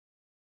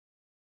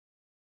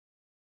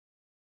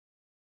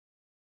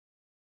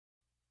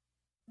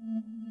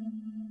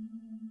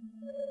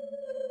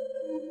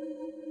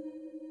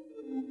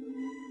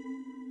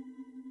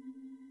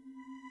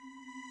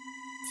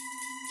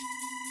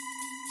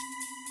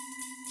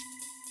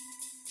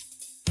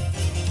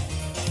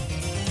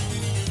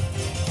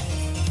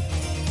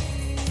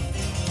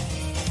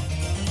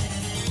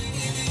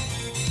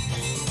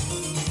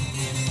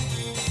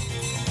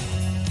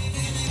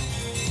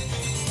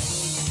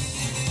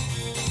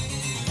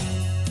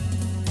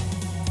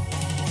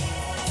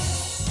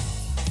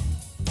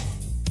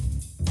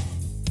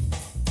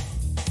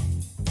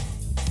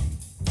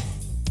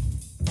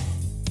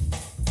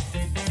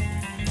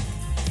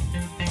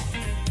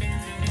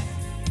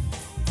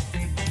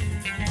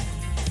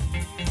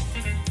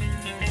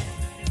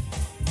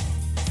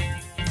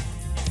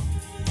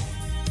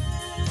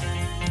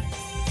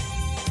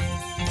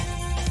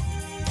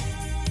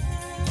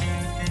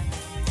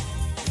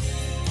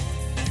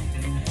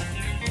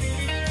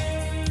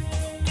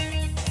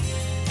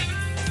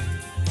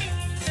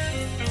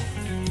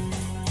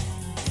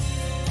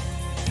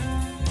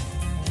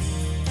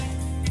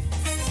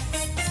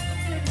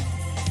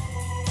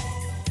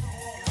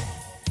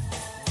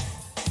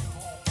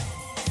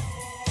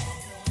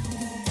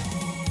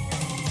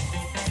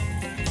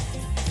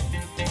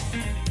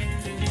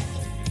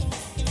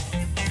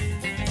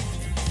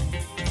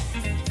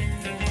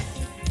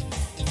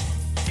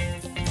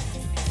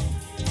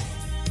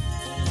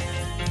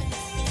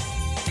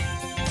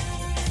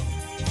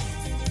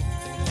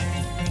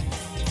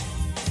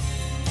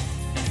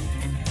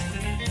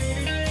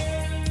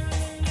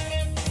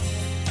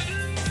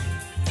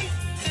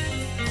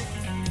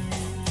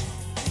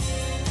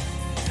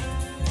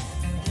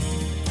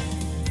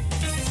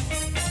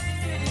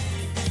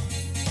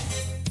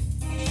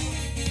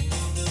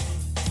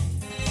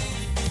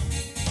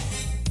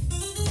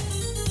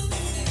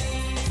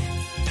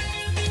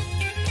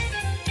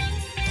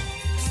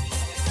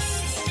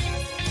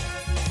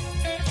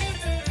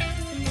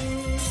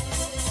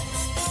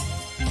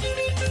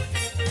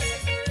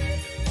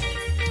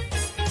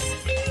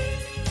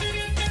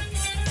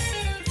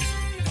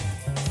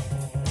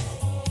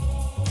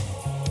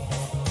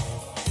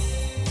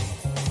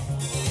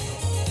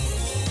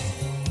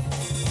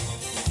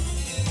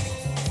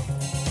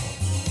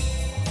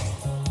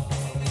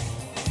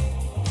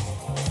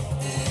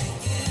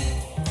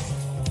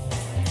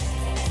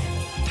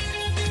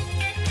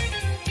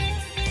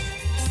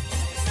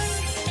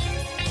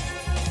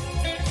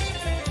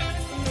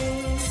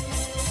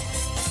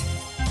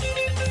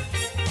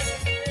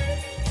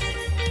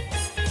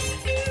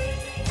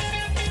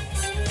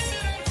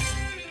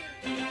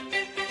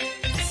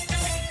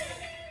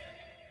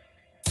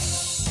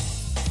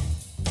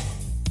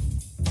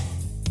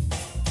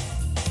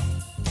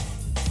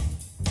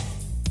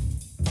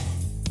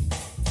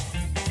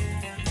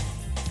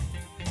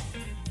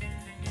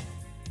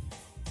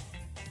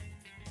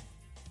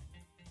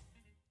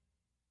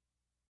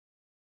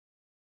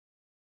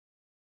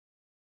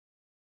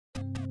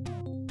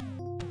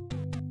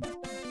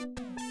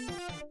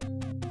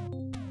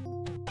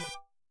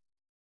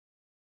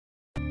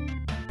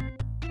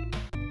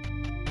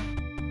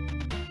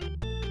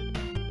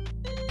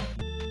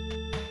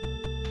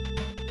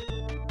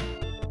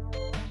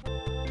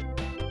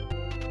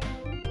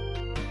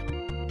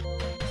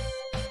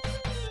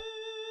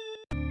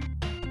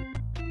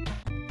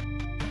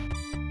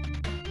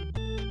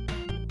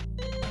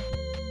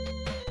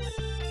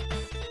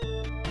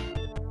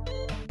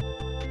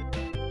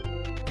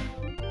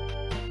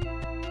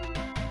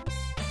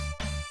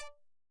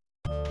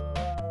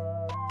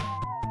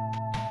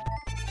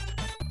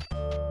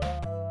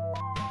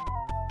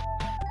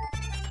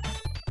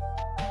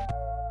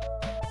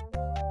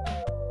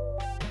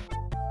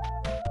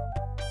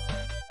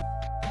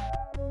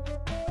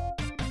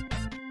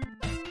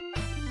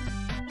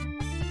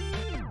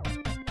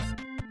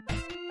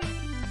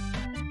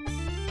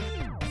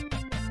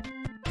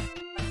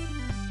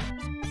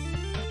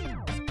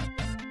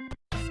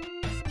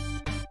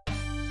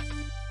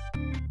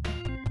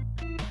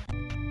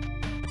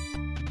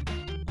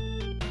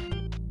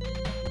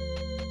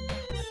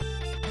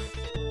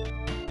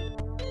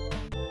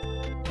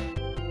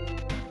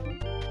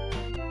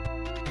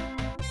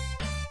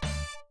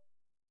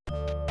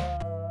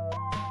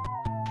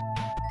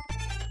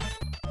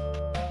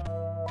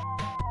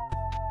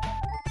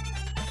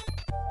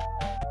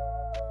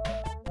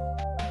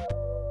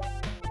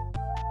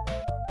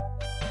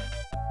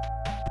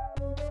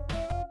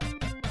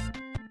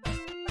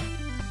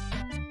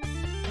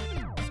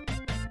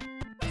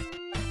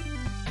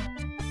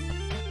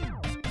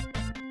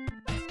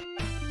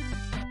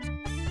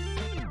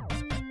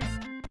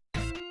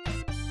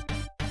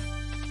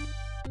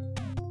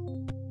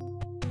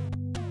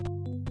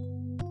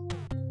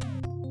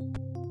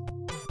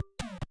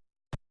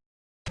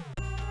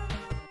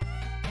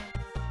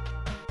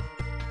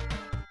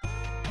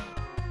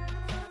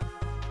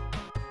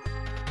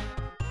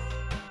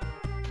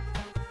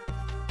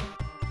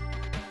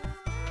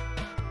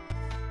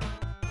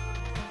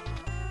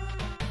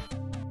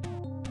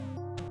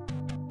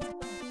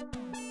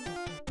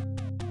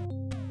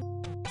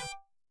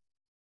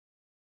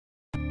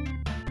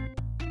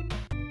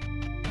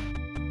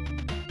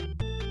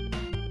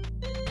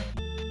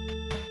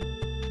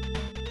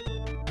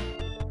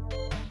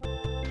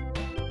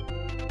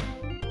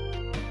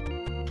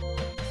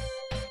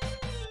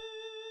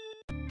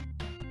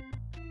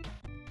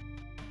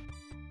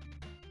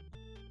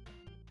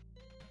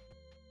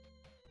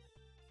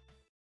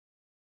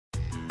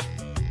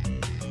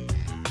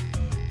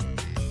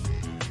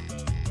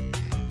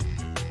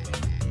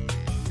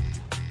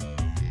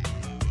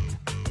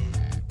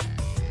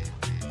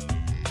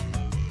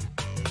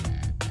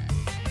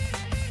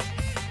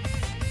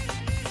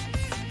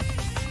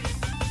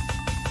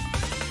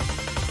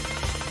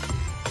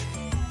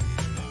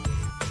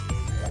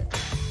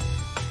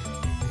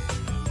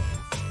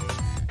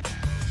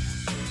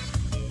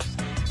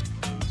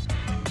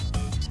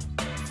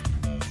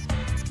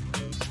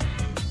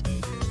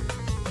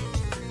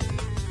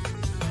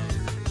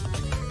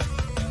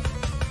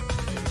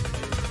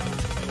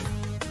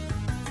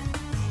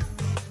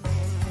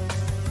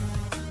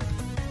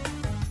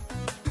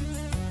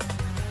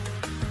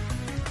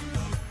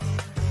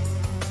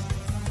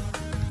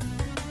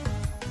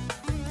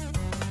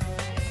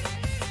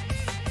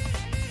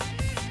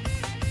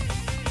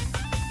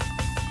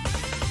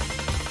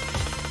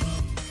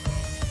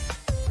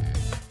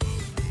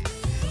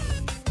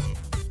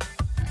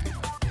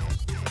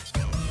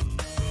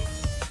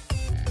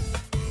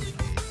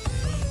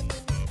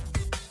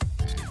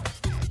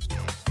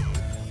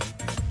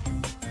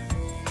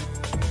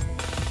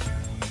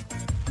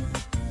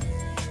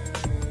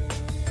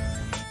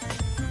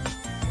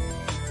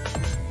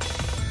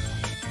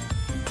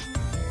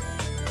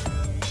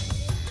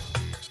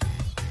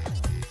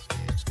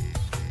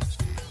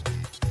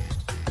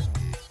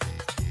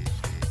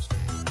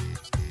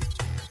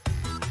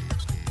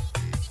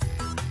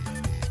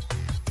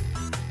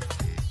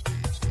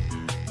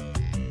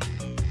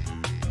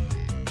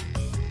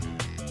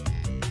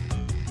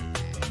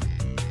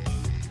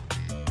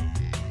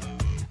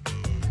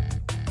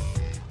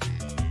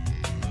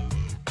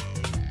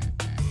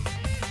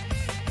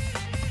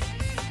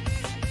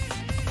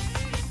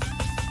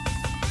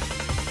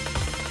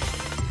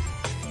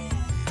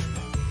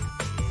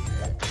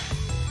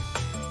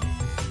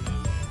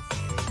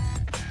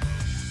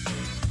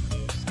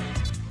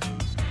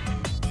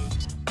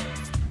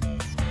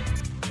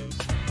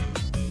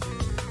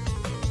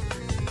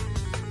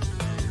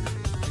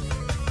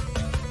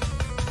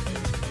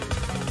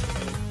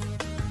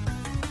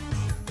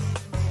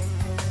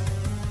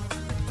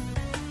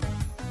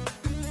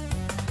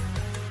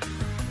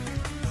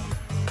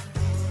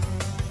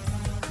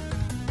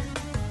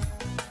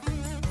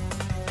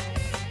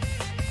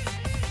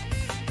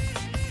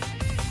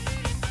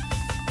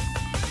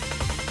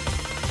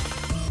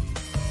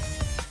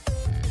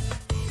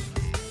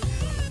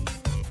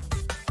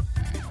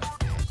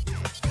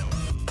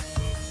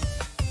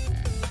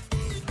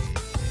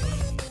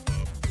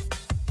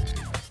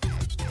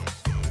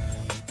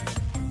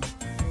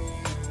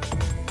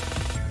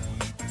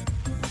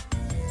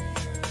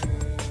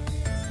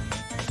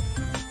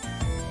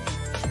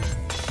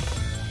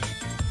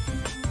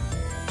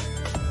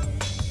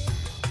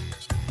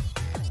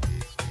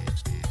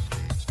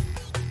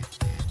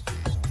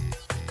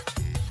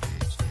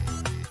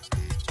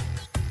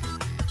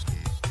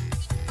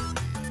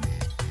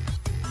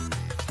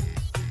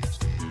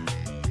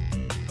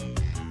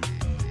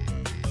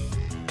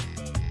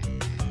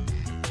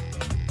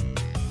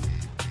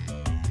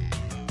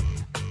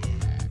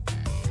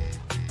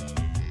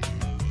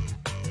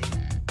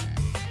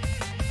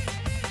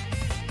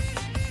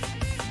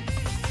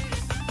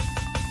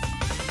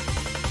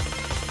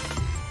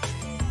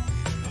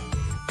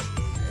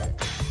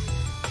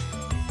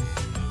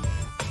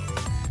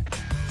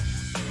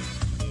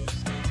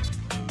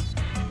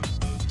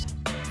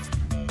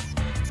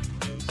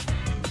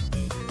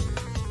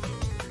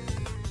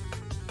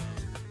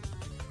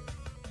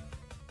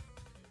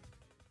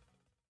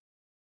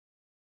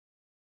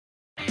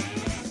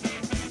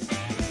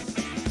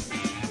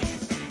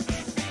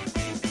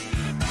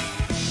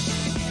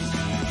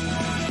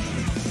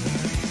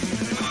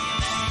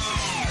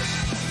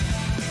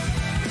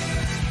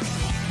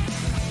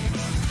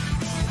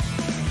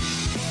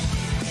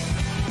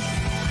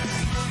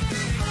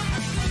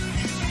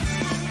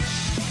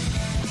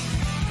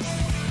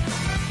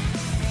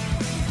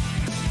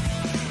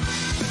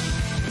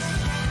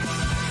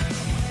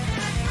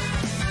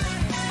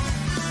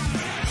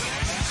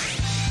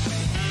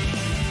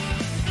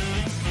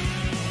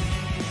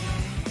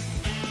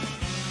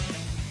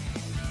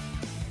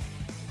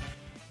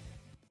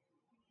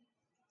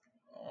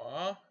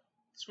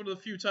It's one of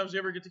the few times we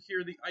ever get to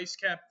hear the Ice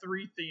Cap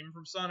 3 theme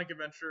from Sonic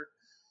Adventure.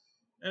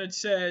 And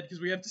it's sad, because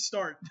we have to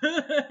start.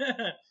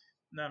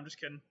 No, I'm just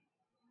kidding.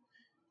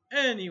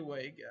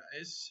 Anyway,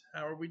 guys,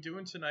 how are we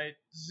doing tonight?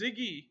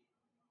 Ziggy,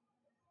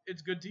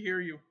 it's good to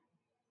hear you.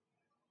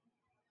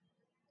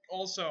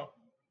 Also,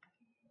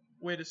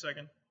 wait a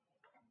second.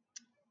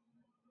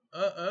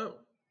 Uh-oh.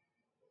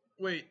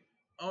 Wait.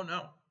 Oh,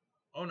 no.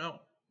 Oh, no.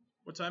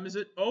 What time is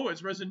it? Oh,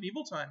 it's Resident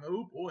Evil time.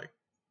 Oh, boy.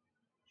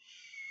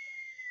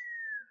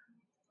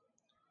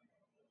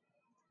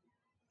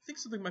 I think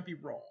something might be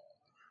wrong.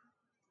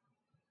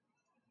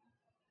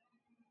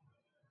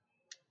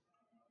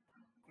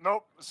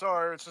 Nope,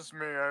 sorry, it's just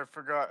me. I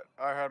forgot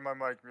I had my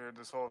mic muted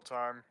this whole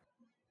time.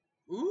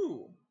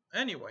 Ooh.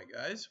 Anyway,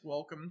 guys,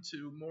 welcome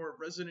to more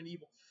Resident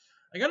Evil.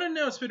 I got an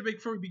announcement to make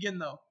before we begin,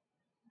 though.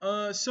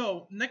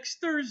 So, next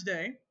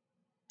Thursday,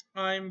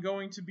 I'm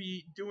going to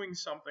be doing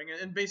something,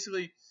 and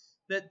basically,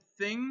 that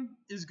thing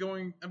is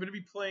I'm going to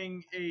be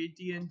playing a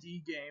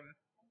D&D game.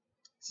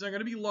 It's not going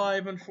to be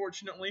live,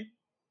 unfortunately,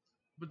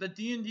 but that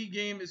D&D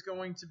game is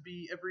going to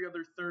be every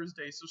other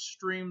Thursday, so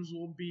streams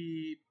will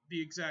be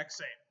the exact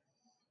same.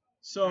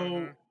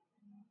 So,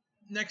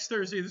 next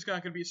Thursday, there's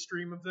not going to be a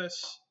stream of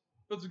this,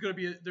 but there's going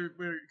to be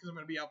because I'm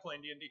going to be out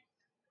playing D&D.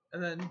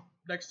 And then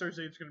next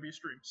Thursday, it's going to be a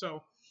stream.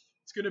 So,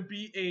 it's going to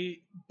be a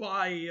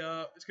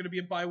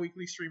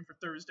bi-weekly stream for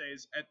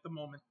Thursdays at the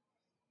moment.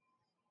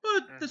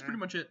 But that's pretty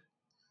much it.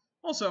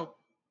 Also,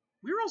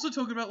 we were also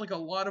talking about like a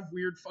lot of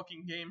weird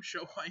fucking game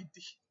show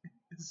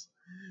ideas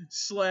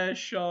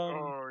slash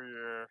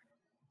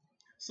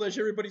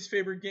everybody's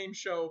favorite game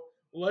show,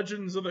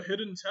 Legends of the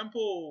Hidden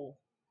Temple.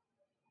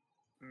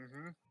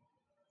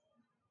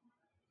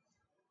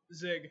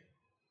 Zig,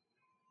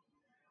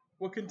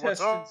 what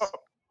contestants?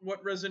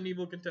 What Resident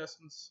Evil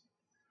contestants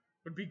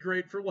would be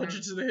great for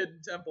Legends of the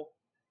Hidden Temple?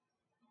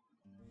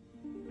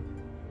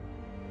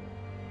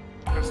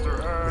 Mr.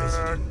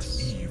 Resident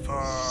X,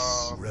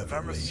 Evil's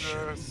Revelations.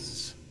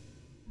 Nemesis.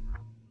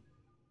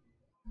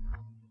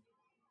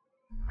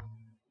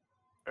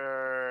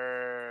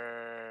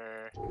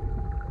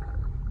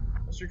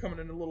 So you're coming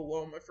in a little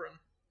low, my friend.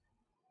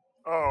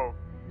 Oh.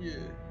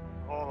 Yeah.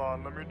 Hold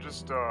on, let me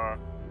just, How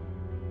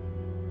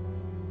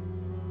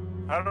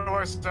do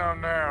I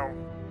sound now?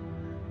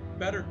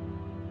 Better.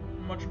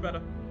 Much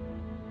better.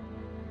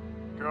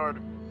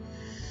 Good.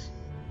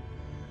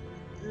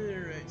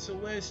 Alright, so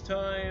last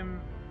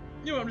time...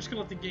 You know, I'm just gonna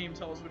let the game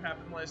tell us what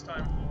happened last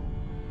time.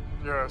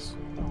 Yes.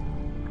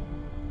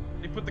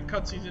 They put the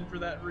cutscenes in for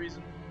that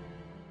reason.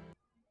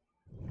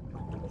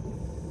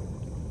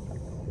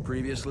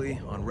 Previously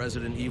on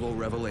Resident Evil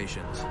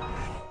Revelations.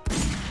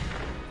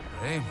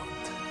 Raymond,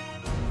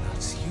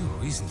 that's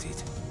you, isn't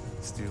it?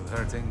 Still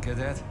hurting,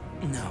 cadet?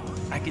 No,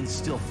 I can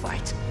still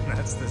fight.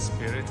 That's the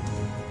spirit.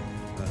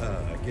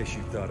 I guess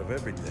you thought of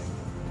everything.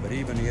 But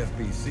even the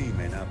FBC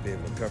may not be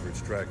able to cover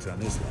its tracks on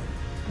this one.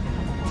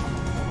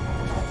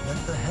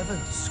 Let the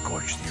heavens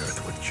scorch the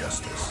earth with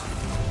justice.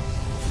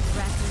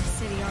 Raccoon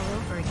City all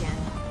over again.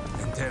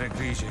 And Terra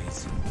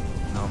Grigia's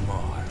no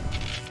more.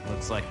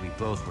 Looks like we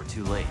both were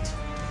too late.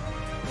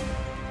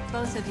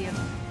 Both of you.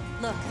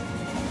 Look.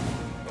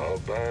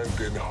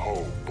 Abandon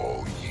hope,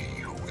 all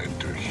ye who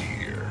enter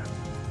here.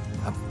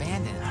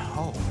 Abandon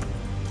hope.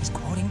 He's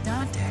quoting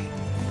Dante.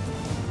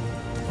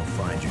 I'll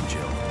find you,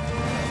 Jill.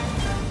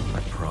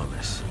 I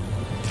promise.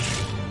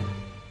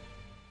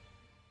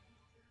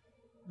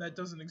 That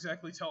doesn't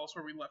exactly tell us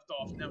where we left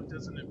off now,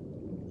 doesn't it?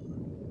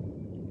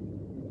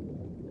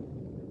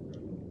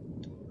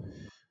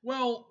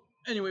 Well,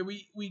 anyway,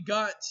 we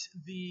got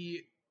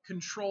the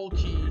control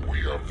key.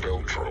 We are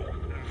Veltro,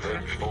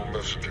 vengeful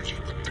messengers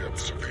from the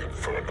depths of the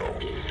Inferno.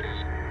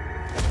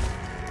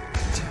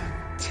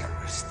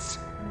 Terrorists.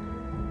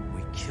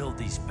 We killed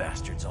these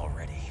bastards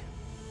already.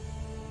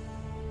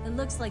 It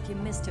looks like you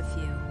missed a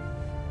few.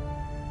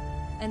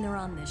 And they're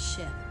on this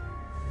ship.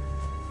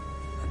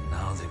 And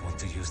now they want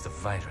to use the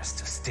virus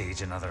to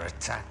stage another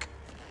attack.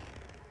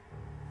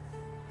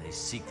 They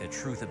seek the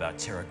truth about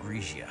Terra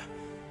Grigia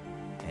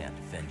and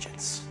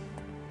vengeance.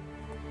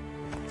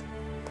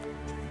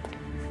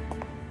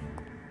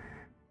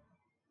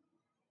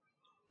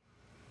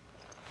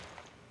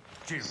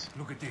 Jill,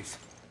 look at this.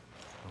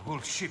 The whole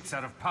ship's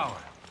out of power.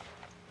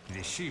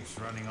 The ship's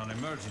running on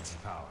emergency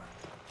power.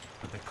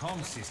 But the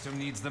comm system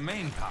needs the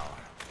main power.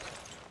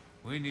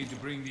 We need to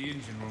bring the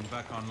engine room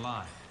back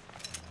online.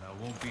 That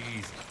won't be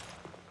easy.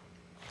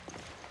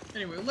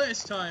 Anyway,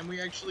 last time we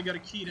actually got a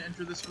key to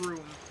enter this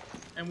room,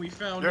 and we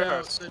found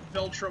out that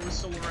Veltro was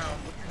still around,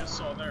 what you just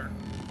saw there.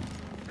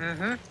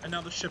 And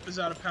now the ship is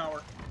out of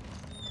power.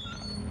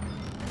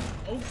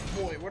 Oh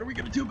boy, what are we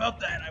gonna do about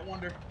that, I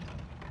wonder?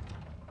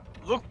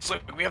 Looks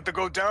like we have to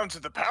go down to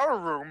the power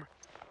room.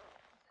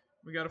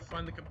 We gotta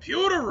find the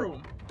computer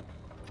room!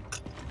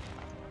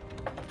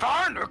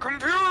 Find the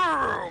computer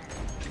room!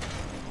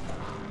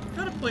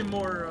 Gotta play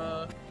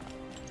more,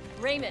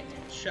 Raymond.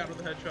 Shadow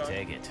the Hedgehog.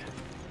 Take it.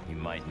 You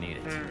might need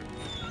it.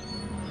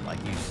 Like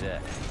you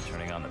said,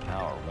 turning on the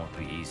power won't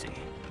be easy.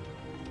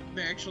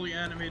 They actually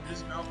animated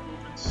his mouth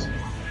movements.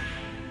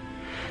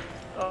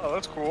 Oh,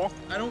 that's cool.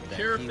 I don't That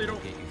care if key they will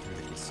don't. get you through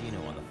the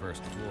casino on the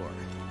first floor.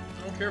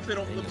 I don't care if they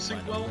don't Then lip you'll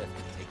sync find a well. lift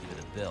to take you to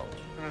the bilge.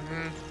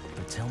 Mm-hmm.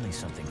 But tell me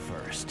something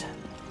first.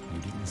 You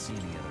didn't see the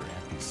other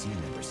FBC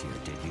members here,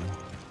 did you?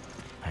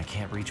 I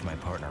can't reach my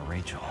partner,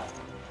 Rachel.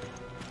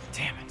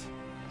 Damn it.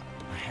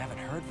 I haven't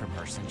heard from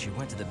her since you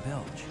went to the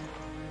bilge.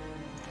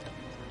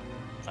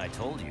 I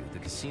told you, the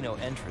casino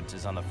entrance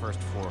is on the first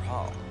floor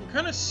hall. What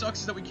kind of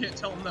sucks is that we can't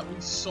tell them that we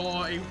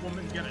saw a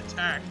woman get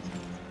attacked.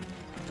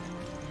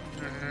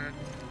 Mm-hmm.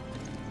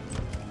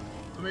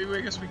 But maybe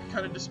I guess we can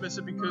kind of dismiss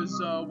it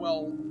because,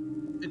 well,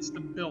 it's the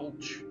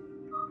bilge.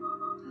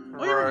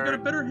 Oh yeah, we got a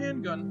better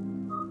handgun.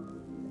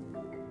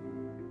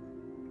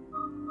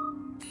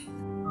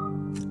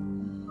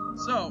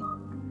 So,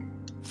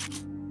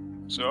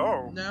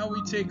 now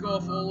we take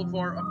off all of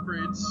our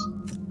upgrades.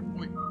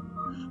 Wait.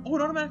 Oh,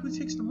 it automatically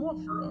takes them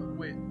off for,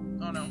 wait.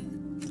 Oh, no.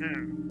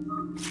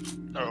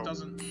 No, it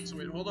doesn't. So,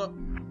 wait, hold up.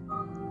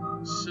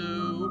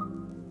 So,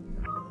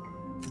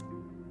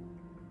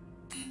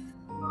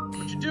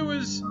 what you do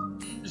is,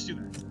 just do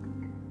that.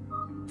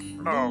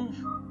 Remove.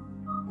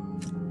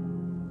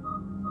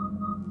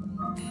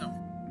 No.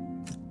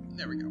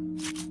 There we go.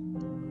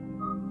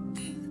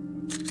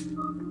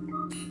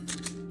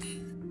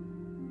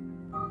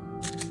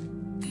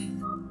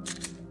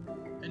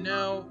 And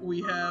now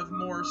we have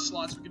more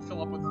slots we can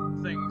fill up with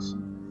things.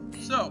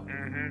 So,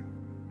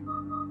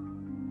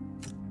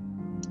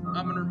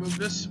 I'm gonna remove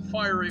this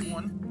fire rate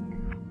one.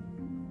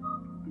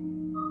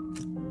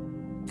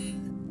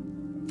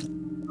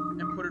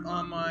 And put it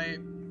on my...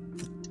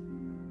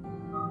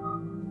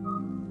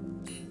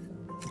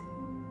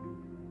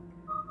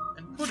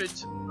 And put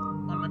it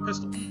on my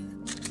pistol.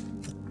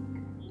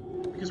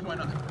 Because why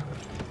not?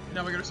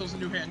 Now we got ourselves a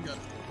new handgun.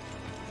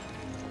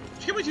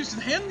 Can't we use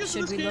the handguns in this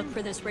game? Should we look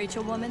for this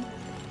Rachel woman?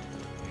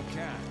 We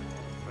can,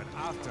 but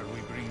after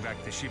we bring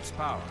back the ship's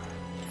power.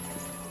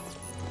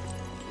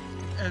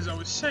 As I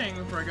was saying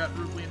before I got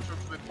rudely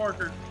interrupted by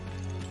Parker,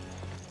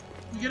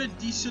 we get a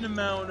decent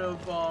amount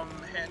of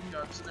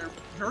handguns, and they're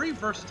very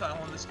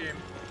versatile in this game.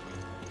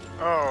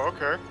 Oh,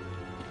 okay.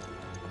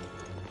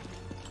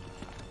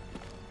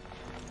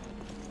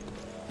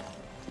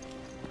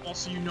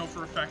 Also, you know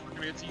for a fact we're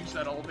gonna get to use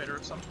that elevator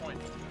at some point,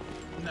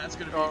 and that's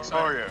gonna be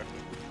exciting. Oh yeah.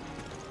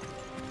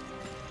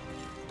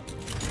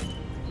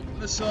 Open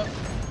this up.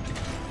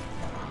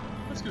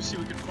 Let's go see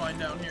what we can find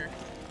down here.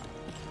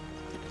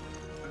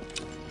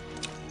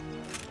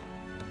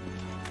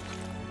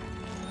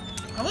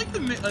 I like the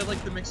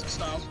mix of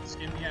styles with this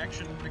game, the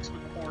action mixed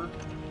with horror.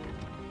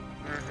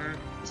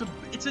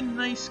 It's a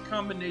nice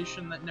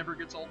combination that never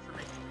gets old for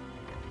me.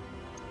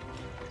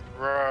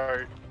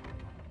 Right.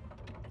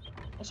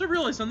 Also, I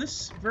realized on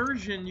this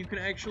version you can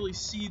actually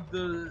see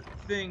the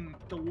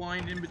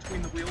line in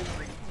between the wheels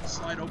when they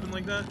slide open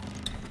like that.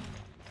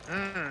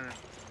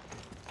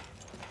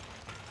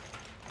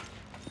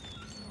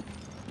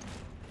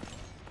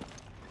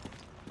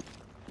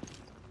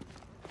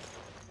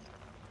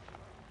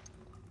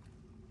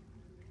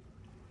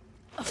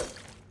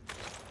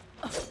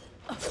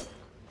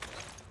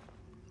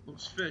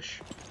 Those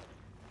fish.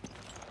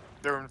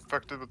 They're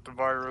infected with the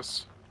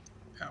virus.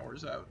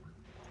 Power's out.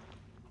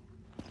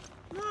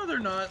 No, they're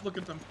not. Look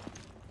at them.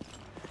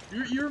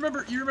 You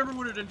remember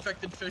what an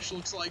infected fish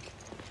looks like?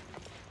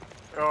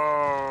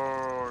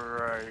 Oh,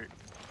 right.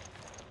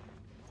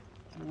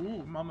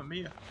 Ooh, mamma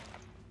mia.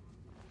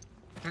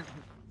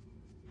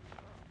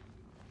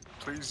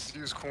 Please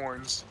use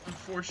coins.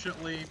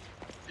 Unfortunately,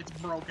 it's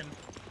broken.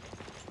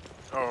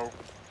 Oh.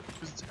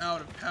 Because it's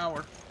out of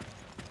power.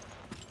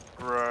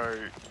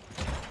 Right.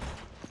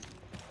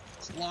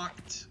 It's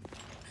locked.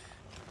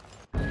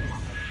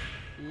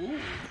 Ooh.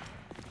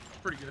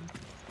 Pretty good.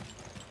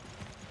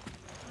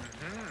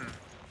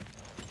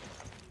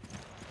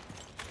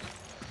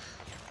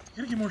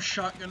 Gotta get more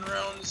shotgun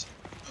rounds.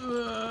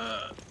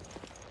 I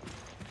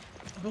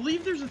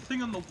believe there's a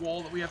thing on the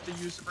wall that we have to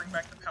use to bring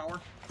back the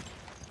power.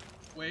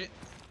 Wait.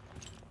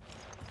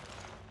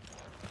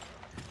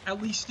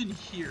 At least in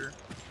here.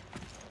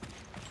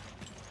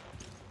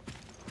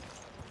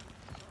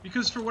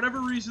 Because for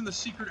whatever reason, the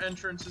secret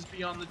entrance is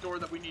beyond the door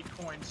that we need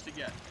coins to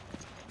get.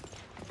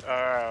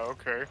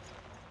 Okay.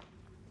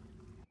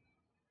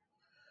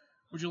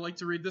 Would you like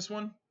to read this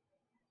one?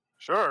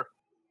 Sure.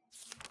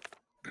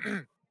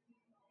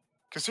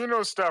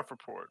 Casino staff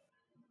report.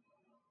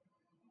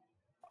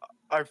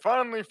 I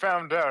finally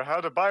found out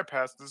how to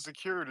bypass the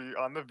security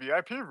on the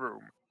VIP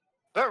room.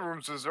 That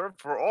room's reserved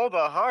for all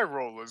the high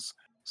rollers,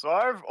 so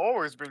I've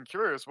always been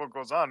curious what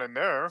goes on in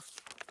there.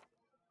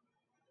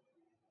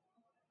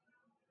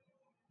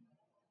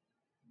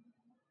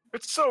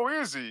 It's so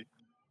easy.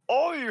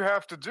 All you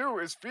have to do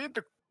is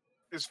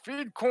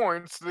feed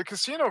coins to the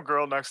casino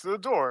girl next to the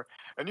door,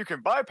 and you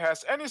can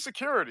bypass any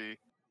security.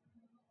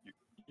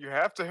 You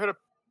have to hit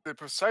the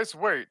precise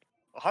weight,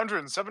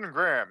 107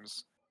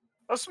 grams.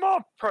 A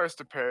small price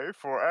to pay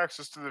for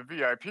access to the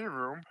VIP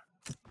room.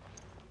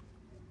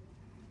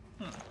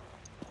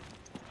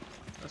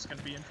 That's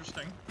gonna be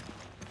interesting.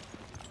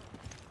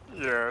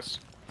 Yes.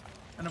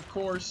 And of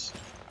course,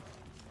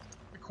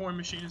 the coin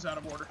machine is out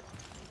of order.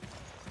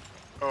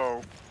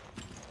 Oh.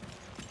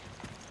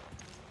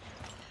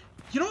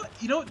 You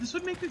know what? This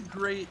would make a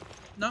great.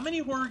 Not many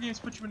horror games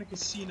put you in a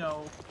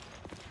casino.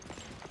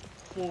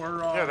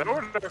 For yeah, that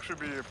would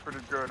actually be a pretty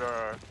good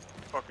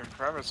fucking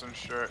premise and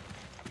shit.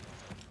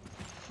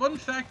 Fun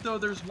fact though,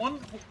 there's one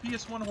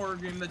PS1 horror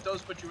game that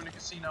does put you in a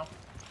casino.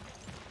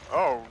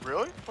 Oh,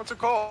 really? What's it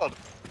called?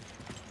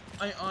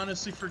 I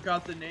honestly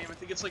forgot the name. I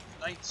think it's like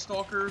Night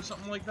Stalker or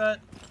something like that.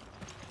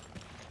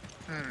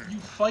 You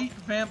fight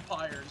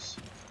vampires.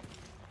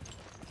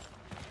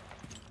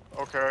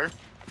 Okay.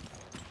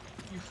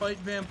 You fight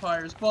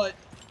vampires, but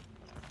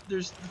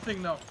there's the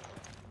thing though.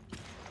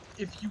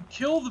 If you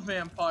kill the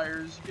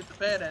vampires, you get the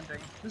bad ending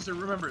because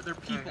remember they're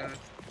people.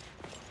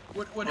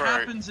 What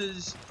happens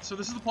is, so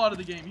this is the plot of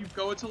the game. You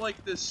go into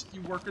like this.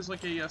 You work as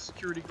like a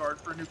security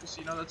guard for a new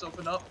casino that's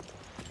opened up.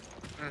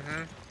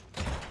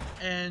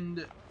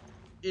 And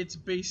it's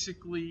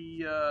basically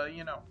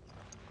you know,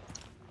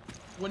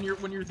 when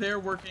you're there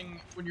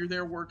working,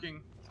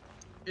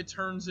 it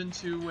turns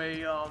into a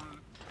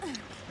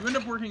you end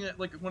up working at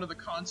like one of the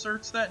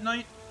concerts that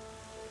night.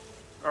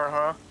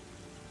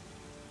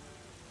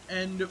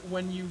 And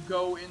when you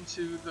go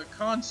into the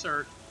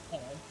concert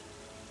hall,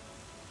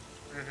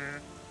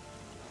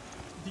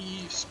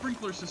 the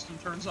sprinkler system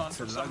turns on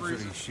for some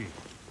reason. Ship.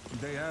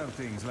 They have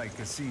things like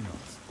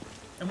casinos.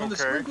 And when the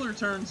sprinkler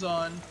turns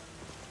on,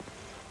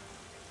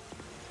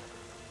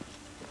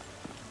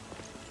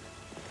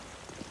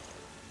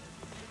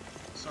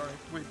 sorry,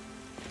 wait,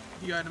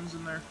 the item's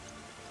in there.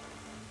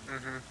 Do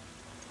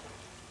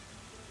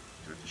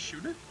I have to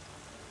shoot it?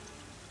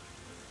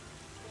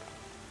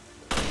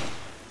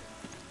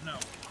 No.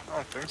 I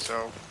don't think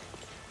so.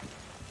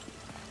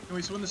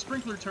 Anyway, so when the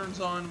sprinkler turns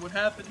on, what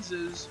happens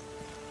is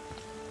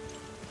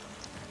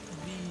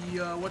the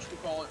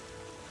whatchamacallit.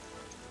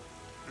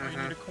 Oh, you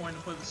need a coin to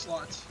play the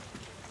slots.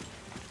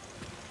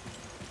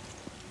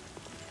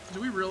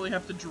 Do we really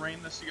have to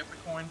drain this to get the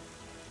coin?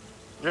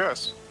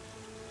 Yes.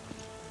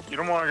 You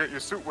don't want to get your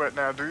suit wet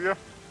now, do you?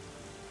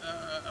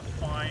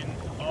 Fine.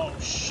 Oh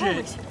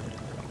shit.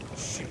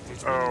 Shit,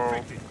 it's been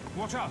infected.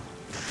 Watch out.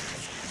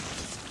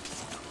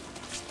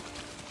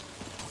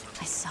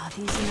 I saw these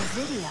in the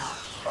video.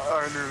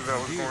 I knew that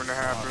was going to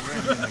happen.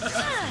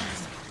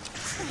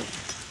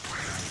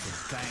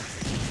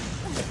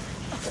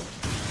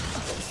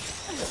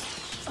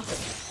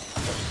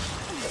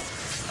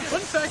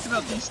 Fun fact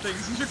about these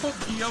things, these are called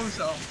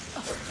Gyozo.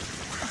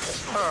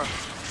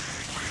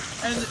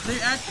 And they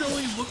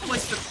actually look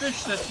like the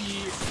fish that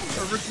the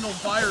original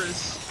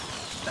virus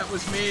that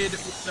was made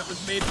for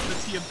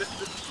the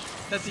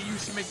that they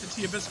used to make the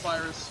T-Abyss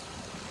virus.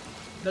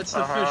 That's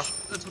the fish.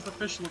 That's what the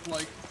fish look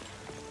like.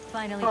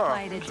 Finally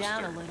quieted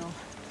down a little.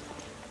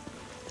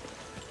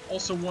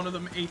 Also, one of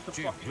them ate the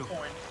fucking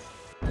coin.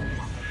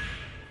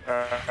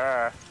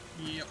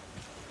 Yep.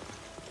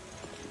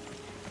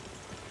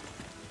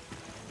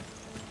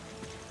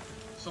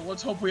 So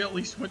let's hope we at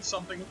least win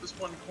something with this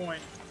one coin.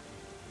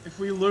 If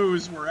we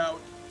lose, we're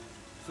out.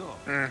 So,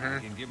 I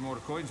can get more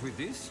coins with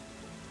this?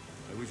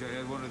 I wish I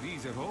had one of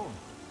these at home.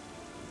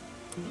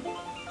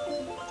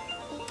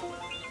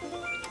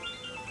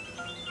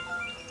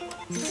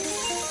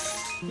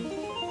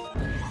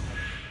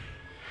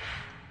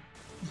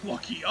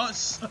 Lucky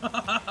us!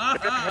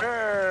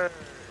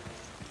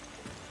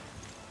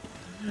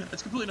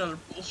 That's completely another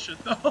bullshit,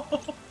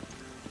 though.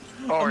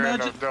 Oh, yeah,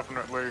 no,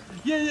 definitely.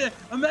 Yeah.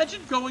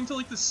 Imagine going to,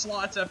 like, the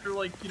slots after,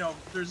 like, you know,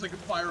 there's, like, a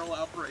viral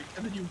outbreak,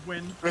 and then you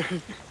win.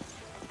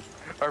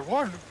 I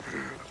won!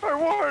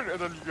 And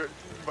then you get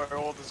eaten by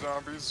all the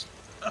zombies.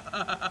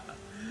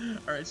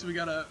 Alright, so we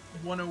got a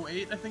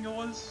 108, I think it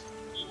was?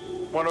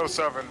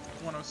 107.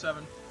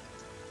 107.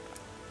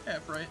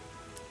 F, right?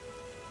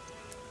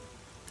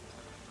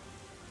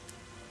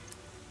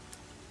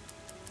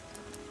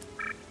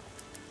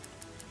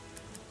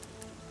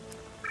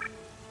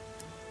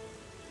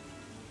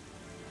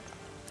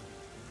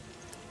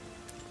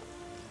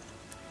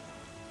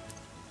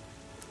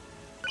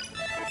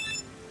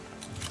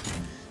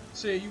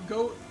 So yeah, you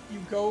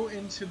go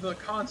into the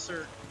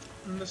concert,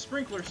 and the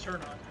sprinklers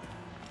turn on.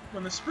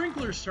 When the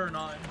sprinklers turn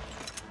on,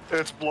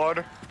 it's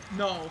blood?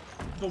 No,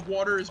 the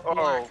water is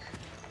black.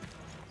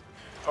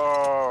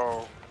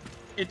 Oh.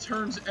 It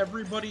turns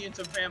everybody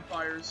into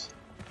vampires.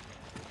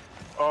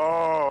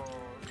 Oh.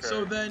 Okay.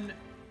 So then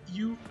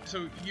you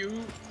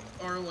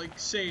are like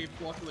saved,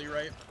 luckily,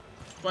 right?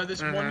 By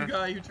this one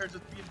guy who turns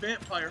out to be a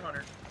vampire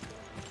hunter.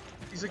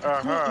 He's like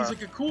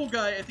a cool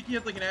guy. I think he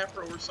had like an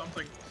afro or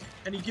something.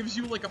 And he gives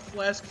you like a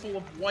flask full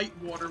of white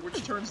water,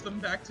 which turns them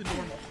back to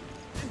normal.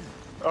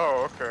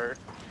 Oh, okay.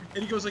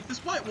 And he goes like, this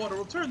white water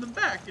will turn them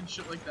back and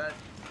shit like that.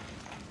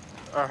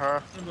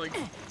 And like,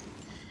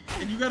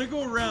 and you gotta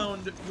go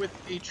around with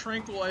a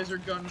tranquilizer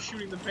gun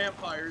shooting the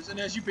vampires,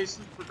 and as you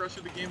basically progress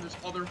through the game, there's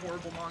other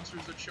horrible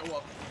monsters that show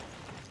up.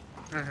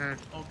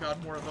 Oh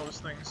god, more of those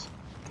things.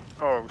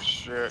 Oh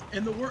shit.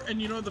 And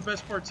and you know the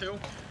best part too?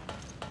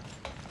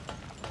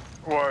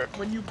 What?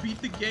 When you beat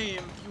the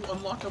game, you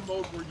unlock a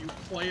mode where you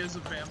play as a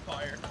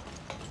vampire.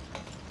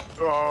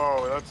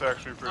 Oh, that's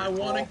actually pretty I cool.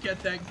 want to get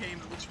that game.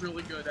 It looks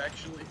really good,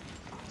 actually.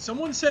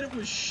 Someone said it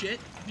was shit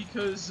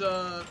because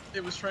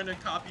it was trying to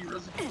copy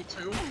Resident Evil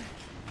 2.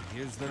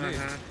 Here's the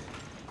list.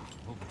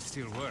 Hope it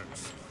still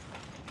works.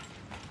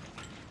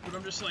 But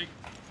I'm just like,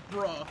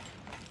 bruh.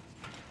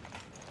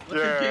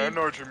 I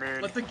know what you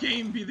mean. Let the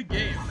game be the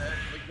game, man.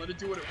 Like, let it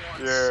do what it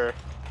wants. Yeah.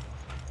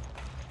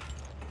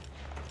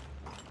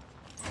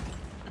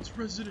 It's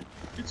Resident.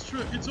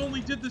 It's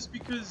only did this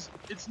because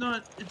it's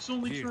not. It's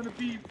only Here. trying to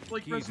be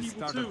like Key to Resident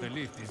Evil start 2. up the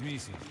lift is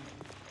missing.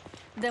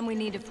 Then we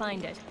need to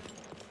find it.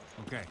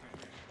 Okay.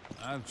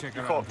 I'll check It's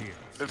around called, here.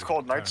 it's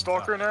called Night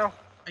Stalker now?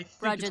 I think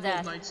Roger it's that.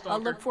 called Night Stalker. I'll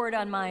look for it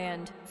on my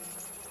end.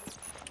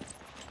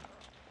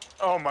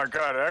 Oh my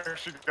god, it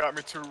actually got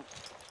me to...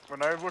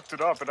 When I looked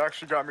it up, it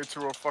actually got me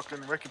to a fucking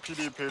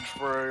Wikipedia page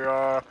for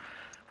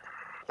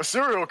a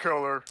serial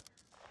killer.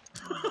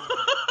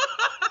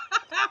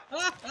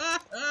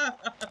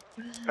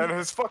 And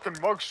his fucking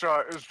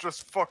mugshot is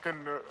just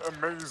fucking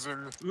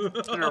amazing. Here,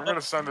 I'm gonna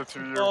send it to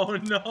you. Oh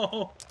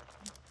no.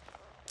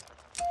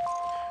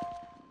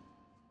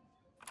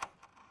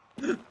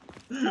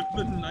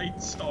 The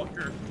Night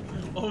Stalker.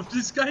 Oh,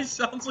 this guy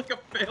sounds like a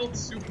failed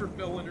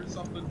supervillain or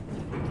something.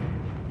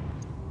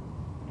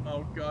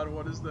 Oh god,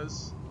 what is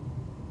this?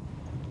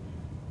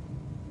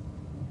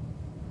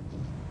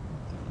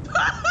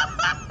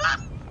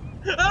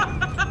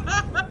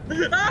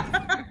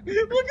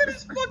 Look at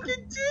his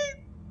fucking teeth!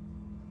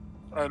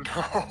 I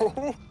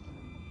know.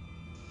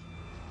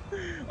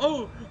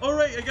 Oh,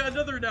 alright, I got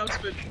another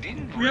announcement.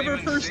 We have our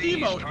first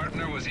emote.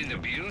 Partner was in the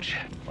bilge?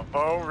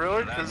 Oh,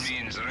 really? That Because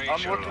means I'm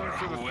Rachel looking or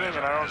for the thing whoever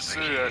and I don't has the see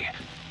key. it.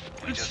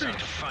 We It's just true. have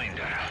to find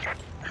her.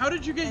 How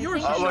did you get I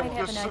yours? think you like might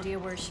have this- an idea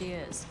where she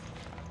is.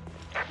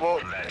 Well,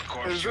 That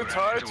corpse is you it ran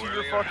tied into to your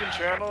earlier? fucking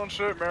channel and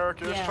shit,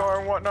 Marek1shtar Yeah.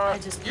 and whatnot? I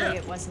just pray Yeah.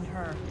 it wasn't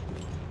her.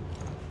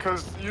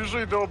 Because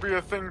usually there'll be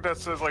a thing that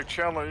says like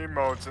channel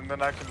emotes and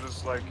then I can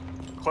just like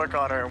click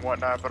on it and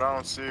whatnot, but I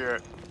don't see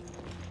it.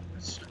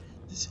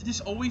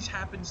 This always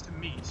happens to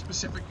me,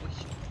 specifically.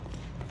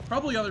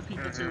 Probably other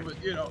people too,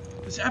 but you know,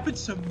 this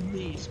happens to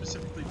me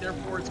specifically,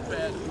 therefore it's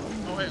bad.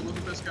 Oh hey, look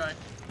at this guy.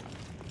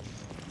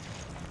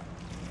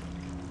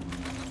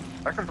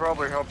 I can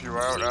probably help you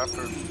out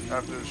after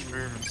the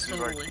stream and see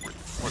Totally. like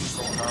what's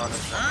going on and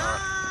whatnot.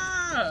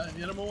 Ah!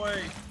 Get him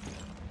away.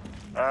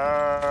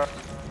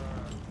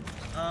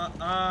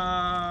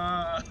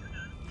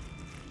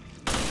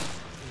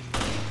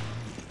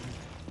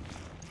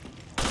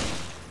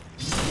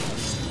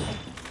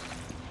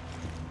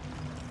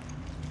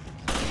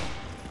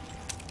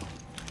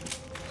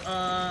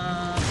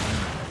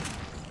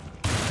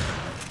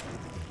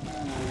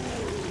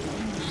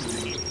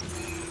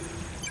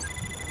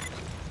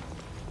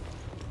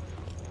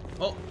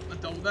 Oh, I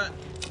doubled that.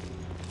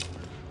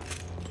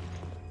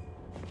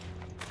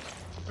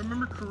 If I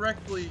remember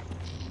correctly.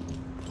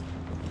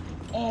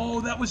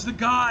 Oh, that was the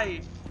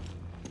guy!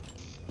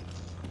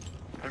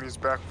 And he's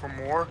back for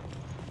more?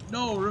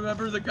 No,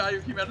 remember the guy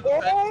who came out of the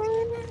vent?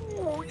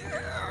 Oh,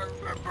 yeah, I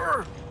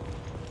remember!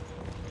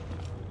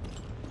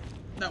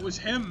 That was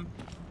him.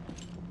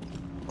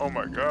 Oh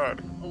my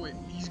god. Oh wait,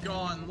 he's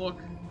gone, look.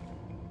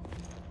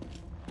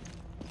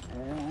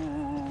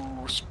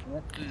 Ooh,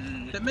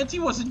 spooky. That meant he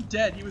wasn't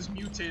dead, he was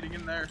mutating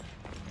in there.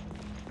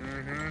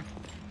 Mm-hmm.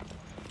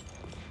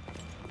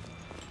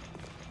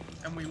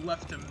 And we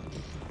left him.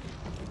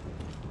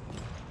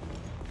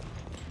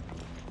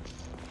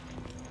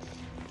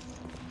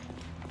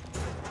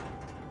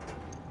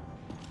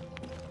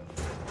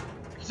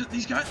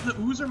 These guys, the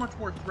ooze are much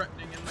more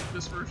threatening in like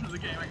this version of the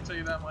game, I can tell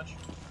you that much.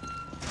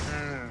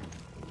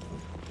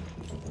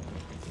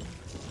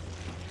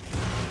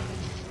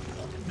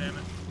 Damn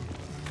it.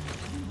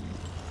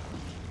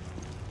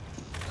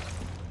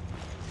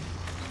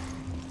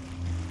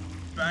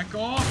 Back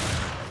off!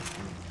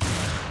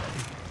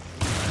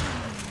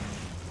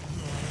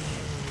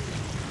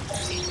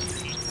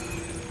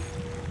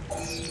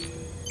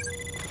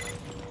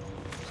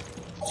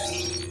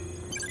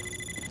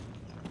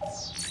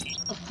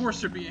 Of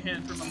course there'd be a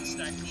handprint on the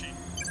snack machine.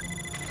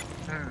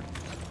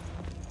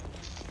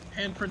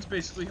 Handprints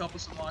basically help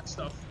us unlock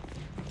stuff.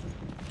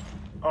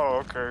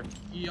 Oh, okay.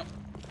 Yep.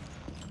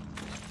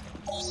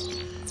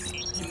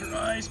 Keep your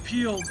eyes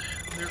peeled.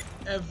 They're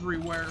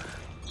everywhere.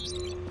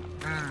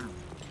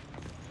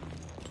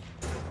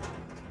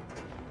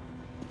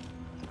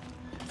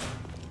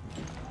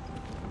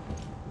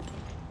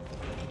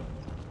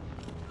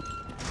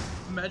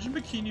 Imagine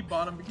Bikini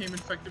Bottom became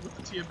infected with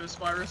the T-Abyss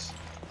virus.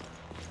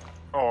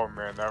 Oh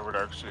man, that would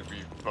actually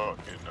be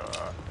fucking,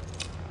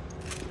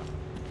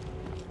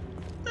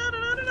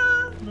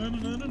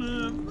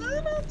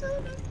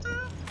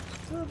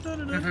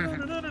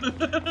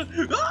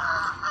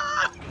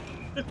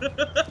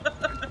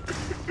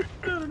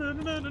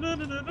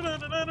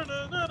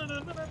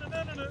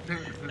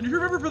 And if you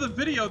remember for the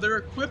video, they're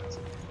equipped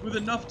with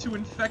enough to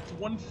infect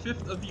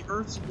 1/5 of the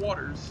Earth's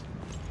waters.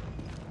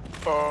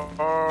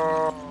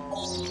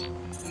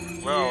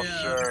 well,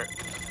 Yeah. shit.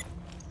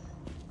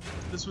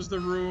 This was the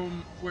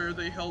room where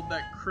they held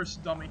that Chris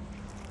dummy.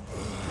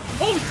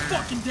 Holy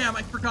fucking damn,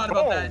 I forgot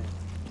about that.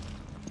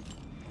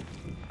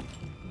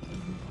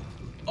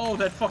 Oh,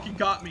 that fucking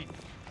got me.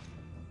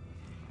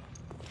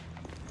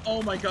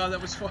 Oh my god,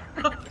 that was fun.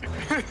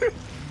 I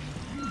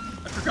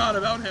forgot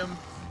about him.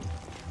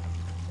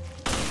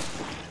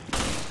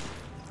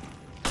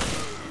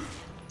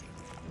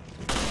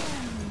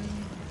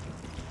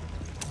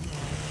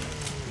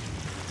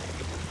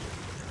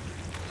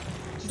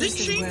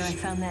 This is where I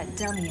found that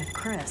dummy of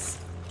Chris.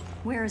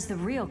 Where is the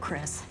real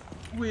Chris?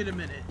 Wait a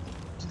minute.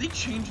 Did they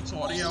change its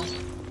audio?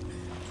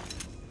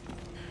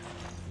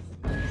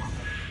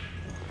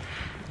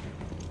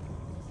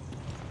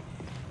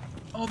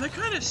 Oh, that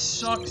kind of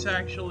sucks,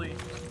 actually.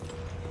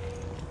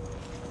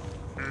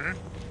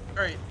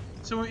 Alright,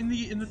 so in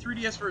the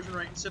 3DS version,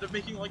 right, instead of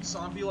making like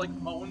zombie like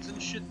moans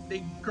and shit, they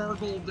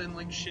gurgled and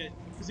like shit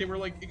because they were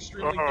like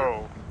extremely.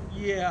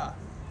 Yeah.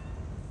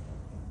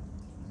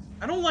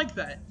 I don't like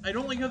that. I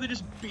don't like how they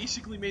just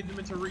basically made them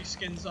into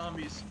reskinned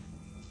zombies.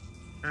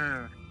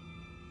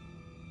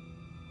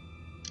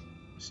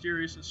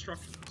 Mysterious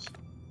instructions.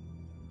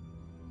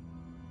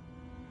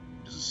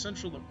 It is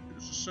essential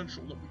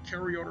that we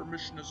carry out our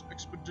mission as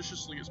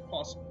expeditiously as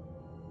possible.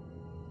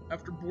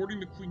 After boarding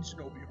the Queen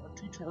Zenobia, our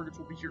 2 targets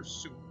will be here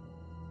soon.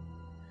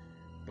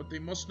 But they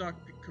must not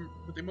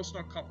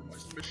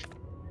compromise the mission.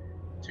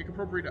 Take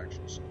appropriate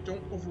actions.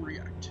 Don't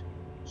overreact.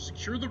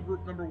 Secure the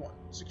room. Number 1.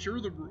 Secure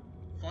the room.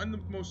 Find the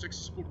most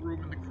accessible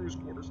room in the crew's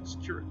quarters and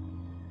secure it.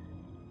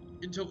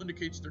 Intel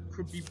indicates there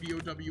could be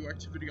BOW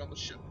activity on the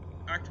ship.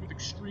 Act with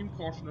extreme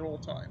caution at all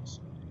times.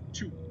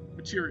 2.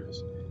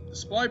 Materials. The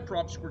spy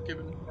props we're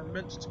given are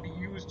meant to be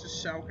used to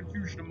sow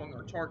confusion among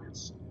our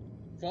targets.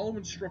 Follow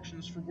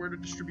instructions for where to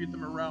distribute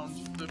them around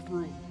the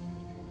room.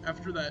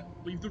 After that,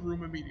 leave the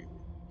room immediately.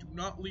 Do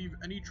not leave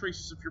any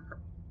traces of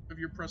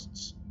your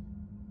presence.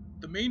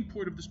 The main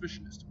point of this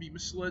mission is to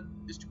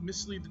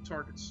mislead the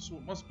targets, so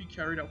it must be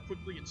carried out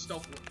quickly and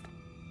stealthily.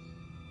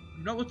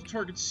 Do not let the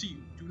targets see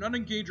you. Do not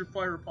engage or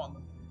fire upon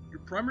them.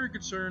 Your primary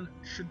concern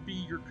should be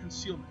your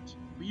concealment.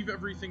 Leave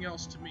everything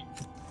else to me.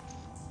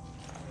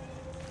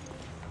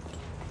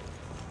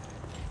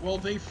 Well,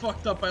 they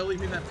fucked up by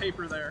leaving that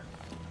paper there.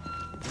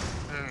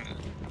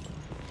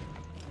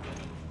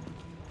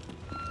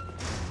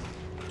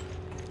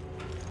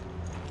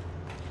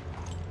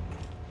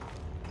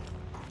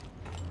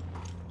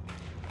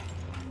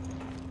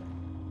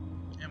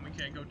 And we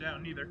can't go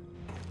down either.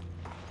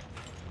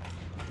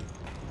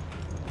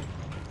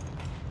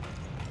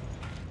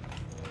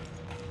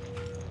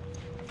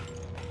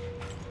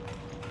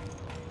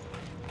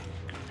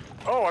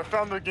 Oh, I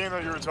found the game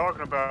that you were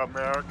talking about,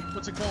 Marek.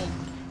 What's it called?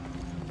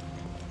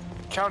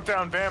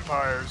 Countdown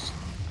Vampires.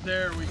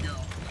 There we go.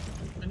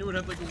 I knew it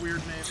had like a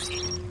weird name.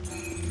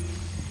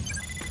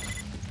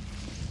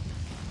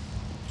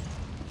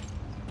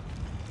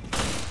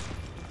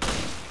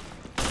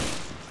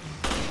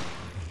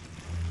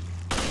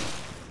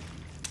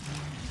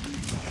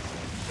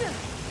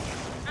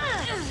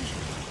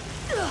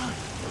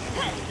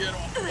 Get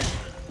off.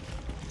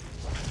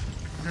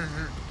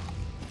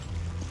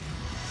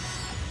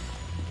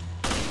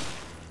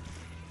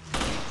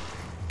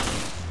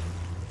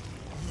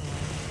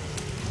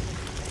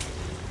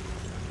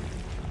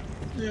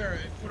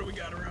 Alright, what do we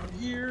got around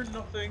here?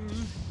 Nothing.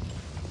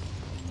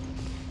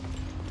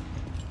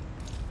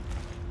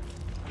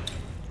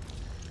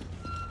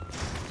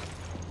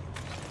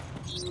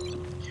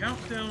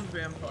 Countdown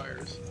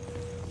Vampires.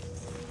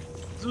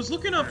 I was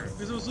looking up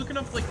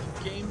like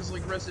games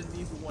like Resident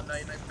Evil one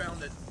night and I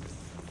found it.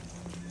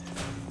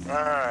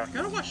 I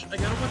gotta watch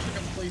like a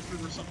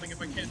playthrough or something if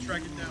I can't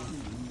track it down.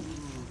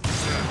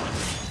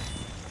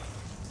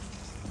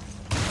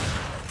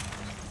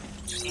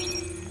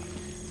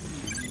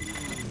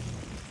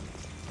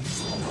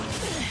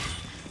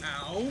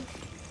 Ow.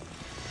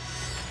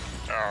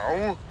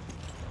 Ow.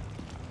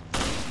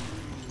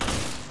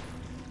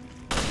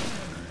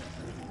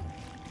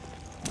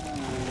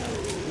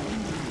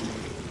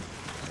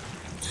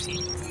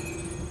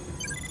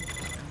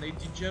 And they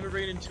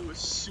degenerate into a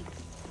soup.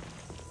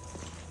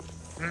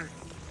 I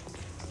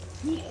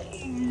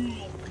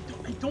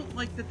don't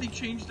like that they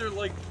changed their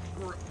like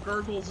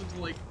gurgles into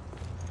like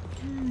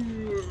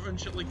and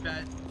shit like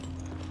that.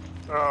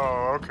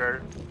 Oh, okay.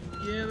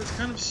 Yeah, that's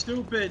kind of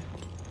stupid.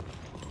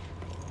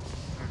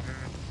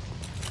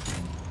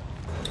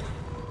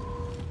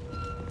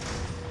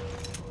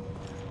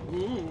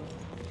 Ooh.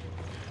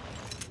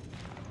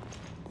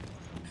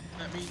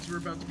 That means we're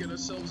about to get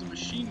ourselves a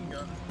machine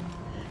gun.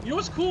 You know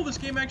what's cool? This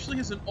game actually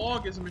has an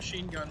AUG as a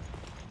machine gun.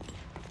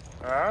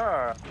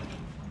 Ah.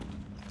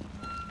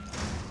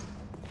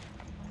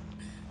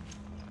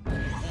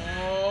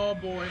 Oh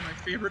boy, my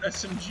favorite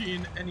SMG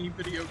in any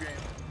video game.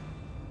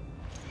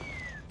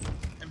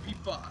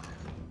 MP5.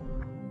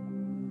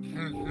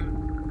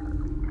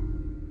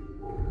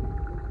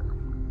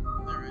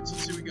 Alright, so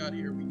let's see what we got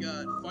here. We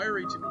got fire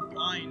rate to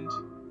blind.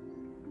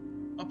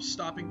 Up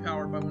stopping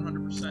power by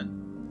 100%.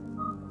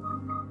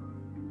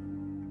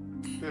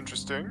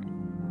 Interesting.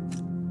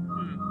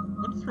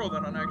 I'm gonna throw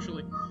that on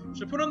actually.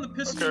 Should I put on the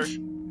pistol? Okay.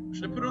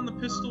 Should I put it on the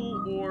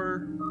pistol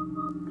or...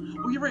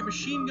 Oh, you're right,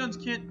 machine guns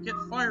can't get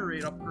fire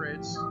rate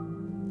upgrades.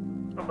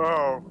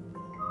 Oh.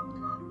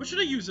 What should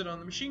I use it on,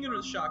 the machine gun or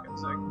the shotgun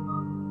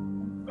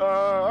thing?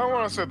 I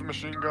want to say the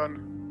machine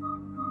gun.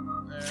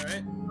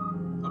 Alright.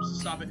 Ups to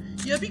stop it.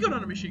 Yeah, it'd be good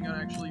on a machine gun,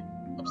 actually.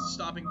 Ups to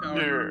stopping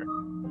power. Yeah.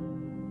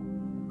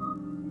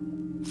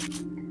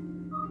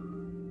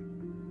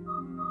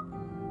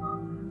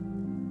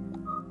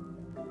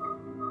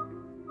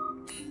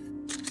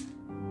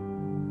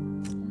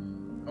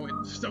 Oh wait,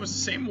 that was the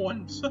same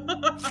one. So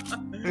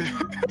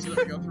there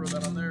we go, throw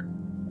that on there.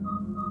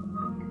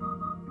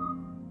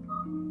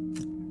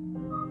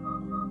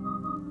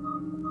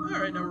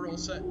 Alright, now we're all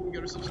set. We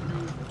got ourselves some new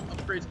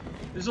upgrades.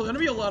 There's gonna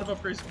be a lot of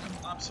upgrades that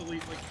become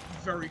obsolete, like,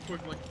 very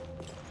quickly.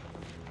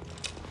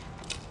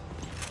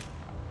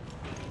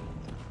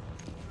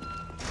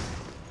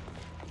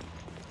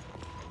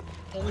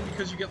 Only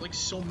because you get, like,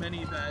 so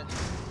many that...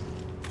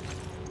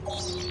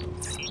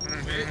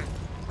 Okay.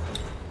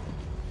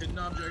 Hidden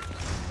object.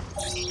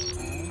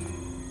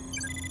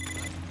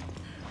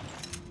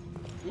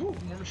 Ooh,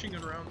 more machine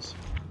gun rounds.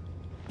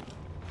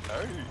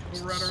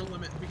 Nice. We're at our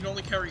limit. We can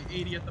only carry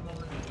 80 at the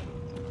moment.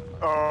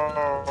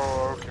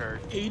 Oh, okay.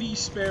 80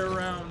 spare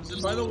rounds.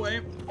 And by the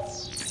way,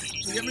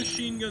 we get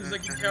machine guns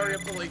that can carry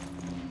up to like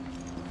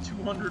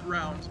 200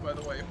 rounds, by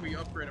the way, if we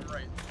upgrade them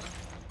right.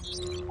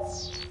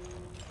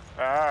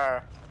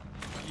 Ah.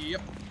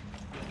 Yep.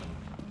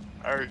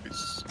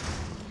 Nice.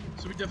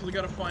 So we definitely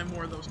gotta find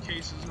more of those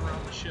cases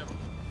around the ship.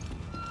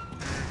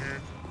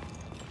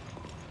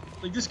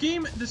 Like this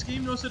game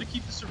knows how to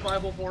keep the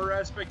survival horror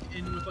aspect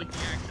in with like the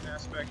action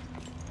aspect.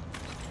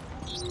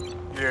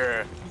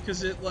 Yeah.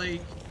 Because it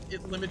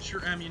limits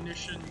your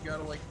ammunition. You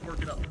gotta like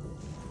work it up.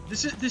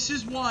 This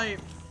is why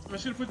I'm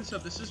just gonna put this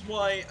up. This is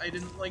why I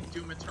didn't like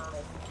Doom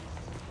Eternal.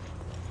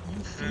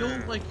 You feel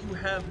like you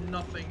have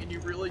nothing, and you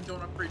really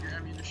don't upgrade your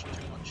ammunition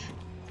too much.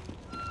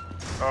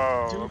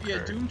 Oh. Doom, Okay.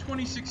 yeah, Doom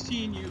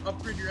 2016, you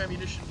upgrade your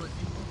ammunition, but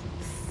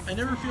I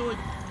never feel like.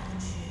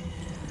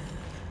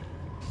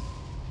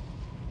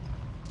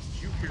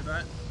 Did you hear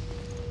that?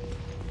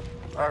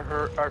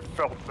 I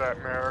felt that,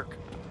 Marek.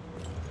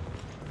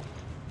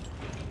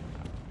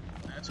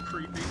 That's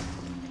creepy.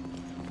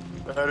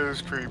 That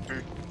is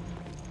creepy.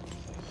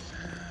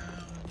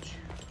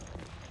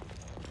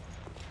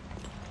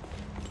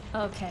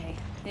 Okay,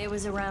 it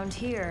was around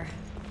here.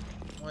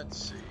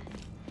 Let's see.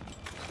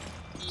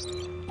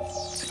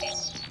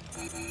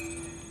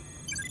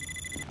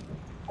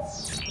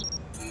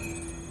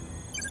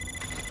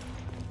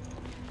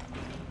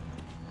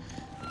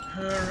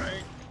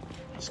 Alright.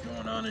 What's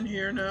going on in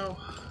here now?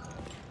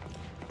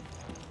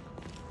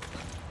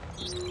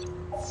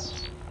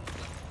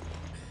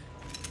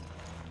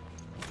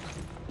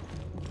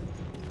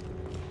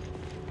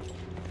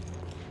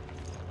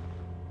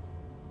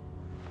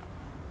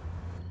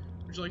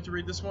 Would you like to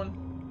read this one?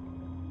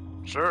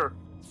 Sure.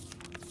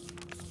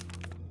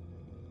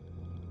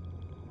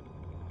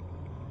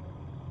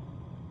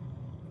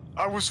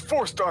 I was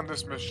forced on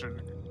this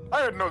mission.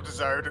 I had no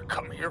desire to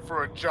come here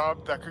for a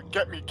job that could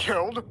get me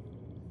killed.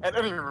 At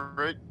any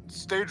rate,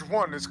 stage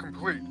 1 is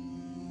complete.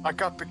 I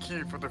got the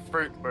key for the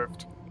freight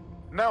lift.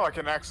 Now I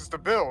can access the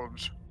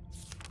bilge.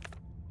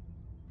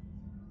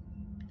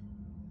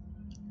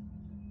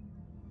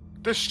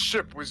 This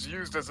ship was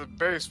used as a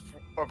base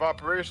of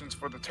operations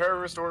for the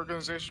terrorist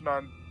organization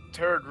on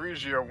Terra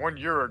Grigia 1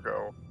 year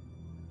ago.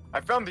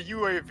 I found the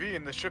UAV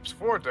in the ship's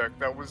foredeck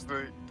that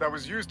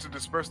was used to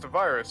disperse the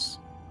virus.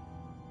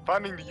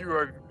 Finding the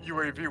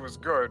UAV was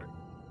good.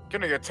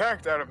 Getting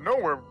attacked out of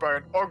nowhere by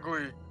an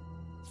ugly...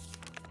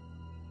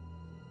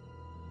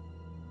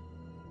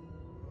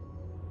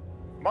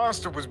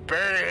 monster was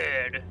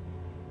bad.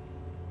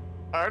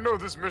 I know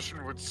this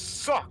mission would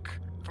suck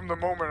from the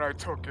moment I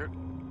took it.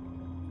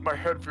 My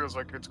head feels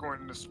like it's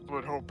going to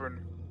split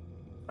open.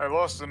 I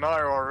lost an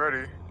eye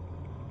already.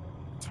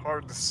 It's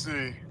hard to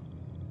see.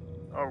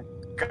 Oh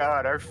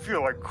god, I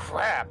feel like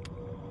crap.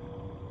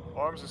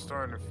 Arms are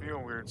starting to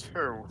feel weird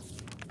too.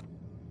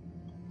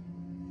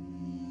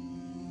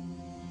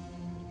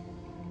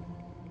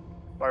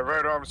 My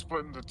right arm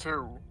split into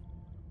two.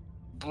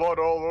 Blood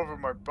all over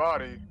my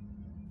body.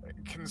 I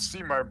can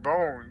see my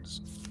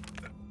bones.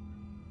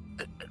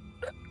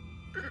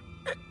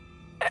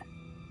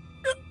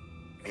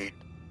 Need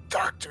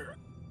doctor.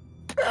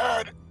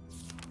 Bad.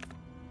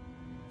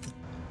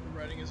 The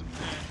writing is a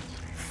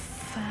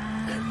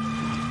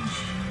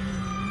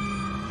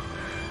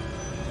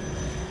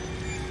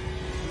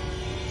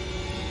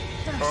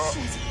Oh,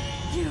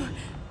 shit. You...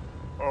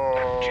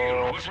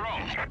 Jill, what's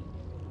wrong?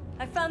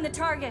 I found the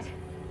target,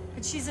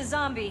 but she's a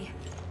zombie.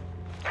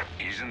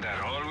 Isn't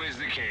that always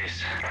the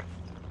case?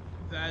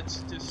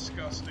 That's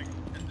disgusting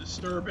and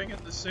disturbing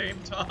at the same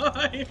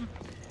time.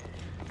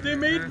 They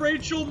made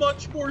Rachel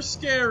much more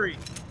scary.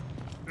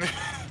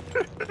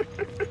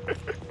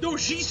 No,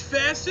 she's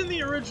fast in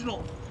the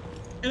original.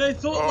 And I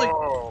thought, like,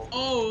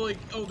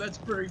 oh, that's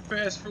very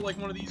fast for, like,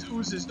 one of these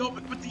oozes. No,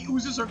 but the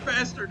oozes are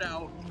faster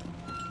now.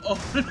 Oh,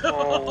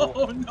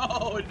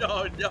 no,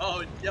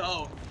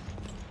 no.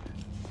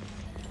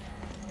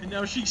 And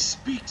now she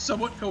speaks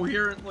somewhat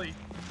coherently.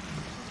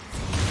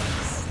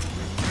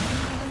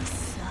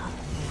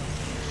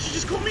 She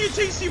just called me a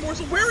tasty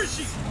morsel. Where is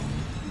she?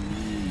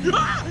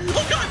 Ah!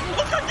 Oh god!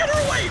 Oh god! Get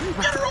her away!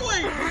 Get her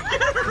away!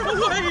 Get her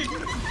away!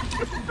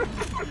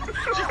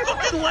 She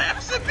fucking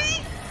laughs at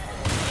me?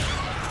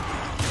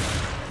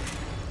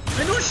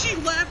 I know she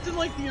laughed in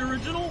like the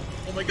original.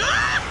 Oh my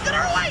god! Get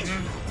her away!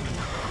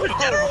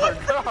 Get her away!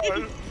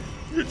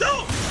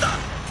 No! Stop!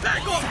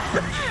 Back off!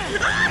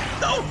 Ah!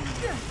 No!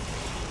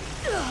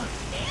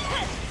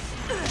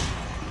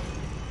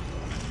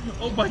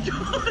 Oh my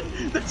god!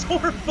 That's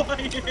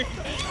horrifying!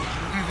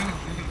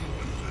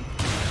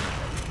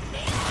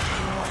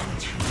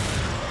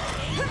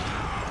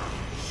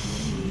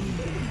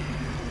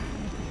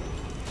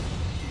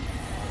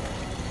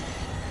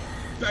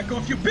 Back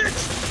off, you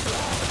bitch!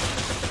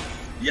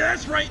 Yeah,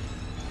 that's right!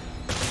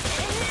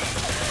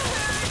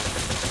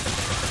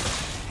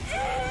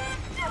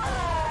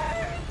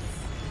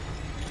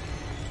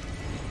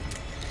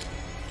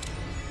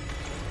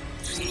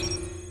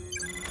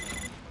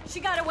 She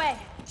got away.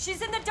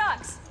 She's in the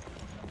ducts.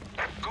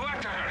 Go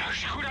after her.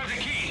 She could have the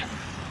key.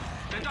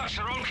 The ducts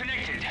are all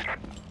connected.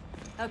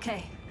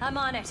 Okay, I'm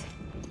on it.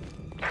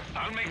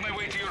 I'll make my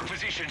way to your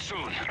position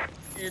soon.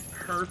 It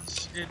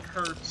hurts. It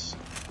hurts.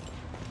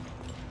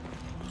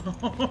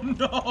 Oh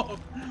no!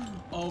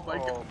 Oh my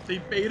god.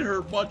 They made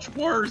her much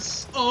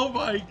worse. Oh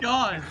my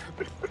god.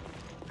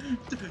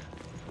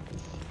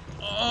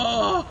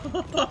 Oh.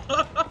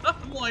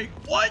 I'm like,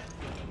 what?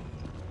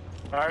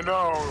 I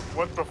know.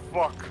 What the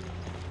fuck?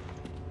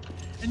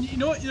 And you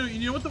know what?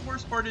 You know what the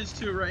worst part is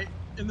too, right?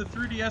 In the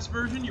 3DS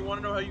version, you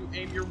want to know how you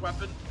aim your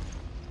weapon?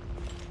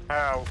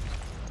 How?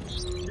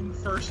 In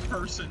first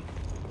person.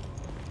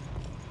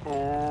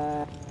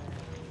 Oh.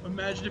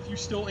 Imagine if you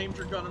still aimed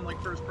your gun in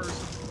like first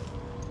person.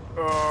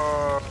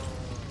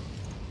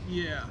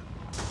 Yeah.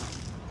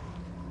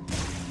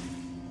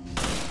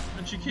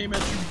 And she came at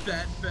you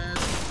that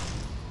fast.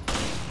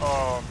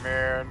 Oh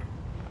man.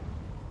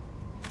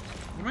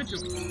 What am I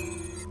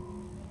doing?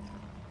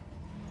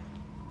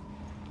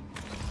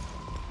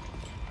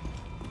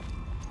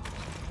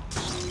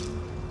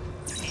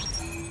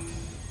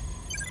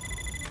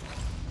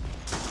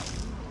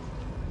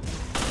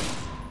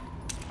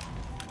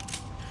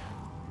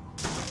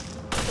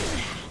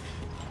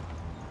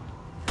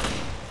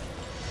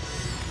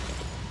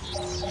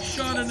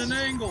 Shot at an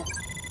angle.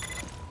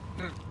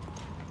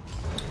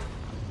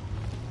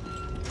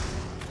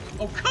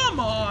 Oh, come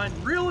on!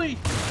 Really?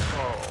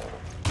 Oh.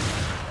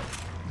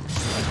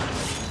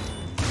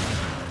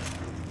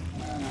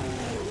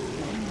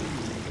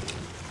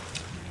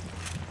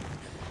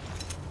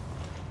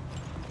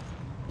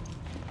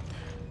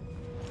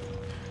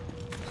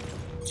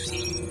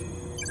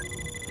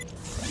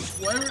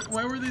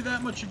 Why were they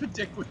that much of a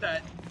dick with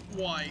that?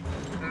 Why?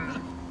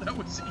 That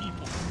was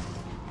evil.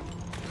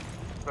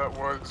 That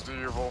was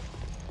evil.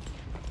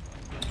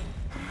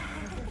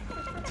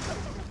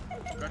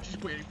 God, she's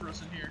waiting for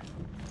us in here.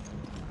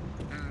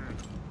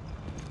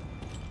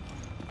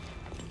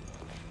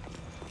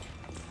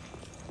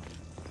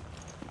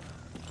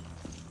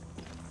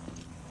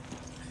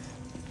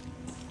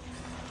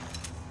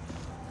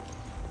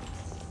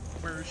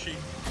 Where is she?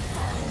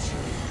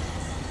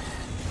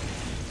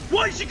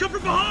 Why did she come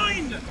from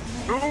behind?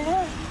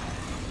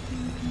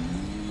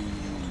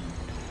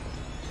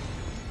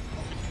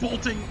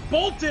 Bolting!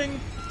 Bolting!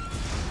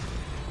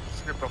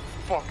 Let's get the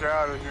fuck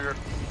out of here.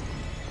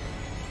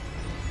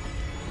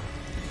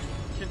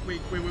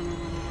 Wait.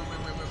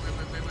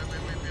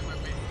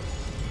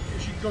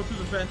 She can go through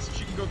the vents.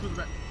 She can go through the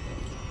vent.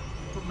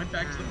 Put my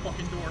back to the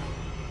fucking door.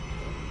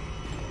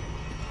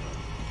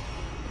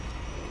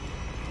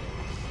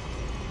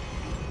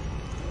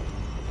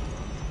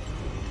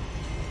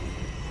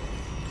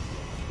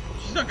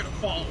 She's not gonna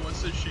follow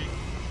us, is she?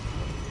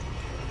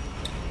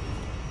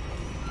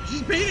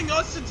 She's baiting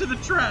us into the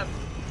trap.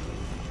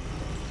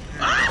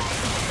 Ah!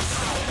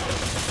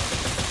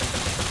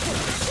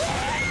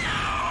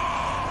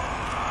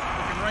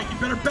 Fucking right, you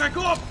better back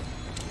off.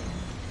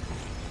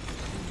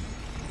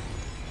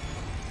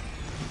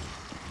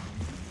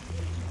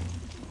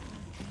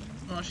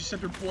 Oh, she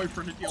sent her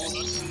boyfriend to deal with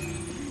us.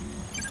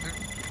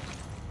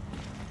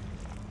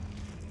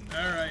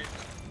 Alright.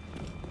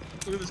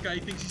 Look at this guy, he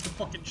thinks he's the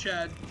fucking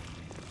Chad.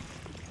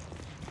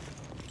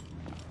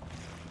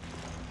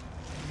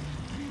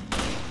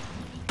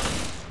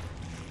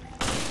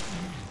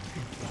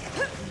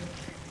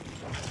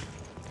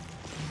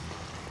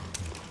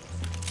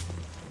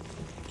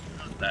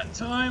 Not that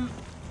time.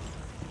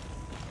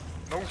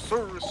 No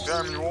sir,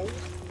 Samuel.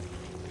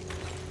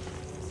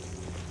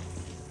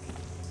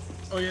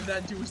 Oh yeah,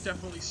 that dude was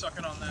definitely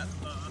sucking on that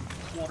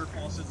water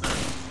faucet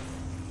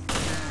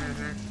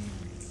there.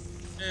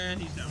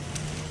 And he's down.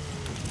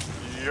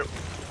 Yep.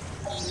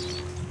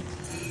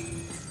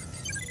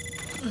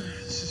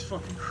 This is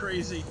fucking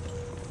crazy.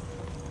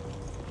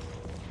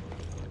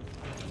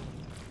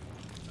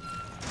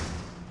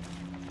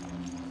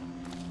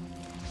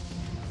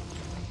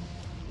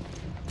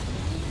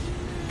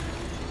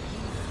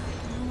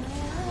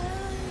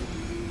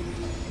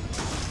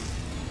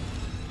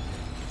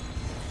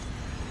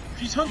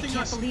 She's hunting I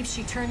can't us. believe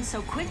she turned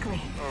so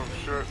quickly. Oh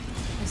shit.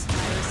 This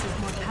virus is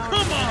more powerful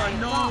Come than I on,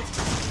 no. thought.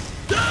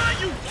 Die,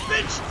 you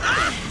bitch!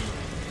 Ah!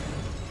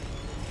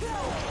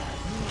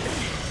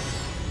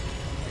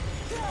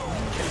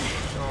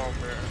 Oh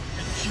man.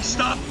 And she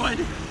stopped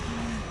fighting.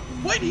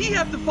 Why'd he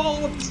have to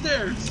follow up the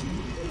stairs?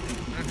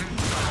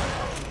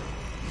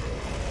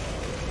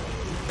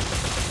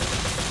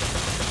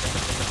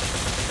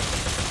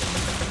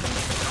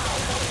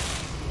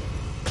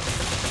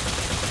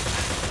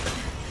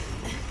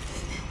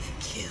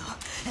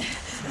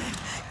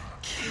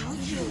 Kill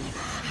you.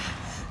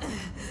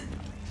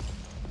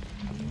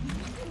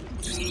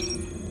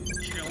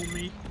 Kill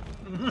me.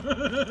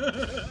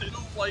 I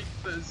don't like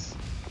this.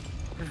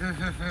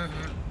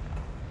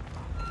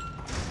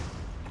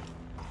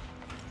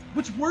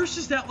 What's worse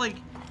is that, like,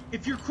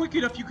 if you're quick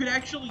enough, you could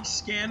actually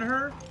scan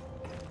her,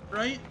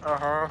 right?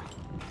 Uh-huh.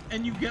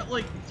 And you get,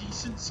 like,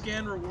 decent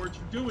scan rewards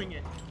for doing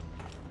it.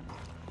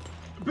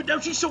 But now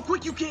she's so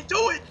quick, you can't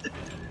do it!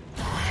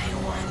 I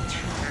want to.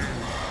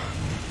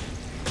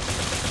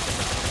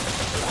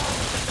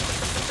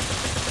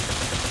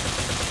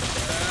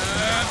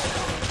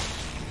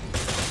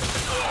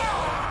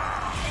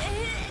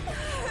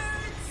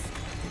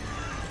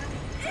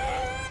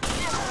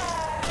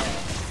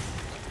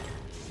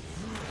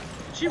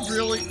 She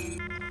really...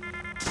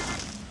 I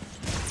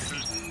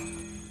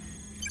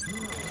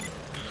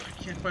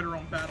can't fight her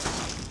own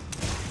battles.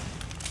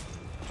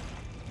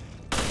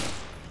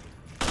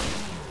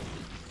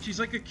 She's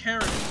like a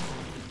Karen.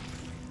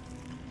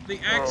 They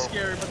act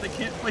scary, but they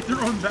can't fight their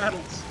own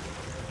battles.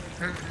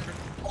 Wait,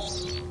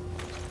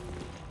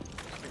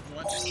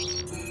 what?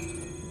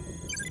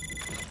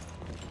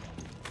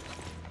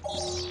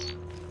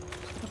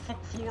 What the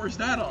fuck floor is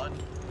that on?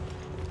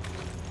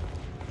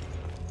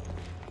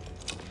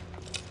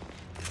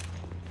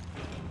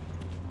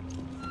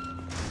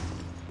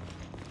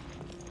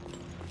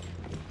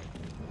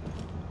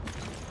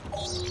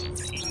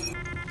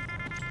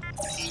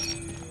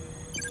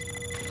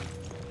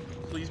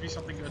 Please be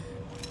something good.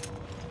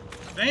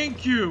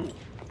 Thank you!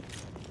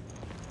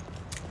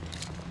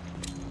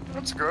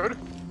 That's good.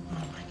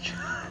 Oh my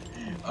god.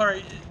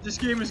 Alright, this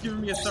game is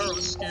giving me a thorough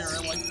scare. I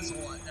like this a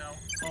lot now.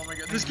 Oh my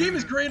god. This game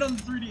is great on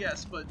the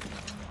 3DS, but...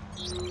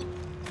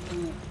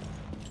 Ooh.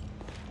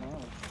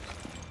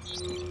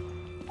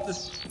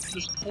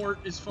 This port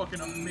is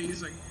fucking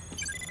amazing.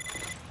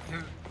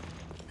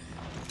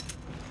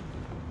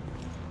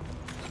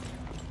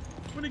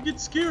 When I get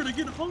scared, I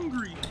get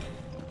hungry.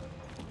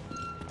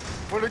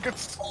 When I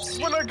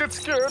get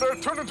scared, I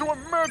turn into a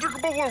magic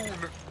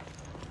balloon.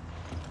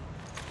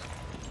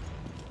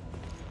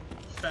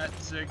 Fat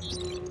Zig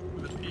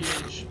with a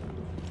PH.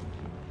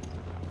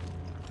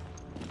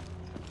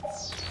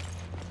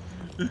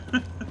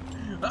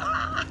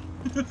 Ah!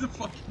 The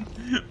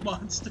fucking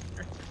monster.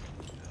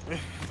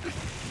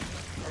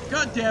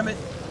 God damn it.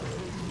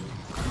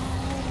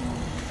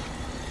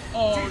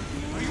 Oh.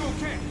 Are you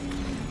okay?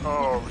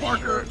 Oh,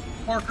 Parker. shit.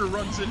 Parker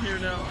runs in here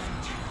now.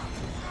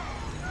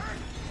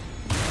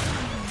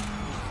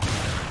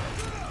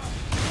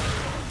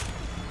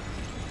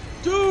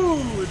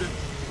 Dude!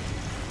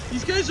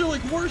 These guys are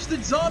like worse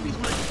than zombies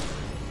when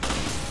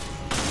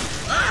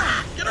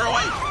Ah! Get her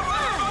away!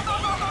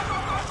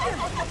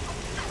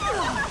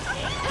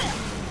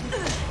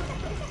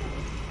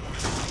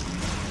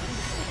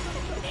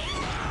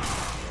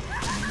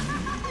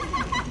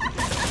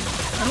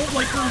 I don't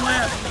like her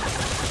laugh.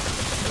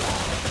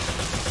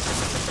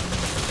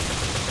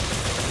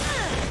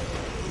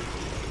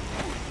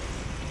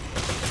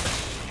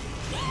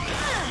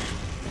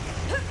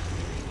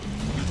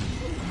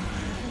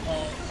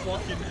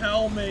 Fucking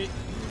hell, mate.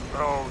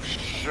 Oh,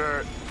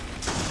 shit.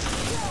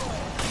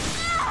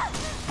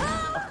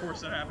 Of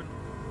course that happened.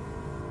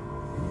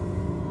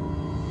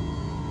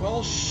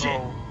 Well,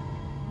 shit.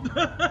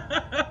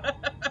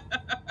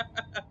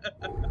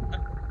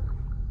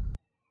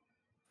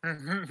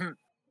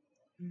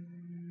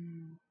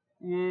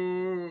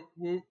 Whoop,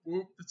 whoop,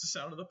 whoop. That's the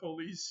sound of the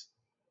police.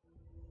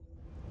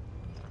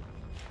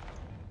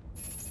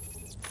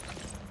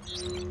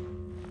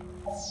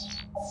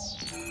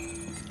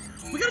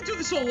 We gotta do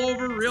this all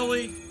over,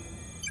 really?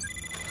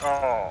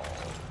 Oh.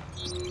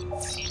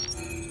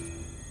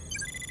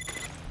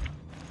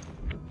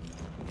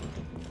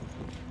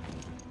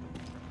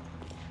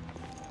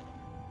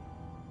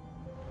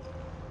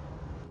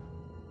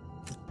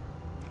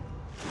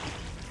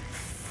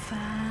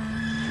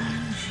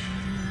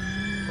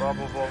 Blah,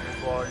 blah, blah, blah,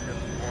 blah, you get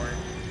the point.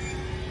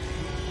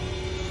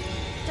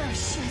 Oh,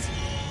 shit.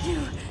 You...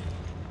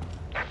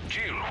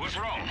 Jill, what's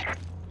wrong?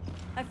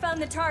 I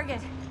found the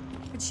target,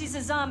 but she's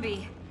a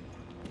zombie.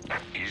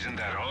 Isn't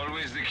that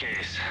always the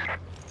case?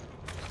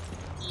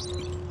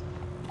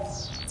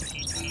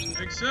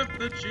 Except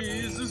that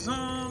she's a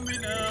zombie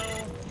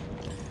now.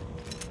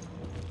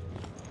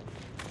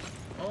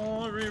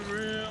 All we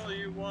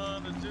really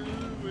want to do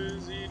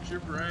is eat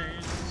your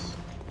brains.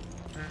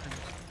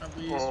 At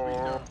least we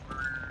don't.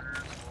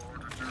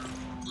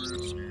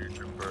 Eat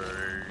your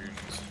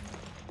brains.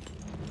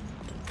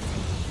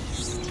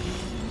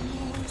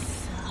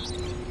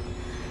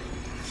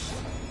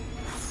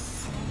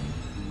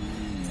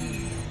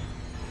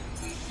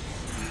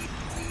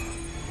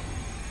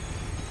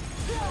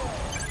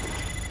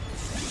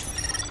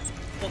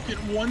 Get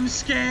one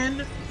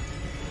scan.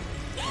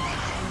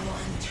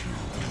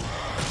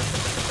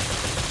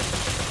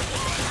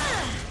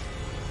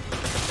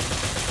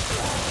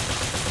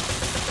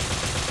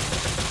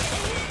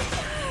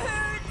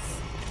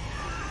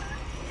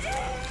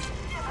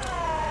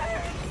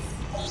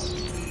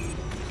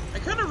 I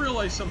kind of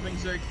realized something,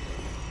 Zig.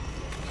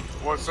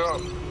 What's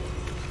up?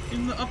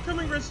 In the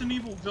upcoming Resident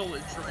Evil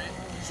Village, right?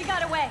 She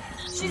got away.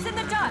 She's in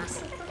the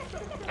ducts.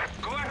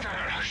 Go after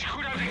her. She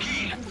could have the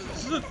key.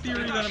 This is a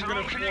theory that I'm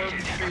gonna form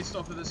based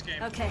off of this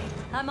game. Okay,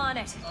 I'm on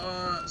it.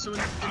 So in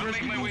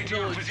Resident Evil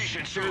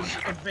Village,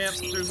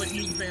 there's like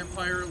new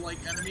vampire-like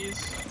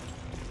enemies.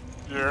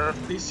 Yeah.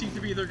 They seem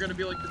to be either gonna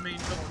be like the main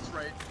villains,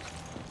 right?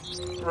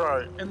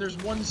 Right. And there's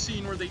one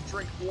scene where they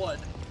drink blood.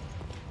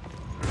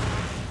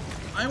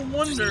 I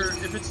wonder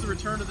if it's the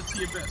return of the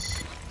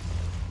T-Abyss.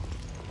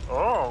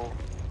 Oh,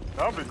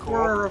 that'd be cool.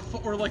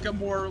 Or like a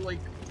more like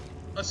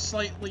a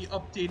slightly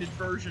updated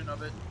version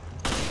of it.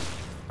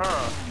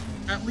 Huh.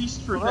 At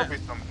least for well, them. that'd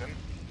be something.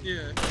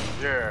 Yeah.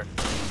 Yeah.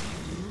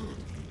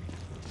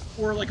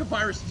 Or like a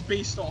virus that's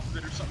based off of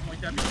it or something like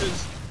that,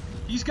 because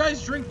these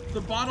guys drink the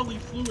bodily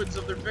fluids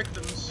of their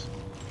victims.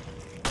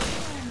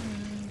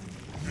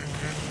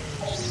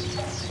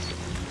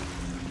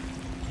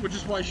 Which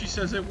is why she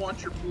says they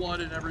want your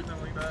blood and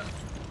everything like that.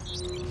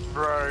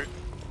 Right.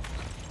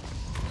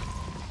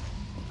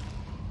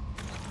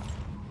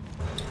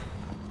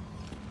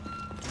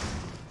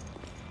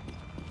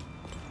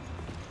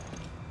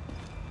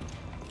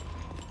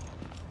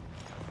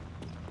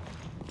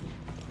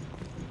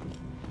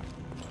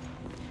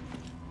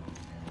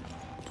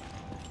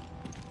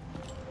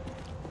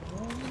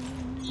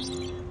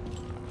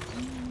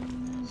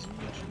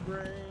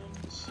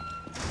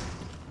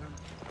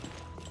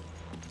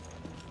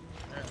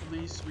 At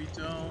least we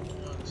don't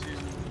want to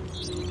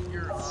eat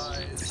your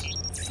eyes.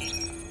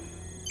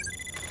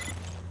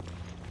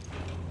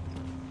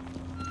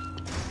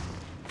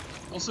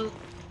 Also,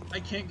 I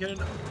can't get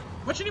enough.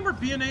 What you need more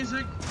BNA,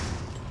 Zig?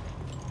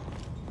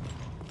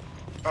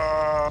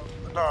 No,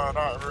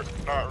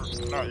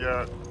 not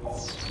yet.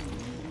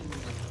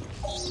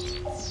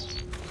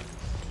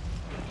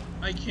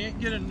 I can't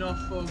get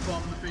enough of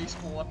the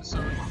baseball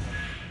episode.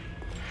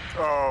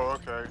 Oh,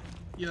 okay.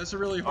 Yeah, it's a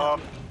really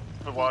hard.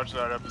 To watch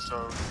that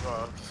episode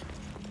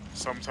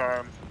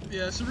sometime.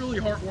 Yeah, it's a really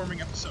heartwarming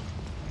episode.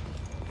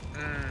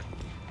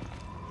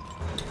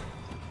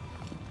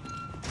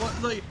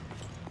 But like,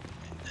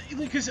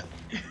 because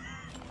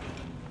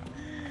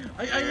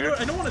I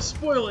don't want to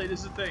spoil it.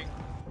 Is the thing.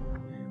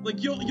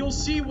 Like you'll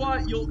see why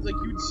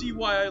you'd see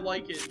why I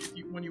like it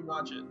if when you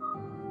watch it.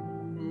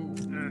 Ooh.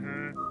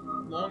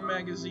 Long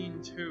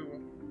Magazine 2.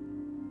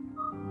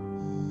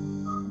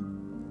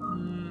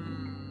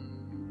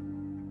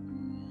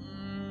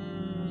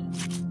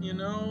 You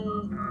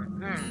know,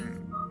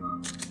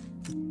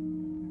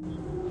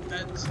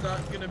 that's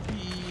not gonna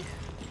be.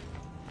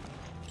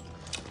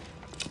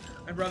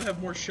 I'd rather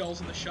have more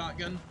shells in the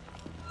shotgun.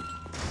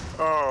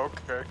 Oh,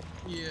 okay.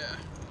 Yeah.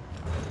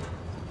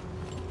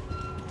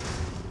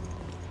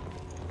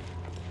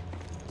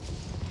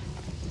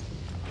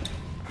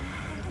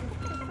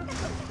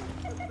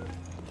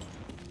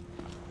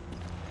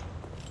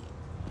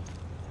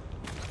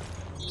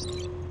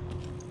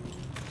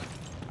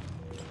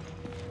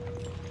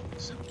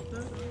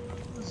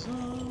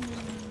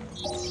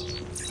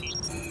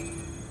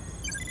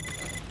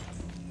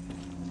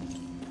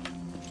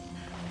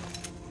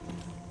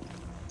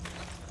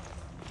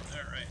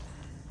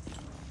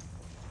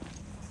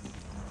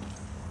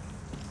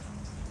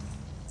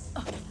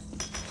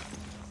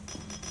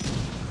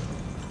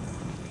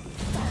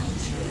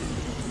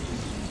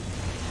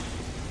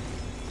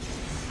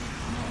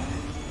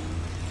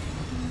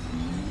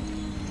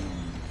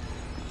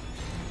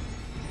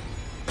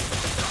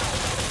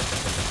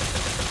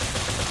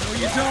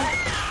 You don't. Yeah,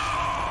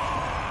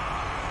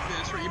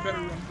 that's right. You better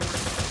run for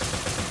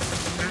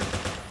it.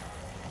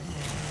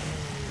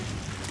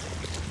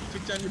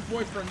 Took down your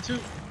boyfriend too.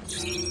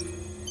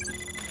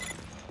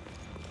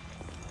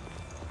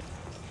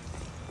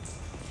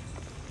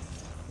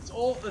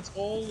 That's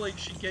all. Like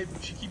she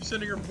keeps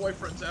sending her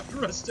boyfriends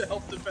after us to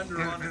help defend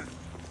her honor.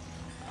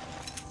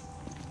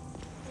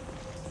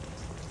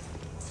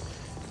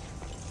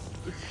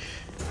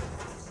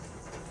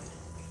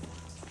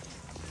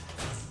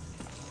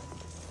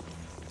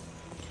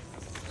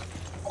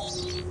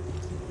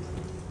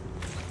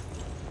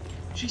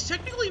 She's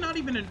technically not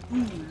even an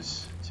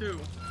ooze, too.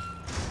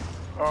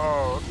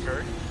 Oh,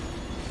 okay.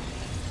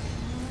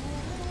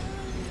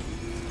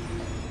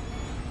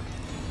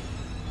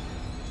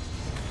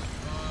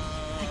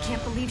 I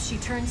can't believe she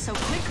turned so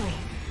quickly.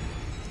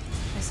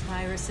 This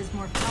virus is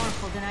more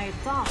powerful than I had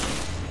thought.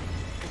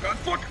 Oh god,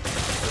 fuck!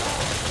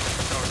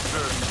 Oh,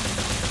 shit.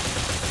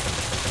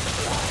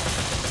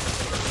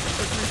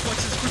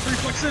 Quick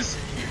reflexes!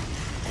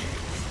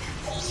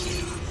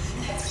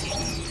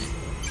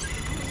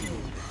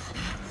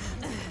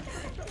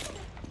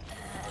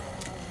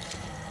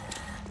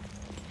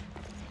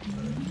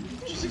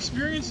 She's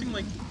experiencing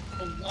like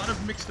a lot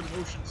of mixed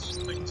emotions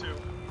thing too.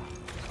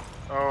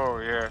 Oh,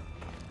 yeah.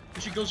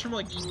 And she goes from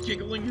like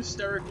giggling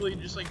hysterically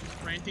to just like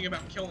ranting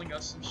about killing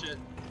us and shit.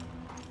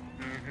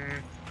 Mm-hmm.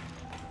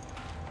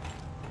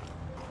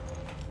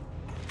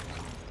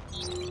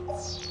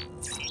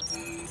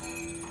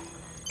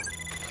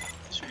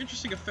 These are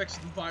interesting effects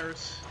of the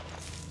virus.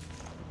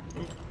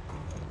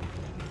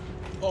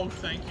 Oh,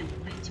 thank you.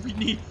 We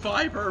need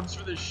 5 herbs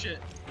for this shit.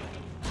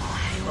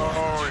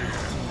 Oh,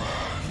 yeah.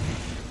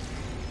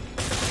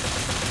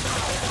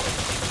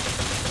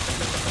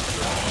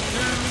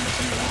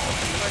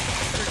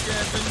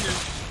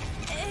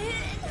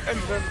 And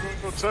then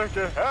we'll take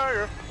it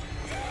higher.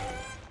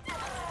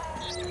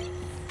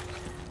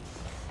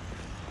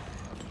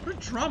 What a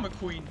drama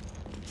queen.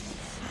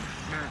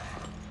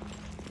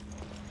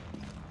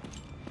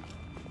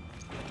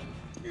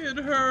 It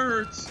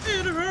hurts!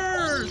 It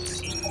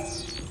hurts!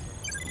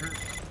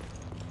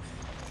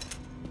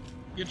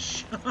 Get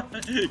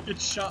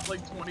shot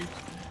like 20.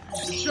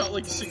 Get shot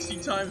like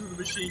 60 times with a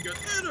machine gun.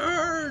 It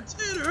hurts!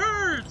 It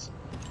hurts!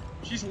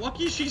 She's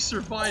lucky she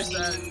survived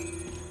that.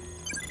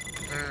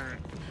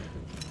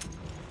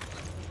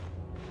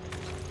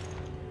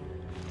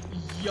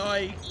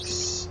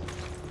 Yikes.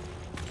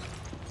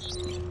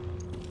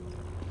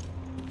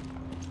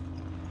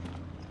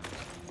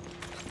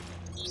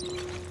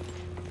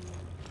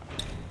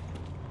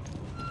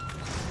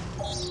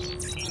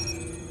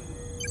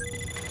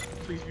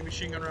 Please be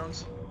machine gun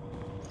rounds.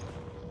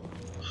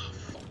 Oh,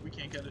 fuck, we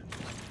can't get it.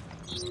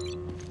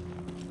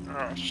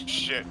 Oh,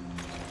 shit.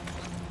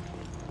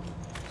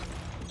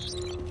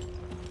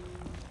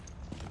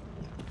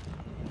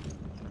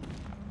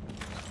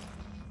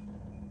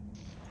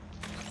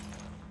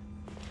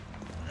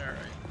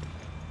 Alright.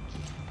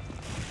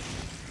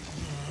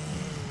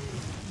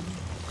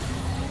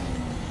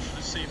 Should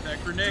have saved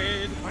that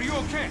grenade. Are you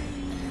okay?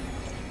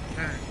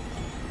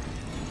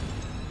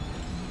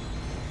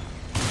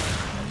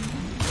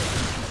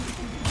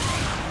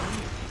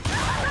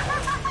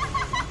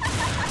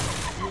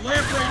 You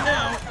lamp right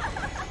now.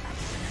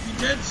 Be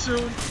dead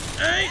soon.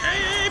 Hey, hey,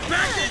 hey,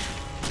 back it!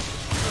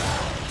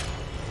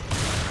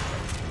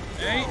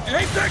 Hey,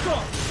 hey, back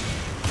off!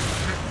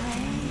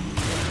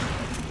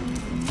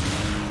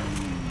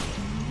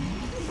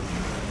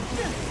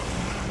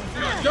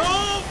 No!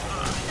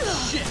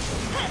 Oh, shit!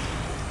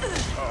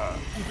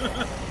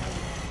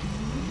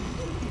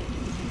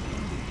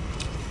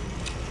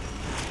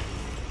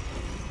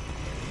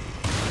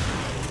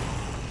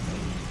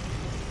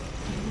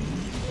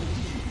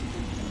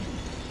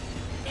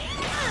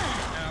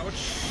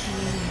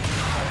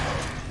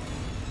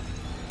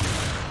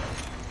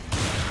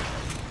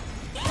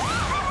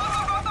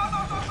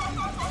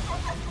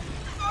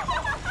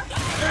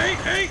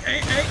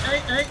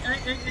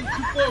 Hey,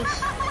 too close.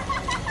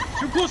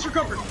 Too close for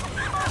comfort.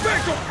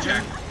 Back off,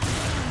 Jack!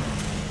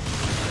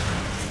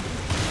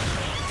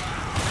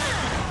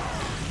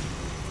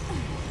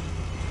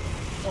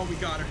 Oh, we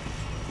got her.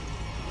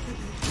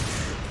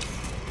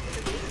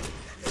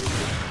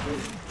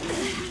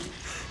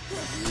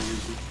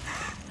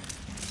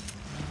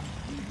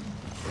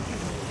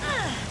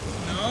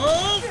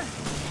 No!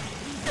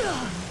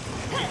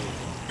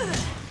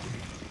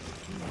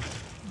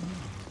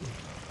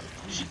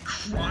 Is she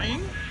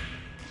crying?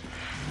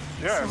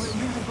 Yes. So it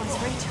really was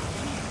Rachel.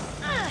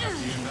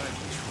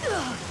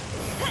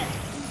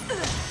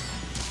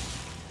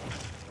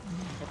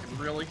 Fucking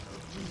really?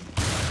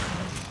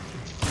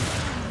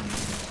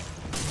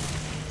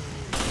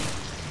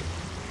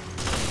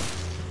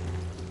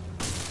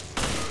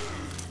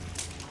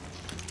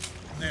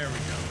 There we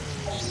go.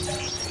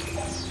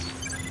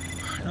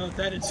 Now that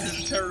that incident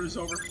of terror is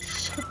over.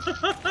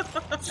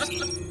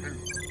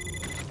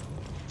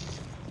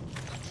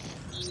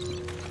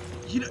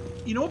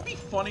 You know what'd be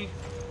funny?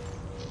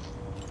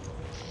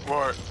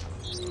 What?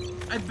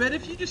 I bet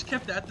if you just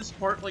kept at this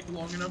part like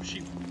long enough,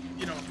 she,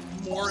 you know,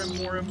 more and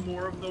more and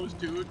more of those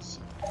dudes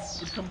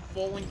would come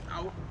falling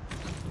out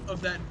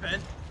of that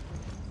vent,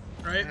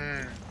 right?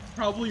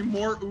 Probably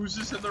more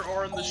oozes than there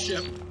are on the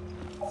ship.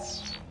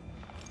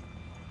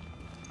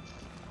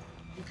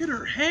 Look at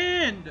her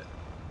hand!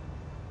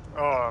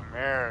 Oh,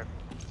 man.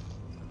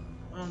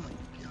 Oh my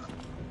god.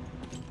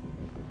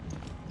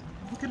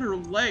 Look at her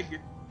leg.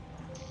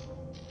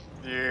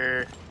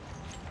 Yeah.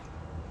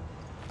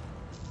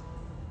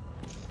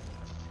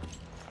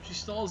 She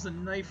still has a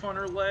knife on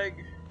her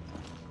leg.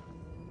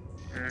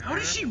 How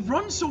does she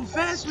run so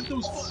fast with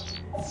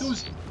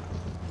those,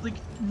 like,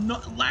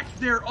 lack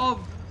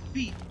thereof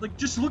feet? Like,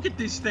 just look at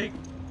this thing.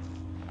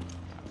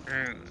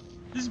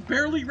 This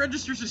barely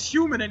registers as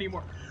human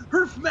anymore.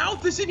 Her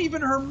mouth isn't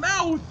even her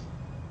mouth!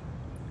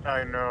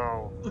 I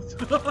know.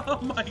 Oh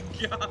my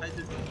god.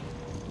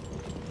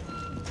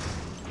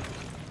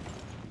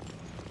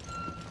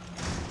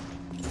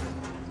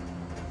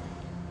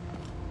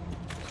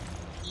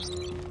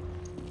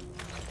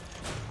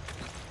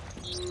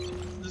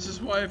 This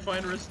is why I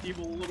find Resident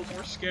Evil a little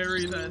more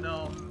scary than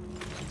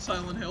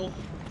Silent Hill.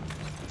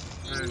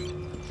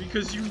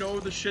 Because you know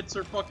the shits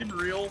are fucking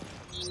real,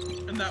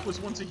 and that was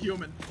once a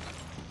human.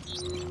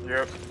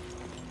 Yep.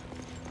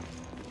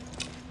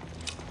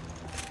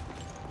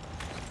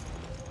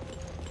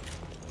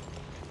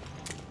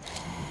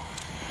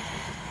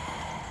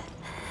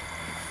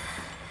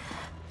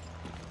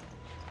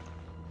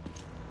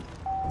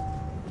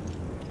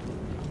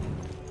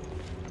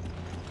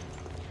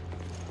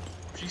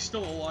 She's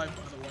still alive,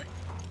 by the way.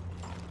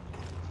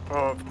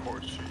 Oh, of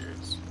course she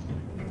is.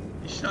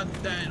 She's not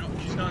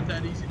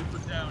that easy to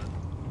put down.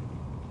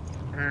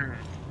 Hmm.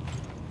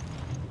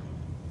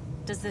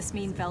 Does this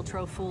mean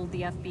Veltro fooled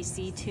the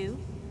FBC too?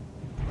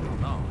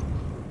 No.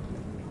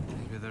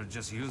 Maybe they're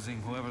just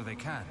using whoever they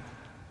can.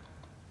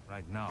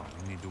 Right now,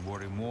 we need to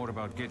worry more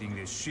about getting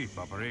this ship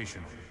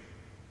operational.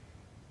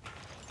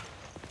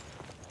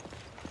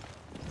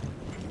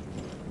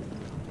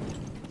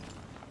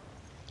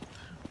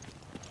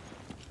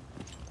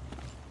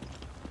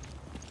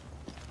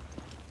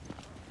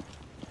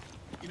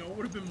 You know what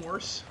would have been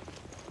worse?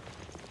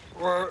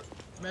 What?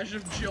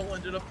 Imagine if Jill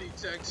ended up the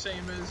exact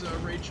same as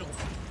Rachel.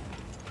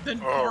 Then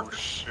Oh, Parker,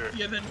 shit.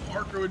 yeah, then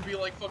Parker would be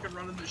like fucking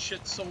running the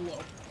shit solo,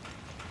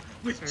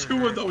 with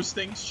two of those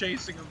things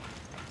chasing him.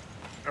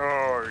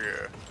 Oh,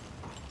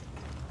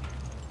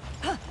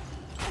 yeah.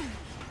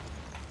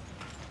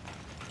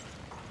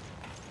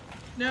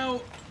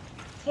 Now,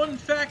 fun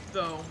fact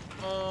though,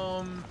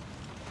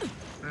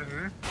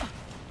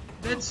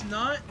 that's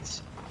not,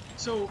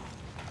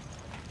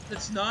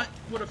 that's not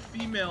what a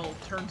female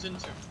turns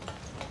into.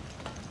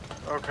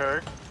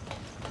 Okay.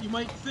 You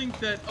might think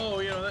that, oh,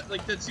 you know,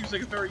 that seems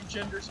like a very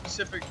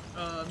gender-specific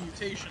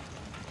mutation.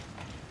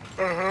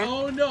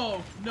 Oh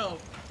no,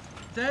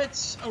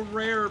 that's a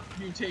rare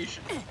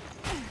mutation.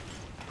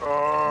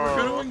 Oh. We're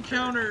going to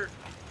encounter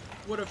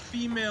what a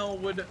female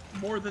would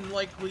more than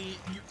likely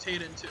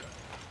mutate into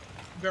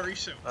very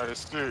soon. I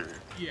see.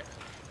 Yeah.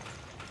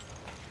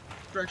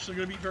 They're actually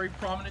going to be very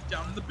prominent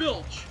down in the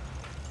bilge.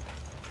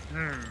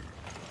 Hmm.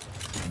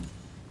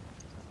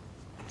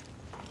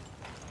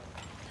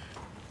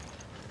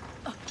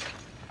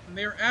 And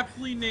they are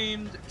aptly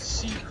named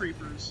sea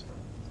creepers.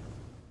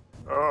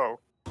 Oh.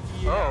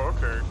 Yeah. Oh,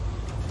 okay.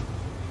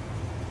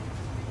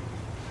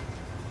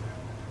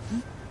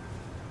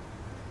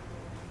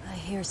 I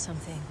hear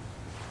something.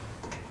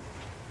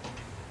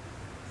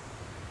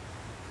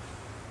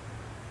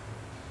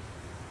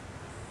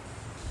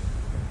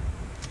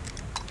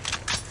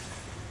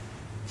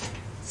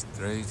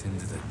 Straight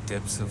into the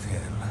depths of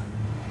hell.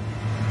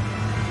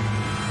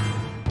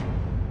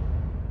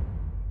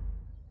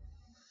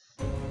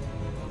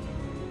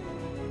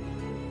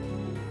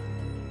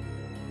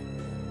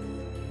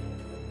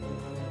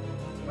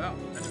 Wow,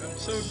 end of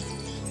episode.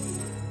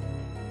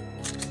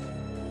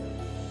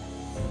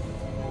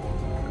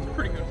 That's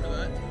pretty good for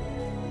that.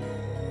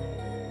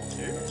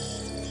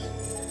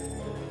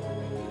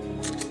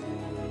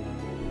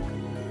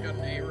 Got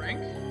an A rank.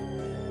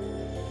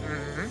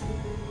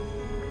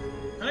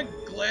 Kinda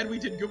glad we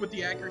did good with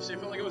the accuracy. I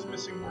felt like I was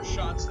missing more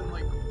shots than,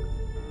 like,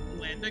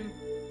 landing.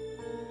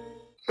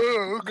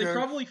 Oh, okay. They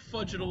probably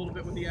fudge it a little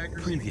bit with the accuracy.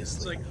 It's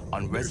Previously like,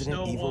 on there's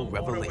Resident no, Evil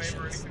auto-aim or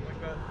Revelations. anything like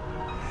that.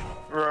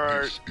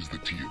 Right. This is the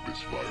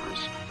T-Abyss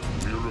virus.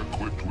 We are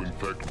equipped to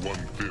infect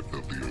 1/5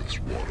 of the Earth's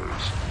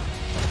waters.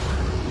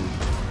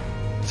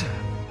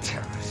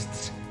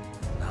 Terrorists.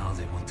 Now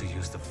they want to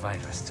use the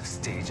virus to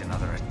stage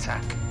another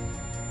attack.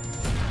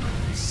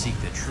 We seek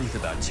the truth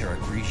about Terra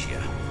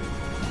Grigia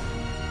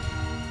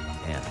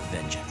and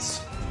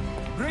vengeance.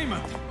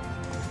 Raymond!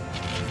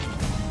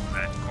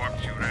 That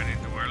corpse you ran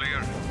into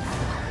earlier?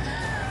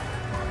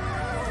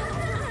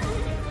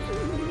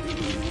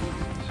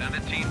 Send a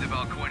team to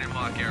Valcoin and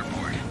Mock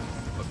Airport.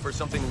 Look for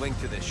something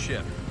linked to this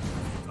ship.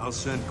 I'll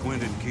send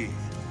Quinn and Keith.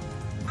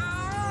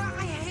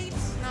 I hate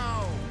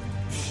snow.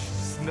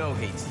 Snow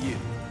hates you.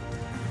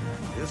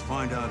 Just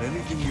find out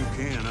anything you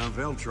can on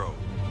Veltro.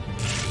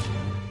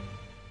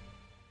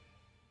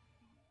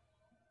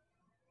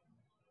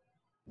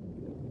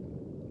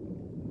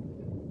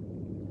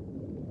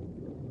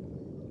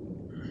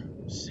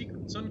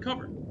 Secrets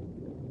uncovered.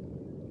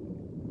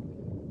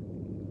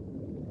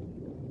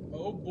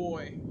 Oh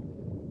boy.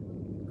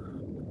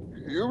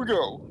 Here we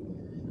go.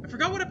 I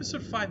forgot what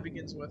episode 5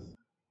 begins with.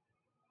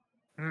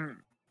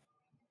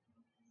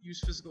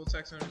 Use physical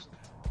attacks on others.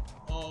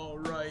 Oh,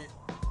 right.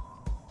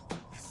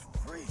 It's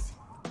freezing.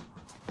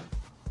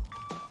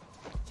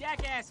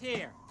 Jackass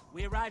here.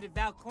 We arrived at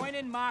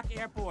Valcoinen Mock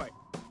Airport.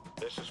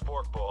 This is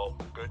Forkball.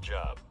 Good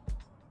job.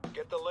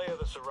 Get the lay of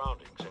the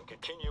surroundings and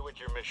continue with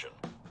your mission.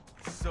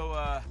 So,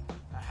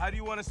 how do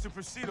you want us to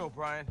proceed,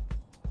 O'Brien?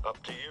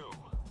 Up to you.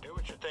 Do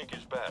what you think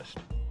is best.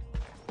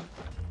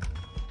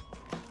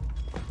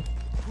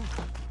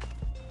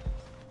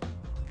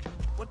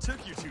 What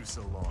took you two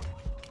so long?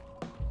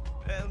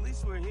 At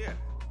least we're here.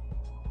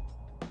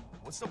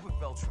 What's up with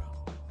Veltro?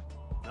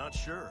 Not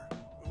sure.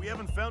 We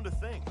haven't found a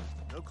thing.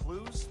 No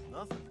clues,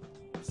 nothing.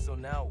 So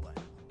now what?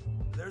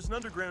 There's an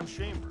underground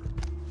chamber.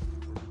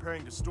 We're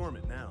preparing to storm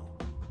it now.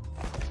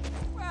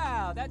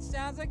 Wow, that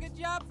sounds like a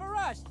job for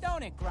us,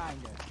 don't it,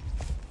 Grinder?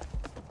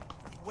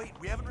 Wait,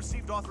 we haven't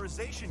received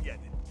authorization yet.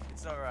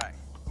 It's all right.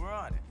 We're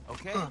on it,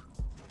 okay?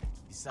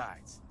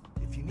 Besides,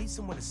 if you need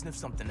someone to sniff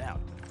something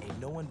out, ain't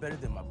no one better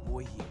than my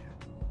boy here.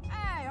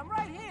 Hey, I'm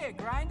right here,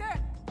 Grinder.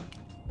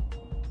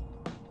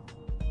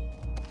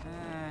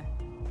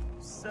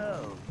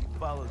 So, you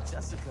followed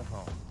Jessica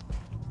home.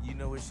 You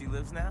know where she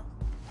lives now?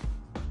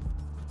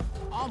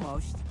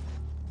 Almost.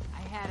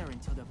 I had her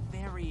until the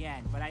very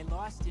end, but I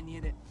lost her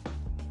near the...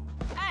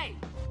 Hey!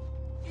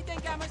 You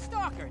think I'm a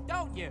stalker,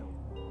 don't you?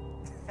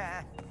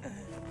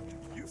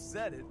 You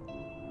said it.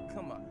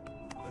 Come on,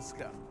 let's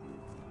go.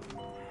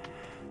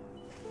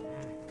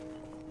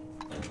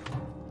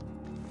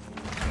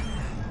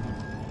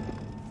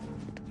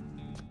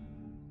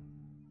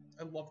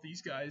 I love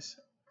these guys.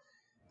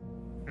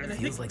 And it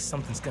feels like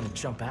something's gonna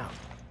jump out.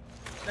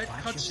 That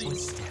cutscene.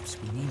 Footsteps.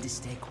 We need to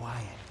stay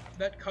quiet.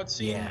 That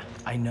cutscene. Yeah,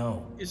 I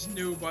know. Is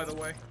new, by the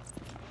way.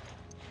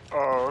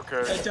 Oh,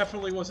 okay. That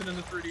definitely wasn't in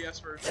the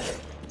 3DS version.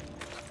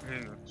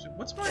 So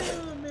what's my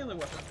melee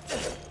weapon?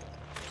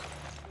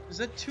 Is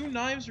that 2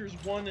 knives or is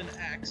 1 an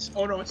axe?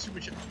 Oh no, it's 2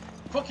 machetes.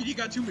 Fuck it, you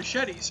got 2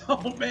 machetes.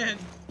 Oh man.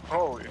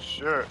 Holy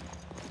shit. Alright.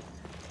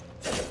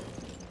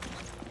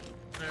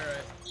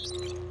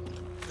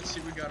 Let's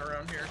see what we got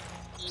around here.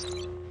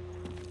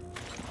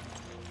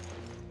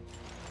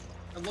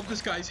 I love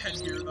this guy's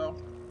headgear though.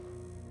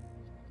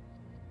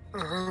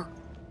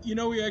 You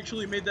know he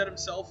actually made that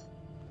himself?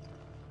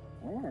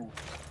 Ooh.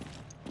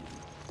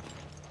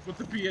 What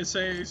the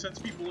PSA sends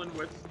people in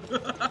with.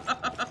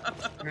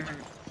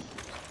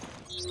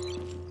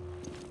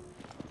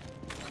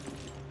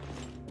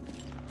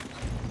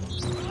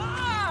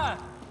 Ah!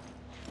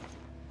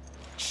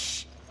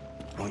 Shh!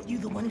 Weren't you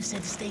the one who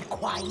said to stay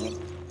quiet?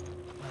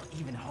 Well,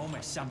 even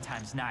Homer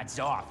sometimes nods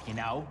off, you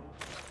know?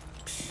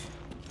 Psh,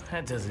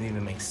 that doesn't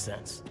even make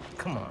sense.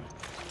 Come on.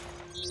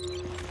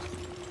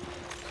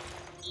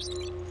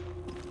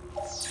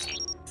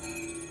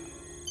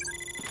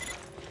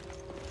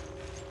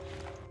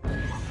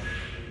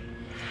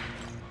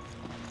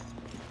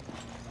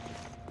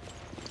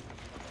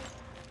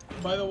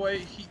 By the way,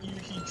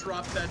 he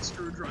dropped that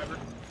screwdriver.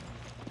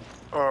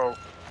 Oh.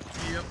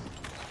 Yep.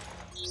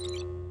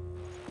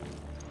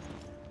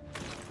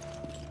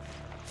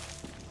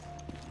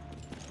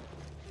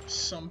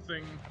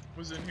 Something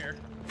was in here.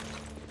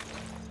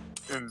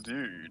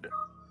 Indeed.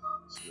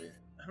 Sweet.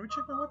 How do we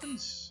check my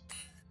weapons?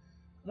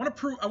 I want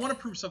to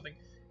prove something,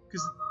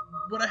 because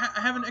what I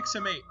have an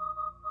XM8.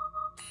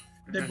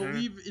 And I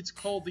believe it's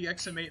called the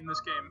XM8 in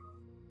this game.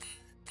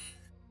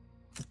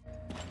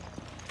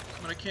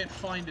 But I can't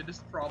find it is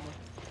the problem.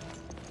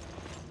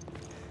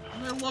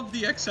 And I love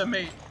the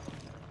XM8.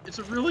 It's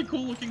a really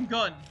cool looking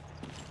gun.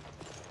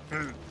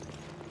 I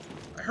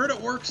heard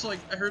it works like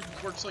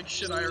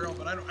shit IRL,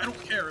 but I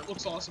don't care. It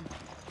looks awesome.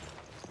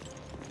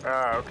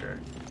 Ah, okay.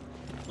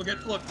 Look. I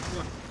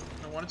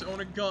wanted to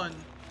own a gun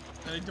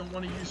that I don't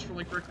want to use for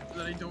like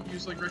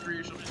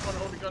recreational. I just want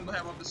to own a gun to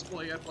have on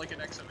display at like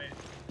an XM8.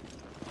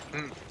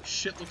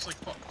 Shit looks like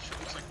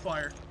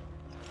fire.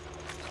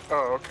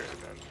 Oh, okay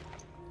then.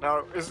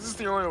 Now, is this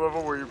the only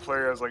level where you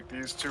play as like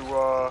these two?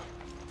 Oh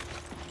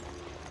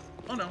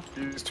no.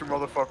 These two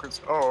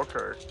motherfuckers. Oh,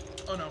 okay.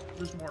 Oh no,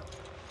 there's more.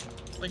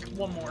 Like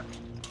one more,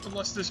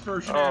 unless this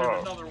version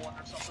added another one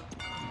or something.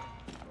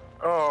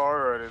 Oh,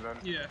 alrighty then.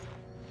 Yeah.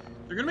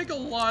 They're gonna make a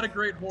lot of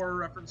great horror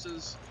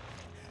references.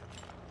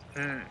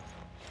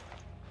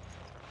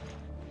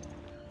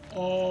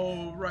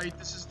 Oh, right,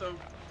 this is the...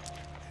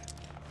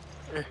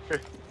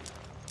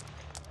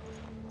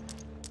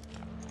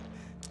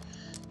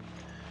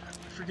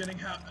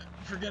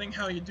 forgetting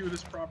how you do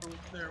this properly.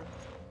 There,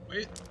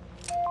 wait.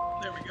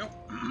 There we go.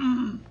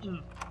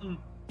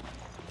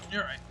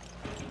 You're right.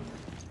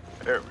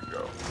 There we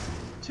go.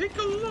 Take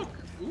a look.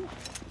 Ooh.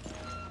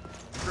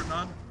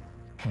 Grenade.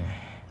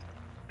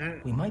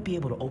 We might be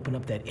able to open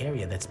up that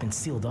area that's been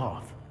sealed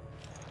off.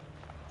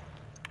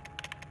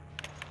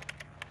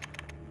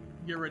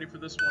 Get ready for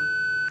this one.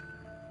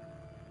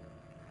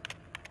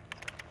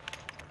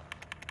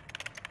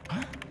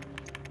 Huh?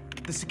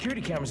 The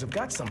security cameras have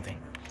got something.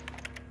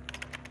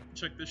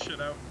 Check this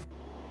shit out.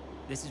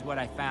 This is what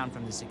I found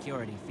from the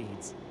security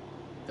feeds.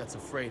 That's a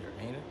freighter,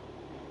 ain't it?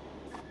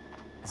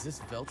 Is this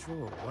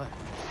Veltro or what?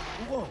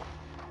 Whoa!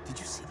 Did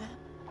you see that?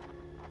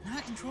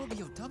 Not control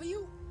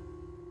BOW?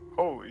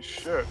 Holy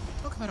shit.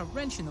 Talk about a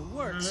wrench in the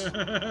works.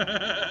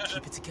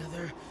 Keep it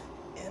together,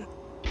 and...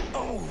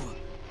 Oh!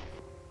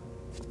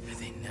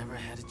 They never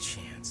had a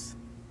chance.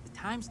 The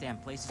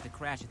timestamp places the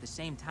crash at the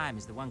same time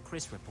as the one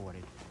Chris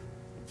reported.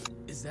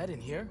 Is that in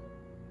here?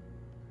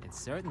 It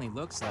certainly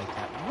looks like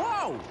that.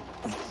 Whoa!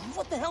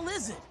 What the hell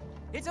is it?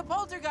 It's a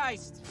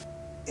poltergeist!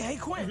 Hey,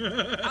 Quinn!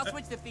 I'll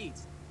switch the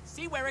feeds.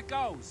 See where it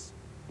goes.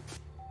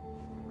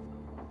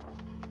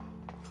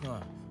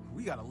 Huh.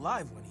 We got a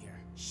live one here.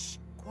 Shh!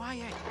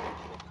 Quiet!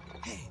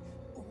 Hey,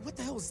 what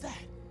the hell is that?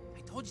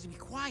 I told you to be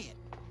quiet.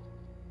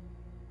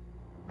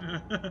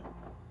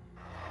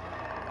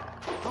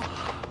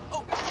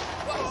 Oh!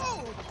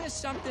 Whoa! There's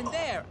something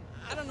there.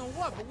 I don't know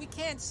what, but we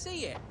can't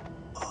see it.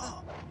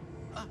 Oh,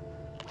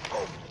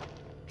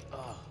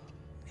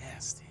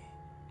 nasty.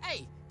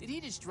 Hey, did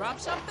he just drop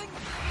something?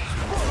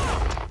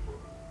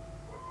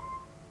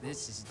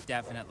 This is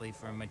definitely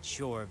for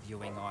mature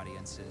viewing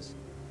audiences.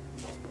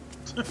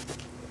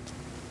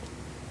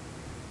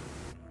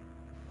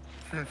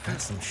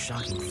 That's some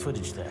shocking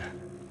footage there.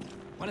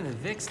 One of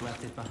the Vics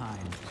left it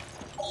behind.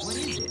 What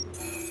is it?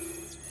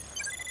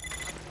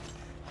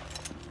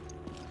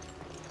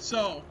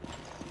 So,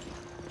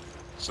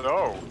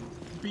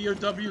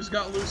 BOW's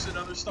got loose and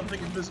now there's something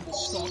invisible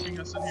stalking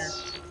us in here.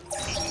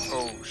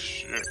 Oh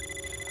shit.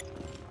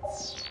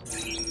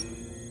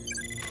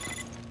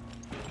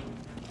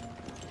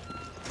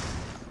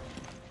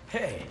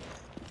 Hey,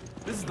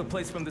 this is the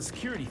place from the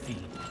security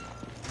feed.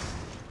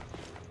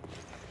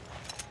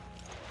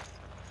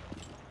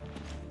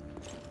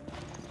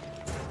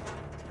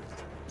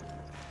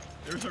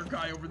 There's our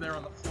guy over there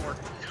on the floor.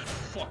 He got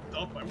fucked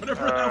up by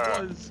whatever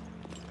that was.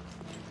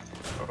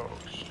 Oh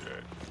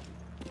shit.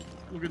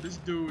 Look at this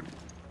dude.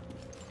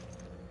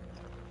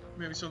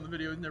 Maybe some of the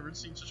video has never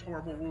seen such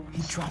horrible wounds.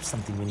 He dropped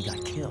something when he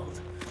got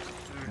killed.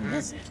 What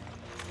is it?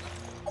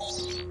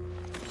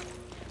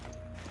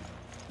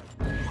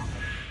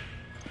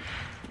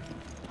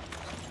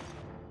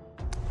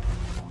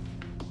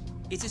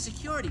 It's a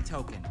security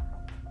token.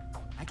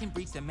 I can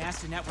breach the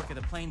master network of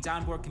the plane's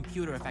onboard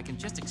computer if I can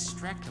just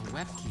extract the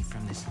web key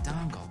from this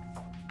dongle.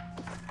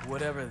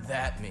 Whatever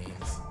that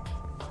means.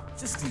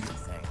 Just do your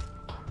thing.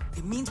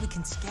 It means we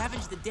can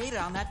scavenge the data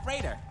on that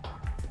freighter.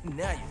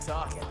 Now you're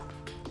talking.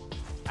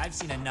 I've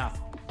seen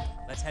enough.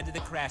 Let's head to the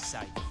crash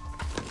site.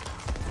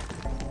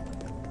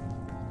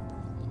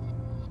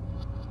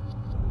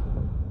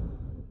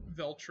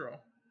 Veltro.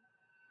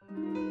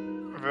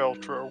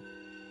 Veltro.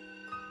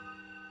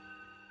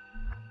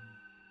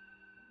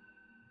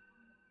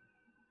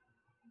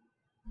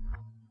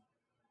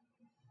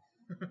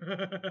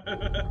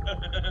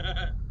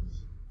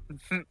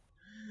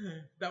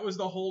 That was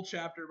the whole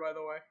chapter, by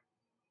the way.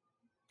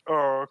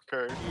 Oh,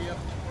 okay. Yep.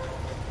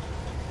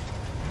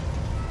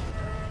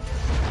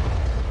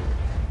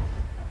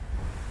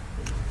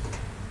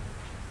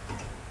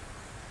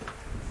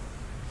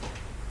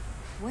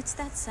 What's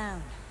that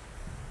sound?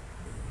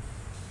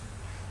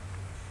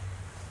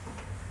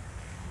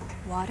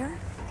 Water?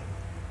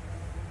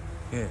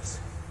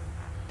 Yes.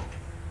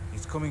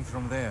 It's coming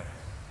from there.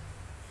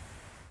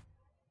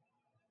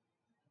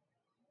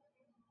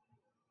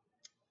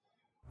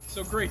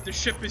 So great, the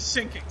ship is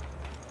sinking.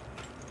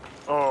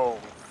 Oh,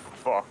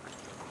 fuck.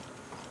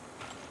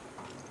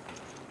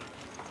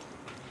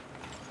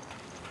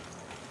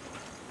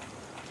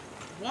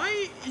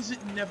 Why is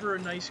it never a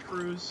nice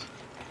cruise?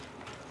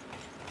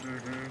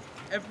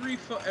 Every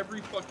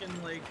fucking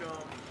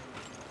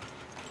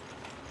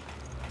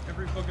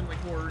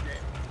horror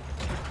game,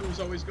 the cruise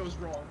always goes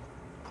wrong.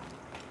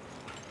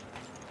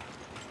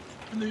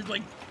 And there's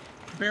like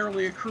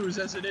barely a cruise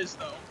as it is,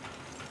 though.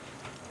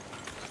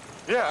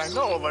 Yeah, I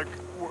know, like,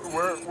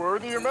 where are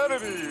the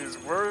amenities?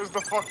 Where is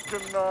the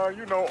fucking,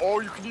 you know,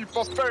 all-you-can-eat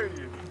buffet?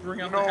 Bring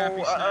out the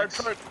happy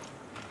snacks.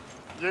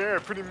 Yeah,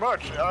 pretty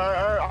much.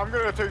 I'm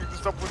gonna take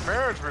this up with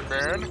management,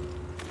 man.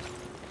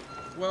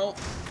 Well,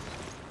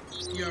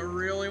 you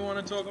really want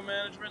to talk about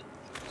management?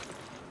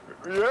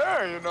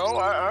 Yeah, you know,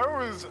 I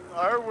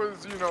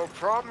was, you know,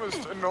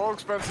 promised an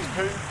all-expenses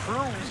paid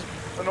cruise,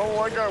 and all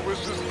I got was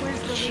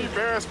this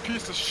cheap-ass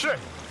piece of shit.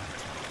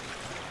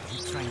 Are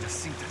you trying to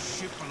sink the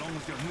ship along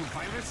with your new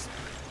virus?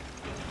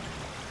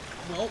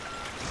 Well,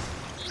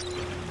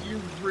 do you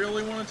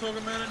really want to talk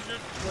about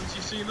management once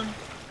you see them?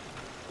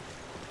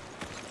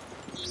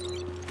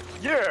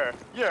 Yeah.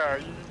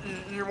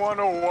 You want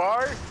to know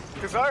why?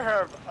 Because I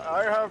have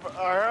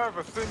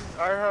a thing.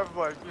 I have,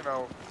 like, you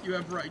know. You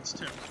have rights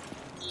too.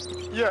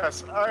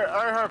 Yes,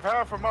 I have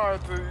half a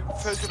mind to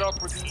take it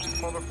up with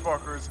these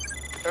motherfuckers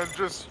and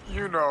just,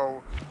 you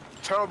know,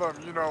 tell them,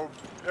 you know,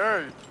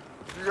 hey,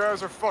 you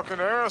guys are fucking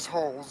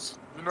assholes,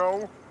 you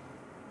know?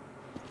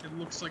 It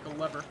looks like a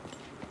lever.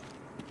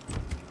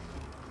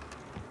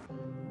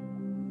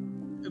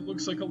 It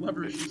looks like a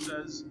lever, she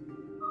says.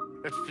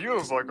 It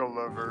feels like a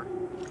lever.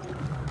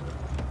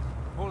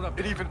 Hold up.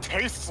 It even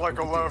tastes like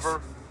a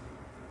lever.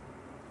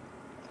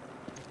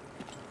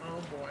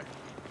 Oh boy.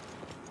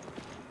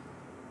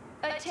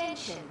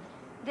 Attention!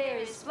 There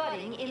is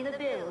flooding in the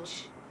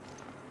bilge.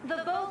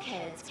 The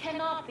bulkheads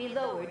cannot be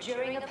lowered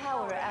during a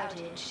power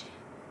outage.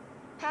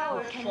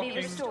 Power can be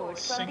restored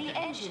from the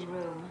engine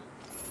room.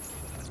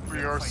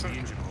 We are the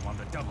engine room on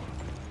the double.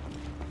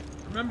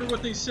 Remember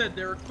what they said,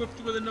 they're equipped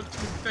with enough to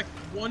infect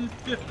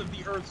 1/5 of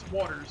the Earth's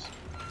waters.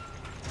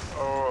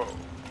 Oh.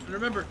 And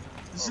remember,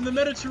 this is in the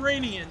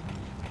Mediterranean,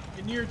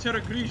 near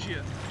Terra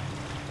Grigia.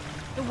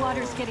 The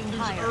water's getting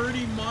higher. There's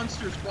already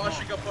monsters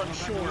washing up on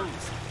shore.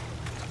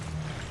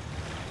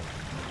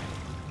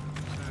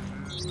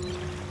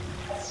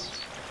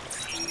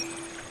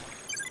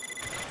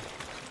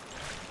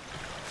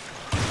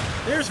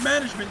 There's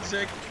management,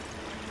 Zick.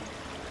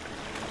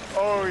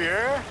 Oh,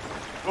 yeah?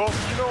 Well,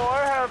 you know,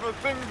 I have a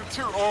thing to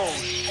too. Oh,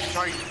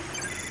 shite.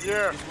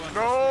 Yeah.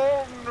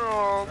 No.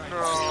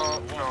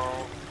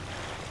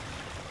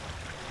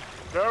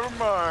 Never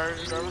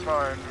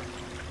mind.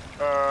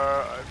 I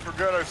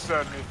forgot I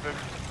said anything.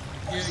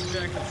 Yeah,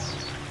 exactly.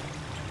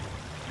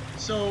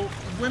 So,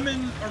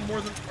 women are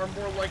more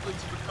likely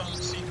to become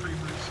sea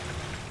creepers.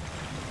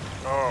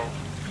 Oh.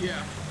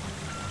 Yeah.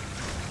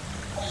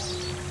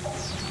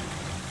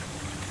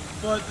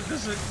 But it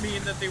doesn't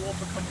mean that they won't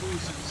become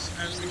oozes,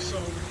 as we saw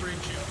with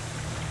Rachel.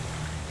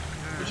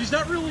 But she's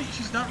not really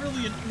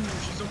an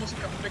ooze. She's almost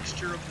like a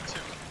mixture of the two.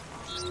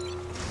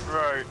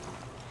 Right.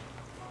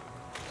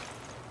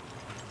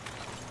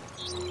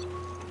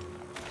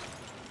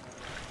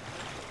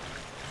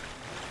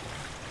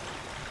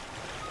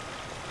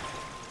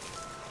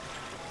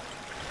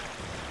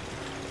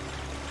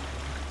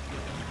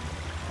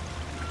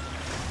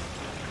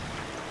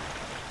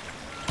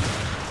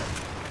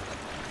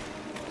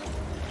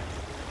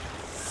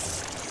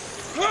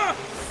 Ah!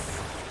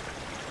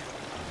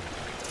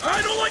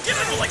 I don't like it!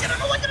 I don't like it! I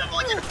don't like it! I don't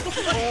like it! I don't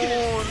like it!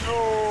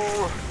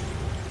 Oh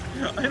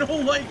no! I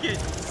don't like it!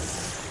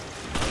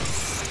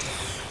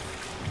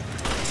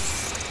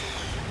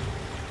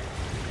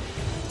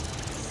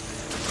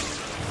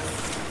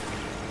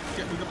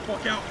 Get me the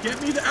fuck out!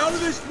 Get me out of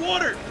this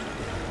water!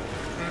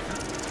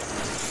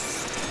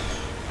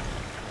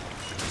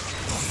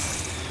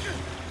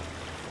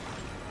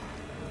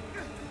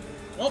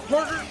 Well,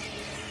 partner,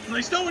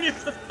 nice knowing you.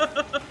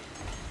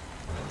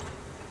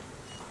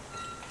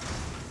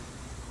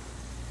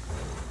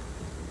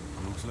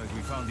 Looks like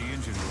we found the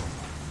engine room.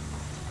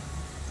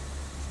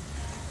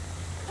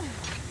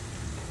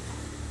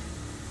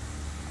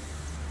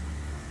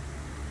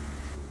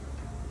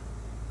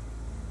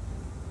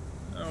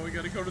 Oh, we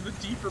gotta go to the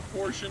deeper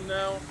portion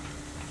now.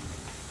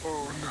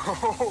 Oh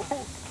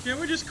no! Can't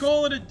we just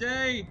call it a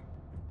day?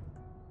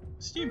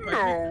 Steam pipe.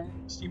 No.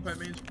 Steam pipe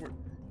main support.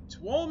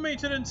 To all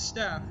maintenance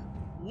staff,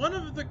 one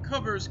of the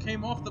covers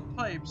came off the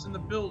pipes in the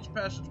bilge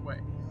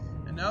passageway,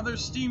 and now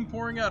there's steam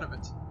pouring out of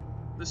it.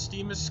 The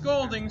steam is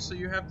scalding, so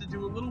you have to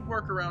do a little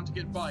workaround to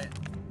get by it.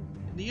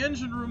 In the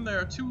engine room, there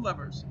are 2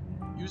 levers.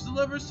 Use the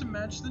levers to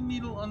match the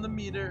needle on the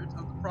meter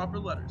of the proper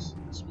letters.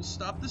 This will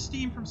stop the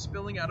steam from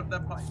spilling out of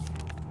that pipe.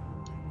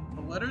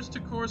 The letters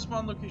to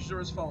correspond locations are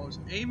as follows: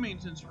 A,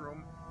 maintenance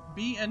room;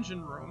 B,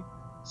 engine room;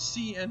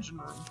 C, engine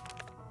room.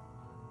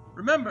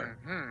 Remember,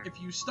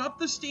 if you stop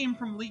the steam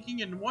from leaking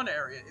in one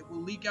area, it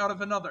will leak out of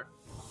another.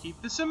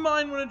 Keep this in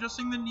mind when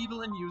adjusting the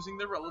needle and using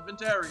the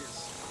relevant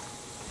areas.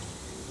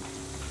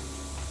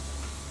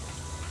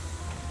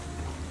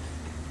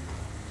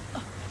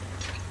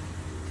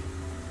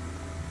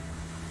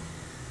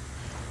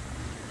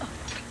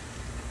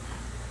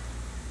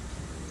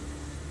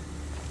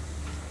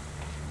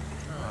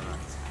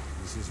 Alright,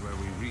 this is where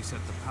we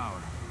reset the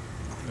power.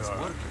 It's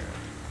working.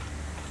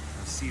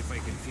 I'll see if I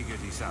can figure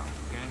this out,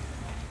 okay?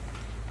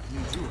 You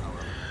too,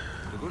 however.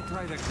 So go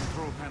try that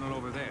control panel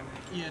over there.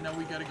 Yeah, now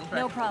we gotta go back.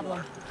 No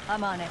problem.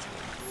 I'm on it.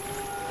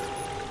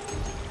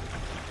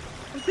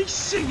 Are they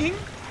singing?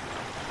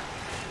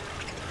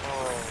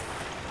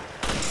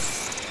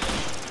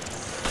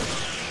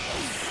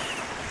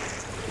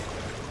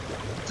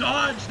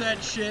 Dodge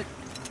that shit!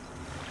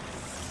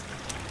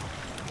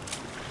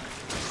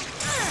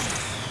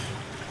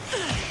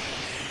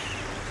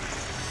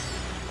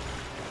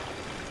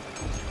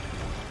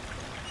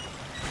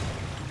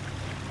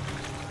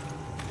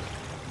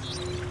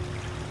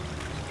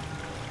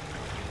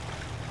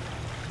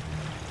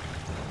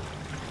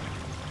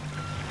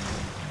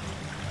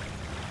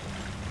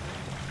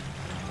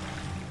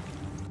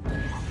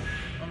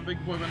 I'm a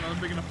big boy, but not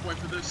a big enough boy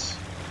for this.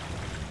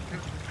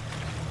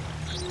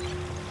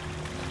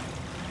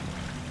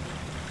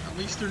 At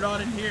least they're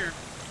not in here.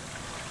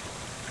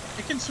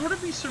 It can sort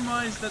of be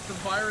surmised that the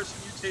virus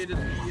mutated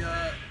them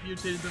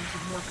to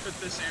more fit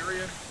this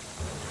area.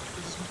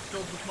 This is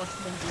filled with much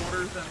more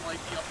water than like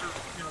the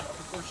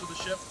upper portion of the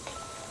ship.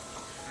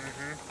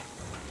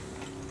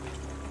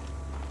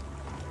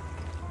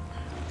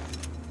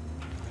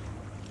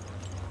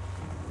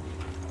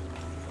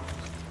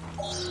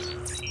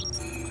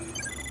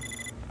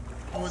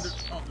 Oh,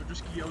 they're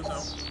just Gyozo.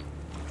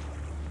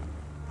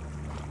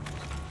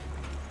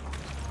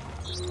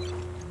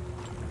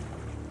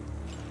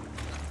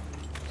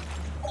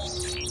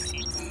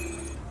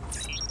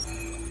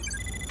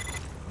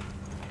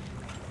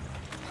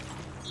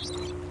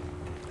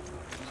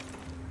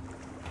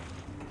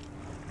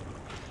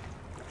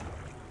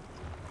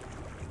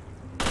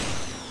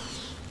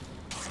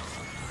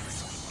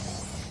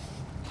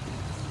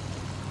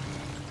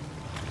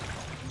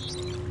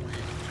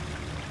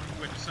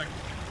 Wait a second.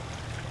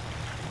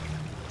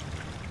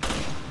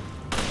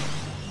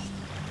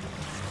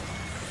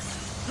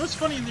 You know what's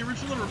funny? In the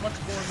original, they were much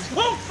more.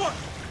 Oh fuck!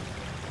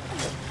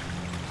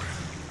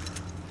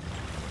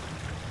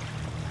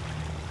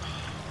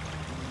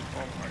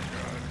 Oh my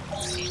god.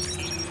 Oh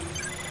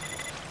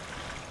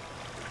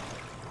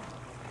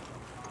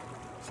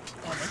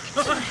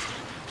my god!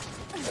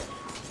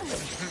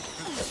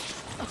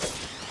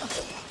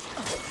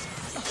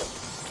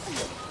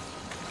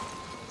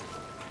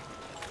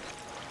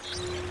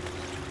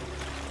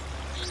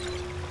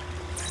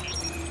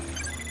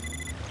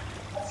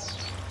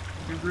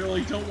 We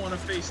really don't want to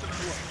face them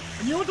anymore.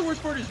 And you know what the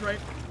worst part is, right?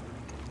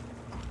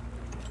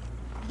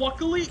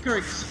 Luckily,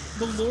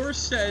 the lore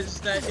says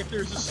that if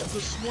there's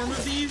the swarm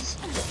of these,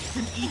 it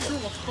can eat through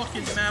a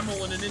fucking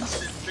mammal in an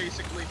instant,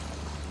 basically.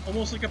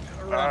 Almost like a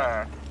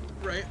piranha,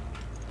 right?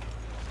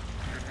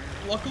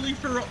 Luckily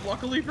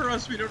for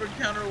us, we don't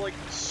encounter like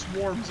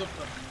swarms of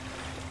them.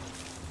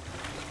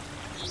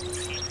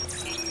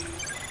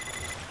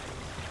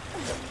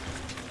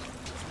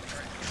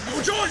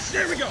 Oh, George!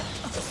 There we go!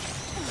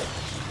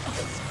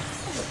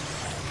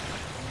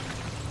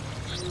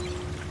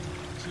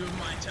 To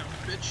my town,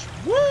 bitch.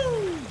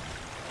 Woo!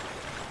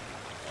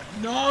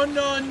 No,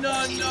 no,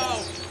 no,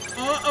 no!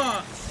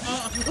 I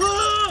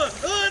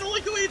don't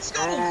like the way it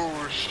scuttles!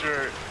 Oh,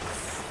 shit.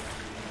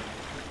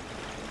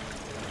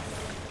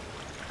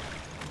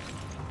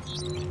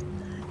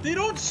 They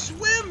don't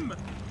swim!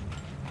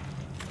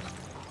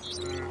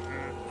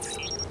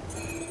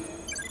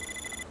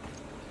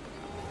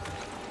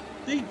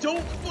 They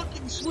don't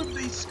fucking swim,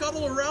 they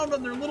scuttle around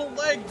on their little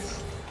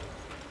legs!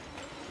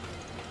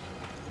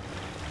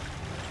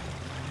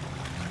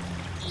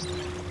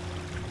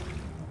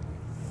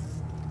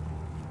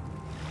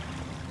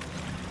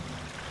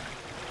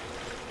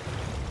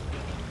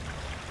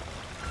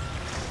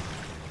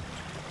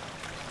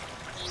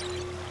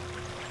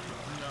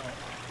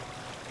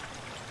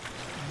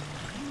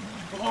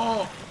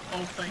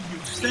 Oh, thank you.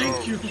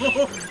 Thank you,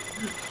 Lord.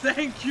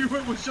 Thank you.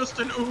 It was just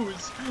an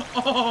ooze.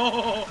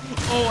 Oh,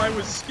 I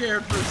was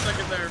scared for a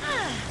second there.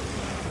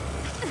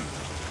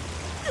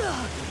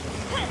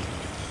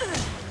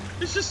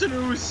 It's just an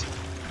ooze.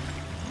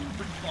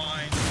 We're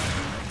fine.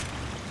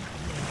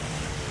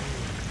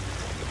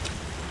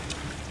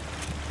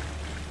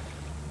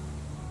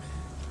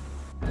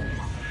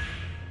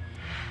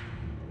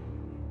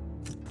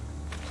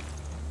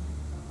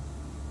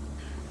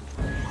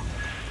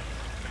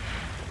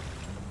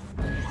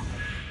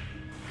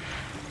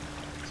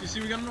 See,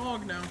 we got an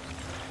AUG now.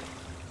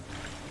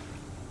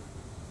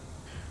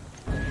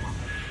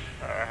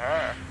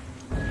 Uh-huh.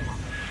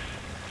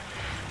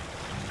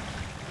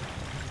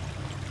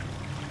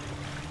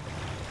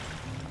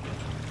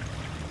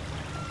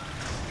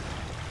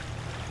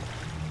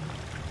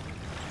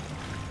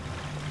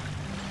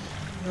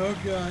 Oh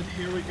god,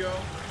 here we go.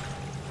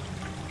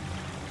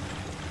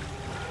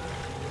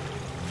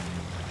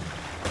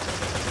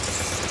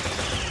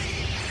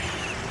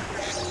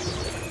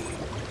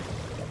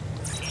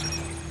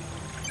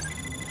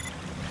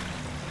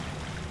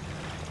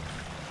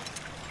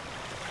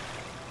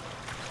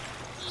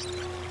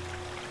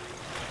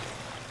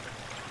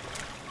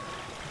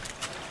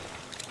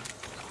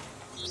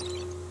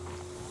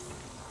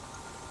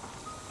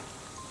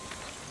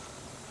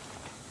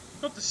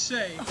 About to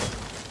say,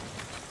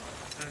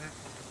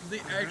 they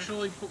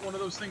actually put one of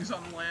those things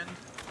on land.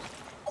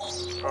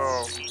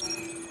 Oh.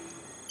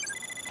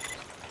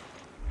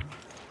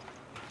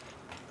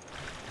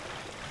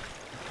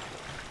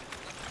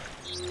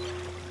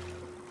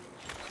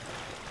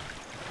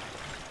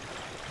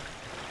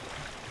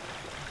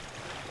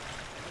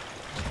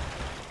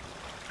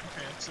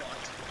 Okay, it's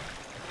locked.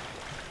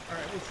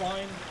 Alright, we're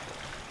fine.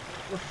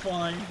 We're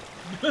fine.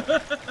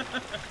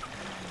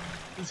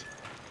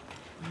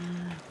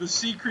 The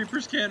sea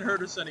creepers can't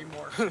hurt us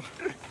anymore.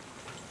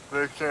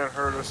 They can't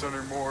hurt us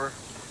anymore.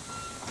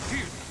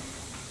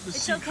 The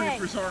sea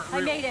creepers aren't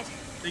real. I made it.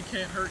 They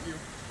can't hurt you.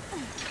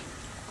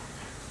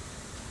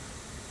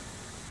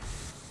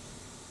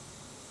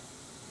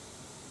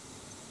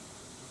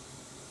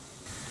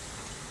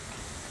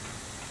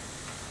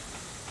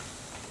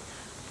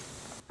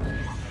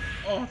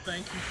 Oh,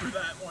 thank you for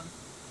that one.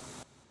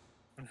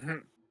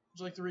 Would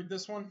you like to read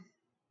this one?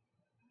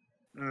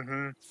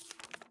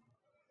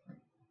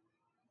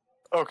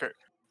 Okay.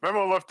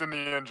 Memo left in the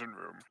engine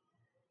room.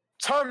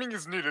 Timing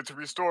is needed to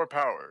restore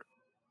power.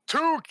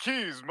 2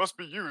 keys must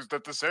be used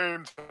at the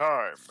same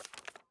time.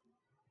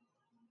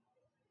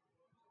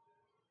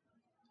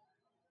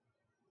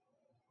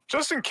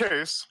 Just in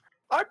case,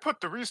 I put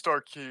the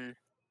restart key,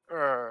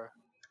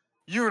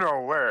 you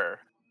know where.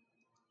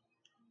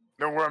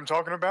 Know where I'm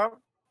talking about?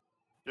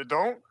 You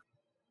don't?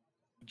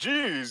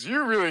 Geez,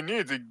 you really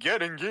need to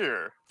get in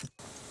gear.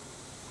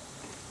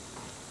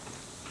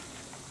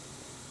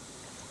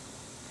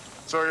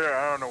 So yeah,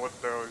 I don't know what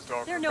the hell he's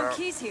talking about. There are no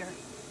keys here.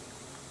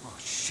 Oh,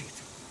 shit.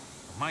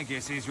 My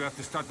guess is you have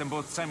to start them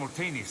both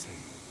simultaneously.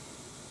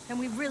 And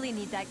we really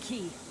need that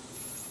key.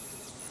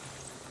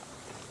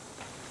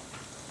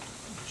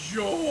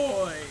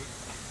 Joy!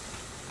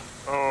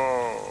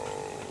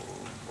 Oh,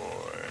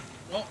 boy.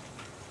 Well,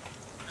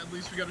 at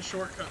least we got a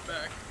shortcut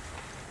back.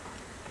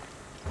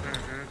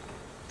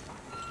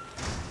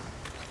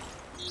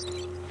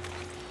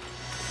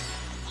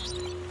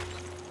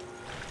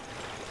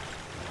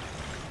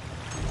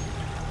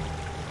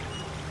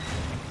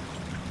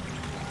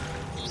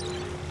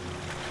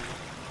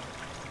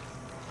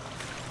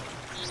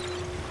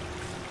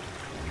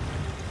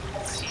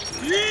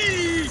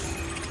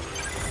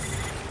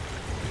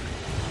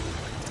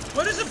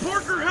 Why doesn't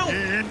Parker help?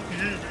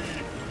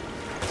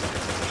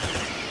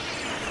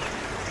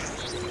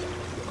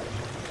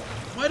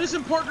 Why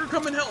doesn't Parker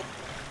come and help?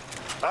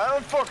 I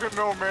don't fucking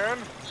know, man.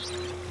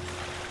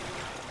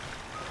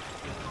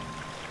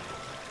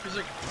 He's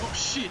like, oh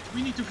shit,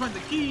 we need to find the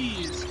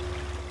keys.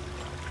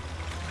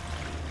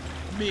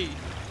 Me.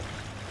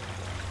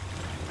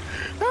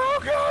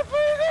 Oh god,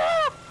 please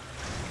help!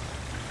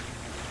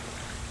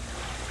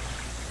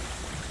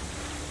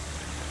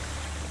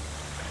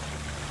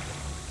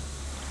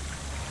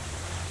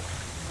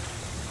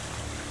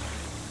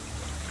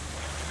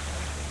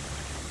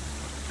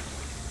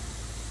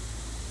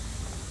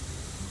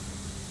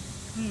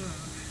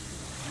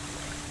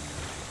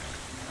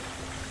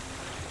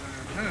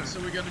 So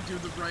we gotta do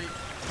the right...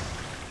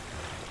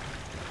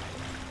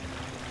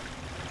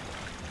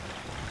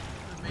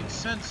 That makes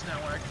sense now,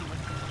 actually.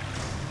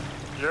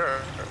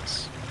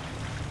 Yes.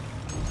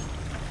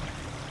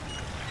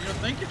 You know,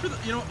 thank you for the...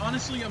 You know,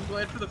 honestly, I'm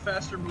glad for the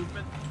faster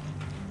movement.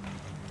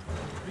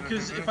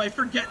 Because if I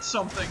forget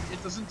something,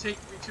 it doesn't take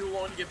me too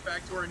long to get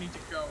back to where I need to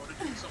go to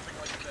do something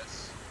like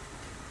this.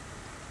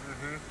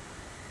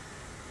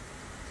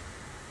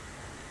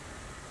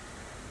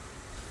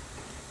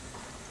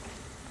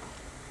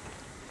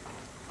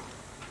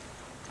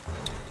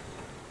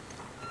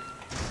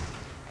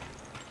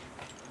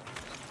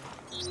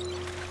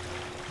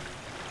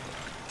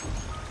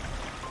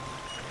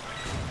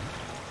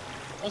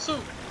 Also,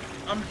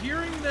 I'm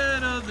hearing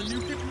that the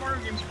new Paper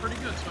Mario game's pretty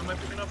good, so I might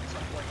pick it up at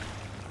some point.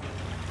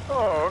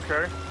 Oh,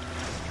 okay.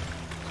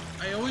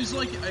 I always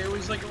like it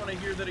when I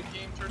hear that a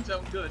game turns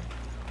out good,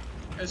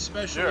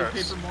 especially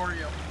Paper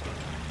Mario.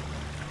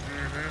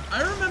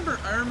 I remember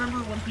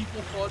when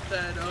people thought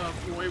that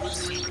Roy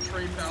was going to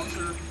betray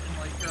Bowser in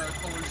like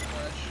Color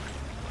Splash.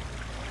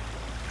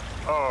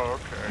 Oh,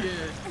 okay.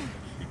 Yeah,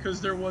 because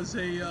there was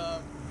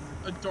a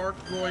Dark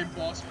Roy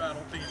boss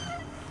battle theme,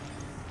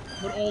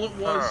 but all it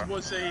was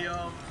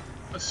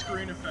a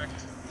screen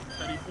effect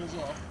that he pulls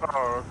off.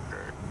 Oh,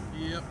 okay.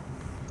 Yep.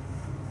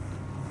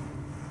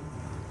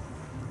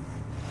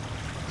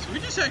 So we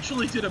just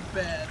actually did a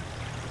bad.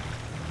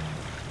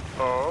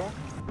 Oh.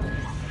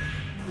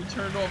 We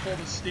turned off all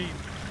the steam.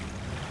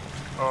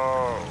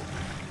 Oh.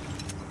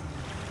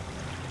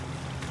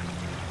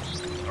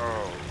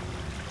 Oh.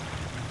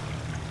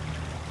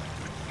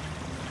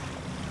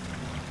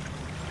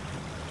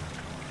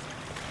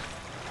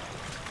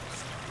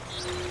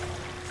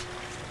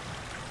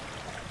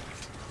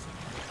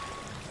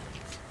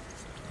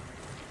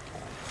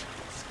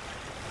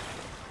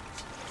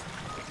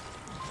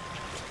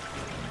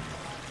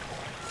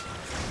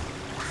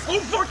 Oh,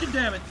 fucking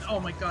damn it!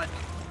 Oh my god.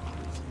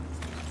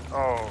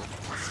 Oh.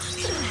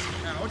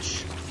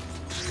 Ouch.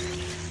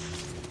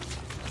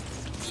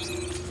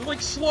 They're like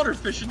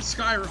slaughterfish in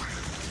Skyrim.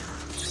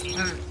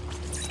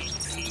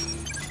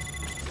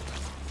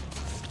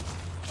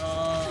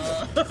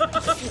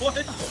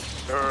 What?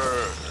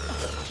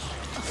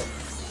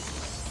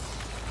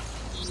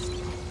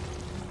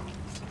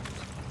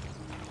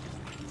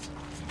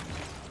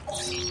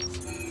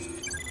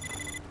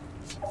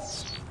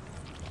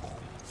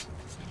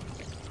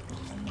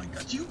 Oh my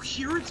god, do you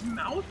hear its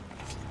mouth?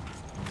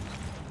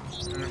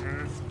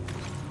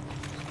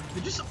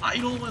 They just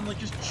idle and like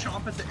just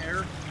chomp at the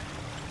air.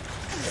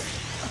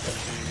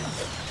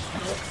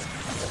 Nope.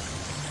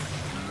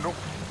 Nope.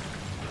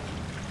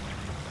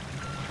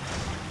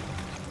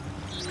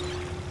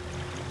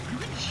 You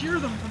can hear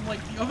them from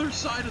like the other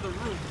side of the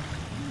room.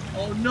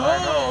 Oh no!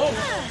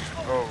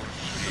 Oh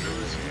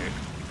shit.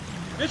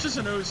 It's just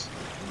an ooze.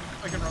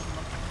 I can run them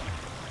up.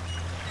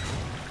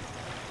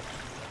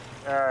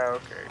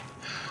 Okay.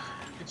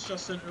 It's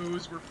just an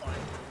ooze, we're fine.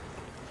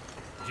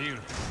 Jill,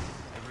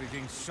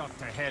 everything's shot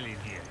to hell in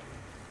here.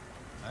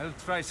 I'll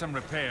try some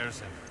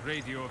repairs and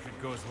radio if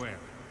it goes well.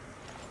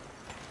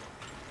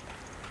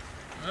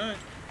 Alright.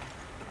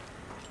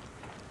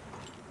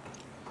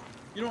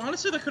 You know,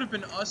 honestly, that could have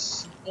been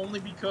us only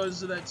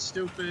because of that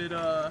stupid,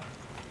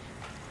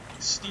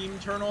 steam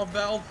turn-off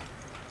valve.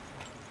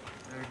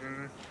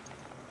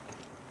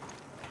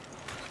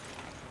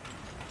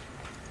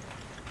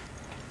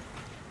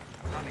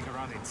 Running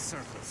around in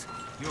circles.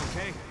 You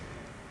okay?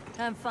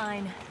 I'm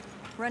fine.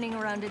 Running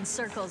around in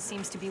circles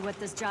seems to be what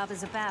this job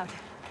is about.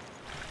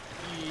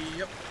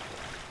 Yep.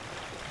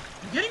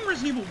 I'm getting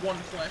Resident Evil 1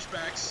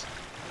 flashbacks.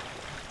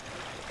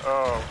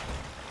 Oh.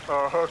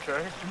 Oh,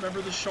 okay.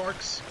 Remember the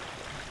sharks?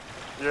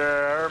 Yeah,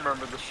 I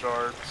remember the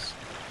sharks.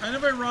 Kind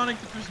of ironic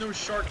that there's no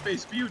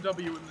shark-based POW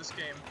in this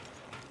game.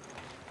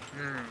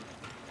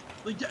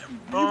 Like,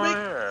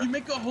 you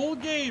make a whole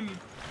game.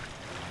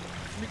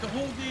 You make a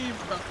whole game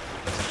about...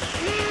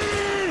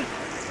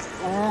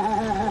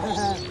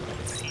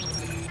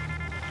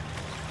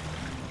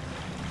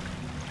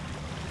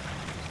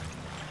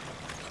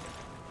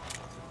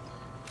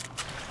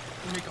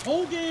 You make a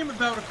whole game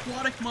about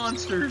aquatic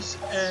monsters,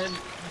 and you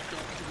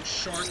don't do a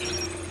shark.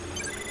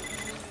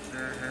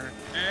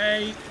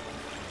 Hey!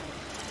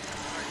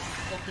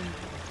 Fucking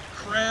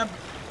crab.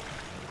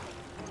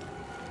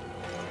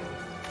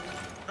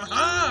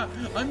 Aha!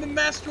 I'm the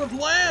master of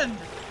land!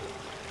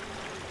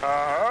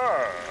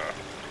 Aha!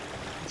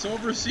 It's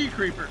over, sea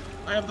creeper.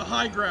 I have the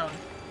high ground.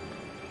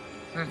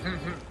 I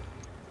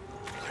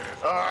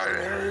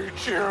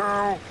hate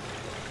you!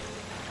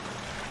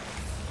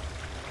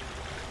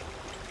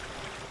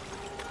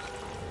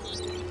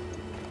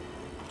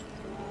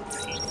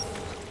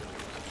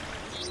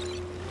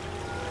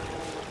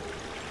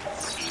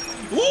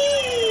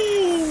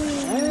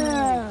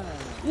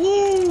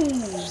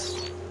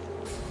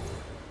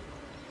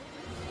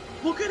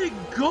 Look at it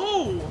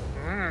go!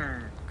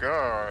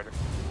 God.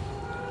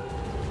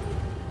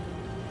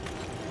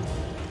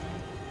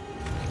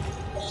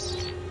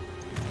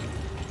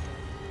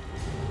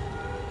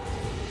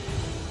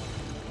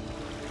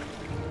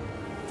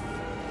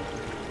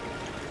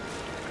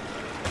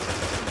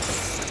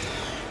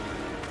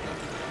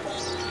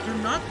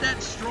 not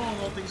that strong,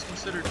 all things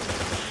considered.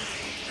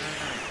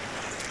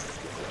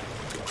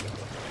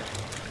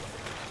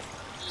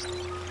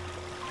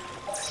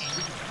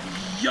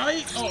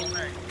 Yikes! Oh,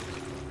 man.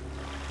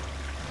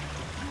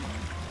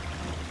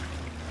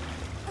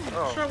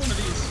 Let's try one of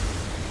these.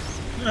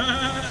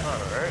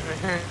 Alright.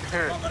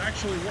 Oh, that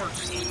actually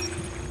works.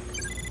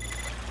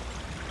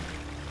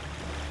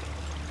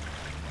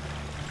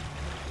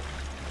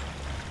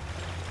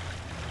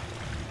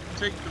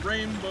 Take the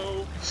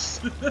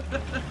rainbows.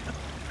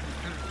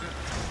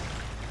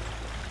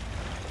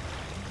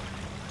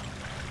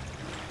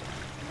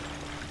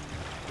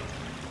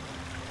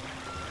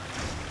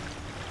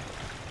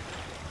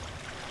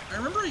 I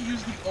remember I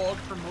used the AUG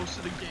for most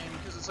of the game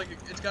because it's like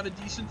it's got a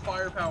decent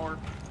firepower.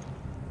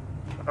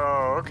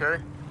 Oh, okay.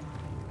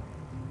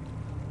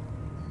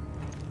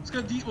 It's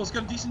got a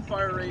decent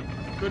fire rate,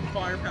 good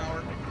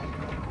firepower.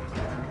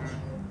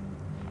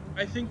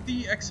 I think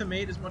the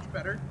XM8 is much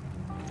better.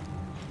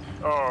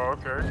 Oh,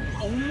 okay.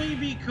 Only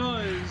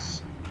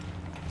because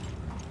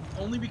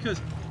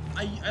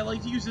I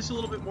like to use this a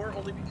little bit more.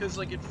 Only because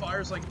like it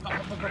fires like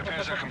pop,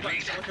 Repairs are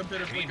complete. like a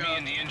bit of Meet like me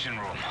in the engine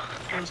room.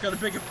 It's got a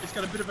bit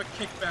of a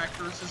kickback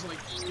versus like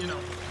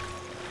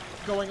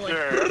going like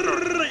yeah,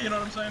 you know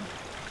what I'm saying?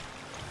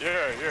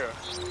 Yeah.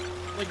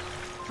 Like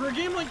for a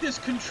game like this,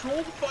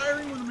 controlled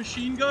firing with a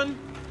machine gun,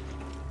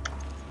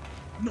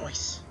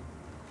 nice.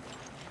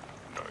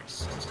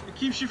 It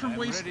keeps you from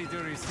wasting. Ready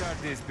to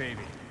restart this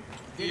baby.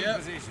 Yeah,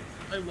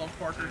 I love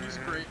Parker. He's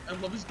great. I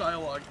love his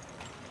dialogue.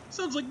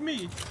 Sounds like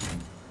me.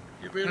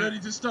 Get me ready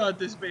to start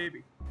this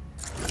baby.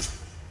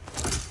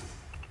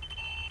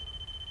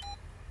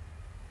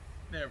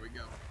 There we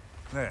go.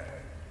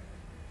 There.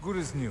 Good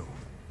as new.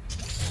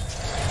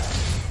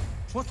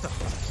 What the?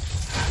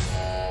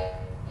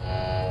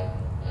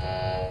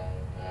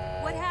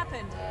 What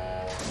happened?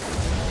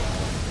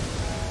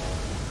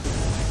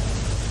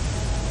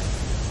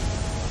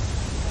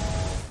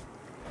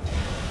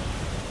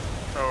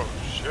 Oh,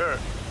 shit.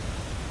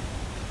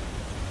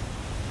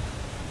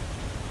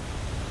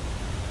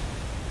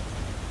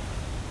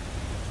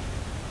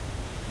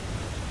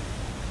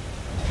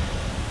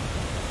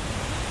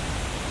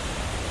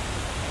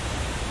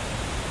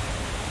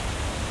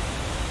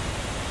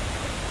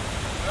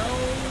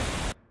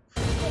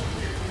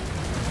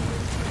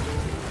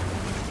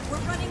 We're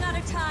running out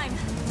of time.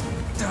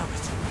 Damn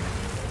it.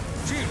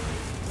 Jill,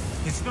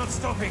 it's not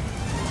stopping.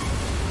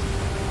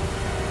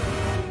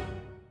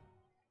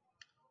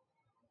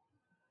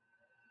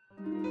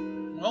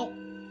 Well,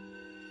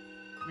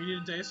 we need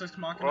a Deus Ex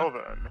Machina. Well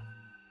then.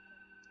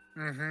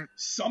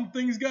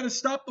 Something's got to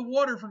stop the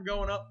water from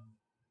going up.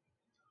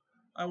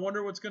 I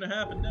wonder what's going to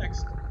happen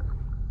next.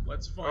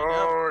 Let's find out.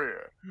 Oh,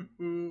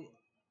 yeah. Ooh.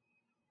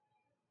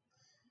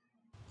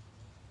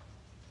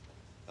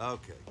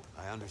 Okay,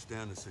 I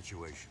understand the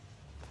situation.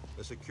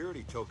 The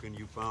security token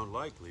you found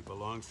likely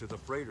belongs to the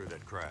freighter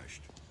that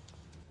crashed.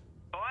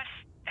 Boss,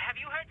 have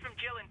you heard from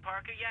Jill and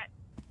Parker yet?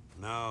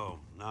 No,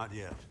 not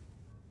yet.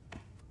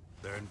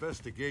 Their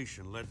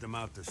investigation led them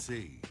out to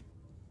sea.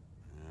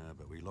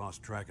 But we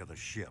lost track of the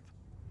ship.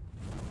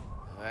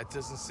 That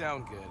doesn't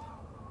sound good.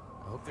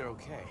 I hope they're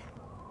okay.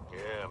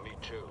 Yeah, me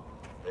too.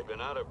 They've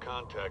been out of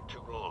contact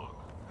too long,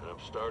 and I'm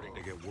starting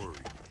to get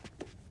worried.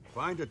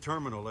 Find a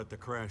terminal at the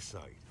crash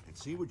site and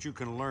see what you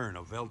can learn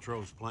of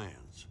Veltro's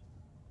plans.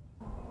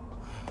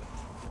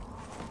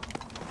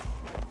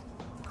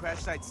 The crash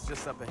site's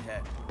just up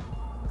ahead.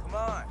 Come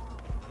on.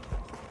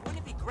 Wouldn't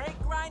it be great,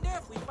 Grinder,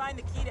 if we find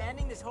the key to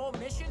ending this whole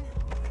mission?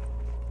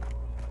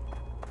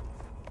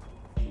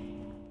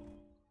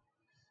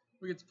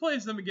 We get to play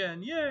as them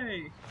again.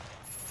 Yay!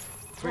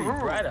 Pretty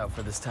bright out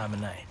for this time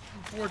of night.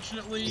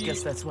 Unfortunately... I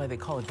guess that's why they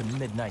call it the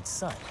Midnight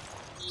Sun.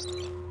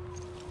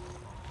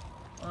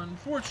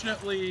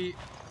 Unfortunately,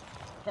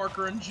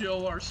 Parker and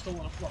Jill are still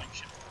on a flying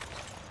ship.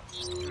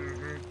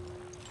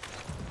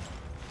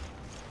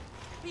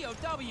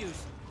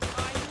 POWs!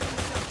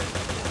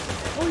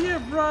 Oh yeah,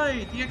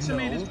 right! The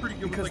XM8 is pretty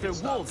good because with, they're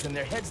like, wolves and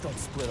their heads don't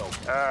split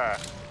open.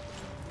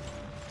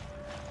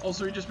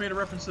 Also, he just made a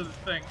reference to the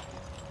thing.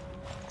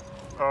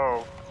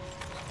 Oh.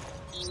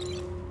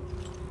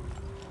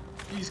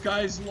 These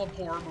guys love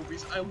horror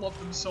movies. I love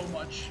them so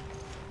much.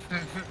 So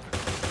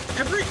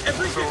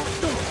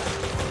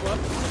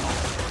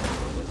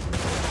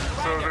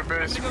they're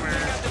basically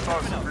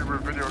possibly were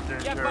video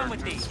game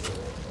characters.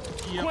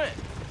 Yep. Quinn,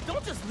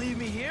 don't just leave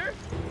me here.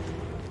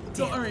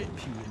 So, alright,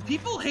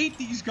 people hate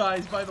these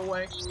guys, by the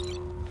way.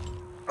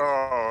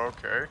 Oh,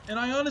 okay. And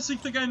I honestly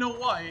think I know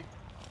why.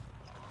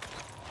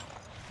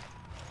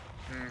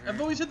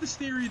 I've always had this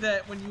theory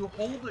that when you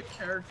hold a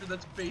character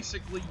that's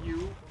basically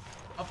you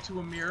up to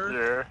a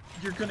mirror,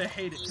 you're gonna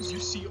hate it because you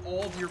see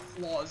all of your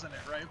flaws in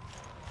it, right?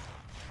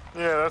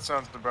 Yeah, that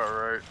sounds about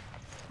right.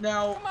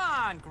 Now, come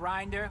on,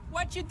 Grinder,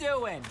 what you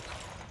doing?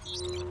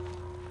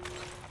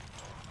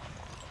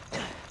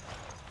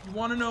 You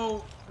want to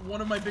know one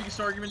of my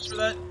biggest arguments for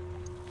that?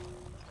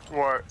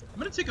 What? I'm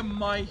gonna take a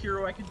My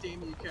Hero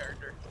Academia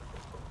character.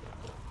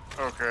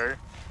 Okay.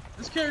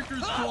 This character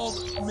is called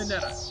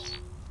Mineta.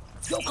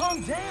 Yo,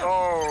 calm down.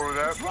 Oh,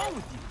 that. What's wrong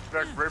with you?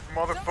 That grape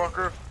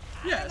motherfucker.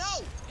 Yes.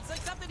 No, it's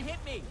like something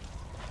hit me.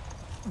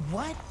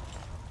 What?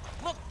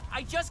 Look,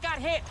 I just got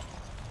hit.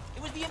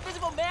 It was the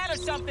Invisible Man or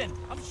something.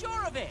 I'm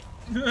sure of it.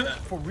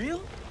 For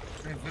real?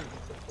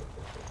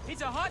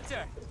 He's a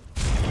hunter.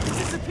 He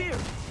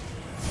disappeared.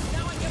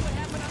 Now I get what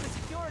happened on the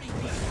security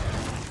feed.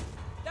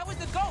 That was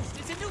the ghost.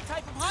 It's a new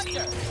type of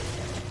hunter.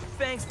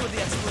 Thanks for the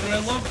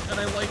explanation. And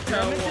I like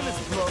how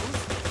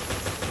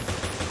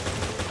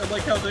I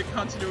like how the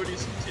continuity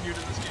is continued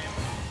in this game.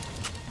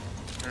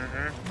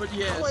 But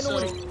yeah,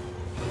 so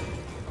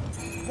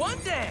one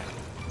down.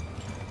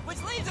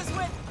 Which leaves us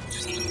with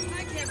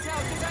I can't tell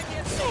because I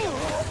can't see.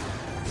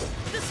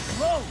 This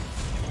blows.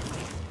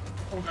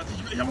 Oh god,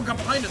 someone got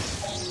behind us.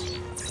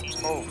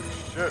 Oh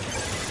shit.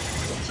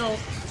 So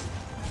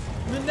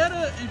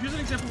Mineta, here's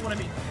an example of what I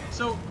mean.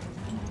 So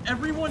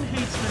everyone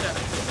hates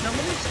Mineta. Now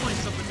let me explain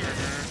something here.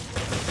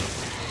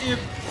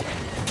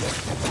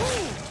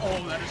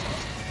 Oh, that is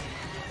awesome.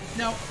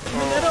 Now,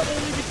 Mineta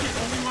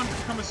only wanted to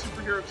become a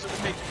superhero because it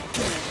would make it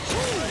cool,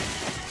 right?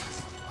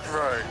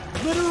 Right.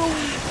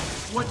 Literally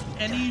what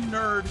any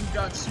nerd who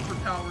got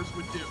superpowers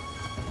would do.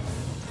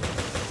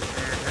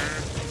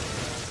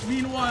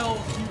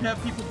 Meanwhile, you'd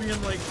have people being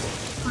like,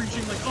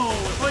 preaching like, oh,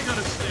 if I got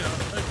a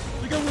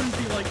like I wouldn't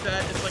be like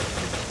that. It's like,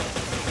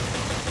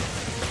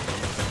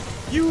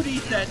 you'd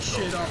eat that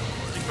shit up.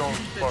 Like, don't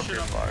fucking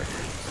lie to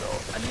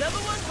yourself.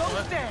 Another one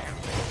goes down.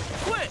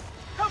 Quit.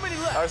 How many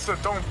left? I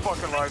said don't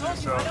fucking lie to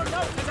yourself.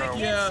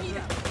 Yeah,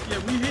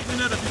 we hate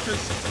Mineta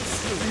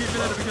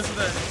because of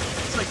that.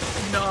 It's like,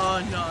 nah.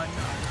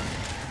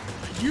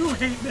 You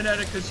hate Mineta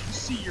because you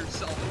see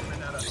yourself in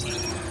Mineta.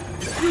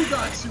 If you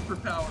got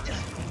superpowers,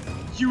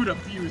 you'd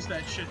abuse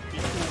that shit to be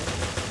cool.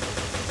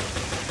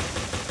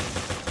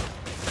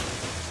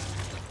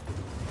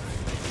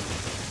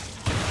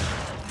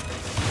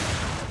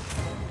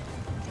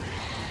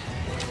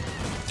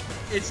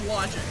 It's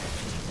logic.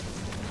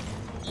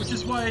 Which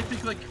is why I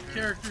think like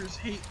characters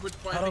hate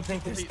why I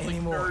think people hate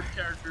like nerd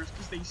characters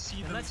because they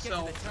see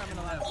themselves.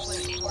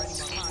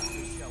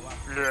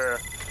 Yeah.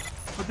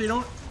 But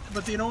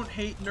they don't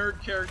hate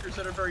nerd characters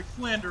that are very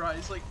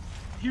flanderized. Like,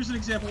 here's an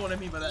example of what I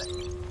mean by that.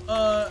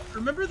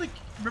 Remember like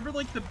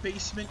the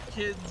basement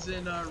kids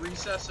in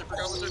Recess? I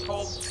forgot what they're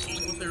called.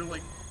 What they're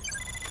like.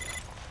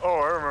 Oh,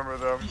 I remember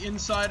them. The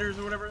insiders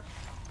or whatever.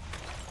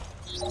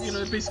 You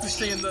know, they basically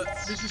stay in the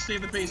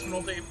basement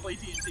all day and play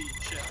D&D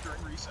and shit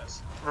during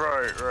recess.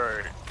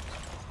 Right.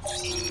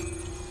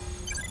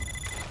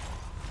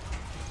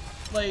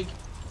 Like,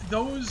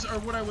 those are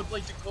what I would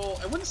like to call,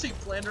 I wouldn't say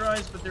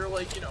flanderized, but they're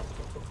like, you know,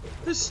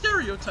 the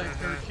stereotype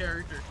nerd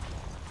character.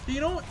 They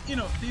don't, you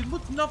know, they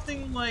look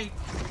nothing like,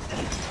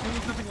 you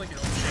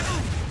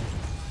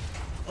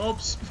know,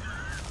 oops.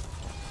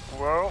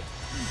 Well.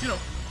 You know,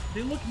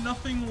 they look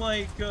nothing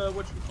like,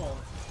 what you call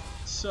it.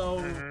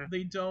 So,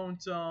 they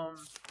don't,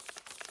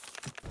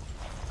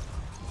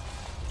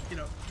 you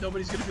know,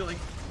 nobody's gonna be like,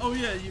 oh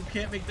yeah, you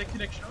can't make that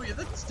connection. Oh yeah,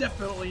 that's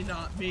definitely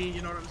not me,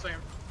 you know what I'm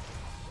saying?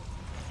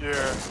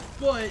 Yeah.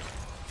 But,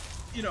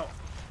 you know,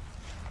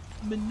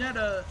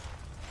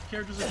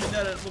 characters like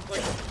Mineta look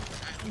like,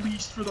 at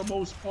least for the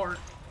most part,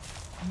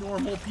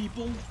 normal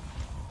people.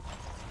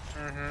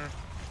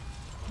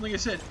 Like I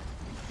said,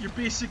 you're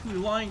basically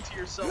lying to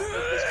yourself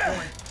at this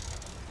point.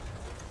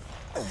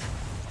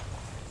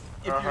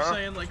 If you're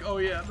saying like, oh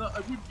yeah,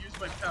 I wouldn't use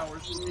my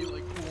powers to be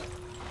like cool.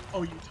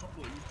 Oh, you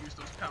totally would use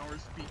those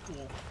powers to be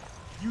cool.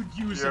 You'd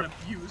use and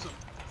abuse them.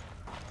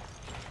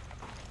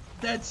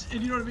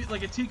 And you know what I mean?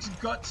 Like, it takes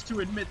guts to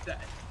admit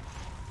that.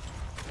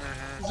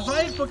 Because if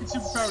I had fucking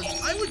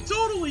superpowers, I would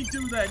totally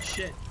do that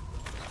shit.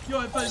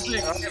 Yo, if I was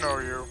like, I know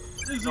you.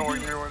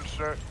 Knowing you and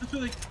shit. I'd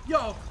be like,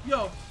 yo,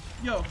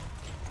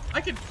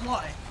 I can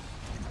fly.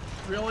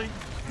 Really?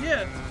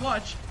 Yeah,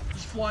 watch.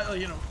 Just fly,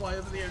 you know, fly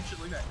over the air and shit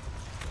like that.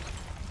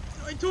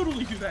 I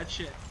totally do that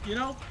shit, you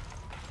know?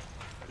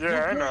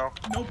 Yeah, I know.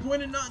 No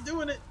point in not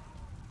doing it.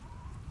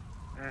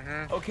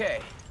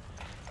 Okay.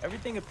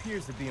 Everything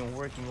appears to be in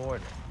working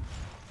order.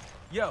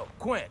 Yo,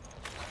 Quinn.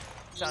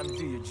 Time to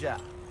do your job.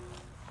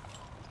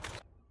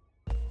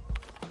 I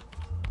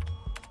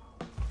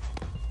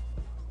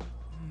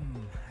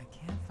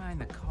can't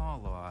find the call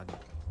log.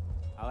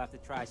 I'll have to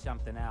try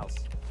something else.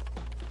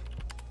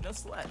 No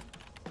sweat.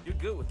 You're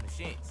good with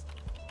machines.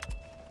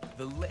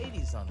 The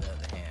ladies, on the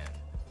other hand.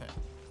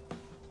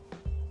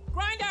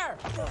 Grinder!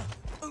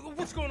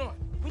 What's going on?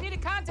 We need to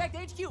contact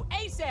HQ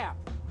ASAP!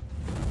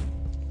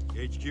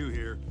 HQ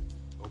here.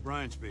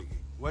 O'Brien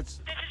speaking. What's...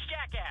 This is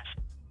Jackass.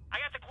 I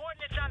got the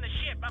coordinates on the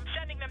ship. I'm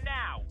sending them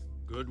now.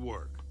 Good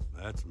work.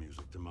 That's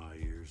music to my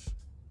ears.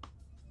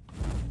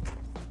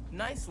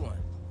 Nice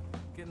one.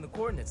 Getting the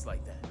coordinates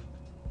like that.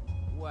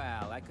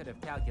 Well, I could have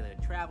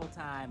calculated travel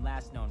time,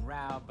 last known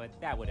route, but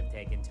that would have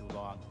taken too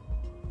long.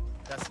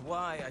 That's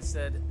why I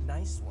said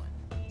nice one.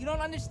 You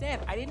don't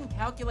understand. I didn't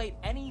calculate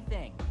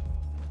anything.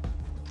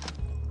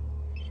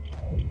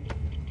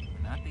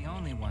 We're not the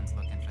only ones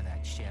looking for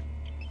that ship.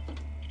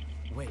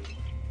 Wait,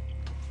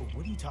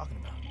 what are you talking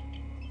about?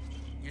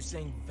 You're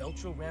saying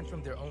Veltro ran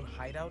from their own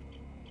hideout,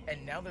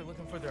 and now they're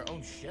looking for their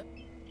own ship?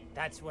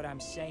 That's what I'm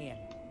saying.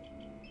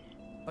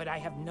 But I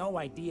have no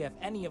idea if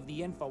any of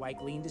the info I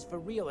gleaned is for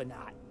real or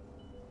not.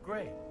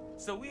 Great.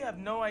 So we have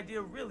no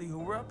idea really who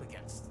we're up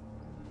against.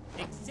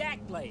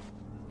 Exactly!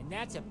 And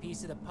that's a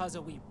piece of the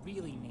puzzle we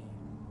really need.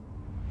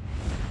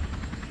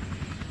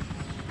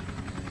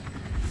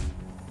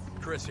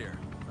 Chris here.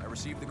 I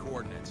received the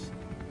coordinates.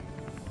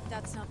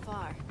 That's not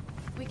far.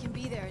 We can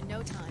be there in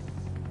no time.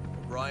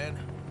 Brian,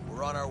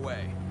 we're on our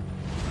way.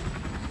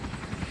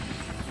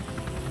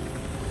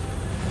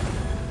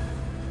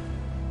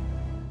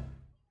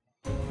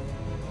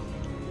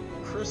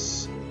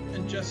 Chris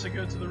and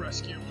Jessica to the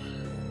rescue.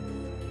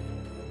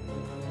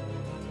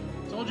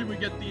 Told you we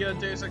get the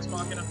Deus Ex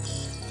Machina.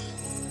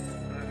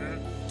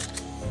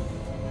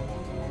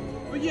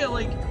 But yeah,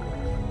 like,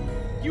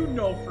 you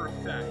know for a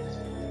fact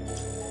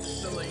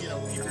that, like, you know,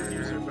 people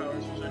use their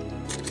powers for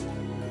something.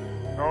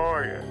 Oh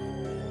yeah.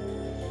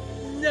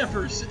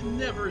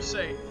 Never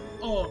say,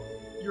 oh,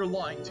 you're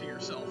lying to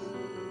yourself.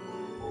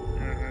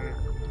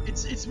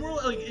 It's more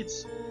like,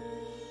 it's...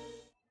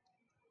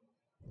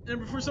 And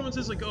before someone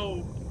says, like,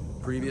 oh...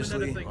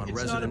 Previously thing, on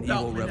Resident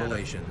Evil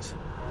Revelations.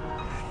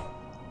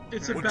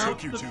 It's about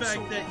the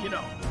fact that, you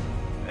know,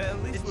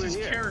 at least it's his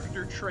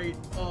character trait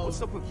of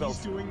What's up with he's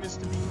Veltro? doing this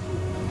to be cool.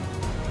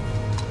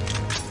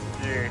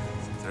 Yeah.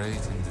 Straight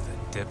into the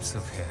depths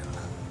of hell.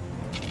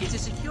 It's a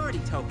security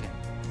token.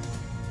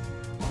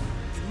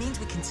 It means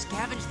we can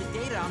scavenge the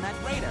data on that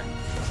later.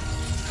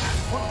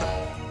 What the?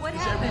 What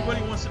Because happened?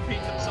 everybody wants to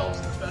paint themselves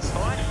the best.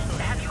 Boss,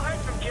 have you heard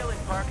from Jill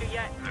and Parker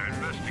yet? Their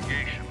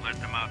investigation led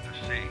them out to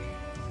sea.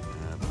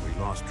 But we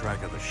lost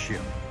track of the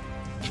ship.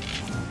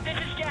 This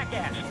is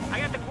Jackass. I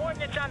got the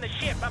coordinates on the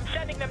ship. I'm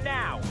sending them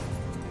now.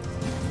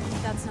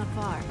 That's not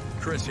far.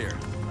 Chris here.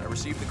 I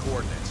received the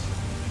coordinates.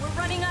 We're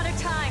running out of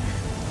time.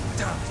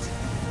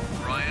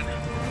 Brian,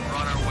 we're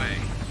on our way.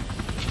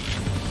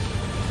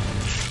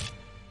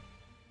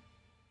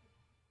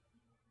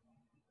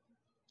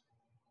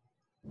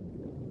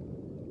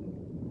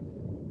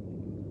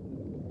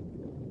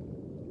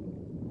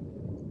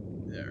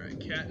 Alright,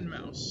 cat and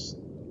mouse.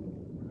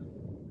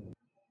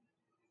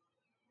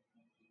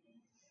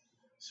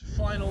 So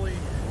finally,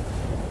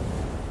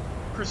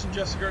 Chris and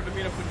Jessica are to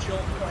meet up with Jill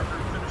and Parker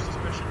to finish this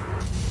mission.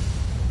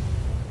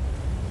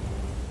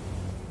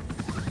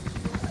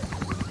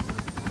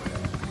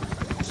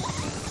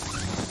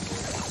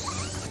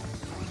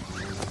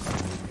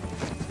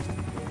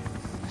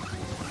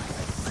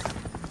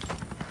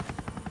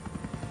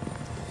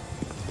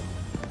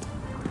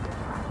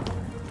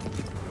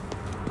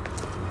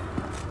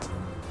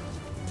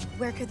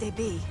 Where could they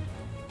be?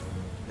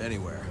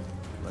 Anywhere.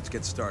 Let's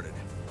get started.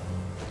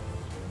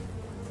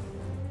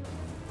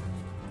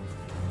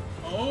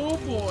 Oh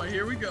boy,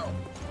 here we go.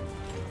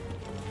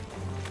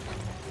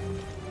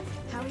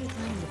 How are you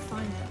planning to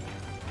find them?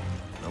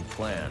 No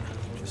plan.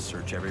 Just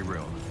search every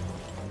room.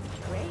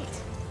 Great.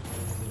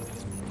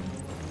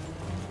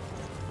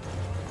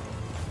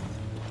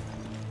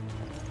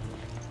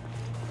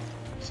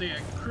 So yeah,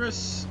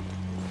 Chris,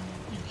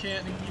 you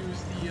can't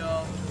use the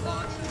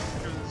boxes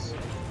because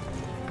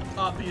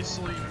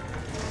obviously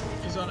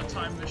he's on a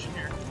time mission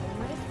here.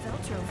 What if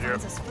Veltro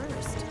finds us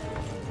first?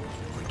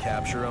 We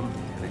capture them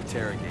and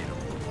interrogate them.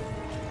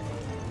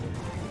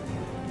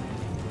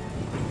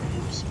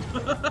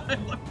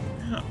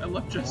 I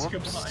left Jessica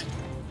behind.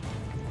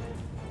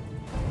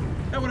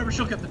 Yeah, whatever,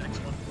 she'll get the next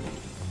one.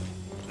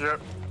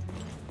 Yep.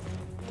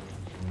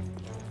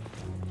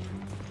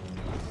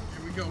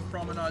 Here we go,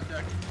 promenade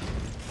deck.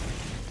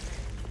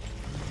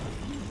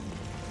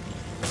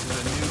 This is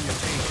a new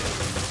mutation.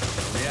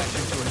 A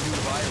reaction to a new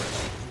virus.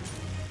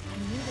 I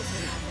knew this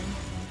would happen.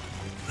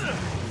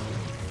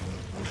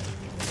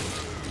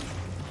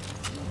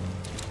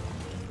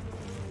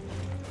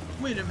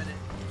 Wait a minute.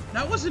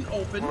 That wasn't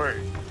open. Wait.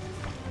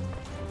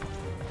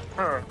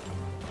 Huh.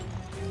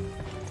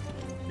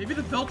 Maybe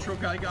the Veltro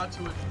guy got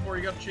to it before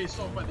he got chased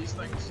off by these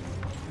things.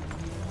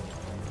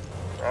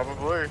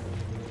 Probably.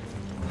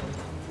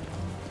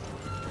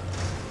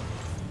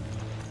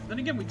 Then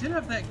again, we did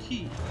have that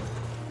key.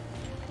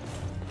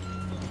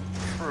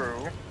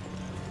 True.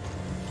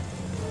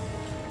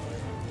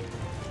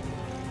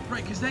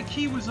 Right, because that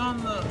key was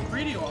on the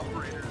radio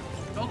operator.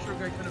 The Veltro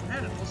guy could have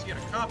had it unless he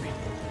had a copy.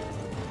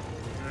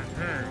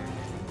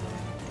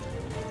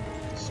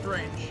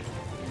 Strange.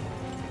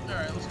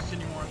 Alright, let's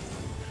continue on.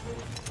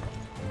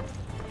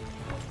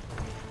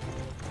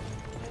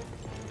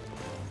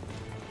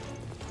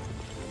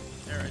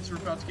 Alright, so we're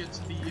about to get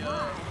to the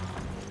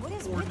What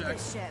is floor with deck.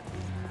 this ship?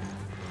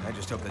 I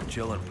just hope that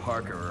Jill and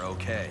Parker are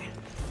okay.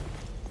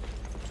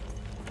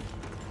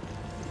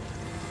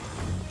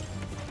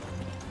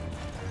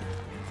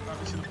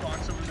 Obviously the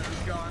box over there is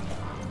gone.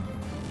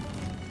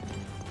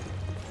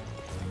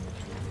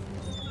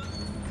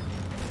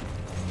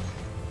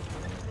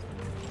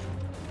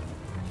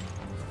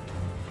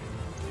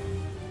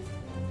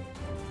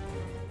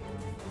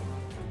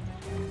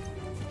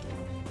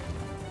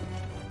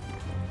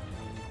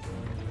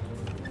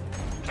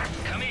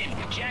 Come in.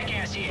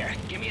 Jackass here.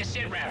 Give me a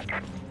sit rep.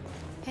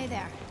 Hey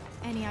there.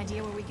 Any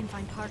idea where we can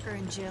find Parker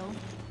and Jill?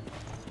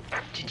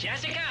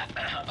 Jessica?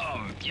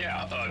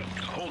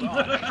 Hold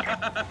on.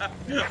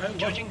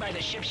 Judging by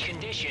the ship's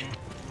condition,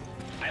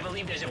 I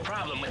believe there's a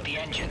problem with the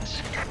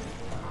engines.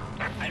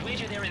 I'd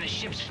wager they're in the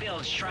ship's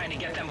bilge trying to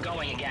get them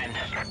going again.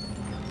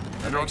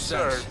 That makes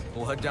sense.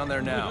 We'll head down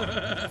there now.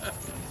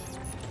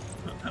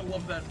 I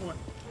love that one.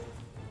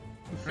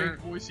 The fake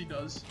voice he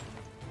does.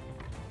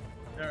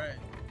 Alright.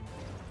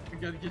 We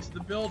gotta get to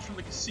the bilge from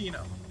the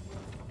casino.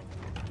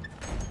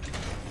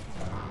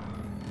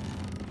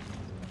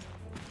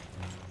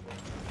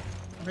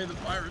 May the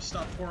virus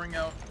stop pouring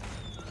out.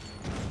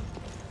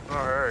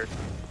 Alright.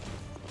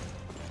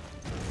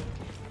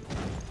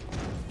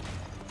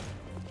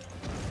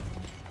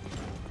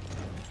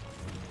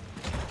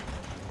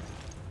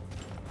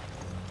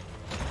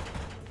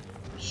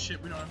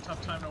 Shit, we don't have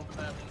tough time to open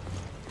that.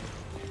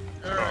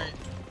 Alright.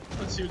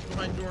 Let's see what's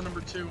behind door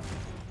number 2.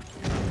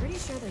 I'm pretty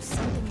sure there's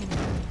something in there.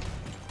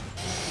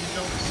 You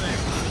don't say.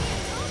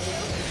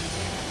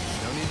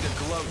 No need to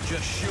gloat,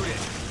 just shoot it.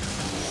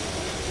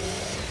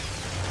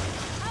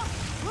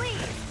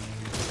 Please!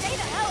 Stay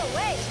the hell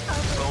away!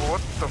 So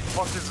what the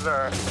fuck is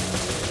that?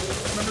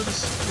 Remember the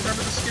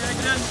skag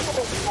then?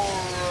 Oh,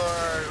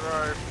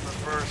 right, from the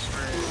first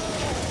screen.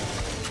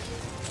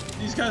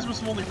 These guys must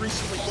have only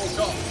recently woke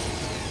up.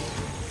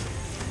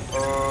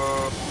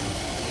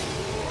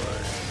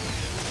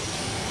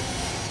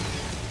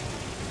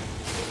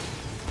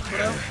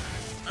 But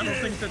I don't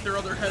think that their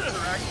other heads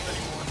are active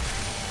anymore.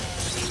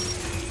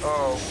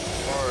 Oh,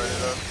 alright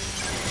then.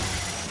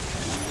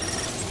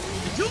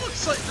 They do look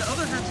slightly, the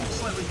other heads look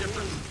slightly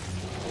different.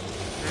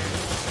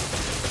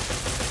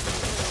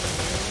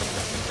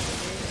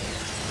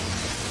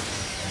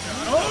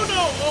 Oh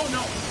no! Oh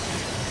no!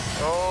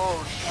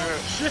 Oh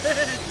shit!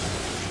 Shit!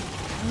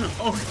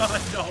 Oh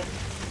god, no!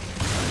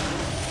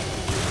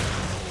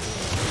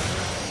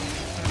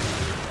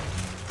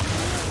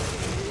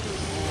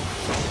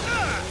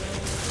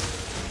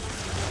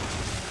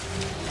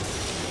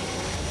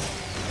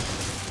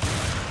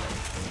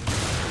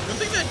 Good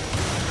thing that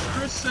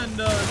Chris and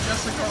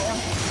Jessica are on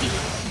the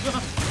team.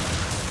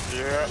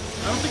 Yeah.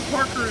 I don't think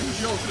Parker and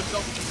Jill could have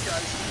dealt with these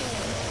guys.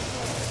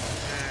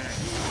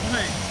 Oh,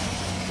 hey.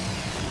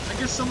 I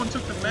guess someone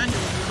took the manual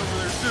over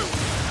there too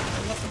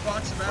and left the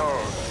box of ammo.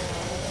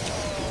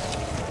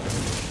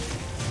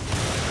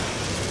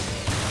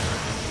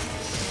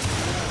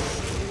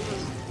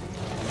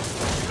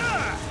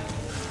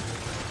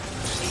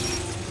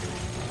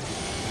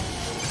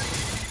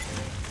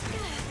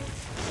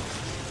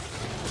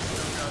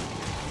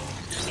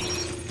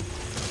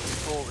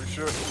 Holy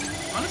shit.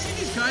 Honestly,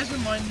 these guys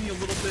remind me a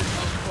little bit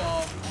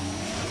of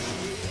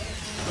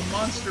the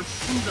monster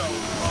Pluto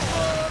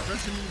from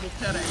Resident Evil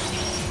 10.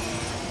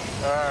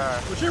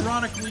 Which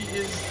ironically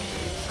is the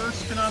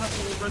first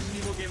canonical Resident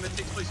Evil game that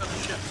takes place on a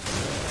ship.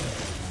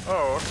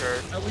 Oh, okay.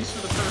 At least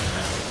for the first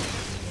half.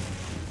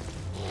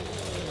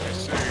 I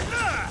see.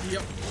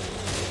 Yep.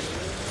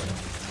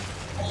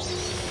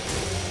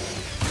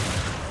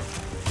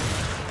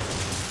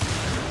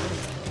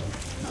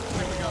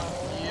 There we go.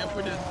 Yep,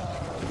 we did.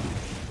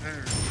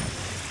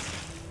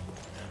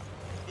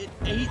 It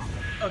ate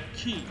a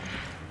key.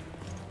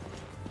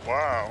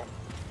 Wow.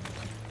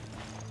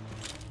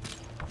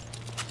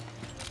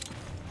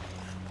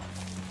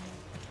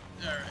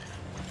 Alright.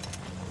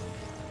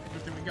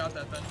 Good thing we got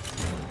that then.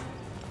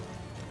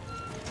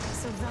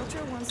 So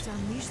Veltro wants to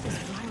unleash this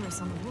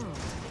virus on the world.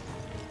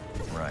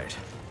 Right.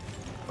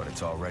 But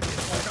it's already...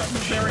 Oh god, new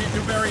variant,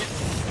 new variant.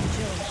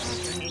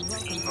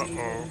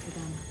 Uh-oh.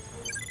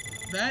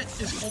 That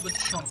is called a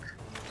chunk.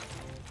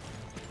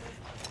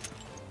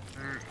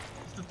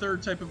 It's the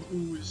third type of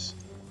ooze.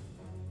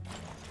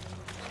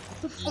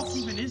 What the fuck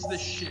even is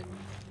this shit?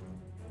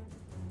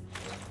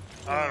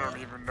 I don't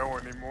even know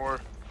anymore.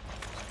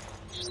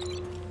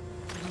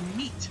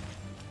 Meat.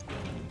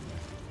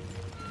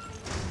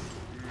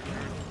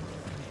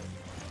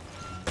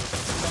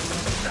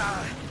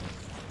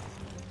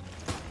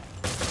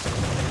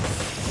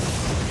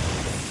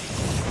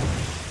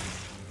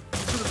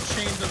 Sort of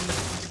chain them to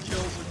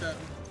kills like that.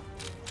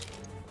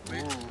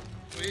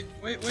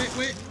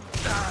 Wait.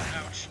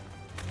 Ouch.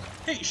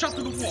 Hey, shot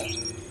through the wall.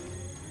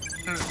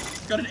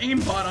 Got an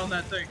aimbot on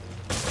that thing.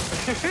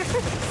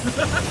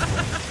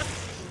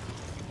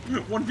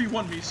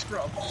 1v1 me,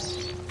 scrub.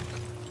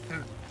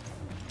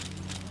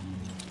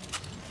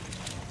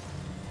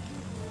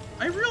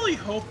 I really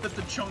hope that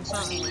the chunks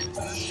aren't related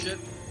to this shit.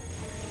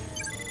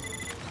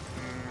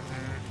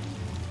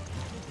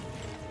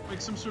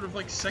 Like some sort of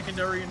like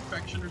secondary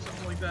infection or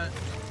something like that.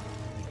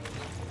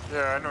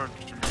 Yeah, I know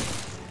what you mean.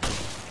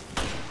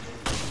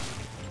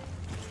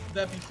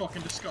 That'd be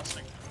fucking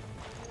disgusting.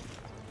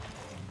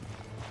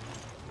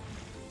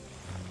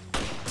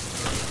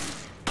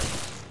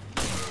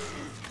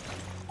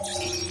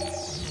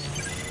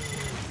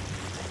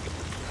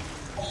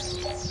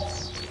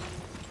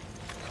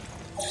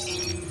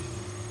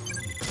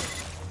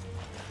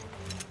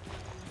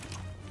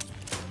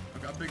 I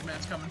got big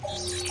man's coming.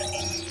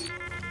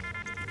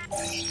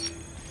 Mr.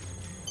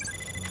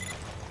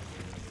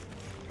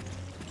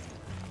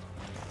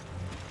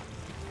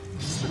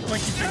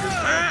 Clinky Fingers.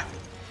 Ah!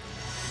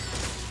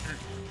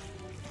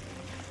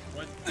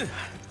 What?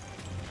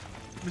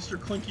 Mr.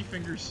 Clinky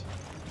Fingers.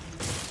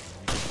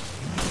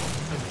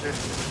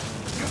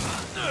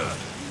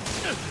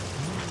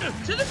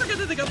 Did I forget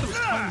that they got those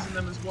tongues in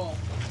them as well?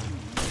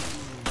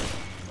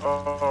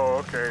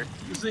 Oh, okay.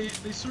 Because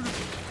they sort of...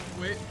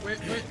 Wait.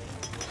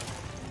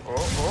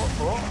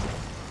 Oh.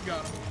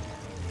 Got him.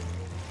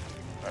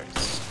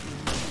 Nice.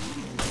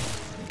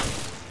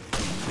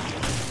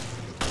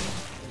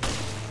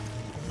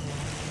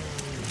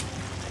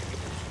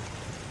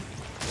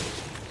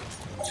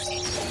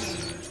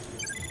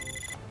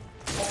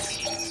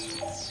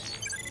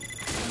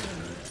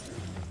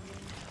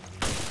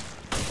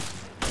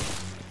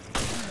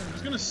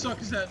 It's gonna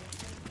suck is that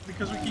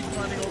because we keep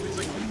finding all these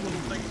like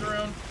little things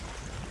around.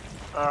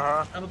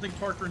 I don't think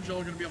Parker and Jill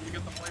are gonna be able to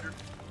get them later.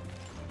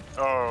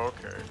 Oh,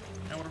 okay.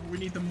 However, we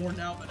need them more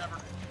now than ever.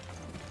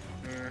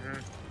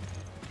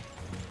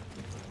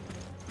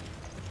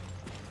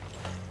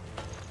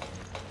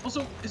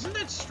 Also, isn't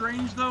that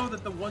strange though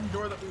that the one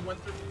door that we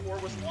went through before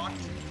was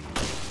locked?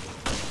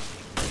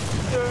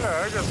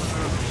 Yeah, I guess it is a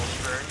little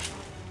strange.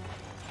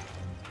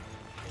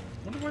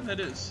 Wonder why that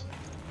is.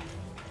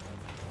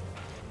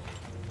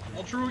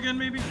 Ultra again,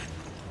 maybe?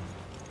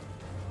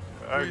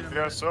 I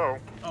guess so.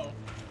 Oh.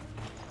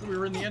 We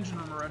were in the engine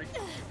room already.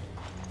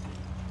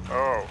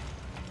 Oh.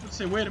 Let's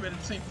say, wait a minute,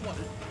 this ain't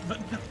flooded. But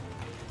no.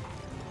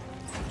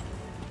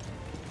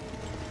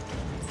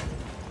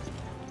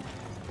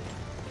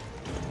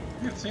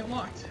 Yeah, this ain't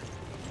locked.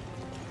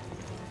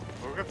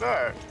 Look at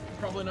that.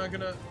 Probably not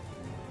gonna...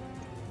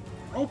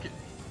 Broke it.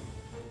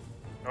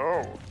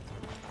 Oh.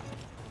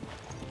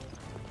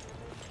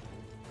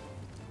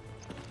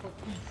 But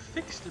we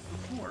fixed it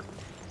before.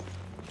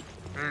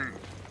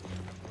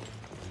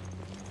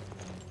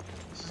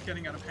 This is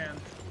getting out of hand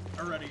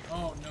already.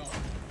 Oh no.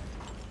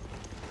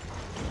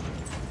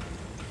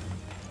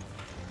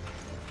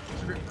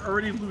 So we're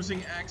already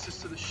losing access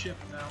to the ship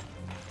now.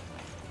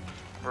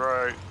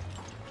 Right.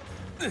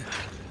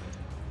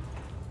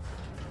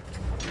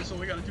 So all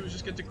we gotta do is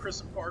just get to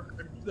Chris and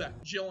Parker,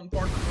 Jill and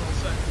Parker are all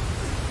set.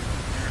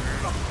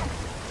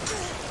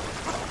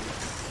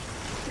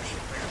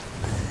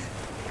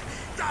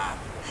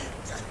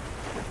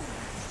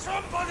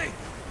 Somebody!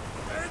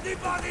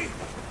 Anybody!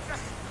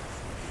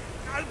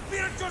 I'll be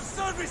at your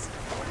service!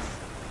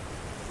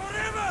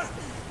 Forever!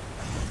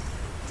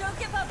 Don't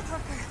give up,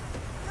 Parker.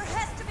 There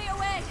has to be a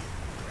way.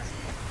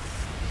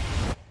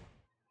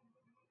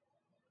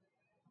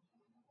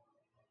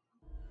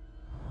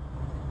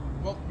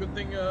 Well, good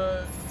thing,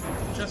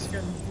 Jessica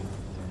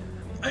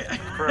and...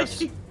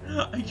 Chris.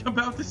 I'm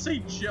about to say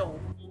Jill.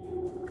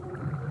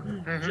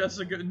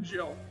 Jessica and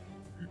Jill.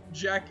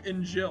 Jack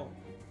and Jill.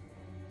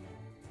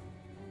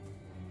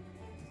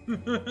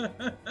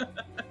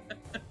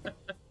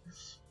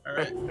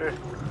 Alright.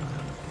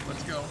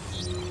 Let's go.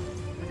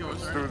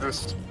 Let's do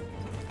this.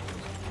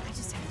 I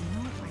just had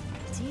no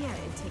idea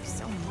it takes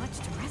so much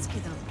to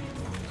rescue them.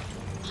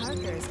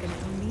 Parker is gonna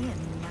owe me a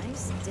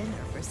nice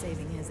dinner for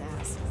saving his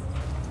ass.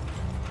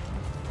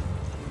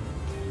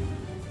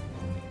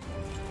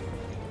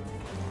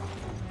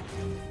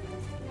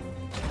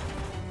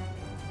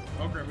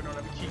 Oh great, we don't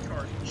have a key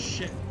card.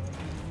 Shit.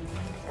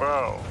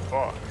 Well,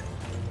 fuck.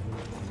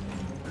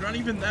 We're not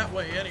even that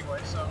way anyway,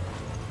 so...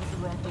 What's the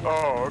wrong door?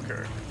 Oh,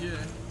 okay.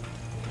 Yeah.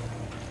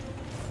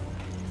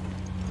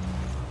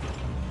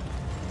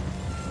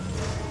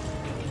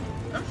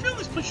 I'm feeling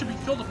this place should be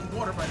filled up with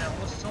water by now,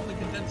 unless it's only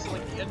condensed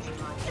like the engine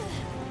room.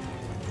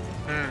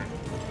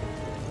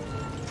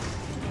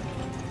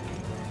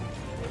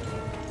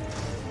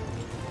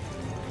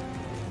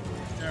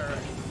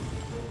 Alright.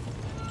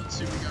 Let's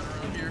see what we got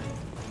around here.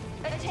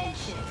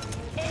 Attention!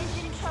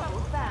 Engine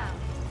trouble found.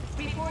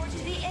 Report to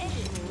the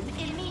engine room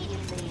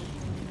immediately.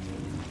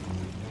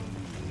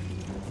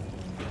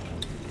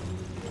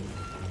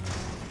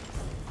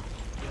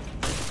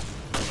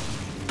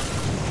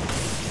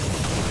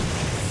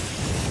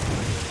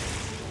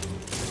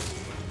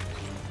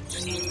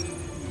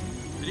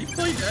 Did he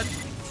play dead?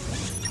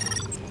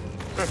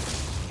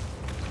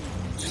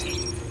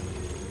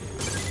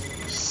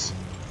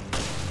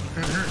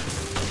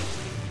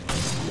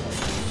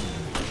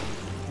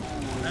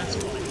 That's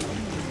funny.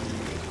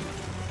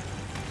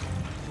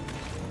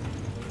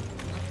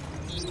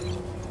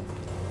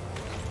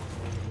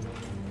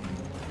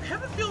 I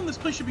have a feeling this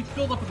place should be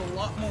filled up with a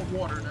lot more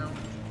water now.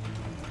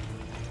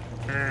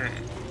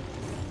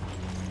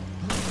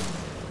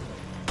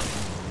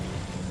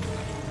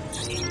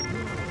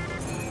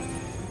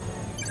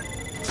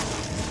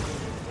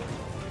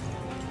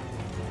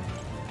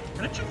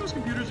 Can I check those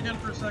computers again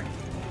for a second?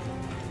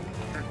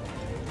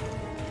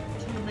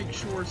 Just want to make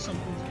sure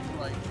something's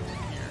right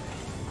here.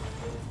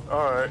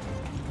 Alright.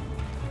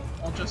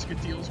 While Jessica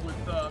deals with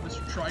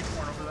Mr.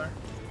 Tricorn over there.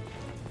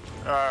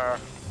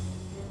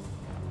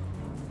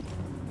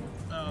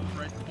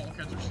 Right, the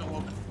bulkheads are still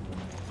open.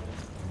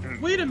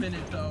 Wait a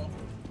minute, though.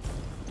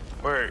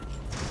 Wait.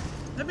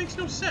 That makes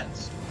no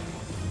sense.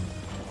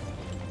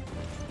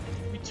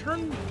 We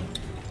turned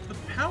the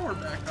power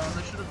back on.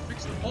 That should have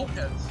fixed the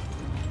bulkheads.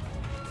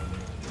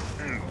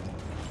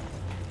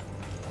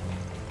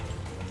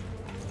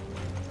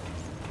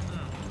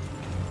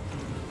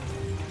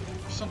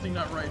 There's something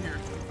not right here.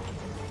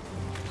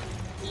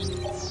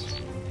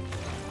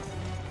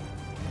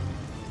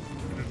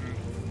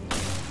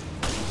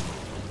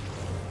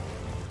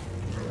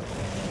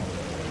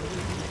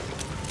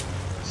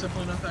 It's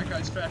definitely not that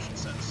guy's fashion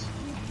sense.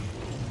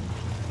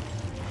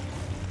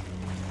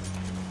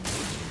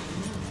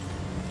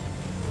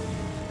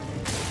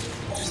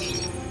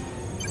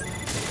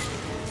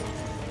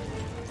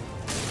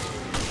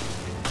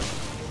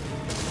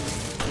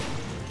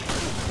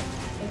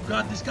 Oh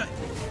god, this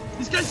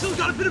guy's still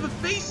got a bit of a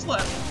face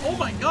left. Oh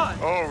my god.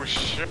 Oh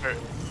shit.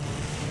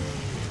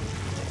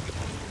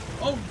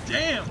 Oh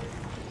damn.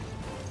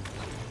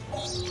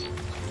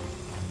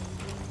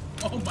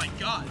 Oh my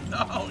god.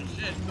 No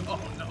shit. Oh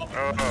no.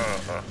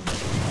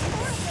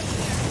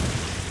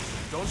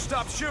 Don't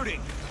stop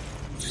shooting.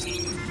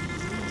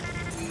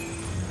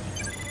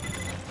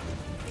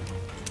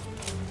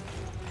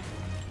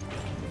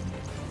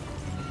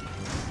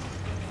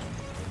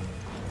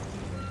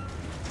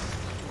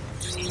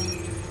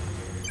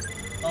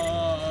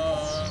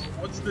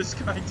 What's this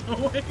guy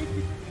doing?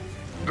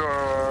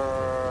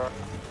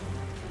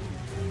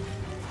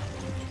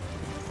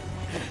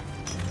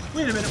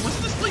 Wait a minute,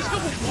 wasn't this place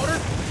filled with water?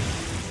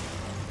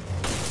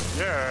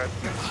 Yeah, I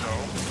think so.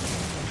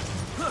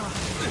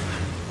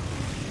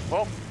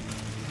 Well,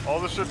 all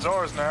the shit's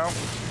ours now.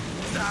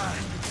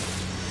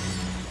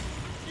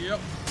 Yep.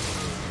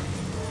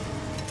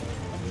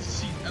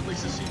 At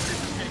least the sea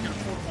creatures can't get a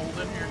foothold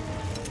in here.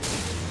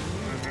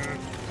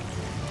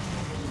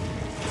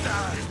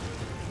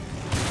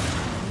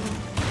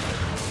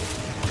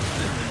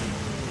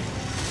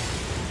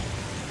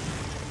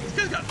 These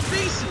guys got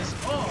faces!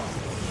 Oh!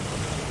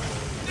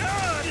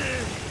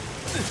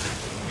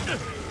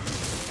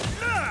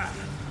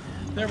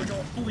 There we go,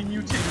 fully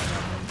mutated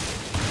one.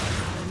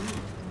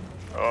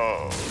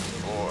 Oh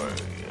boy,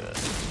 yeah.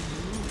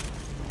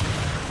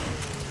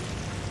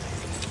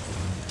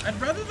 I'd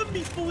rather them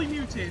be fully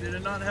mutated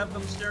and not have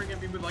them staring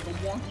at me with like a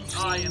wonky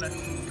eye and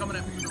coming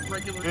at me with a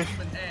regular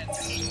human hand.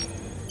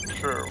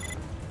 True.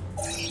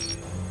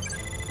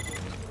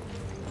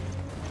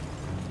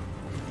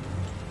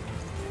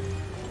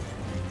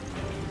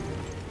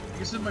 I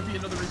guess that might be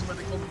another reason why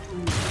they call them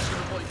ooze. They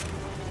sort of like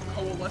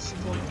coalesce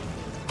into like.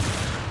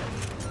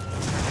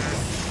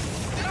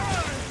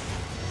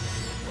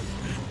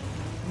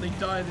 When they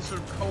die, they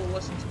sort of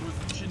coalesce into a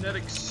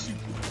genetic soup.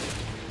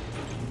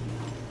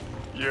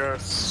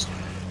 Yes.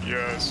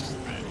 Yes,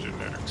 the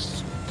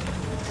genetics.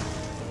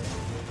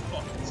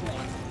 Fuck, it's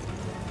locked.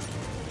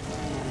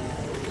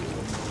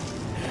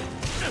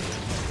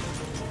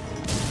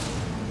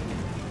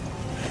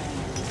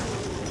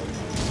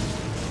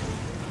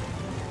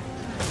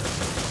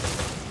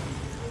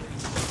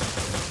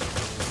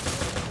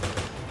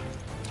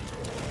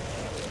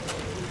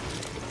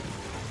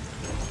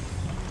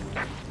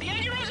 The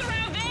engine room's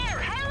around there!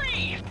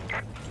 Hurry!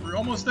 We're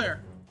almost there.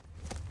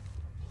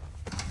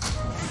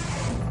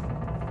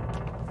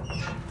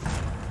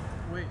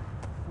 Wait,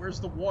 where's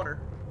the water?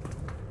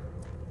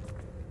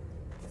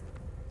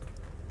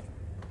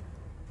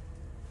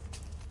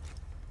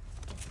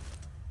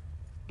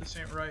 This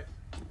ain't right.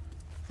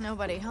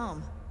 Nobody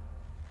home.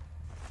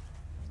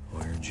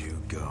 Where'd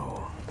you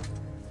go?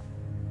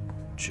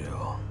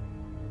 Jill.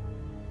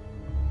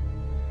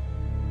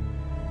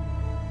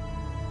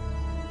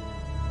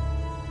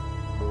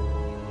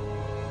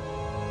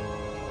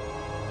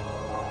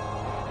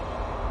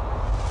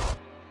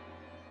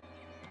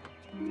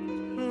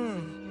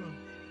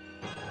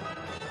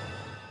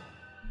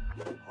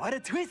 What a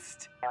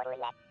twist!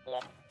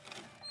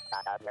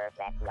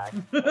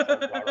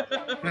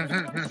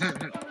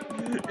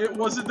 It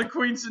wasn't the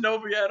Queen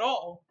Zenobia at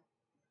all.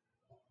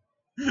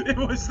 It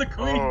was the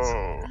Queen.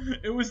 Oh.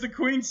 It was the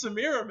Queen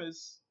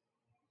Semiramis.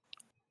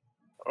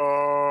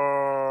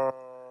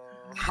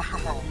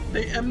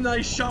 They M.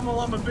 Night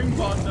Shyamalama Bing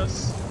Bonged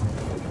us.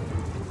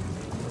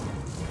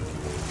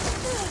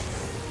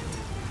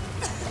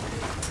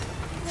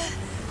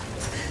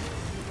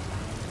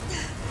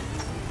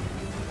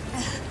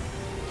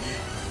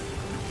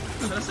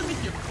 That doesn't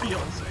make you feel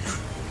sick.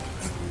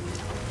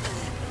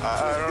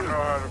 I don't know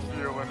how to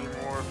feel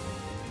anymore.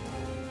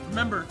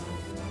 Remember,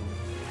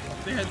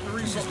 they had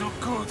 3. This is not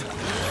good.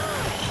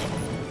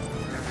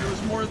 There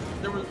was more.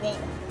 Well,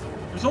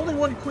 there's only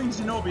one Queen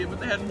Zenobia, but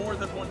they had more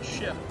than one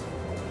ship.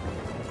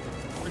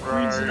 The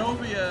Queen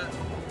Zenobia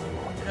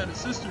had a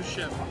sister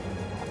ship.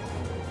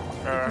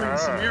 The Queen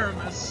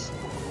Semiramis,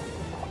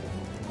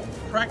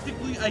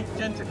 practically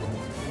identical.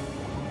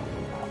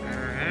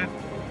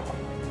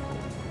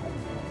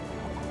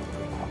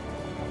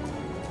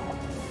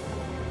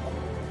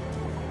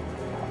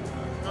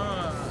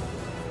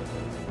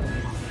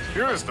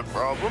 Here's the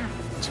problem.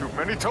 Too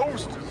many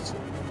toasters.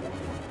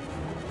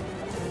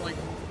 Like,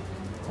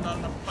 not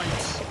enough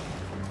pipes.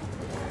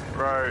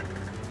 Right.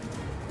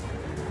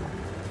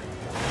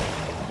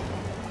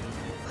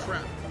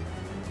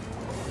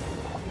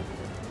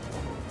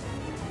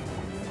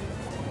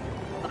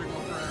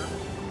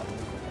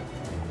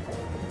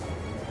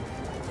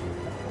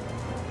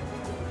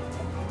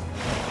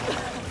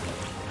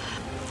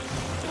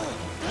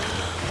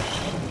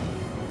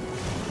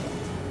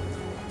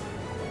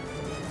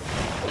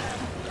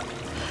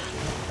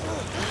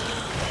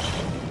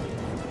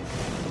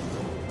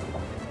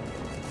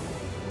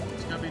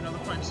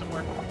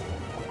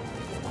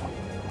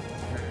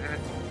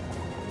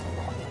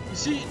 You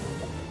see,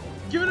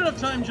 given enough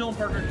time, Jill and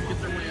Parker can get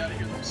their way out of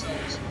here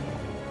themselves.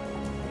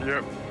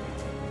 Yep.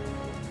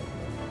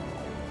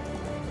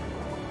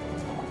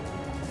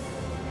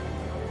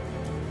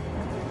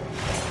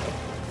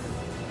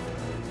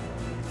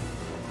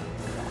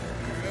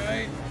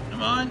 Alright,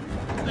 come on.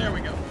 There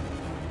we go.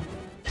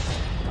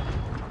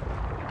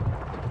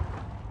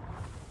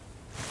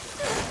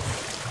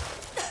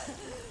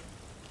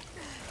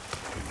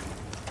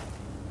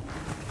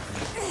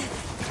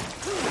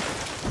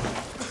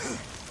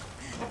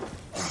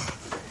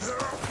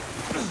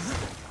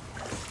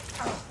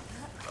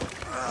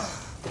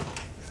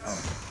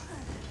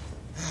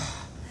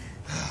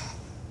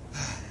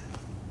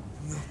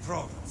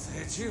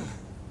 You?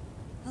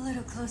 A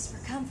little close for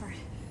comfort.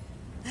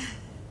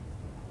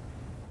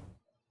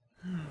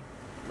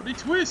 What a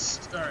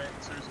twist! Alright,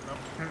 seriously,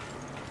 no.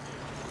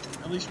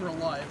 At least we're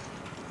alive.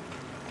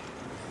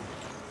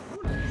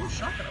 Ooh, new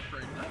shotgun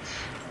upgrade, nice.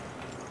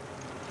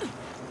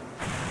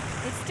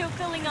 It's still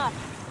filling up.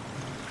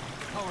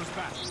 Power's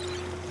back.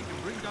 We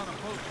can bring down a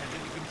bulkhead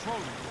and control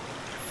it.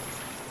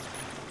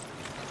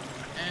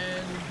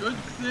 And good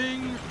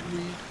thing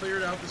we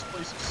cleared out this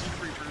place of sea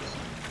creepers.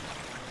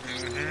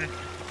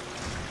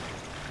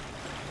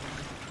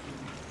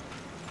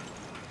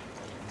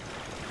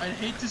 I'd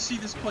hate to see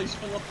this place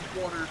fill up with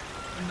water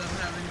and them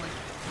having, like,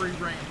 free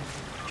reign.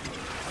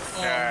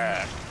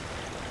 I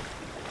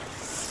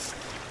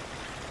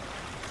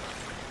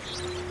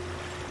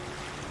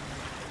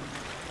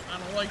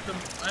don't like them.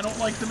 I don't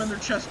like them in their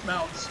chest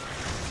mouths.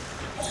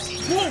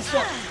 Whoa,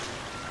 fuck!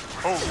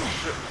 Holy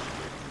shit.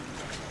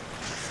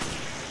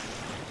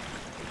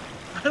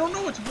 I don't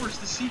know what's worse,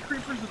 the sea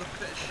creepers or the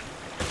fish.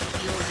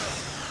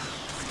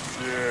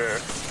 Yeah.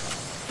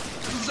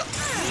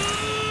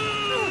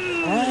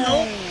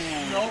 No.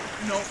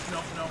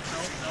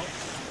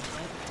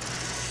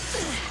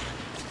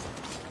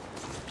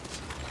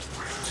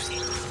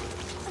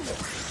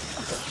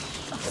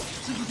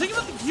 See, the thing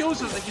about the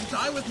gyoza, they can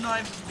die with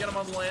knives if you get them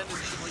on land and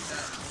shit like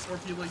that. Or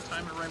if you, like,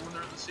 time it right when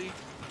they're in the sea.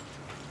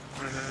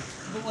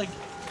 But, like,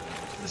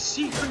 the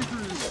sea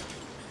creepers...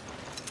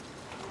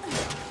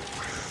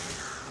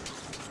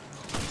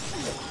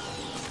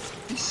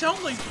 They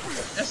sound like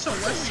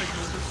SOS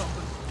signals or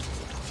something.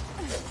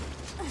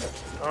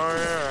 Oh,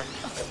 yeah.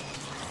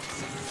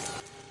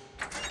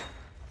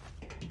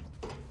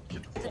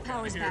 The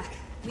power's back.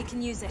 We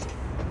can use it.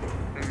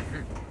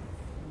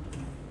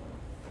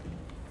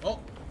 Oh.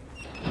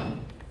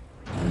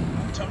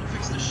 Time to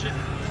fix this shit.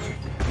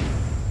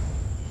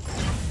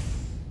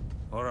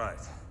 All right.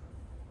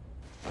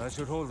 That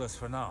should hold us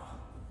for now.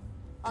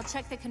 I'll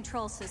check the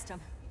control system.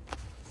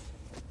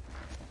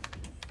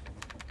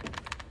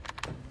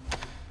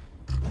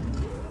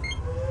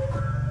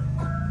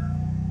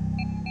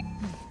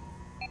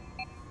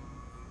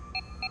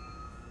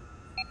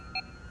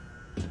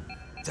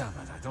 Damn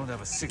it, I don't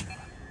have a signal.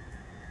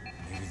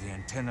 Maybe the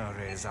antenna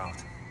array is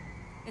out.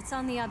 It's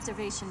on the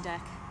observation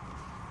deck.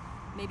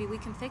 Maybe we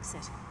can fix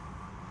it.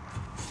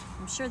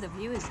 I'm sure the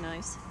view is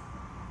nice.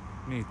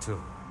 Me too.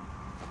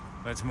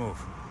 Let's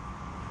move.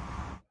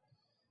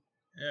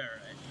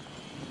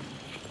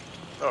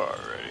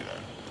 Alrighty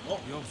then. Oh.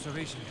 The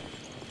observation deck.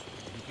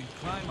 You can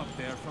climb up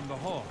there from the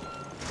hall.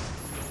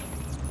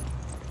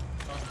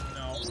 Oh,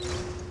 no.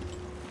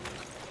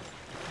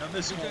 Now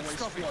this hallway's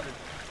flooded.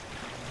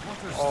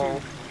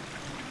 Oh.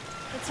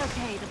 It's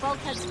okay. The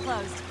bulkhead's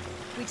closed.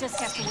 We just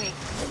have to wait.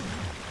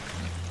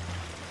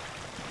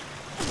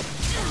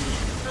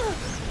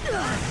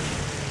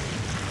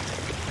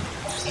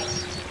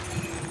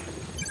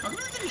 I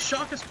really think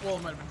shock us. Well,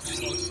 it might have been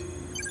too close.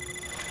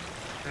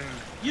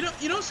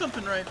 You know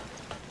something, right?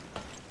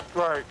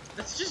 Right.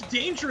 That's just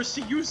dangerous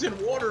to use in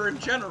water in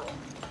general.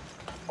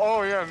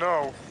 Oh yeah,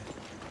 no.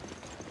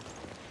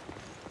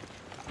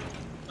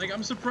 Like,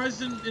 I'm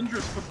surprised it didn't injure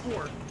us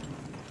before.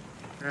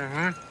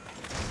 Alright.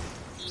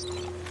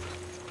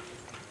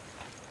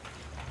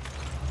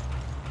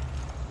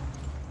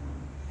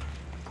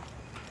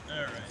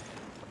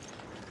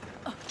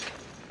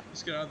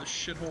 Let's get out of this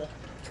shithole.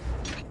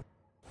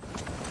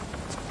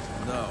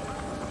 No.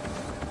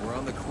 We're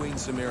on the Queen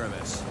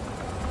Semiramis.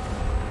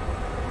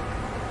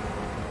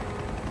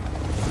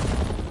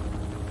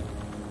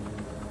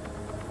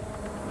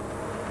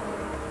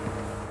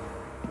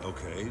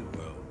 Okay,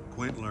 well,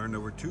 Quint learned there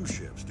were 2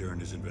 ships during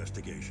his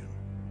investigation.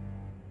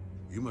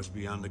 You must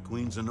be on the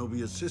Queen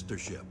Zenobia's sister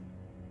ship.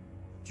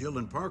 Jill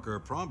and Parker are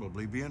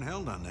probably being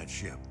held on that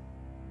ship.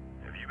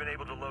 Have you been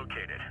able to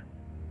locate it?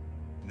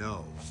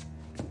 No,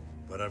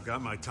 but I've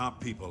got my top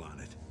people on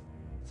it.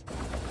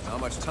 Not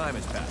much time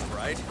has passed,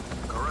 right?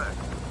 Correct.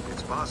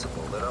 It's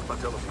possible that up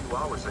until a few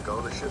hours ago,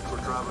 the ships were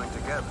traveling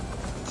together.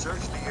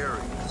 Search the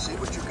area and see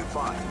what you can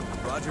find.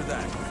 Roger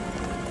that.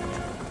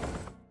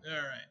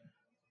 Alright.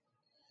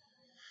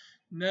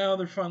 Now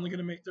they're finally going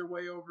to make their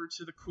way over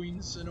to the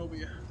Queen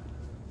Zenobia.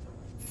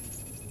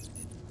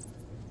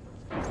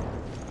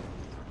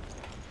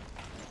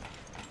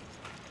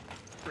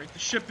 Great, the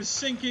ship is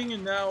sinking,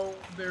 and now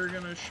they're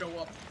going to show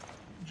up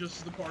just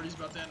as the party's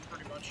about to end,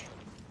 pretty much.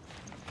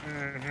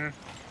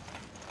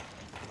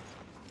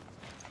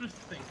 trying to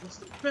think. What's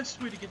the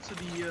best way to get to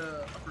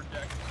the upper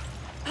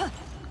deck?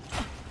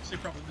 Say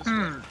probably this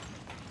way.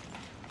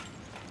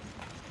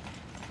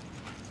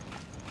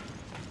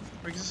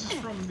 Because this is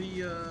from the,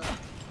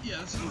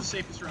 yeah, this is the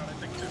safest route, I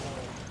think, too.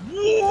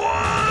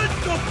 What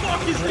the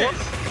fuck is this?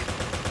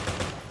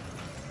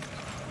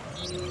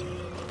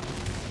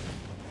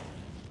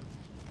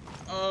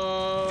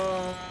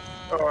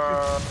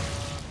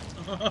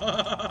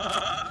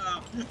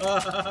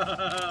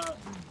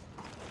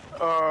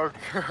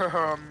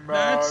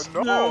 That's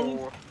no.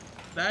 new.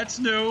 That's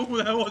new.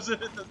 That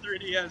wasn't in the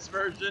 3DS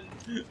version.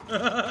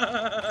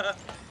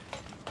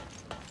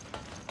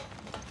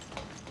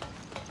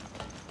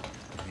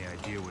 Any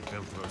idea what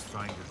Veltro's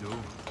trying to do?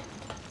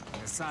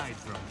 Aside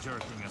from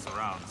jerking us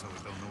around so we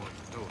don't know what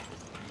to do.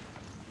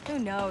 Who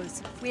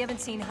knows? We haven't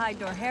seen hide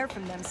nor hair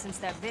from them since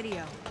that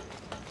video.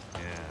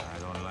 Yeah, I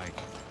don't like it.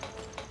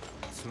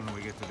 The sooner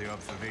we get to the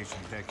observation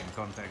deck and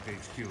contact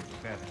HQ, the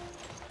better.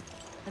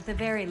 At the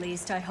very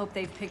least, I hope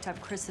they've picked up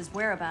Chris's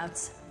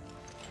whereabouts.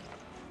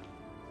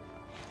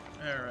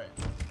 Alright.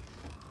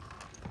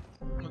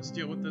 Let's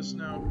deal with this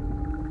now.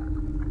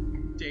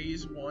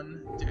 Daze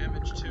 1,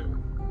 damage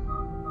 2.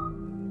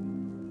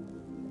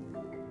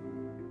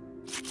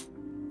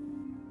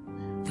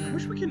 I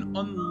wish we can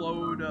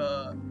unload,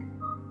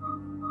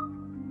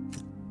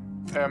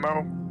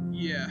 ammo?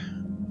 Yeah.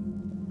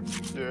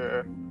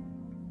 Yeah.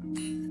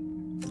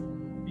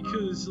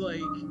 Because,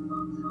 like...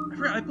 I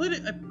forgot, I played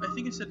it, I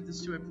think I said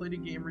this too, I played a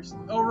game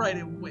recently. Oh, right,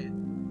 it went.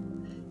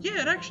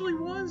 Yeah, it actually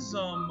was,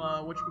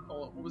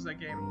 whatchamacallit, what was that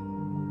game?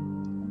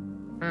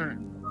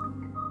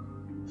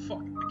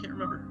 Fuck, I can't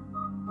remember.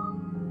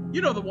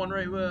 You know the one,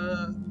 right,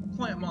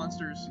 plant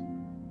monsters.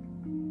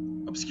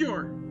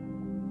 Obscure.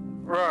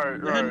 Right,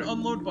 They had an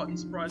unload button,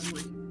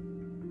 surprisingly.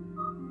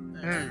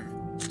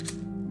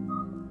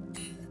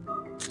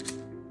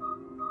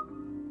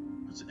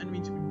 Puts the enemy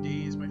to a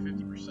daze by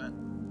 50%.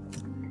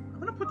 I'm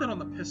gonna put that on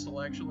the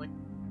pistol, actually.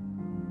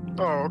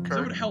 Oh, okay.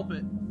 That would help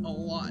it a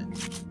lot.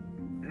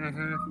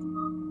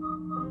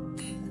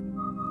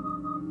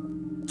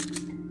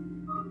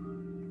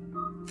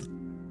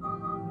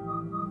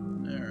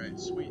 Alright,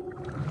 sweet.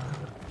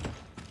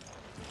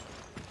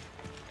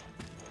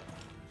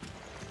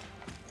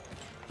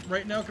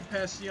 Right now,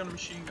 capacity on a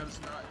machine gun is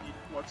not needed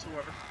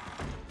whatsoever.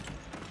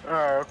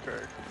 Oh,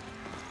 okay.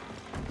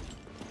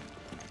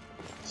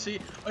 See,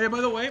 oh yeah,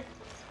 by the way,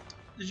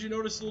 did you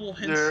notice the little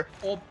hints?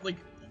 Yeah.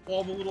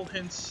 All the little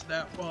hints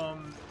that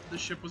the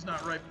ship was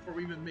not right before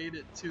we even made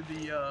it to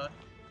the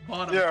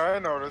bottom. Yeah, I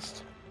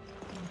noticed.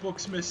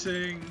 Books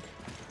missing.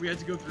 We had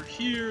to go through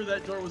here.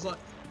 That door was locked.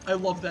 I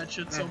love that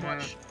shit so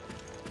much.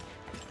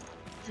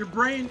 Your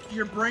brain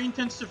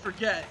tends to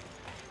forget.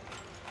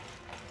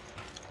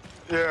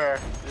 Yeah.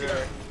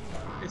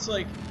 It's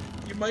like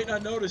you might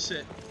not notice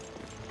it,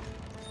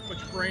 but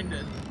your brain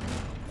did.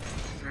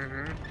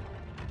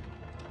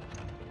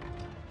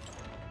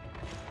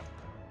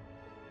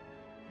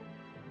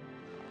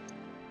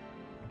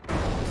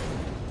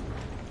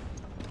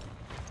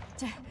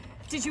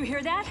 Did you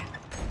hear that?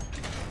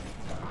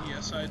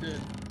 Yes, I did.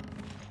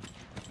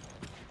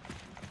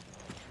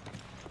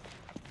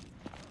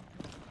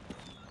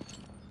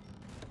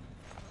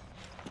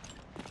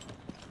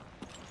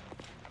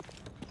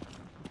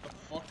 What the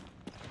fuck?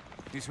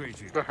 This way,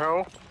 Chief. The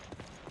hell?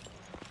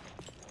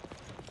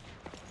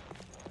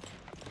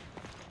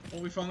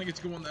 Well, we finally get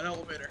to go on that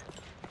elevator.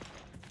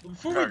 But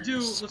before we do,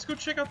 let's go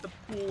check out the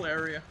pool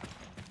area.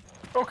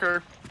 Okay.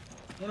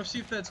 I want to see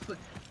if that's clear.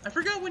 I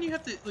forgot when you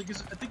have to, like,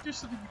 I think there's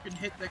something you can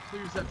hit that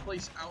clears that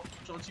place out,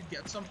 which lets you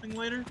get something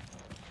later.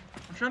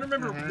 I'm trying to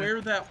remember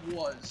where that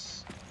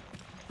was.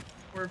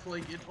 Or if,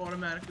 like, it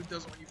automatically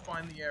does it when you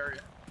find the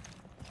area.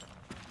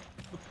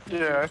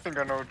 Yeah, I think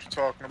I know what you're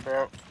talking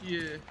about.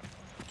 Yeah.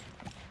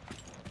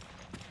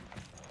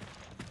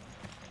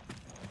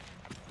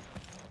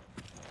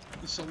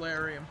 The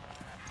solarium.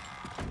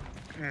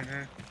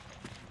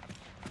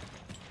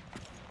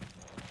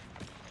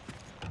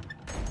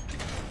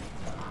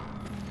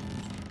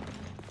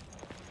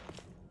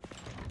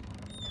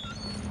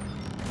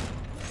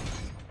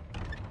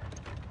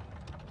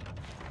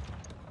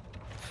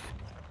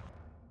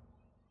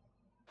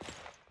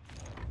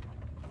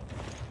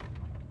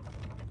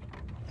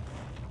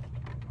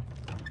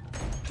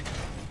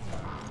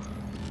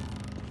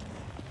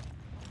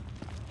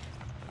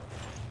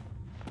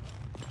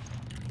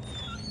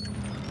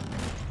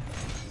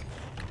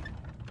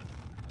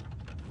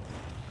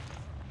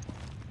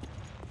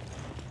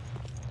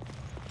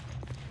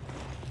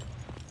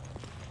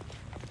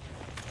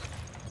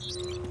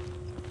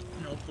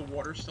 Nope, the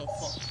water's still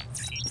fucked.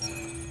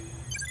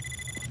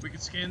 We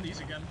could scan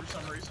these again for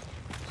some reason.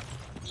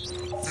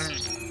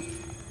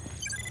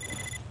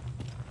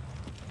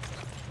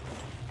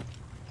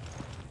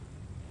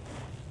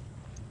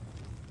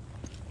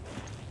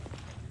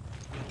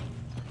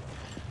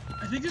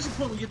 I think there's a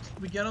point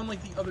we get on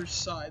like the other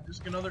side. There's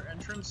like another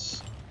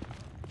entrance.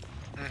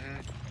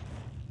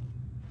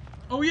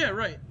 Oh yeah,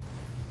 right.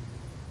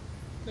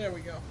 There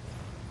we go.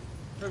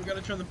 Right, we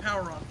gotta turn the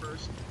power on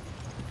first.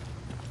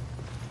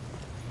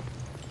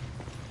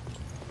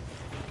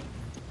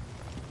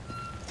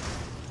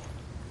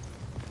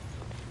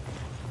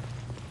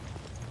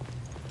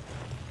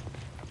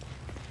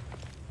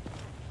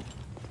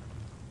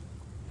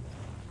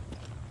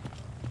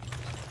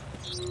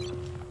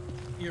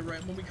 Yeah,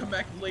 right. When we come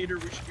back later,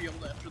 we should be able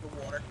to enter the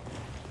water.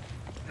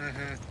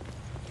 Mm-hmm.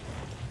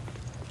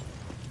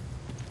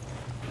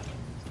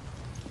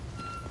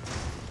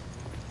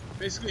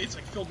 Basically, it's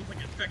like filled with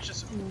like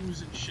infectious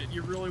ooze and shit.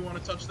 You really want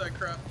to touch that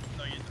crap?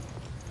 No, you don't.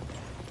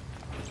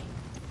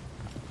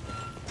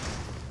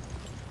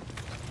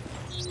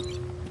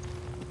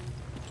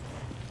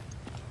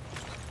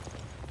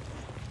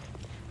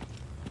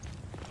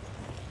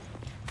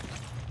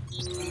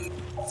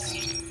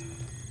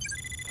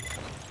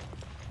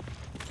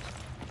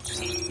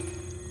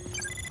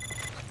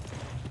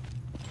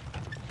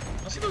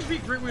 Honestly, those would be a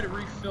great way to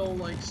refill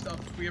like stuff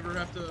if we ever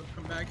have to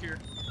come back here.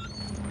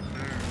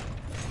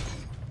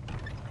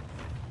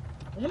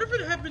 I wonder if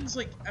it happens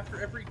like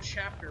after every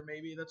chapter.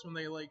 Maybe that's when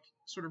they like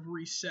sort of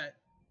reset.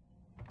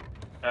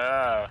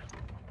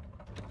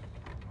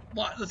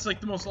 That's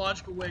like the most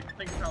logical way to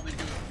think of how they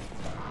do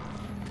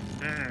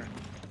it.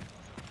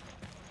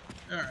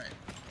 Alright.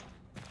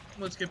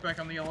 Let's get back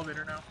on the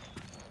elevator now.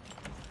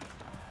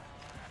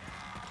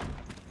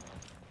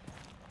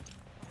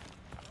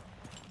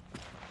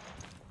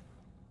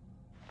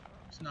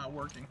 It's not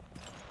working.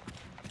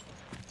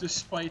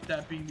 Despite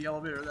that being the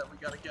elevator that we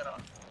gotta get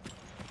on.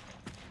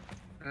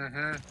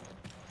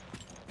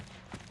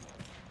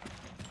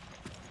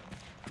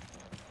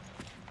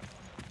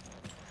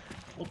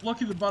 Well,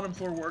 lucky the bottom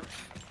floor worked.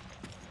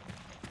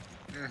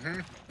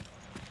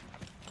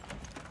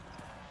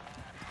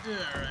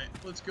 Alright,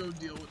 let's go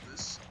deal with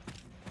this.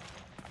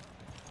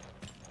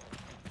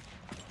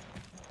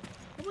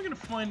 How am I gonna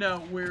find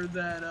out where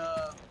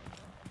that,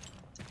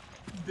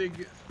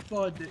 big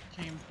thud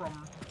came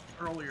from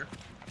earlier?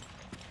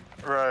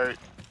 Right.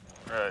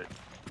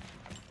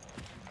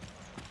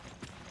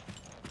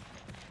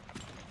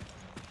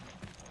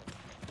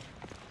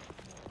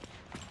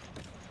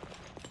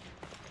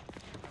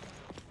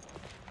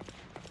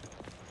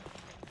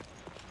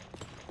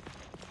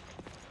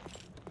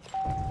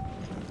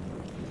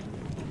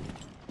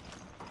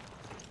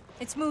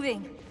 It's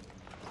moving.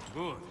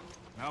 Good.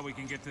 Now we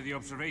can get to the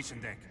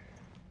observation deck.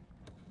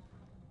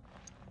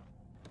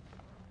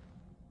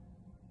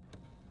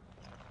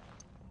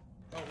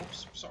 Oh,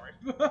 whoops, sorry.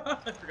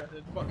 I forgot to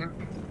hit the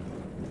button.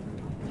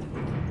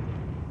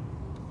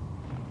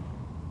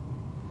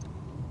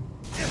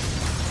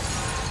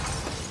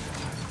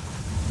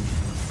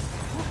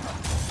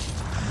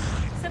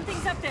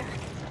 Something's up there.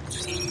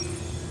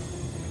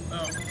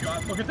 Oh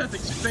god, look at that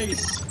thing's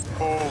face.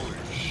 Holy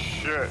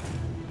shit.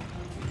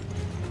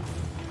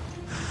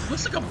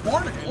 Looks like a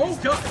barnacle. Oh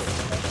god.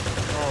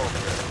 Oh.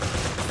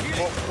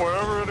 Well,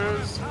 whatever it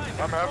is,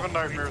 I'm having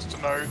nightmares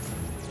tonight.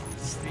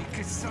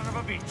 Sneaky son of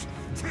a bitch.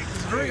 It's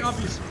very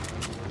obvious.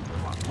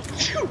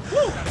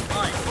 Woo!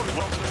 Hi.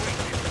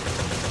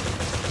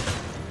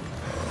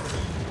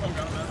 Oh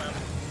god, I'm out of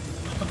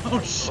ammo.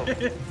 Oh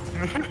shit.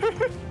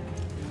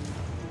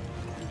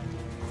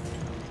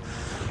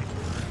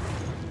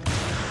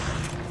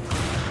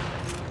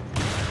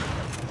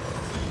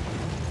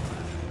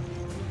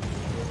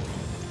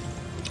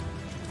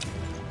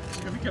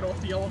 Let me get off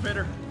the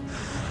elevator.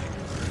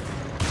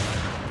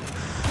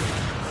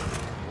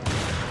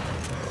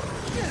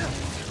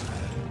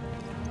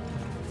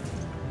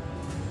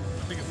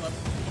 I think it left.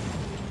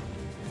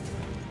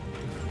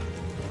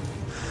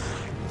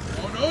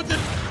 Oh no, it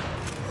didn't!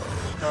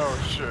 Oh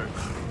shit.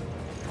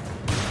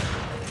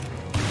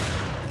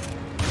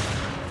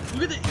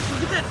 Look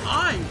at that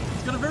eye!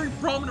 It's got a very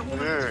prominent one.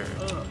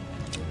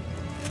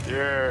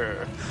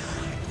 Yeah.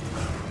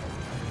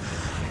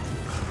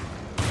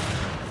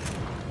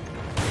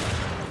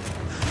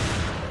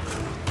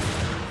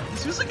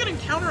 This feels like an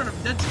encounter out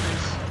of Dead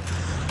Space.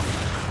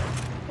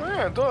 Well,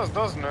 yeah, it does,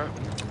 doesn't it?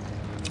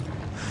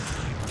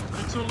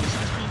 It totally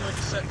seems being like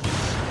a set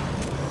piece.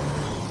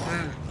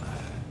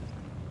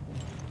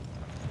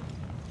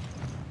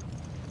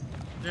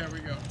 There we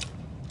go.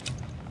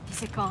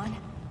 Is it gone?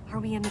 Are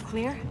we in the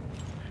clear?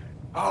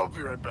 I'll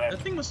be right back.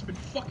 That thing must have been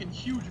fucking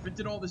huge if it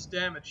did all this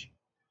damage.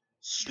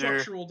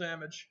 Structural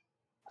damage.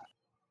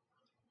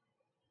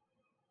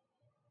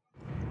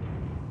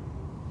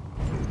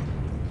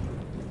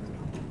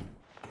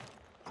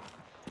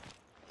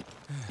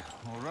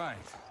 Alright,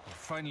 we're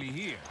finally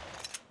here.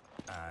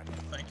 And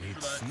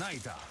it's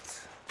night out.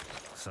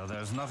 So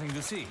there's nothing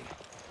to see.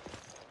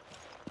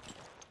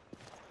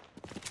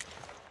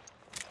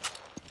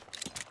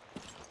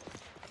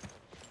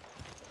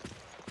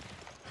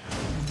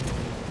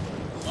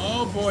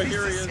 Oh boy,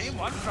 here he is. Same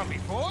one from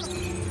before?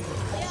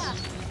 Yeah,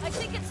 I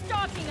think it's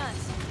stalking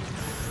us.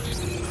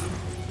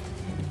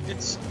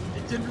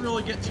 It didn't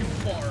really get too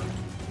far.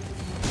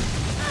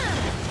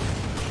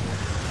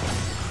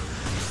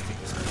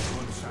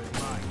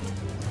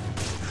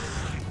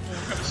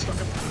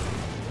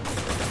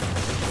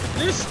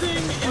 This thing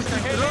is the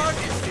drug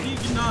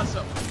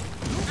Ignazo.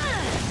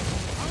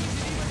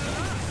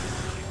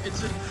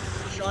 It's a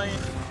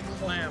giant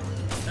clam,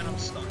 and I'm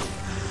stuck.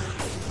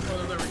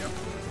 Oh, there we go.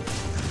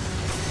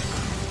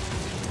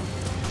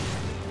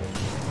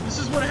 This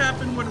is what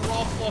happened when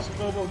Rolf lost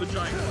Bobo the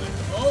giant clam.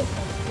 Oh!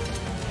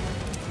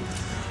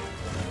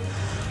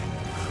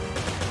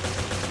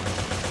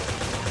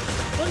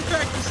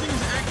 thing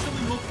is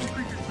actually multiple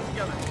creatures put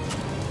together.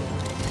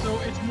 So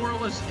it's more or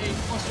less a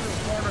cluster of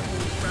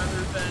barnacles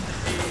rather than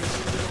a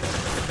single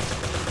organism.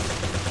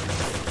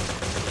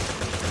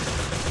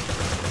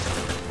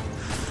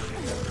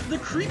 The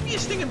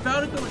creepiest thing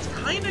about it, though, it's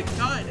kind of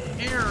got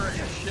hair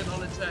and shit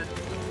on its head.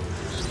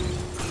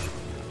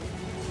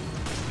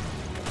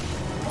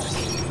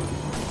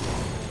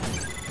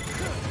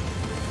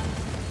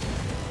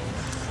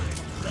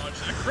 Dodge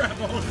that crap,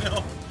 oh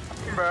no.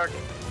 I'm back.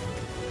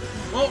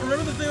 Well,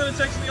 remember the thing that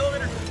attacks in the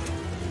elevator?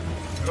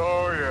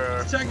 Oh,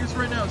 yeah. It's attacking us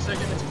right now,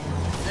 second.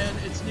 And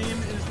its name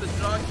is the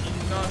Daki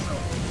Nazo.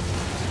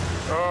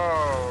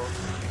 Oh.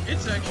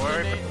 It's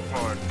actually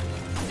named...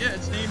 Yeah,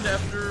 it's named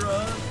after,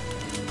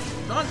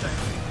 Dante.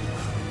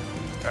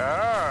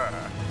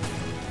 Ah.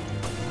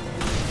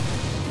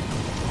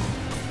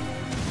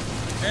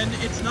 And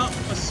it's not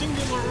a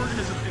singular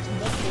organism, it's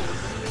multiple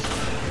organisms.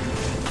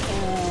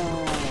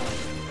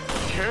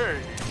 Okay.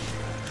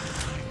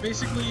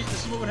 Basically,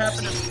 this is what would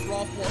happen if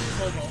Roth lost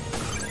Momo.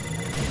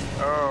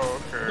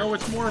 Oh, okay. Though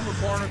it's more of a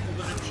barnacle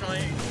than a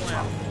giant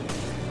clam.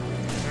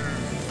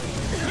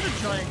 Is that a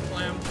giant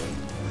clam?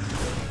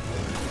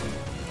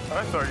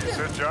 I thought you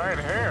said giant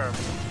ham.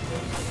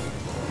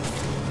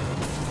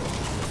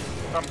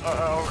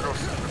 I'll go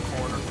sit in the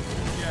corner.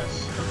 Yes,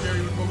 how dare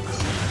you invoke the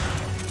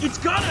sea. It's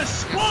got a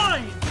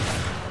spine!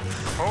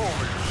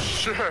 Holy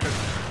shit.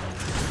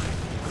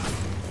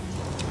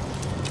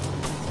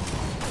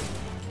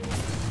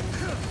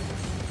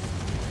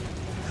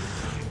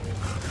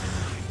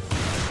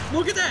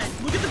 Look at that!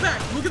 Look at the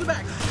back! Look at the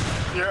back!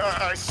 Yeah,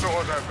 I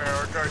saw that,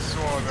 Marek. I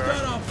saw that.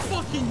 It's got a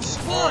fucking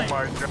spine! Oh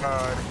my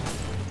god.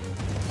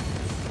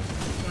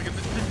 Look at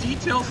the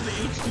details of the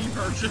HD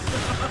version.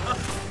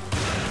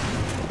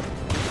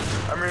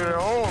 I mean,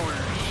 holy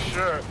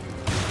shit.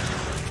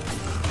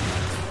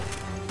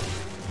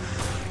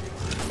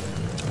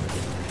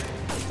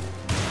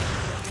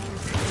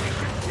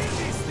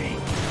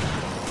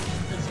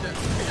 It's dead.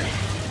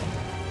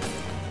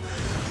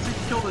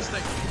 Let's kill this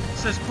thing.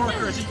 Says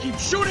Parker as he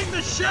keeps shooting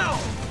the shell!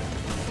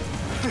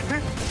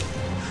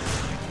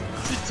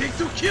 What's it take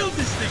to kill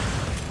this thing?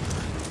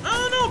 I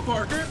don't know,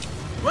 Parker.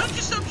 Why don't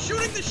you stop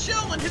shooting the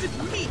shell and hit its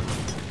meat?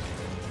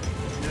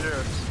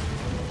 Yes.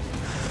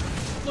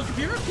 Look, if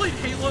you ever played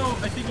Halo,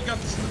 I think you got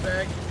this in the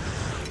bag.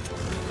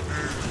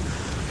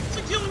 It's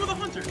like dealing with a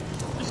hunter.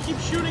 Just keep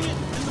shooting it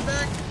in the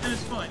back, and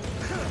it's fine.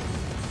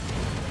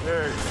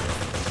 Hey.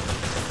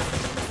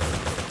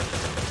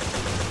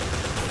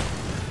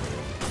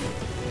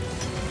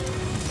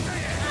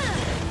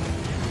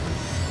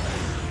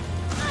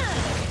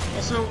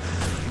 Also,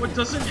 what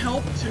doesn't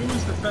help, too,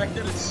 is the fact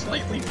that it's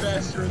slightly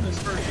faster in this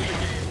version of the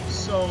game.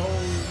 So,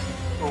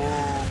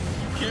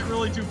 you can't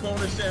really do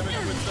bonus damage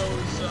with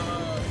those,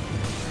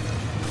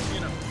 you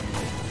know,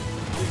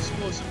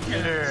 explosive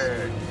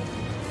cannons.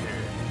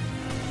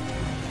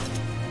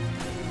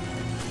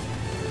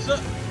 What's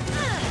up?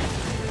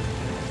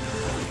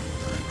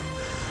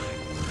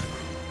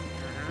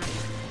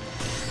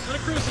 Not a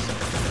criticism.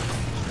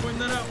 Just pointing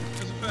that out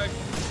as a fact.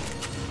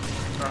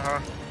 Uh-huh.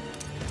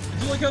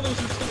 I do like how those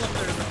are still up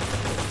there, though.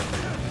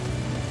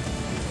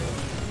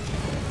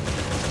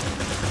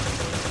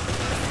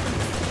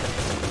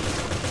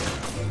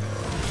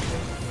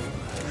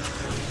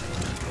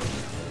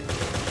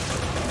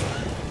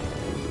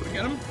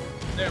 Get him?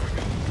 There we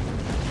go.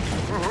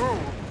 Woohoo!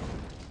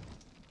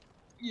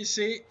 You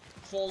see,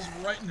 falls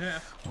right in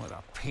half. What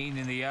a pain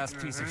in the ass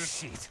piece of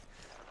shit.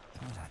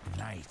 What a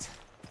night.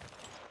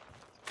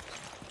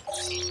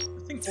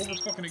 The thing over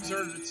fucking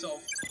exerted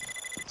itself.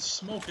 It's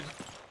smoking.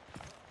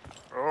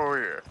 Oh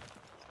yeah.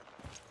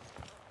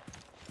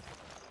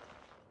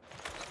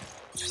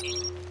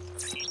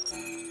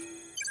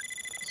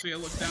 So yeah,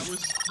 look,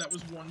 that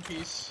was one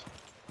piece.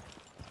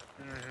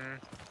 Mm-hmm.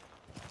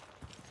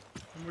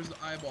 And where's the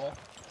eyeball?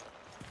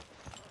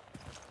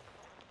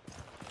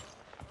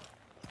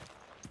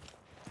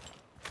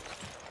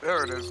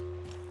 There it is.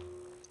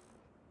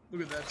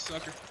 Look at that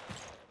sucker.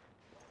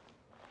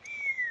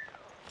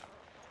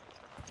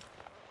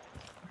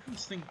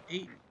 This thing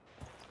ate.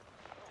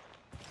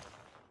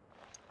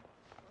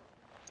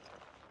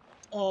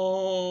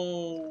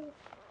 Oh.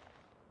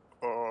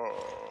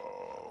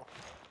 Oh.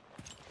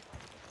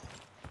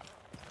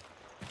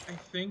 I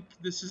think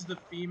this is the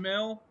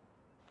female.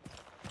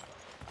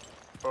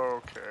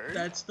 Okay.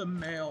 That's the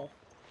male.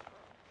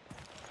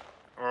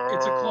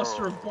 It's a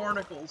cluster of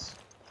barnacles.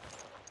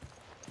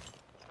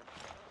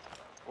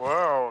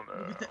 Wow.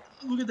 No.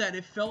 Look at that.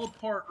 It fell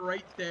apart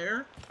right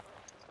there.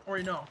 Or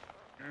no.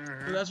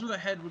 Mm-hmm. So that's where the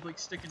head would like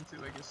stick into,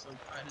 I guess,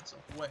 like hide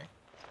itself away.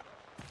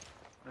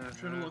 Mm-hmm. I'm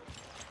trying to look.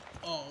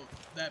 Oh,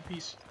 that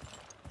piece.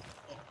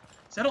 Oh.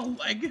 Is that a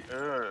leg?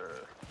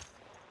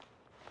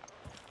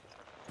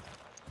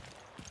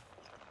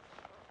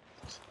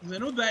 I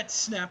know that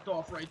snapped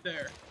off right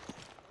there.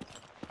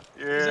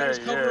 Yeah, that was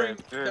covering.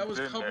 yeah, That was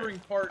covering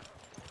part.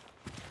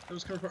 That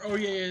was covering part. Oh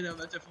yeah, no,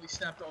 that definitely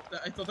snapped off.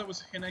 That I thought that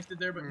was connected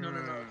there, but no.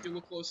 If you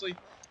look closely,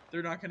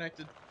 they're not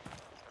connected.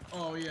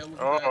 Oh yeah, look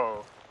at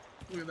that.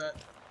 Look at that.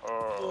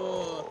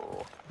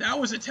 That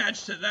was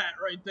attached to that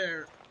right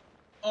there.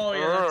 Oh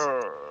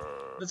yeah,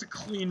 that's a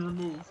clean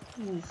remove.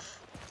 Oof.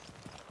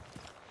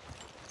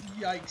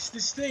 Yikes!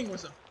 This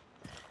thing's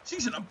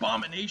an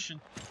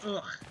abomination.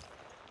 Ugh.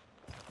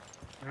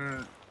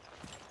 I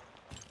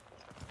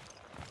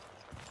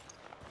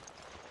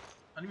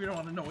don't even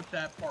want to know what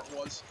that part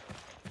was.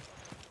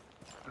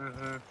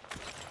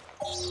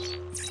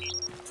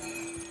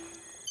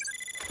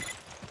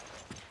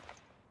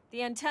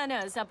 The antenna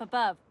is up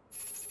above.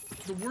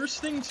 The worst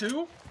thing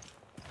too,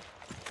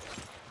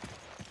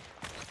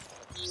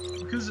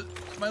 because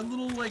my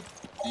little like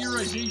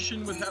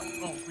theorization with how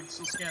we can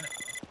still scan it.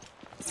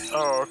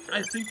 Oh, okay.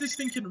 I think this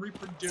thing can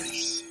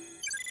reproduce.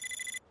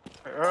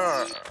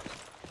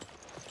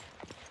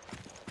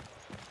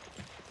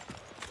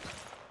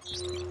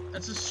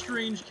 That's a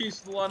strange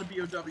case with a lot of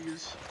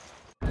BOWs.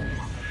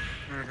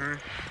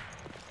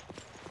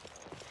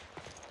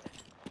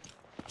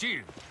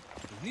 Jill,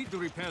 we need to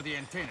repair the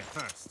antenna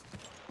first.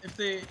 If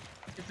they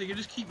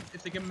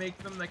can make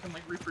them that can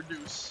like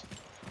reproduce.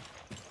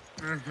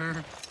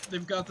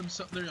 They've got them.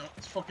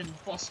 It's fucking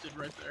busted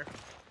right there.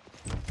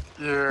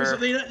 Yeah. Because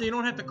they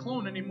don't have to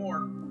clone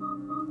anymore.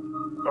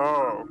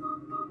 Oh.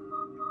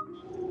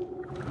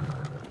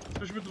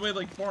 Especially with the way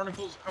like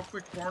barnacles, how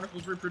quick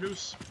barnacles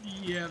reproduce.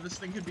 Yeah, this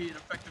thing could be an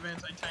effective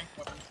anti-tank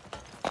weapon.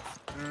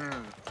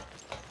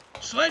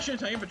 Slash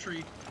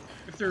anti-infantry,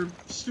 if they're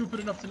stupid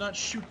enough to not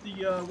shoot the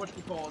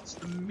whatchamacallits,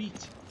 the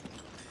meat.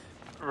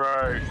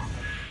 Right.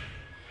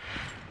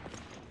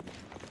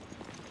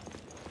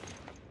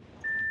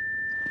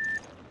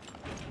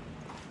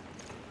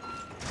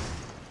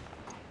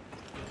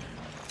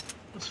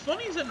 What's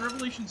funny is that in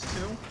Revelations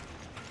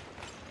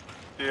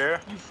 2,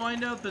 you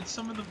find out that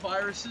some of the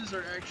viruses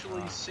are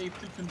actually safe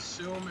to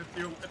consume if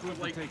they're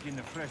like taking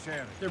the fresh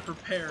air. They're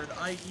prepared,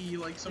 i.e.,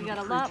 like some We of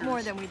got the a creatures. lot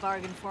more than we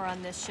bargained for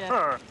on this ship.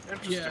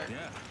 Interesting.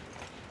 Yeah.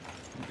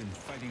 We've been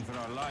fighting for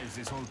our lives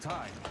this whole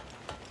time.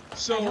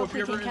 So I hope if we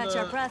you're can ever catch in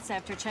our breaths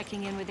after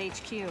checking in with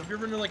HQ. if you're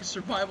ever in like a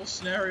survival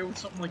scenario with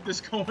something like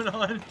this going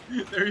on,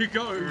 there you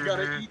go. You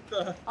gotta eat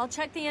the. I'll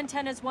check the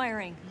antenna's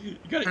wiring. You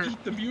gotta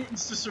eat the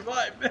mutants to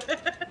survive, man.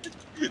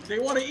 They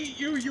want to eat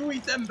you, you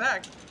eat them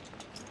back.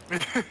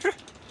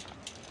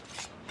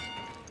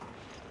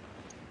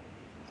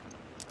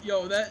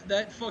 Yo,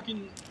 that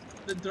fucking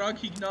the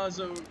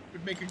Dragignazo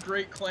would make a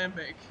great clam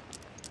bake.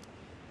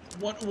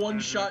 One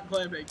shot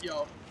clam bake,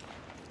 yo.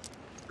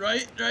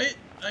 Right? I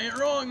ain't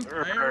wrong.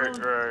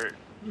 Right.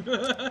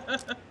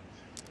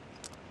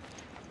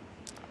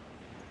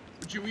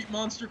 Would you eat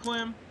monster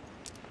clam?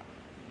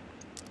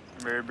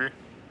 Maybe.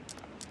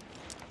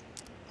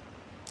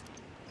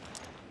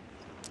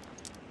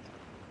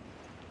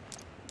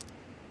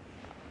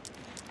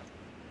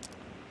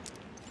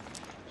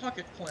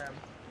 Pocket clam.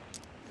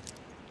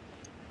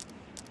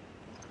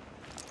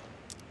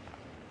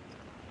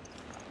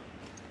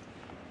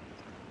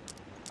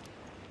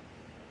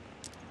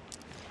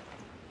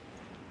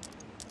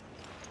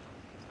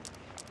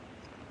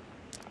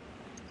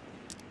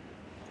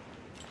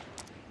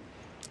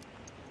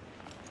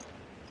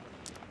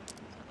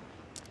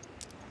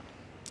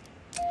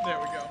 There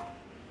we go.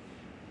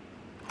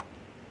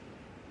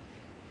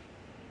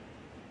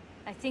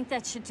 I think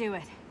that should do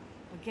it.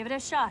 We'll give it a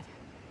shot.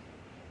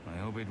 I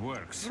hope it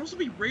works. There's supposed to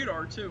be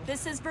radar too.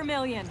 This is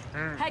Vermilion.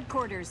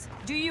 Headquarters.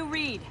 Do you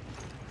read?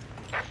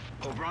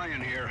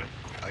 O'Brien here.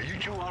 Are you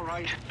two all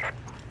right?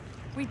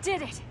 We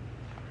did it.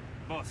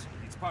 Boss,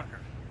 it's Parker.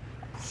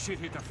 Shit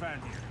hit the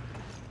fan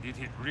here. It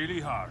hit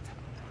really hard.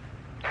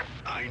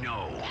 I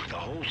know. The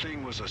whole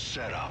thing was a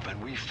setup,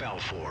 and we fell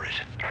for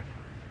it.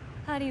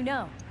 How do you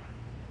know?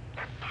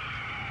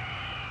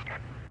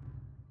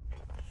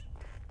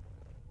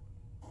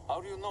 How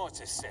do you know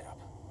it's a setup?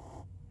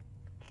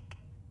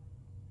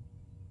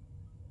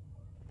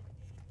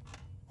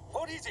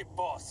 What is it,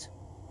 boss?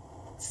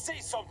 Say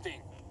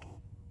something!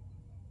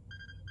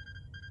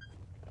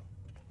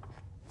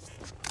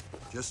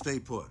 Just stay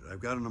put. I've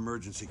got an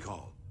emergency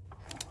call.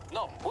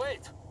 No,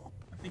 wait!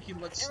 I think he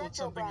let slip Director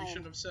something he O'Brien,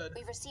 shouldn't have said.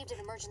 We've received an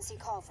emergency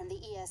call from the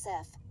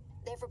ESF.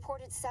 They've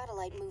reported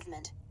satellite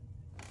movement.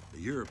 The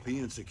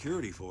European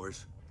Security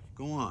Force?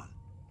 Go on.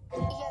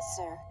 Yes,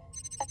 sir.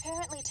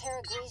 Apparently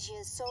Terra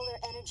Grigia's solar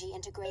energy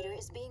integrator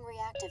is being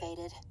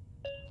reactivated.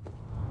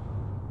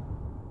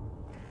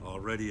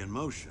 Already in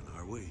motion,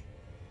 are we?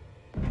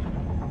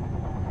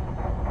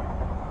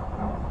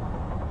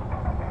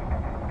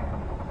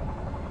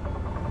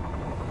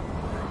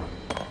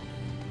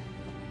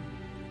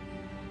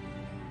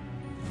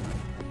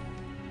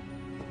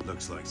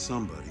 Looks like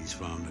somebody's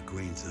found the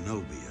Queen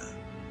Zenobia.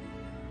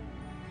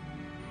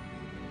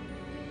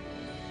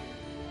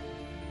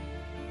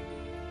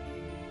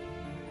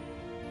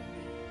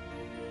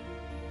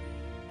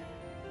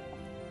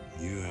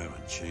 You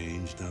haven't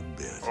changed a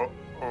bit.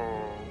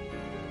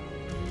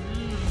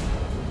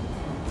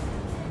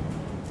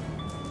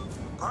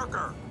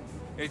 Parker!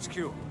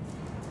 HQ,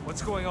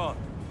 what's going on?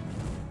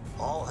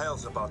 All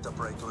hell's about to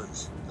break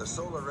loose. The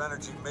solar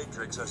energy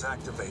matrix has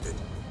activated.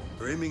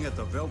 They're aiming at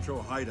the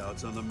Veltro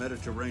hideouts on the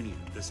Mediterranean,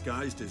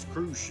 disguised as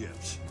cruise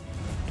ships.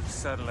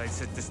 Satellites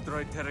that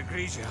destroyed Terra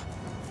Grigia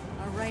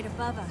are right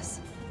above us.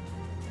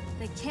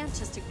 They can't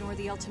just ignore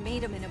the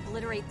ultimatum and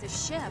obliterate the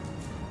ship.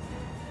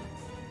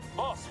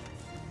 Boss,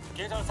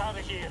 get us out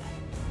of here.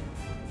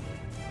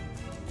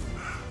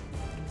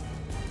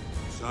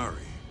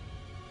 Sorry.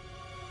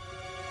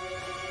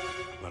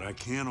 But I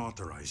can't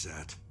authorize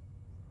that.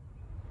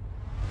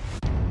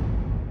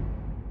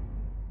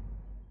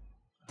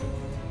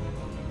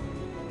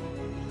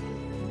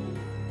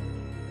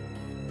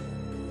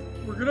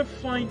 We're gonna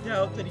find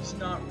out that he's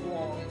not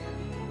wrong.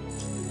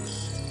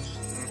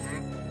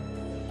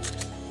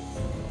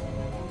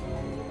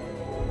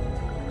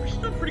 She's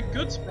done pretty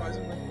good,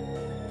 surprisingly.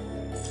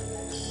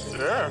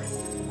 Yeah.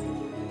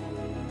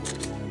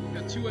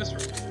 Got 2 S.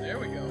 There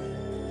we go.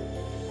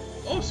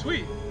 Oh,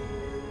 sweet.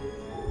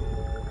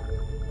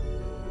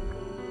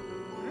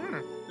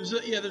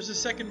 There's a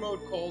second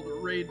mode called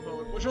Raid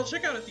Mode, which I'll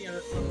check out at the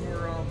end when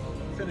we're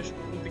finished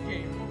with the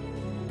game.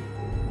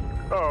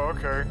 Oh,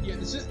 okay. Yeah,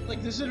 this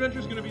adventure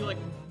is gonna be like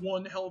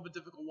one hell of a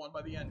difficult one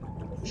by the end.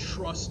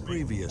 Trust me.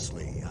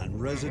 Previously on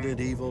Resident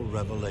Evil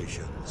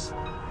Revelations.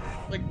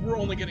 Like, we're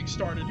only getting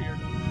started here.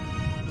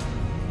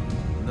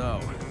 No.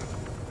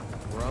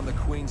 We're on the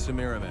Queen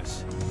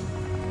Semiramis.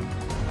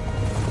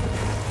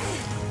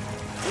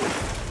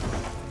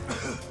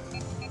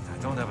 I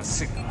don't have a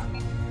signal.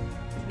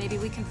 Maybe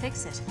we can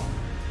fix it.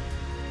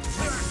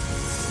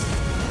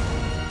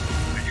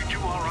 Are you two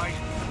all right?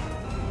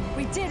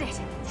 We did it!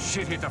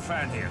 Shit hit the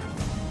fan here.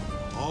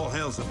 All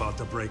hell's about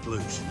to break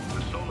loose.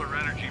 The solar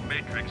energy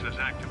matrix is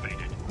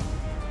activated.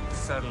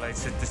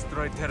 Satellites that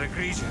destroyed Terra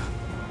Grigia.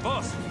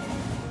 Boss,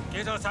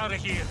 get us out of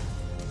here.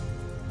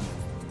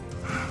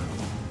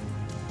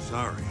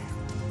 Sorry.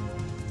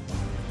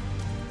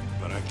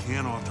 But I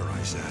can't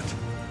authorize that.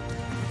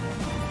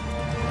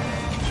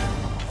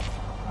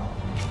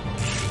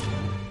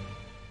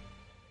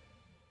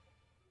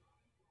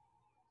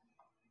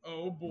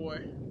 Oh boy.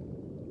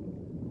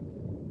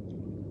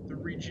 The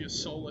Regia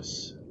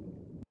Solis.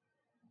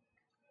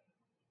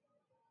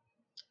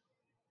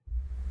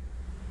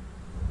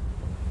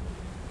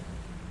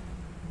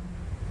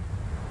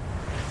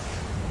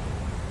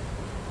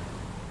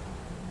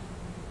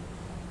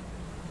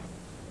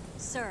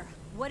 Sir,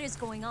 what is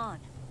going on?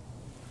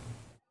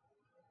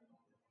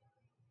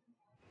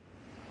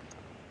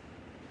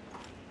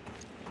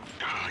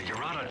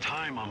 You're out of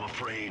time, I'm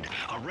afraid.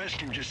 A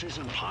rescue just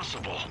isn't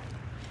possible.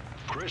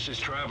 Chris is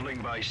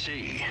traveling by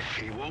sea.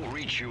 He won't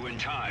reach you in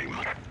time.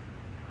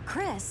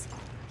 Chris?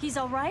 He's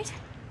all right?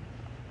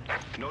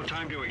 No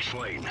time to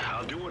explain.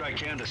 I'll do what I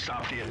can to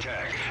stop the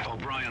attack.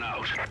 O'Brien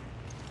out.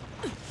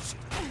 This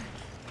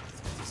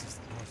is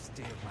the worst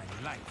day of my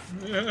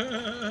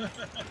life.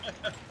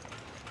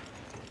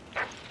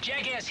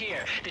 Jackass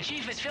here. The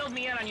chief has filled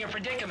me in on your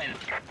predicament.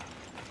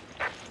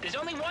 There's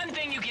only one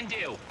thing you can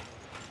do.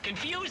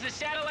 Confuse the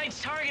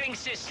satellite's targeting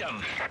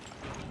system.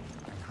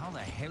 And how the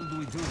hell do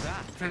we do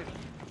that?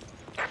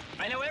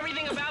 I know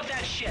everything about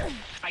that ship.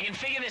 I can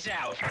figure this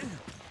out.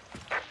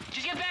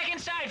 Just get back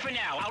inside for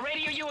now. I'll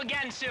radio you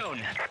again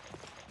soon.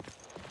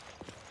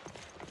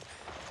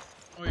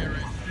 Oh yeah,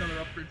 right. Another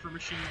upgrade for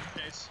machine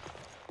gun case.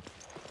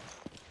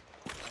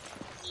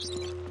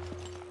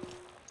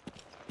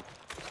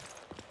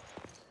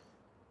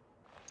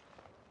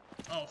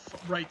 Oh,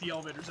 right, the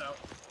elevator's out.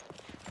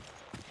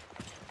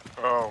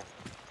 Oh.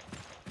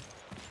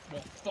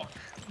 Well, fuck.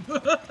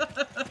 But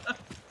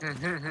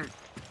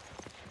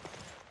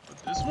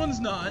this one's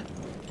not.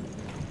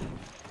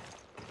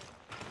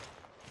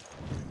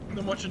 And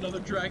then watch another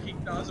drag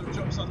Ignazo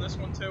jumps on this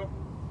one too.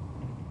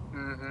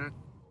 Mm-hmm.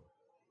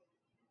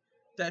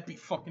 That'd be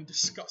fucking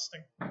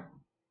disgusting.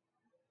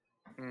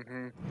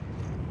 Mm-hmm.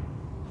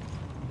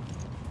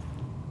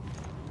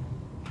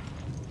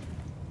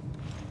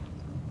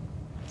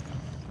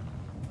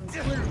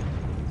 Clear.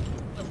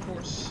 Of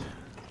course.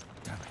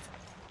 Damn it.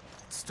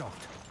 It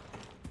stopped.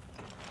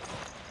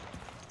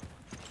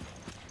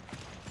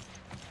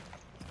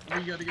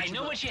 We gotta get I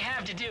know the... what you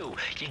have to do.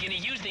 You're gonna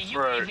use the UAV.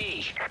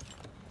 Right.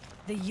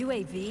 The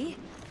UAV?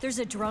 There's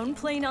a drone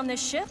plane on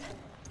this ship?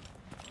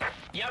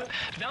 Yep,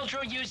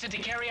 Veltro used it to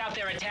carry out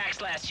their attacks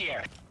last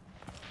year.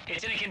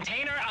 It's in a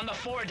container on the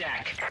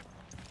foredeck.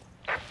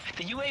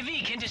 The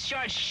UAV can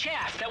discharge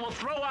chaff that will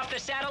throw off the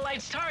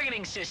satellite's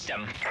targeting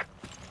system.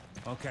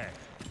 Okay.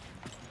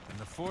 And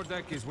the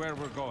foredeck is where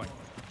we're going.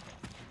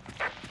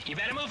 You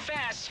better move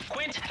fast.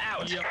 Quint,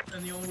 out. Yep,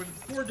 and the only way to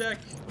the foredeck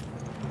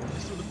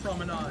is through the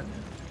promenade.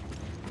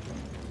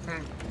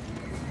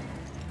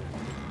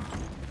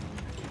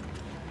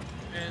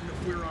 And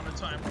we're on a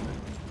time limit.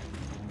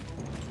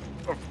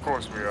 Of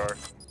course we are.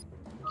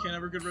 Can't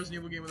have a good Resident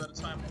Evil game without a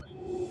time limit.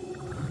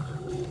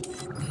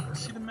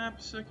 Let's see the map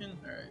a second.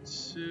 Alright,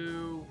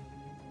 so...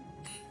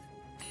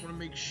 I want to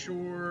make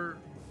sure...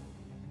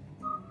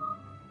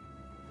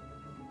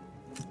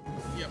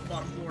 Yeah,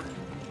 bottom floor.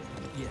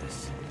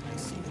 Yes, I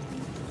see.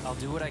 I'll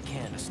do what I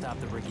can to stop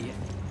the brigade.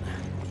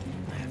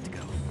 I have to go.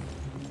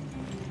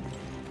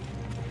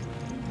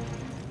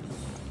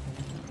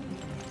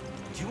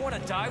 Do you want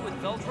to die with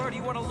Veltro or do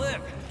you want to live?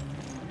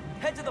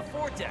 Head to the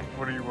foredeck.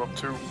 What are you up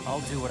to?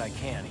 I'll do what I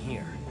can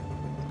here.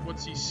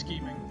 What's he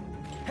scheming?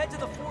 Head to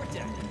the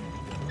foredeck.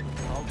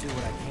 I'll do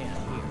what I can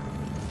here.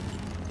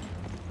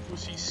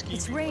 What's he scheming?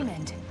 It's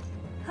Raymond.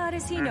 How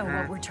does he know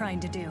what we're trying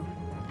to do?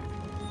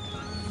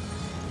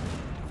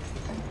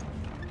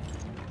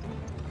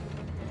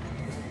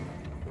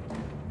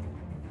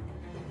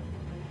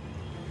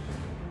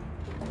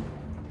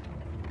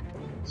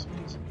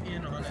 Someone's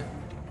in on it.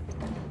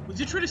 Was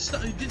he trying to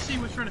stop? He did say he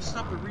was trying to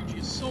stop the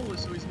Regius Solar,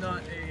 so he's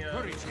not a.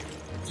 Hurry, Jim.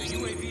 The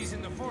UAV's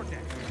in the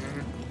foredeck.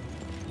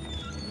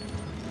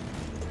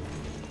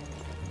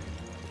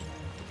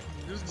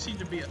 Doesn't seem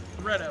to be a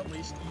threat, at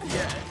least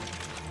yet.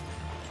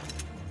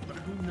 But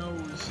who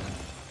knows?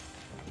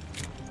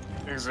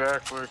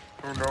 Exactly.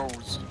 Who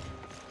knows?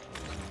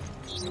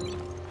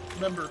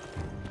 Remember,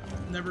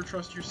 never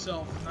trust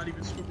yourself. Not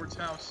even Squidward's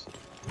house.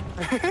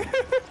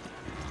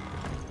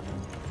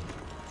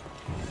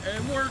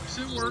 It works.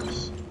 It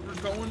works. We're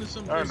going to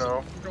some place. I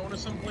know. We're going to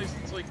some place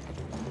that's like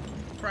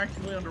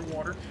practically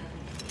underwater.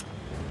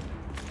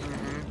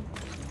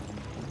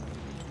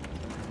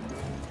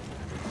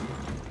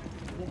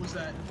 What was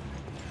that?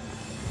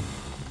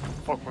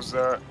 Fuck was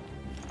that?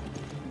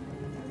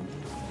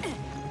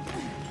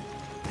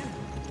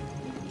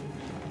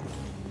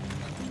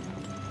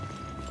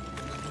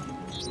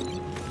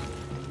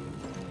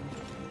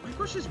 My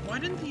question is, why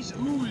didn't these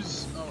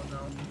ooze? Oh no.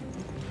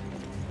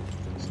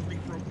 Something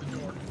broke the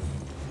door.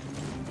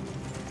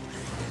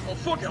 Oh,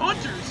 fucking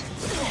hunters!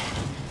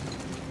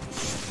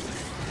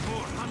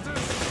 More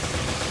hunters?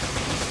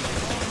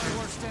 All my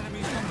worst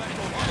enemies come back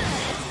to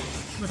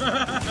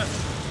life.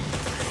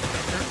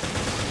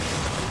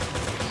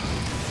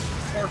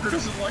 Parker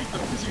doesn't like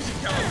them because he's a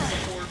coward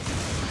before.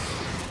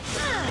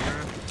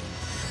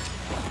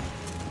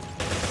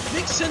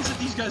 Makes sense that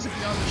these guys would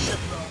be on the ship,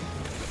 though.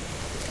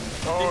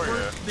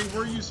 Oh, They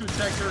were used to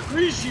attack their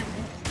Grecian.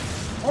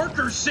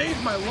 Parker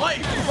saved my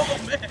life! Oh,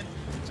 man!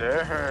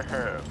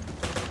 Damn.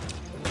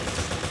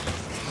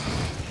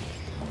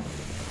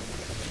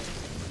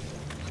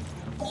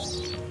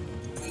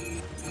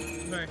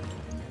 Okay.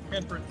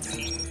 Handprint.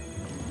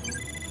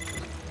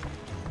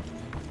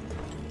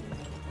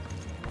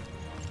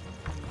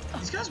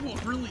 These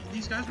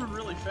guys were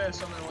really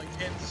fast on their, like,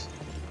 hits.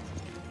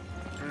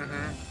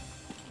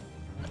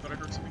 I thought I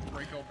heard something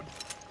break open.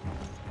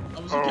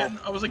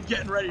 I was like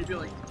getting ready to be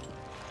like,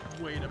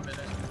 wait a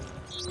minute.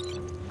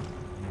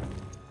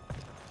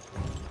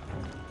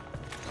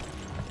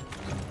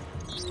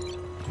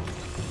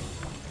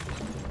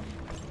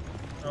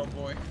 Oh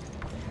boy.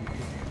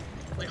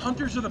 Like,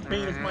 hunters are the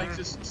bane of my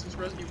existence since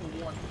Resident Evil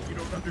 1, if you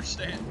don't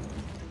understand.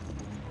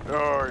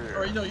 Oh yeah.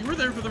 Or, you know, you were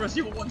there for the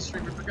Resident Evil 1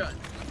 stream, I forgot.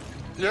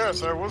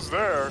 Yes, I was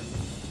there.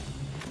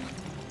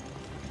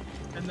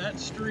 And that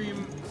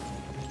stream,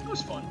 it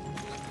was fun.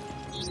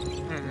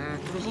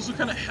 But it was also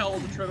kind of hell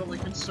to try to,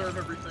 like, conserve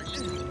everything.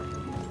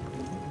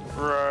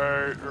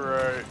 Right,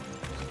 right.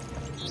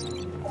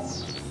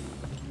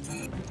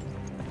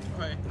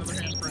 Alright, another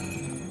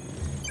handprint.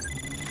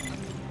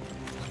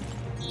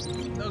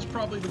 That was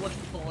probably the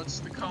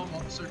whatchamacallits, the comm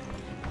officer.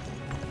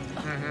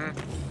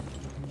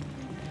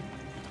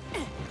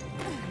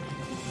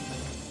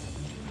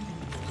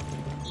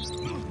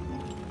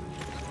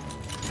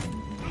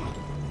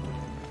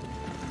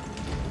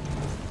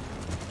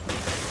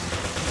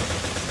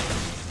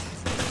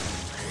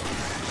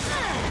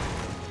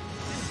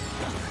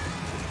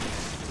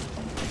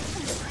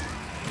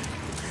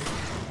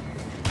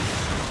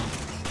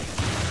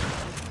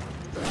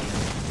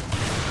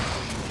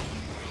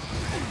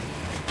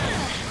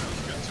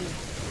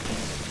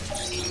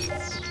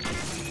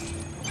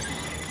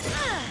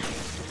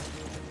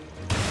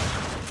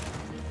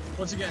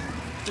 Once again,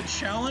 the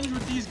challenge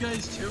with these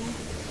guys too,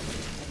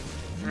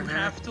 you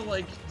have to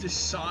like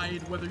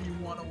decide whether you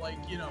want to like,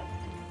 you know,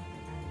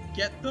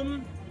 get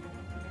them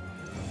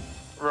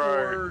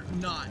or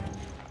not.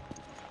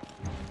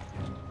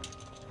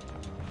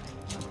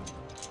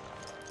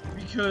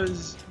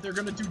 Because they're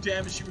gonna do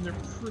damage to you and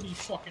they're pretty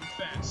fucking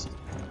fast.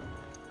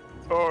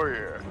 Oh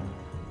yeah.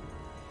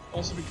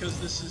 Also because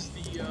this is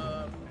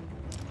the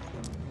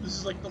this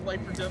is like the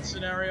life or death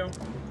scenario.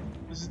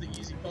 This is the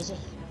easy puzzle.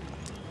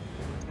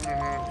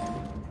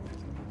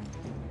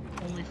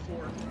 Only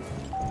 4.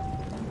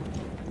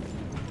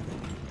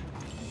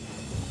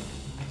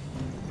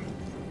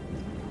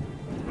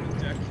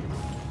 Deck.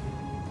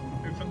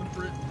 We found the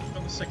bridge,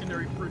 found the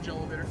secondary bridge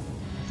elevator.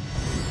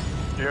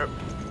 Yep.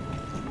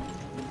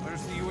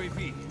 Where's the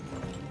UAV?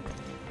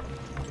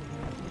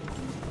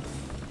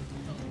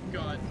 Oh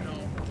god, no.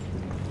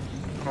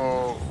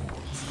 Oh.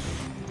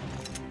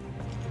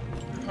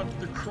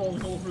 They're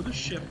crawling all over the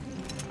ship.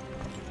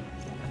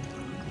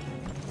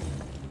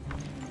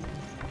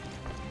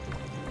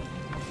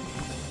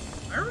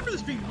 I remember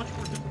this being much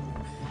more difficult.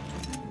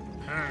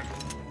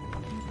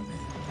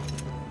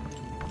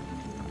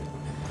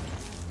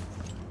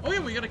 Oh yeah,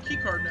 we got a key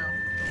card now.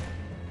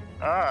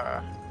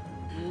 Ah.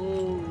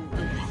 Ooh,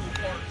 illegal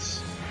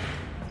parts.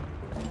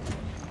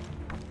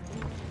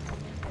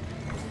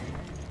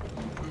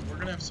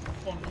 have some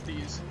fun with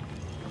these.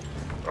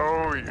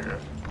 Oh yeah.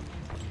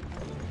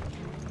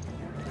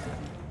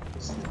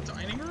 Is this the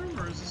dining room,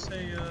 or is this a,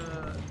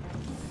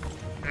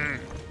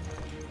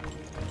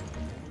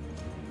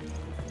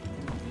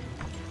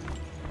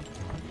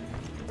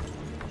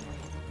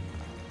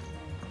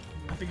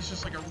 I think it's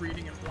just like a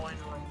reading and wine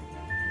room.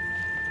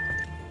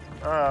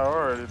 Ah,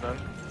 alrighty then.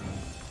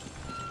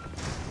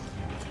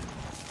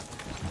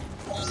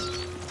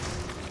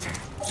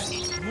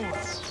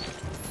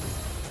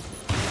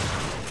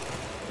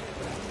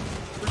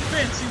 We're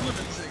fancy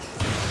living, Zig.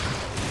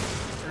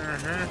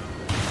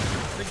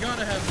 They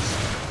gotta have this.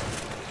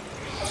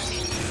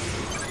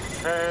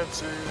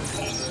 Fancy.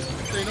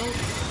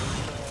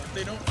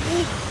 They don't.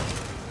 Ooh!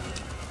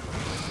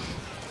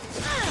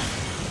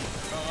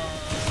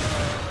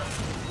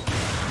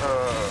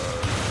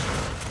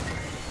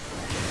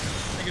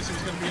 I guess he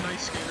was gonna be an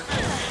ice skater.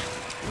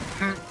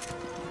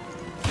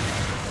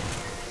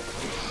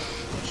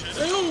 Shit.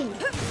 Ew!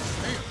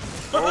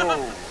 Oh.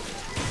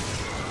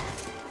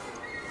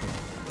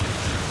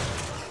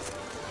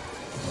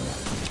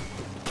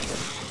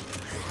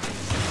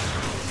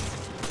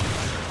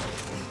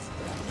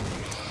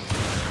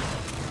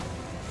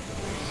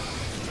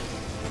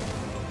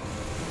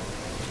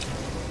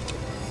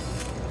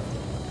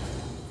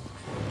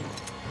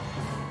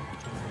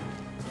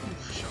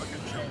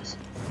 Shotgun shells.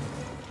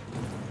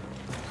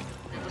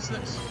 Hey, what's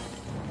this?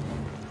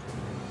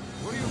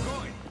 Where are you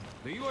going?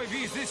 The UAV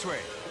is this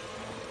way.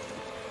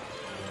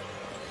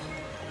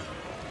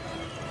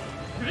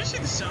 Did you see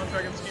the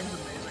soundtrack of this game is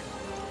amazing?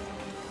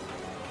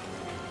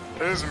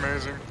 It is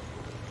amazing.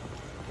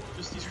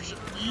 Just these are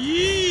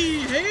Yee!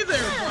 Hey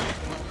there,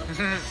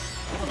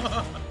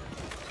 buddy!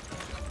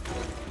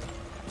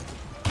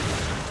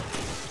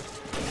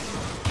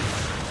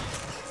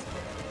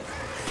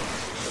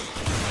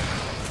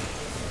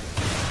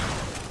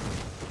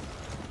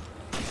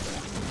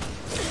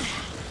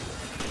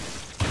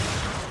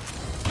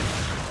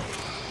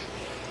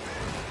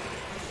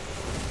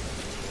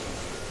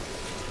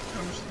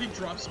 He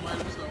dropped some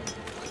items though.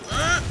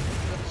 Ah!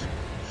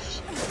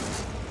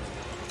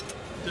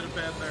 Did it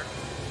bad there.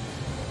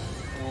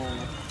 I'm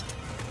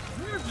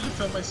gonna have to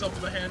defend myself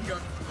with a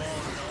handgun. Oh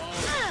no.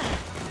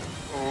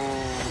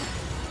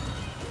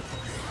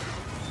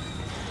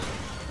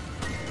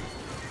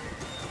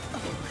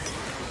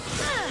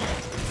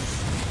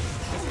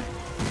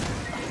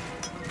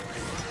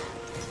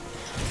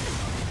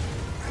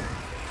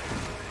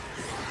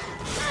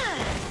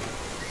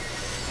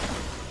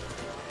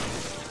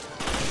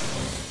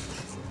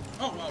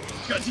 Oh wow,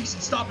 he's got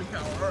decent stopping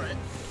power, alright.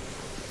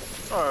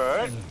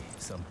 Alright.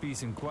 Some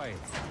peace and quiet.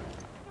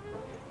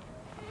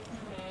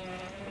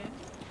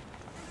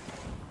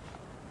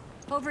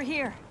 Over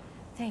here.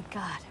 Thank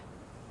God.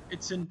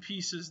 It's in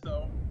pieces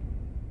though.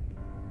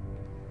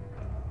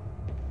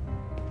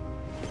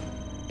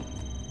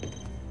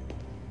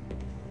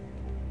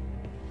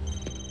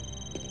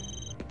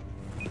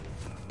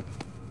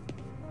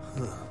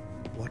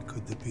 What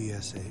could the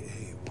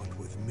BSAA want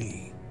with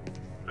me?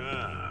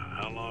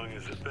 How long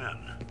has it been?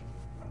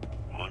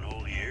 1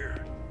 whole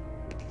year?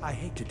 I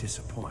hate to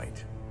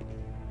disappoint,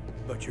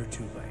 but you're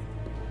too late.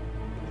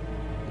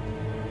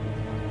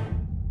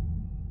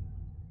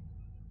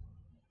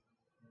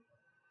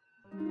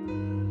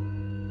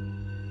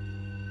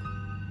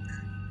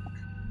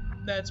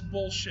 That's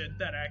bullshit,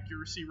 that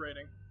accuracy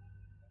rating.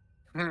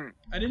 I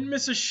didn't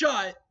miss a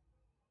shot,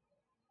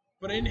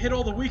 but I didn't hit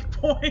all the weak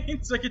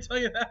points, I can tell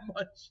you that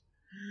much.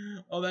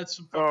 Oh, that's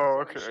some fucking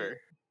okay. bullshit.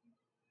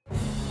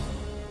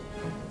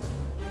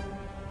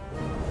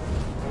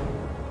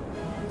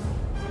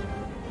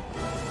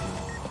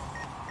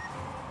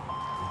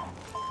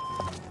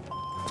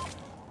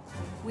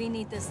 We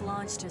need this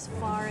launched as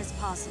far as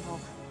possible.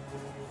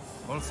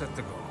 All set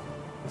to go.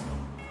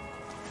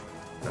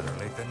 Better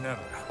late than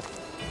never.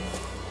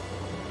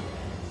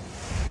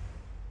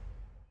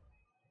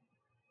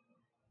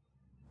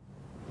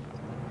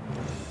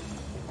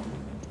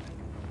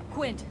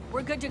 Quint,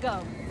 we're good to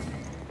go.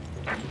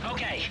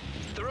 Okay,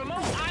 the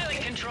remote pilot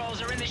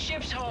controls are in the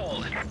ship's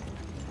hold.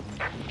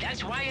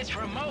 That's why it's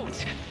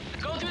remote.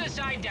 Go through the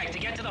side deck to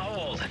get to the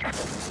hold. You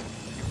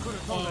could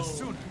have told us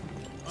sooner.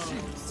 Oh,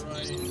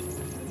 right.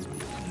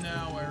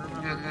 Now I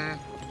remember.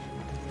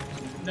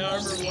 Now I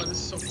remember why this is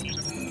so fucking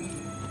difficult.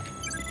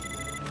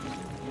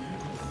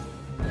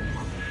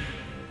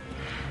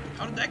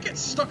 How did that get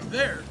stuck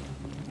there?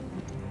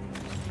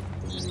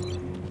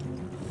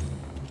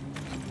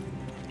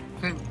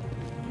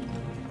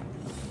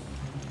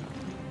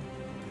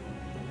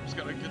 Just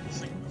gotta get this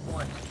thing to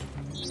fly.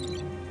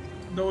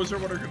 Those are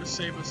what are gonna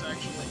save us,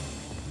 actually.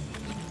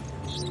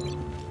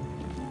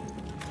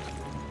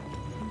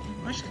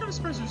 I just kind of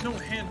surprised there's no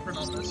handprint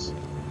on this.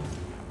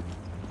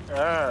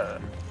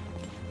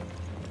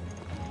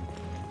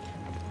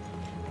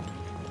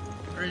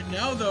 Alright,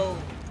 now though,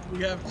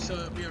 we have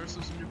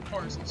ourselves some new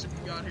parts. Let's see what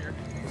we got here.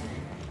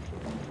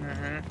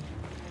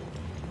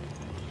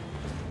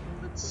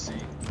 Let's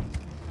see.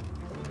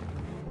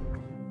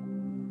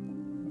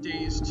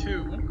 Days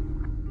 2.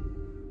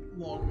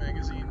 Long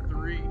magazine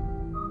 3.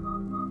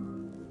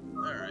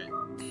 Alright.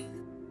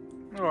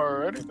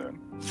 Alrighty then.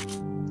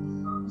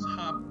 Let's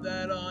hop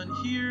that on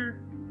here.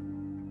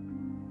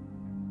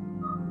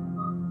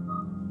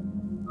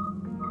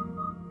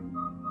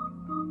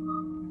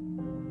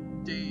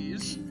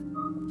 Days.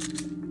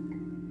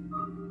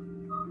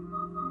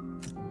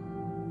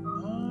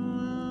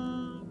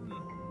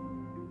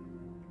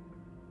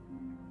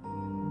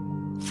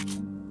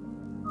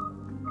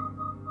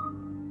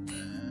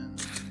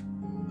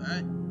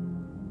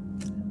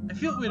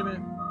 Wait a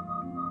minute.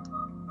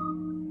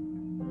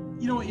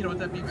 You know what?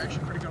 That'd be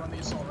actually pretty good on the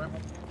assault rifle.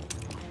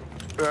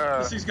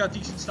 This thing's got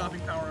decent stopping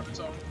power of its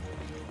own.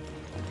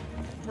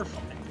 We're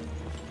fine.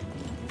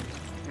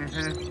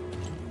 Mm-hmm.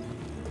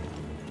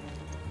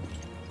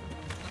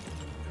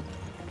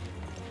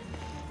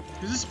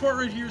 Because this part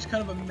right here is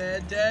kind of a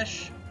mad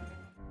dash.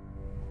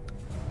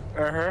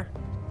 Uh-huh.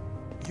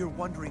 You're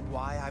wondering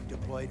why I've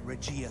deployed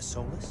Regia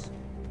Solis?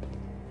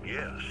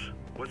 Yes.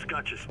 What's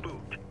got you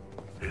spooked?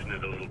 Isn't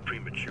it a little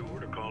premature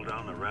to call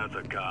down the wrath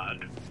of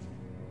God?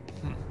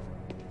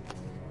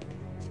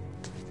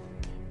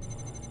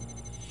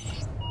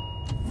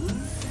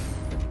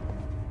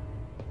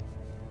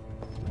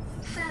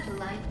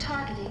 Satellite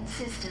targeting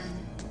system.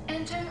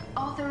 Enter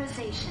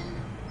authorization.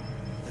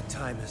 The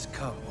time has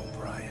come,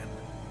 O'Brien.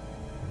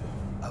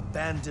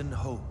 Abandon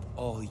hope,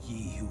 all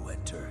ye who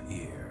enter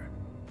here.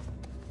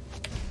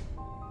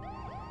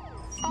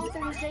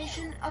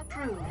 Authorization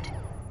approved.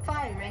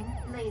 Firing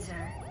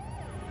laser.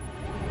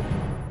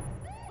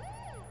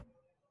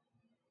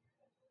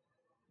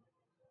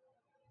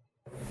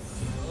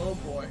 Oh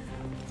boy.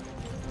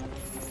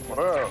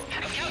 Whoa.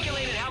 I've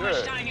calculated how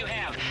much time you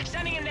have.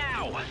 Sending it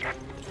now. Hey,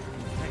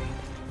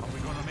 are we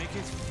gonna make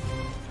it?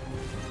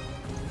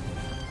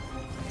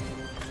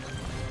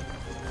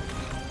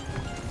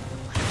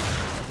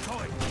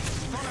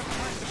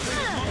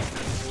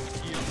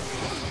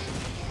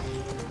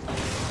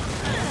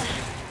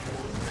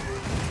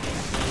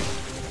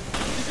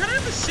 They kind of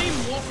have the same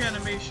walk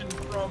animation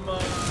from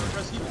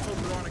Resident Evil Code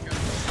Veronica.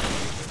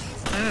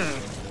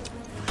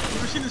 You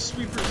ever seen the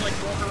sweepers like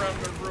walk around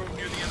the room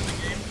near the end of the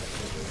game?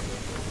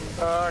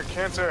 I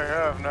can't say I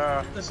have,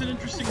 nah. That's an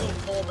interesting little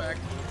callback.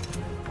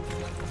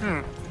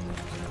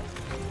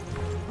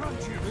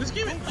 This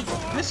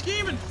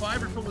game and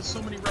 5 are filled with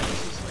so many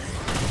references.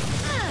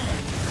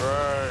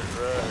 Right.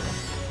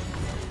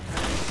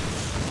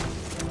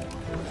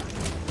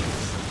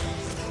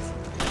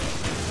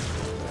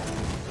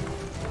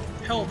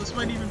 Hell, this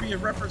might even be a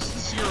reference to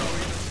Zero,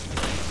 even.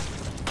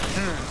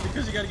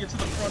 Because you gotta get to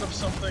the front of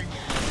something.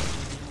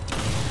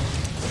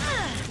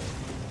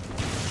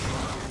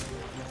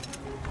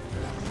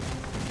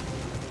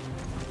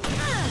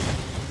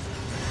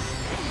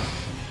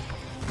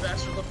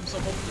 Bastard left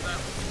himself open to that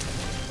one.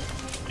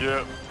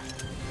 Yep.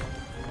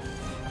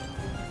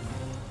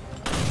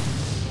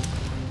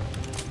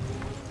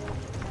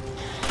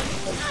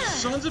 Oh,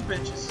 sons of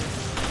bitches.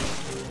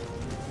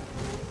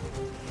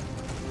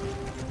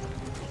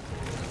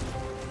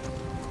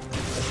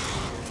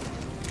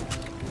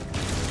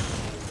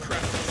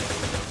 Crap.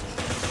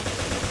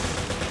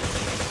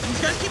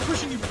 These guys keep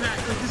pushing you back.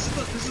 Like,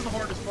 this is the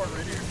hardest part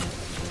right here.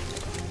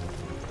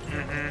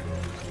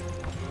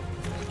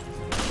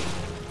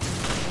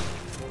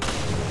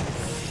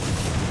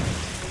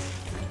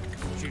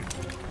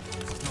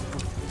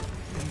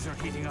 Things are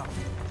heating up.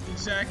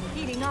 Exactly.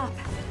 Heating up.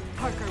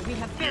 Parker, we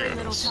have very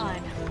little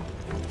time.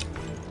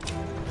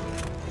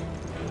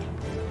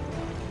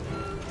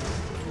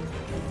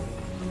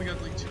 We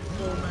got like 2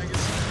 full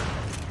magazines.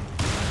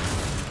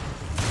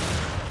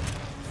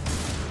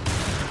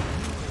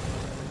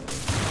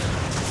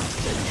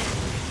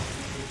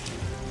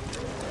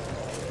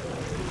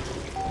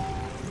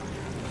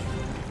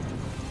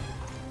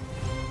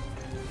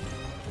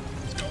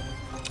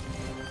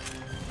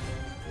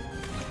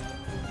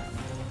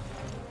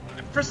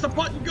 Press the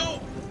button, go!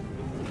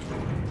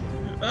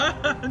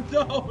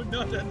 No.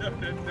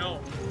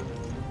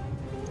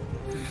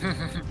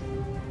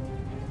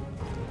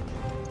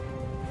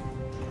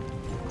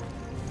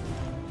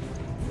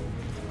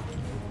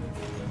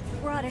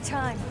 We're out of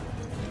time.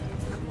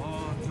 Come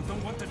on, you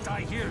don't want to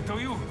die here, do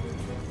you?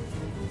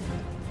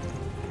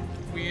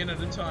 We in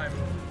at a time.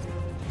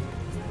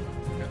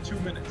 We got 2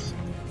 minutes.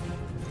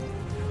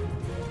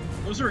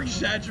 Those are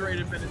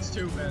exaggerated minutes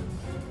too, man.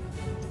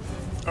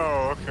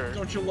 Oh, okay.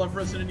 Don't you love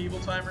Resident Evil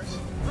timers?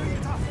 Bring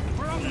it up.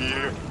 We're out of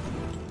time.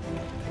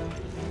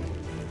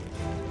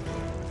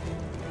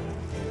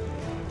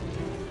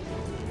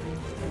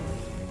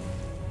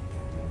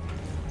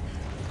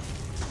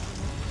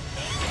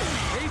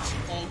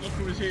 Oh, look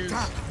who is here.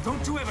 Doc,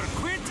 don't you ever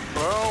quit?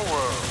 Well,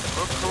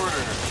 look who it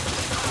is.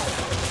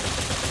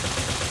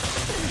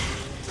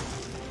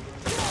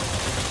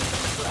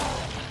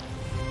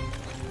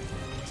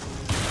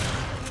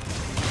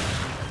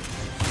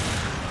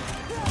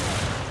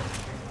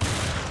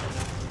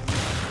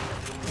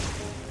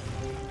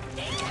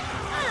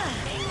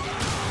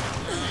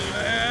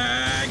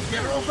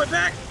 Get her off my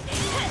back!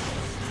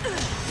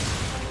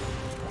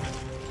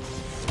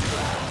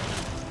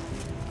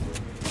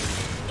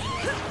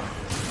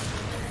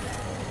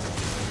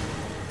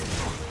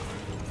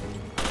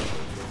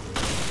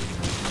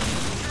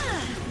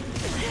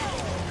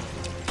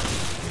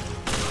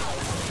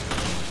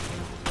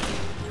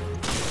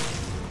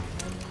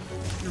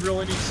 You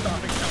really need to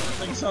stop and counter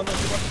things. Sound like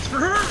your weapons for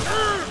her.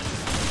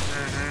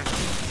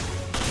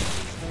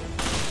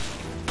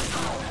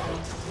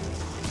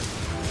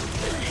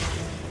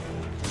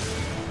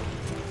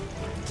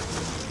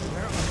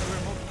 Where are the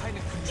remote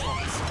pilot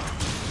controls?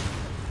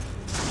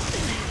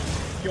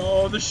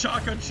 Yo, the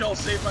shotgun shell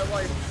saved my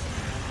life.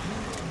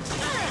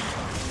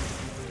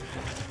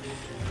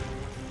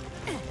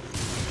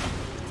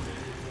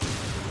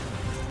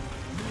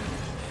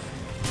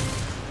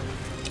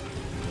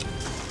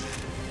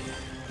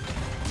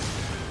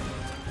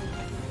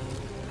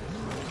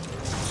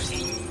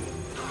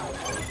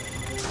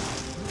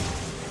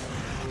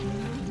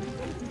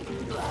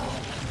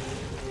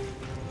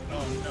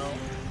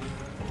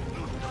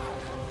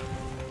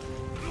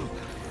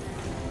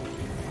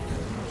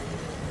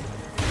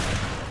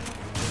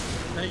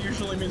 That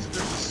usually means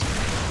there's...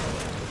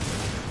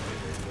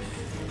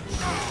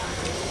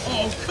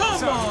 Oh,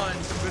 come on!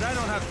 But I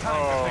don't have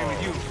time to play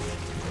with you.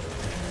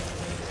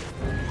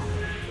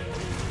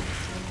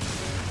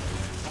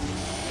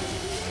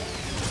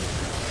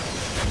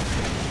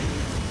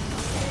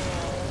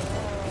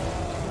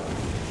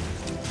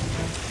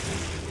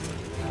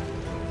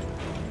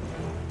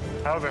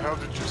 How the hell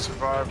did you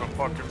survive a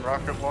fucking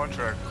rocket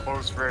launcher at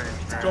close range,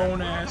 man?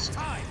 Don't ask.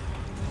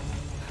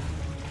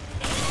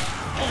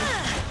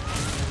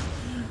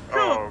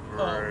 Oh,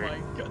 great. Oh my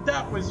god,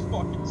 that was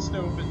fucking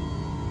stupid.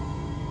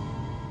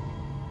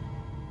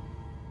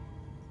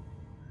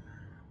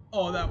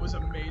 Oh, that was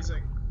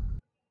amazing.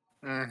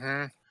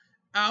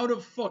 Out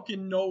of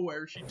fucking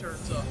nowhere, she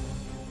turns up.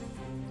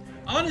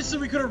 Honestly,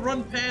 we could have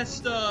run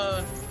past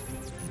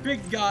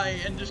Big Guy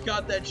and just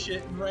got that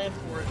shit and ran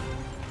for it.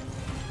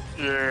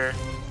 Yeah.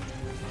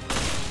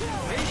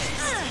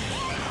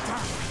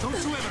 Don't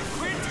you ever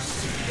quit!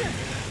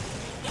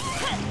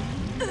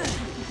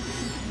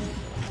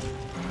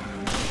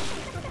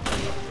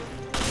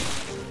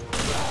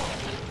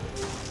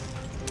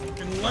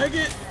 Can leg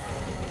it.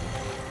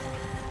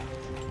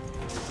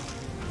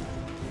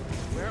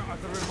 Where are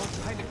the remote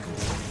pilot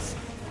controls?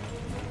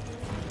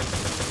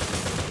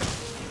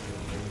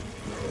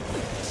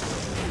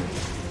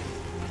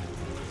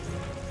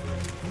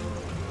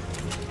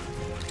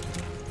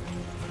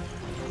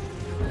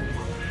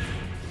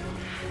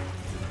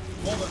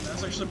 Well then,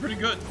 that's actually pretty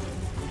good.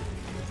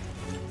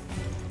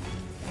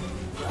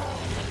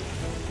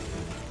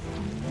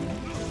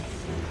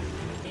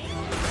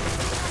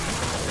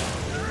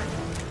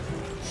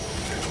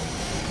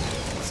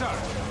 Sorry,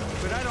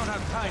 but I don't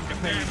have time to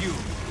play with you.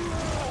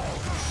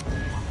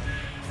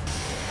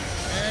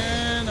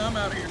 And I'm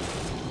out of here.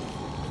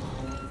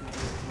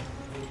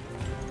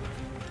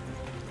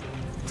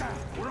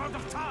 We're out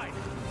of time.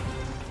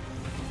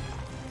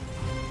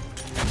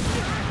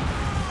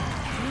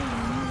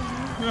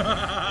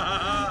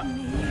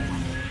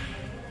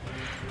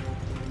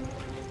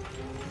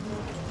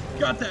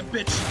 Got that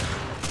bitch.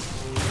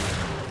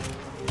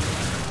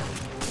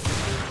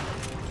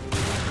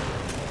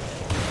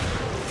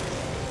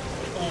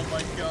 Oh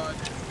my god.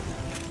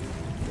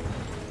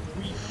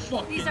 We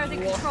fucking These are the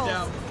walked controls.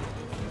 out.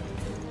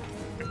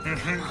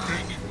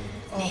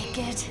 Make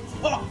it.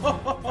 Oh.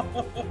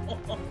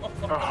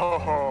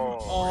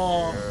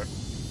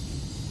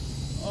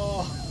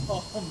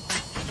 Oh my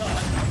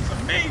god, that was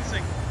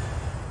amazing.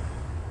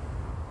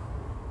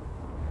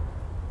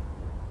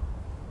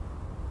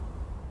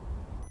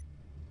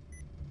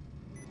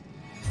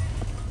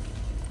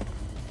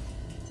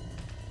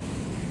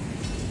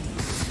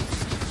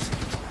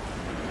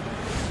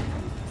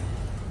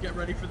 Get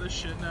ready for this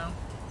shit now.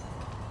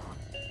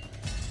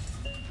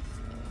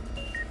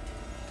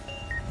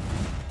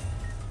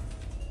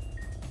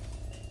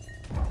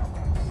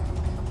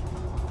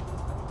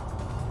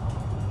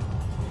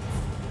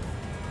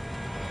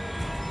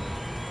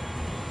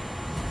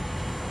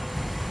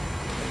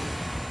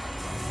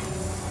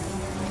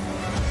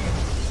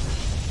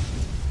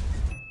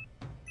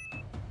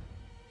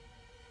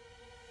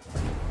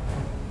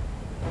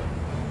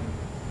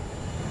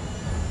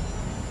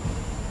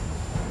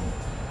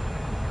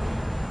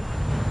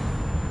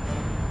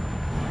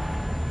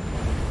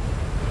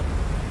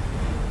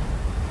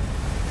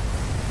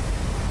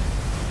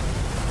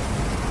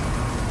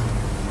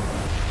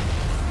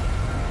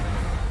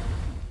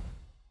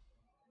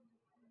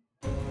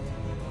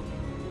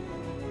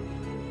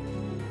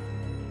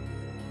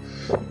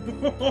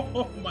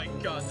 Oh my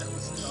god, that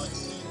was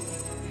nuts.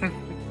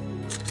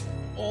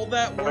 All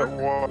that work.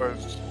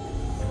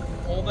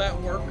 All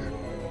that work.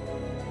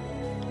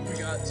 We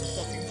got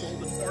some fucking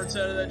golden parts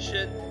out of that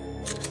shit.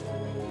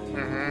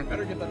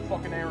 Better get that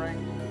fucking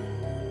A-ring.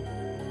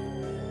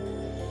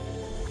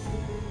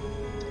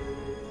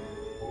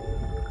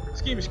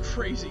 This game is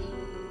crazy.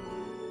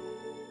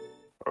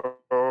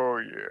 Oh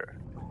yeah.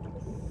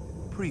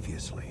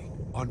 Previously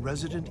on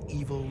Resident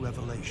Evil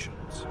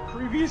Revelations.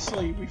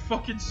 Previously, we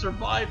fucking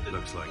survived it.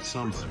 Looks like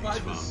somebody's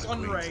survived the found the sun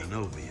Queen ray.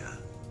 Zenobia.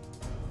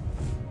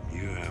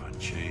 You haven't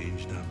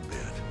changed a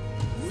bit.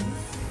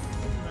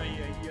 Ay,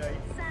 ay, ay.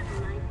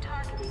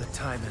 The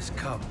time has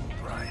come,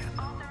 Brian.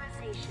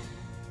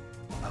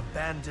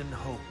 Abandon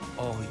hope,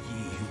 all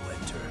ye who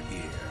enter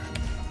here.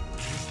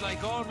 It's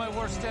like all my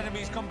worst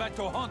enemies come back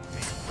to haunt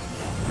me.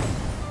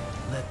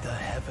 Let the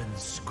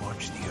heavens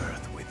scorch the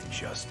earth with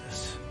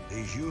justice.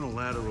 These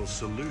unilateral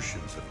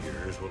solutions of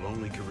yours will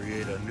only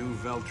create a new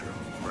Veltro,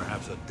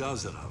 perhaps a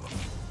dozen of them.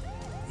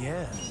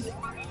 Yes,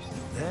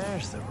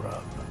 there's the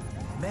rub.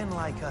 Men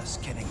like us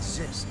can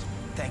exist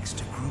thanks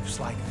to groups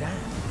like that.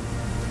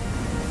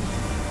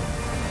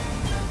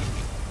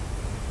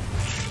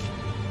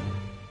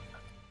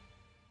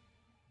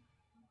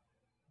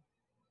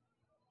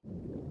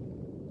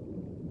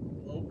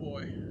 Oh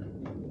boy.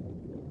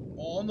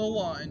 On the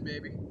line,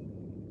 baby.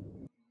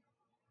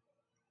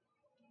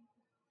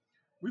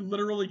 We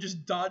literally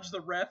just dodged the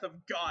wrath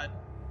of God.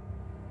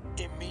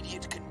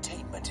 Immediate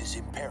containment is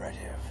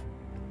imperative.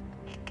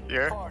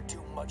 Yeah. Far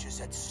too much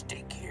is at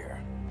stake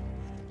here.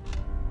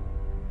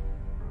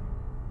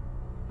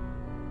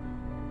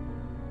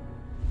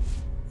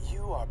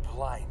 You are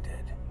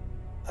blinded.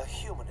 A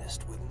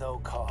humanist with no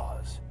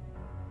cause.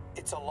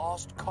 It's a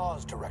lost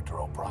cause, Director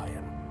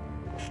O'Brien.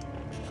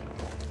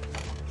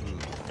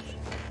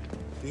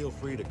 Feel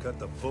free to cut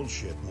the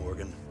bullshit,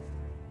 Morgan.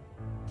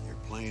 You're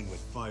playing with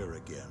fire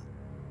again.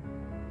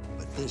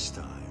 But this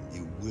time,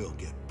 you will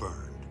get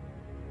burned.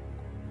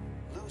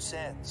 Loose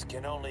ends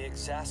can only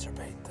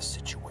exacerbate the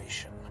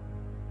situation.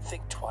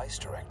 Think twice,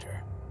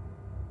 Director,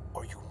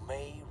 or you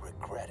may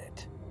regret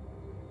it.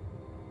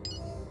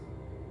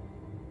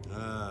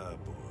 Ah,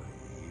 boy,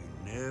 you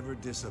never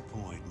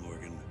disappoint,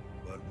 Morgan.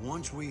 But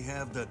once we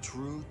have the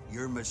truth,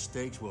 your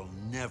mistakes will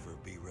never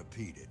be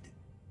repeated.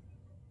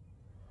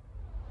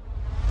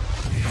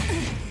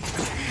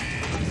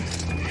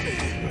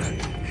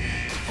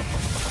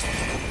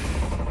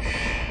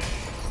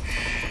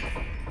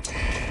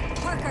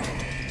 Parker!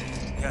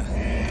 Yeah,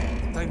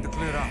 time to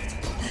clear out.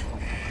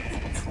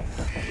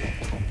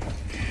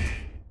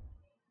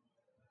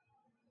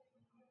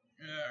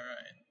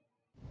 Alright.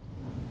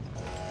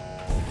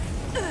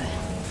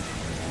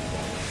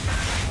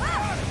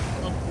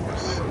 Of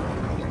course.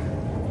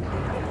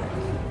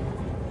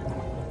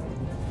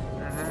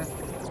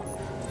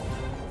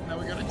 Now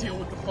we gotta deal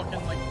with the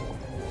fucking, like,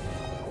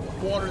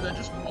 water that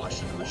just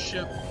washed into the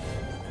ship.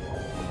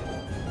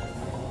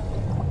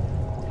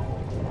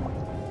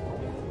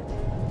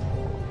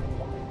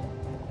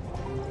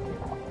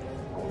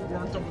 We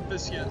aren't done with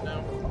this yet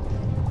now.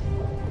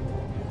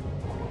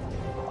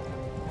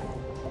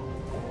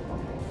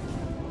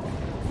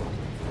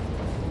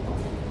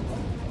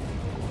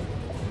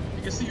 I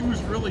guess the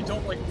ooze really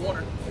don't like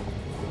water.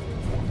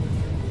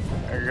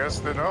 I guess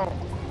they don't.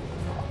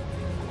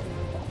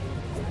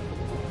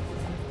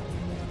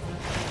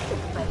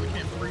 Probably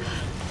can't breathe.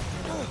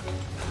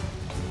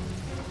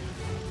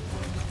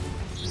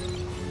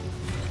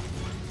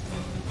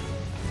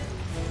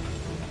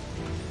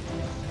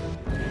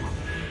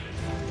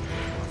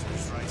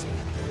 Water's rising.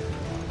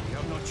 We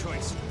have no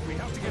choice. We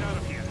have to get out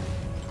of here.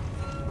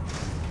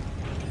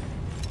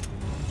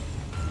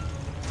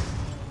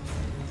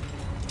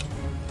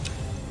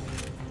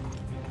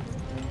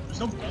 There's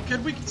no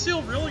bulkhead we can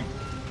seal, really?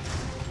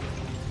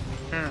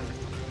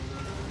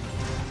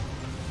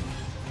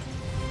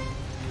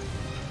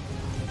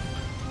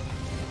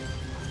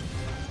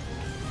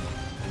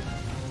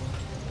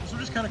 So we're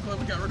just kind of glad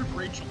we got rid of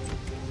Rachel.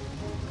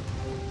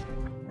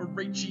 Or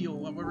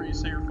Rachel, however you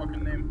say her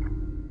fucking name.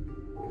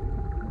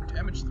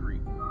 Damage 3.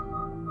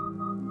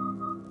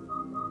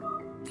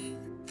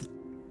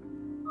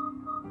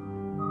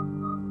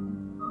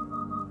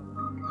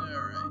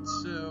 Alright,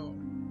 so...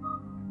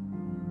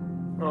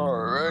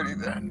 Alrighty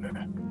then.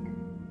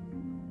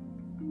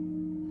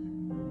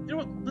 You know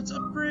what? Let's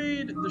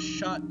upgrade the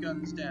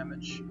shotgun's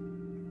damage.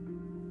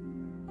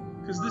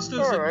 Because this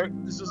does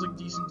this does like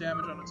decent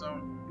damage on its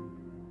own.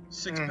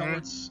 6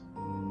 pellets.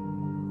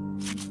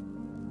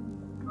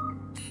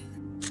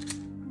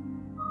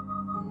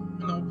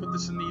 And then we'll put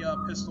this in the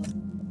pistol.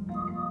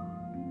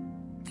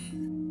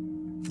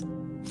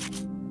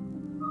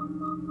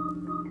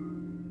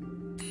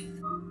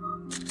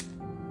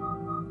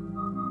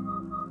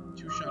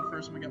 Two-shot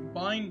first, and we got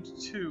bind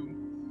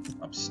 2,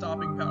 up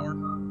stopping power.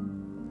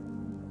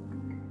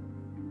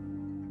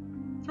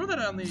 Throw that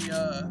on the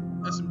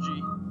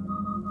SMG.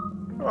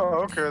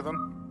 Oh, okay then.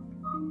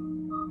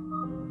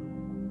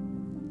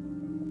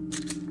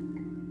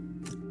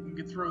 We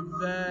could throw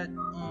that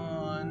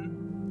on.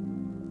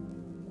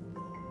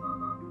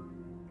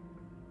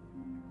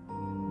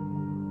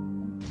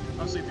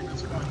 How's he think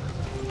that's going?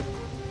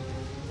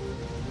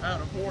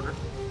 Out of order.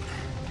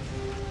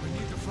 We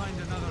need to find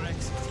another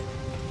exit.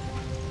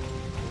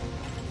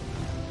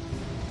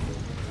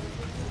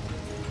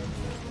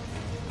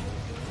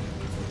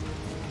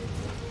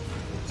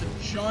 It's a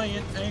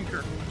giant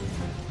anchor.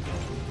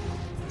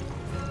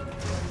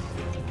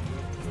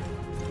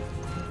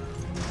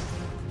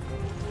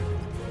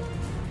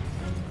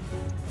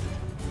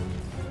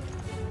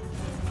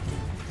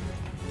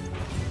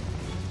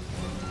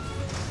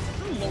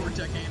 Lower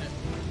deck, ain't it?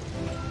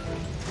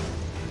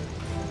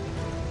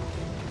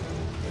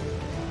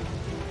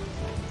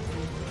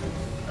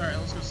 Alright,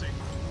 let's go see.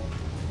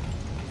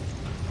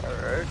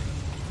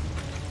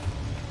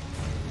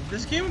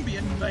 This game would be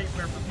a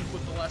nightmare for people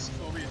with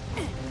thalassophobia.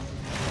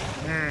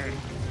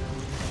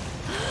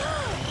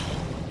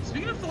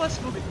 Speaking of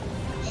thalassophobia,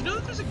 did you know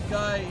that there's a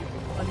guy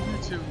on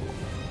YouTube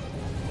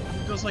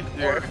who does like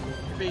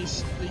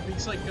art-based, he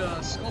makes like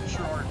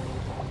sculpture art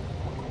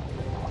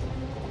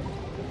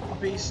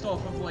based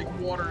off of like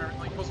water and everything,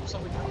 like goes up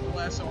something for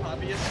thalasso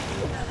hobbyists.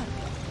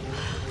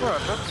 Yeah,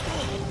 that's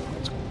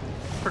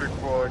pretty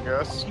cool, I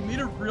guess. He made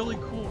a really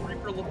cool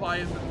Reaper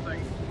Leviathan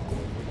thing.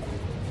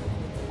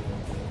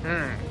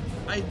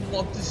 I'd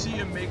love to see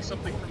him make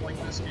something from like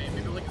this game,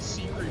 maybe like a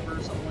Sea Creeper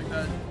or something like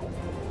that.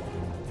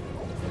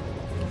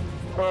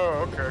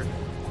 Oh, okay.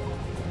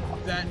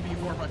 That'd be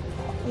more fun.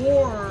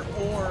 Or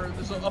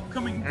there's an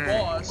upcoming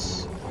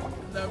boss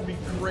that would be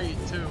great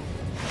too.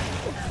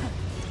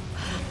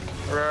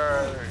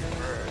 Right.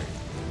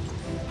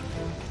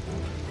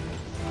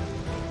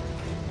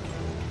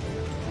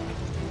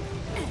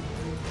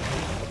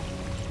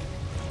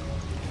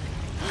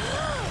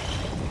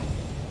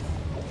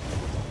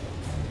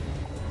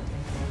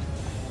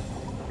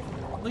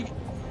 Like,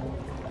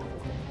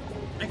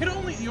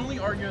 the only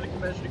argument I can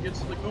imagine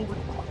against is like, oh, but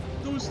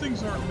those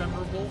things aren't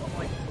memorable. I'm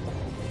like,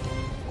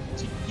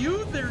 to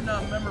you, they're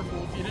not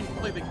memorable if you didn't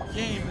play the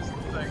game, is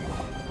the thing.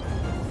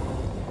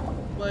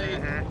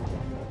 Like,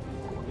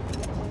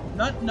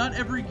 not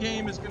every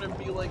game is gonna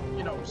be like,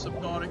 you know,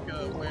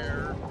 Subnautica,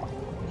 where,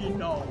 you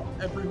know,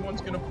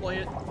 everyone's gonna play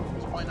it,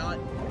 because why not?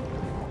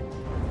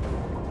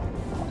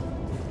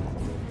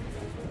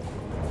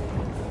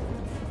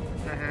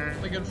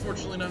 Like,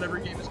 unfortunately, not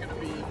every game is gonna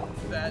be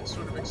that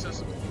sort of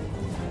accessible.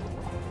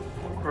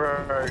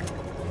 Right.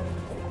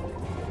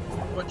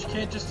 But you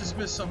can't just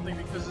dismiss something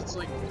because it's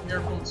like air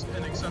quotes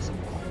inaccessible.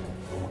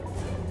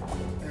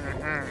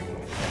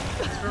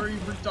 It's very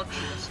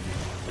reductionist.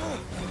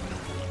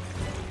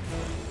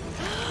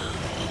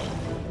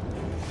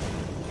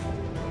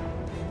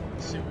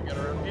 Let's see what we got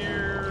around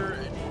here.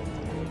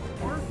 Any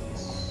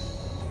parts?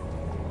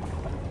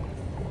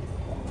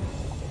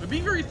 But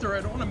being very thorough,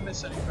 I don't want to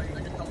miss anything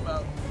that could help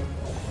out.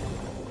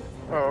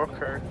 Oh,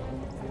 okay.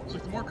 So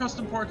the more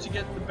custom parts you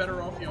get, the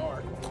better off you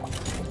are.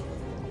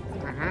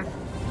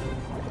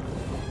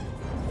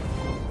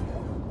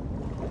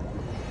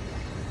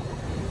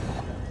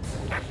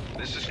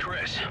 This is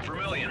Chris,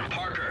 Vermillion,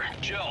 Parker,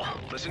 Jill.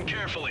 Listen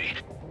carefully.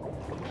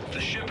 The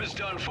ship is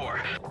done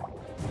for,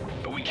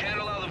 but we can't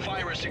allow the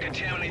virus to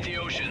contaminate the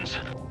oceans.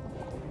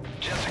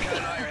 Jessica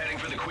and I are heading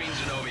for the Queen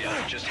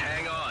Zenobia. Just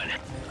hang on.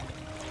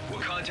 We'll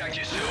contact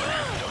you soon.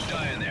 Don't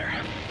die in there.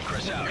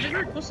 Chris out. We're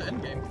very close to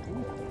endgame.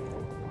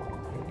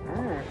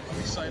 I'm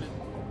excited.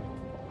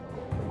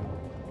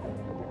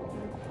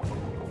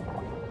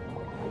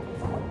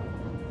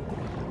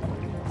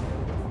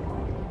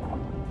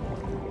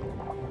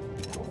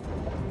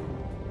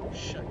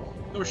 Shit.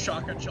 Those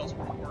shotgun shells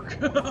wouldn't work.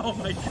 Oh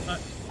my god.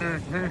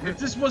 If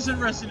this wasn't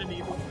Resident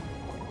Evil,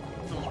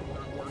 those would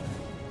not work.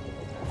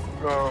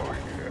 Oh,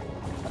 yeah.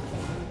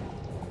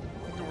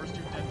 Doors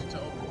too dense to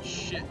open.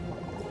 Shit.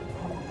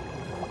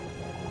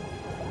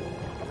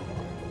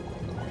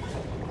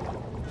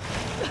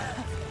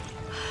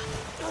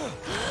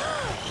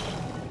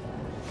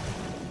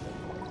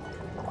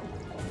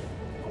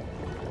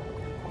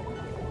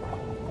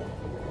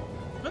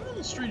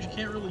 Strange, you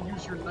can't really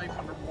use your knife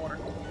underwater.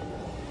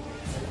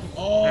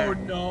 Oh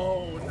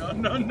no,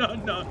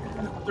 no.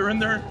 They're in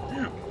their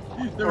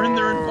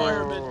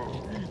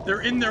environment.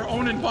 They're in their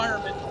own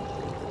environment.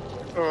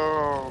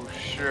 Oh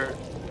shit.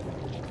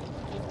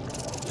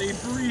 They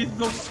breathe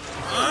the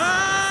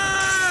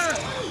ah!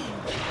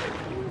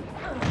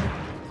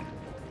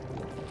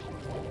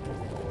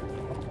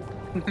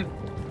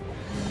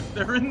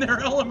 They're in their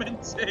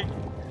element.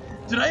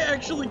 Did I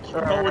actually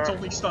no, it's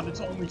only stunned,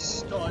 it's only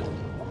stunned.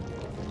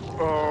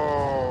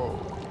 Oh.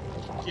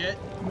 Get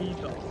me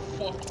the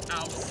fuck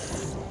out.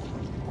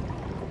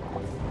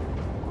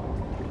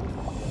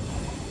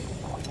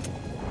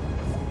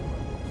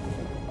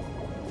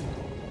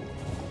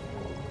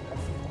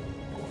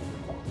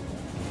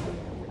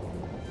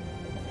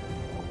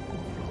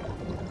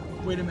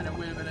 Wait a minute.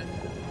 Wait.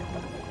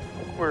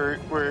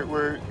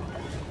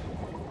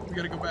 We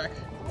gotta go back.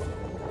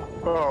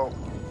 Oh.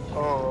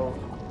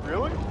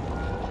 Really?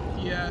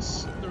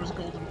 Yes, there was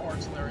golden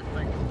parts in there, I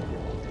think.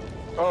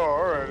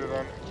 Oh, alrighty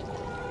then.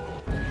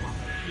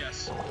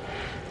 Yes.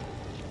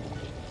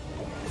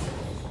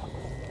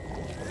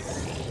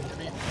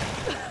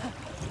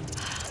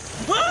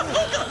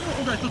 Oh god,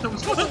 I thought that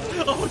was one of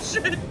them. Oh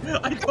shit!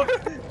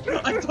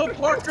 I thought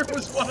Parker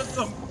was one of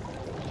them.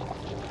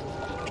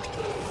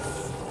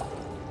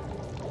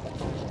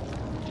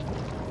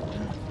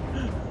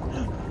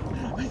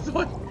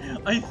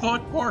 I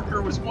thought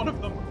Parker was one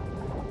of them.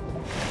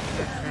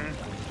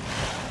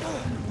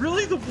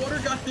 Really, the water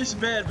got this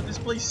bad, but this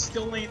place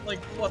still ain't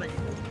like flooding.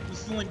 It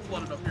still ain't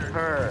flooded up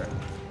here.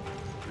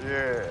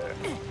 Yeah.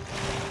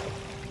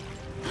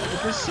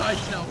 But this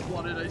side's now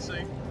flooded, I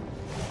see.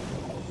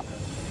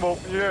 Well,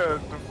 yeah,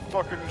 the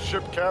fucking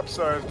ship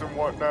capsized and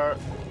whatnot.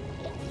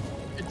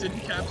 It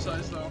didn't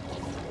capsize though.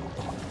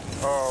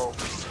 Oh.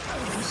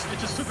 It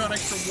just took on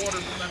extra water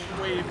from that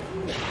wave.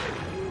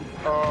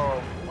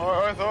 Oh,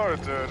 I thought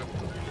it did.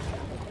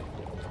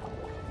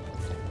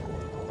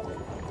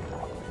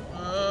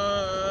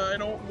 I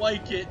don't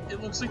like it.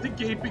 It looks like the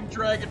gaping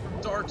dragon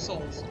from Dark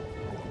Souls.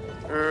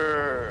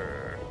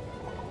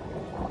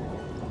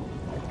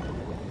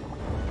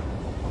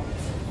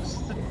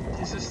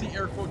 Is this the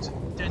air quotes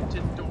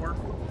dented door?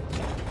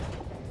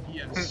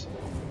 Yes.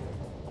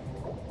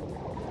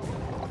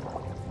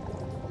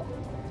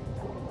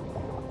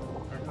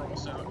 Alright, we're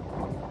almost out.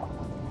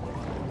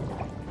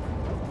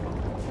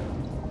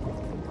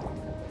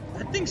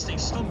 That thing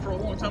stays stunned for a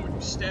long time when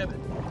you stab it.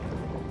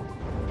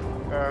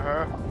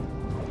 Uh-huh.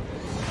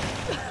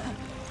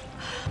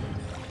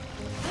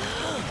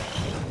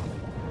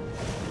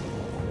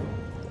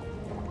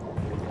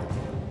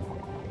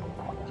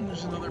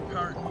 There's another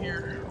part in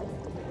here.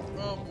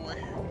 Oh boy.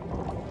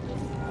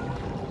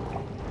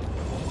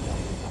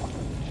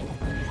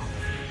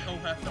 Hell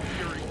hath no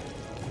fury.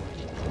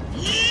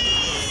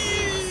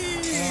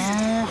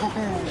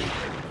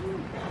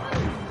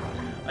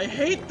 I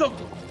hate them!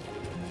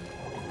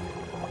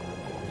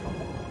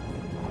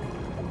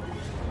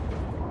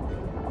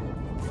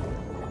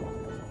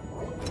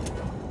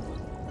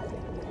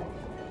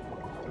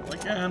 They're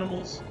like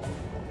animals.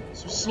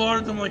 So we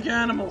slaughtered them like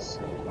animals.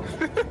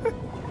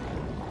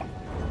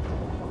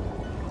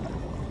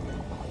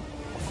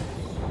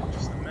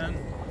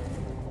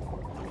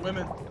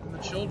 Women and the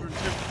children too.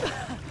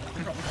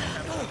 They probably can't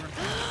have children.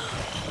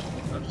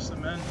 Not just the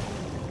men,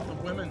 the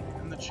women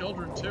and the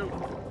children too.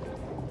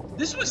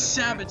 This was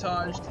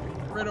sabotaged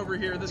right over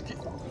here.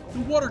 The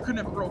water couldn't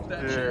have broke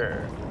that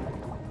shit.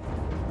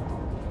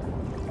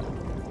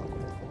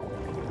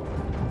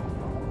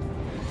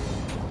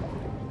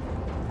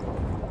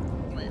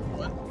 Wait,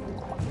 what?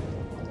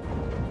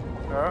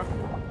 Huh?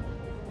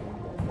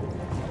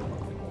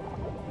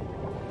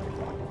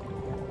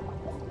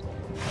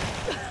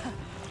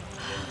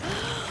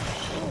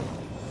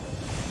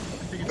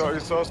 Oh, you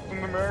saw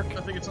something, America?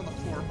 I think it's on the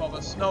floor above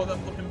us. No,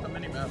 I'm looking at the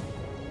minimap.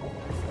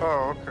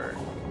 Oh, okay.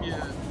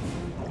 Yeah.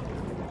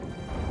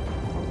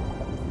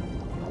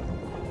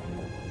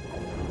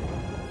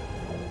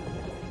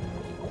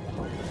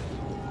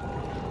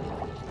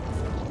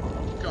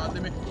 God, they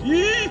make.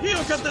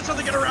 Oh God, that's how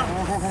they get around.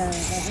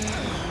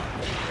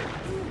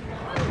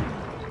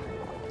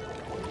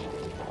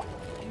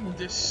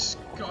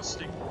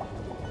 Disgusting.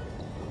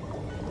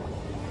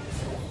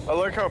 I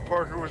like how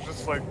Parker was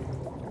just like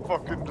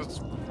fucking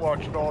just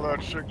watching all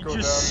that shit go down. He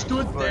just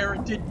stood there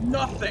and did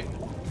nothing.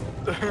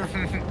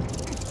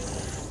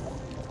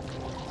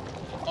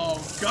 Oh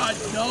God,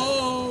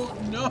 no,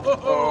 no.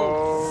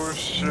 Oh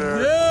shit.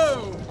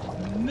 No,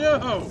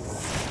 no.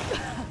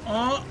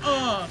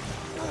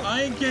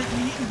 I ain't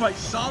getting eaten by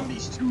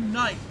zombies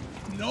tonight.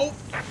 Nope.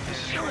 This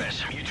is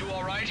Chris. You two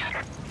all right?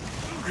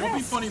 It would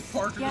be funny if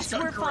Parker just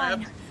got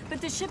grabbed. Fine, but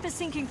the ship is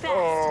sinking fast.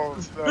 Oh,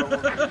 We're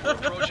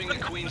approaching the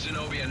Queen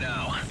Zenobia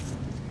now.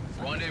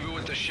 Rendezvous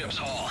with the ship's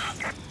hull.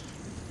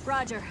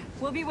 Roger.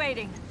 We'll be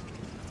waiting.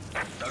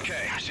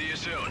 Okay, see you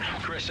soon.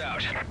 Chris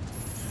out.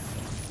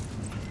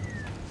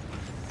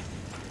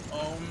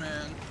 Oh,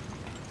 man.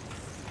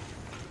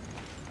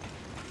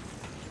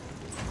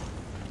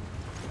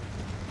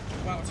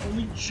 Wow, it's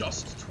only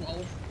just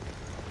 12?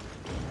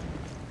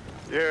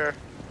 Yeah.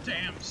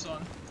 Damn,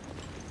 son.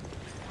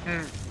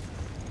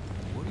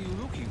 What are you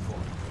looking for?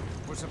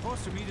 We're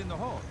supposed to meet in the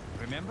hall,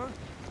 remember?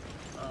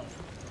 Oh.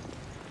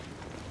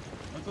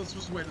 I thought this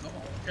was the way to the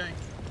hall, okay.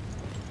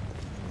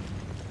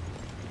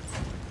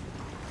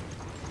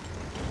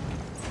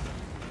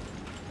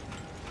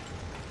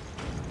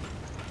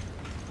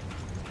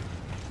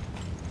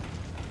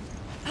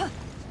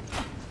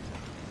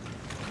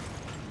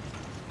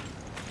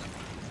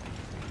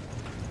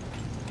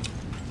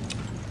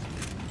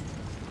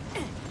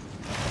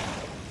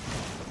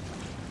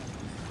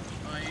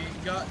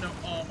 Got no.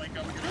 Oh my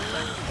God, we're gonna go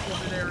back to the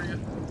flooded area.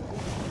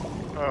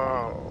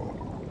 Oh.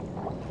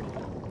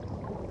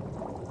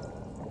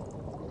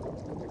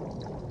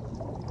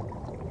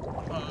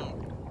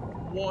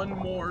 One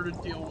more to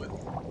deal with.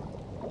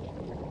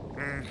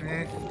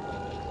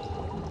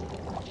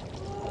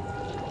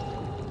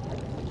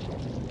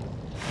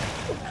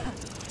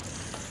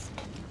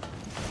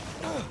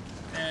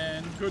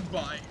 And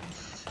goodbye.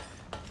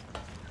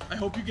 I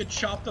hope you get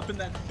chopped up in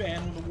that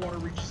fan when the water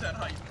reaches that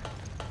height.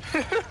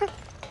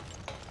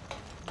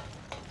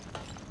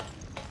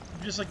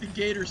 Just like the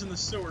gators in the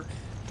sewer.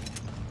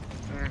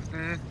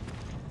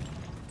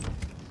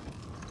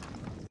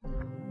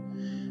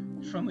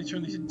 Finally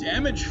turn these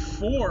damage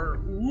 4.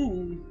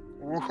 Ooh.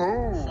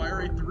 Woohoo. Fire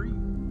rate 3.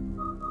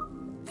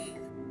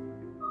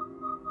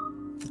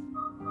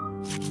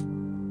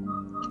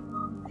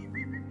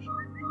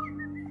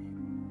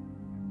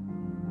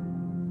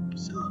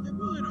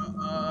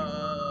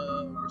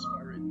 Where's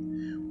fire rate?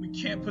 We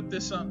can't put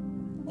this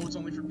on. Oh, it's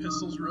only for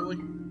pistols, really?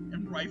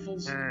 And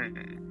rifles?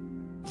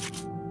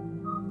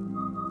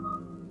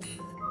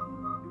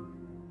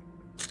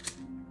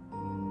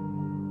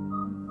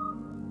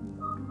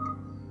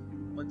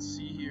 Let's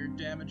see here.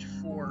 Damage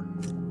 4.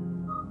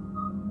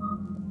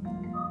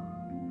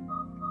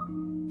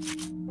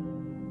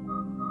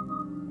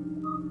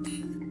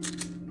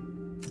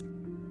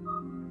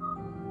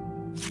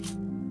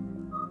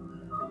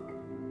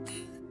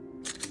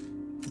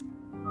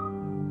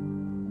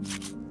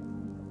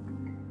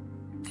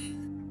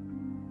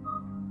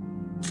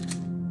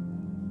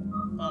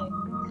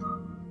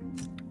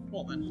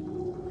 Well then.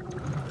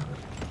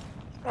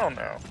 Oh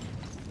no.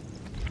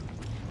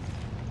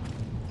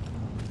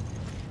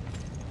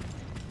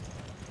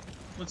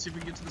 Let's see if we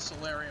can get to the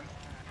solarium.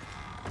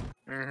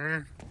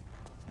 Mm-hmm.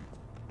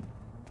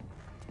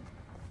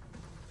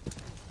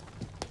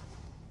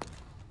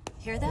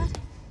 Hear that?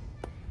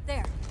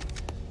 There.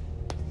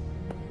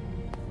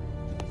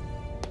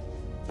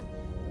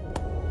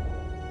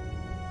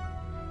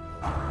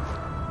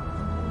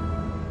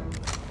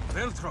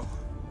 Veltro,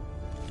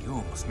 you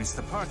almost missed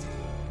the party.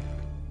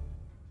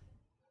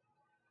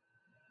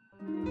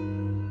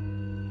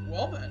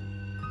 Well then.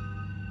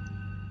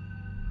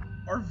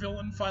 Our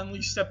villain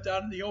finally stepped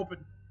out in the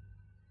open.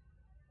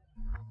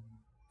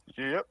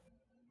 Yep.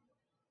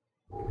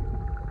 I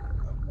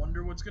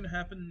wonder what's gonna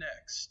happen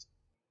next.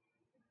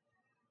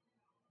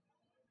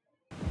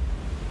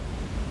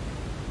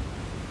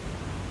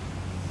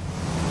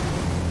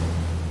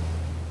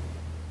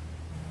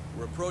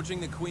 We're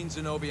approaching the Queen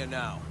Zenobia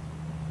now.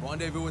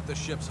 Rendezvous at the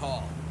ship's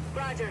hull.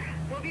 Roger.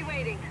 We'll be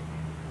waiting.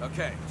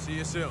 Okay, see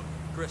you soon.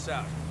 Chris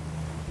out.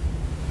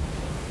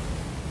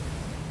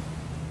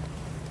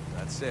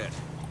 That's it.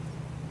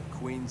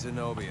 Queen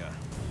Zenobia.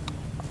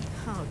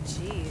 Oh,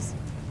 jeez.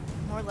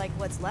 More like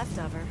what's left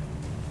of her.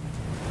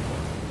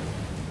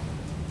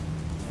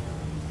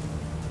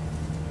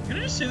 Can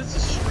I just say that's the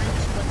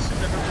strangest wetsuit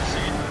I've ever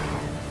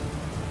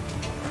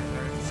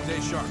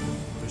seen? Stay sharp.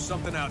 There's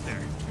something out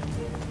there.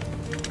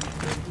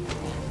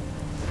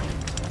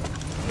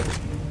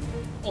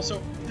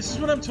 Also, this is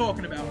what I'm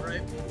talking about,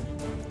 right?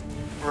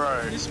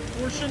 Right. This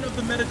portion of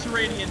the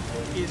Mediterranean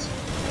is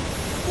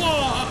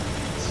fucked!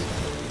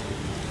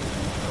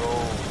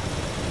 Oh.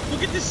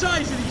 Look at the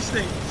size of these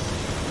things!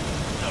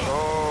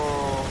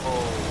 Oh.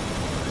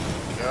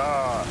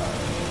 God.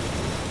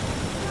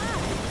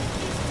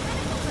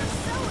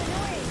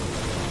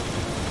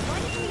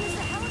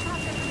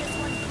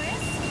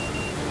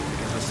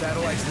 The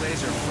satellite's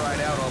laser fried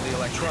out all the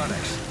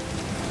electronics.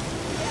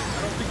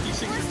 I don't think these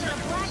things are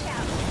tentacles.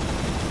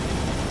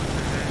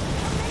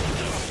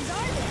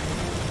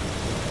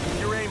 Keep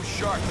your aim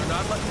sharp, they're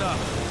not letting up.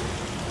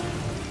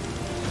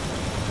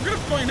 We're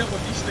gonna find out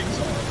what these things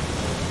are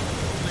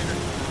later.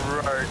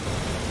 Right.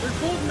 They're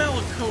called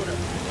Malakota.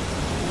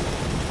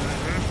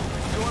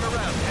 Going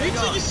around. Wait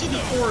till you see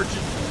the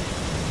origin.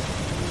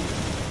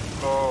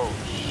 Oh,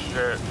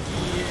 shit.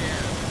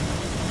 Yeah.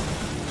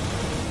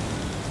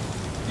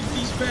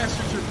 These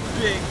bastards are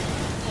big.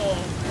 Oh,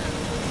 man.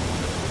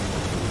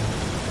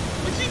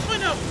 Wait till you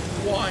find out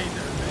why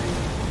they're big.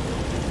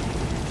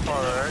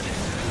 Alright.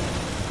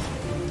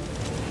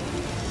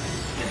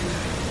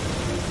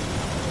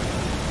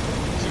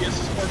 So yes,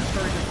 this part is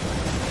very good.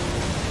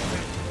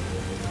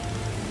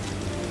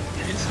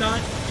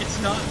 It's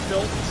not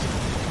built.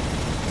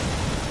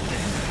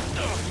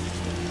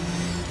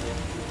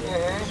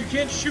 You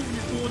can't shoot when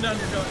you're cooling down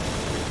your gun.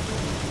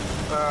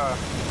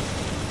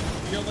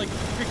 You gotta like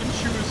pick and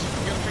choose.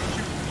 You gotta pick and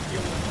choose what you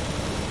deal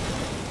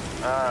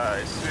with.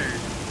 I see.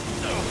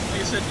 Like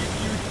I said,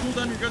 you cool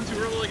down your gun too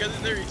early, like I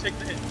did there, you take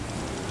the hit. If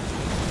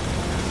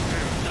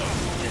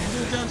you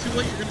cool it down too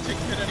late, you're gonna take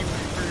the hit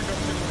anyway, or your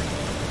gun's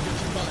gonna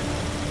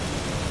survive.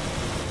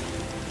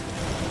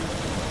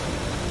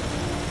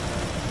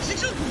 These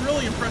things look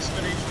really impressive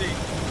in HD.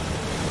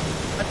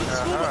 I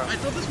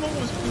thought this moment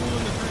was cool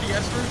in the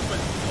 3DS version, but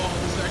oh,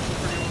 this is actually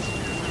pretty awesome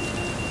here too.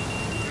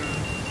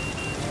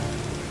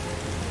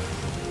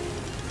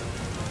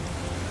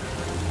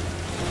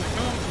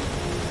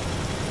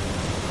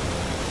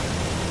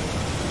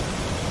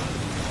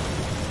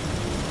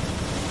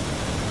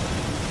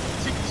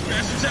 Take these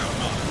bastards out,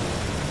 huh?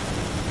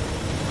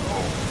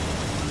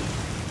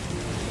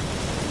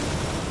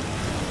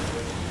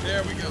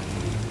 There we go.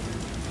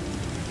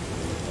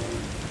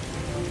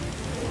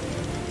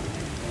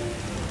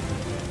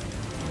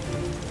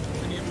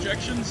 Any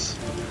objections?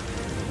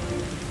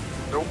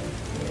 Nope.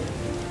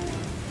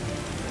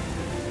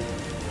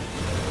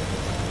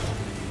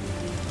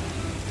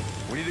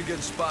 We need a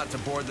good spot to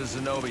board the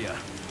Zenobia.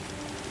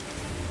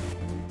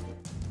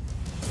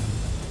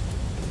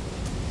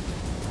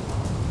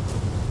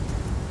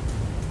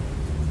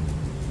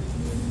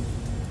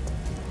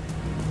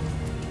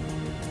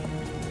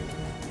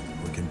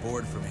 We can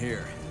board from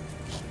here.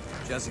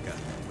 Jessica,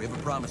 we have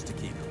a promise to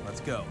keep.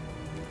 Let's go.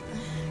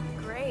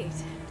 Great.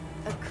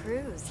 A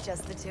cruise,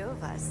 just the two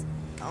of us.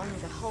 Only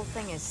the whole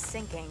thing is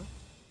sinking.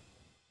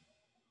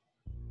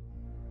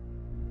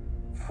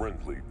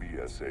 Friendly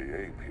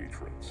BSAA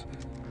patrons,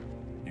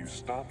 you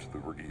stopped the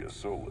Regia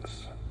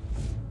Solis.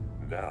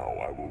 Now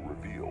I will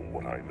reveal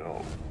what I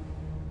know.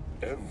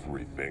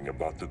 Everything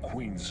about the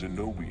Queen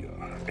Zenobia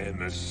and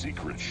the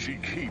secrets she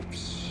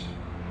keeps.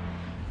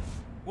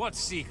 What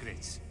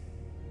secrets?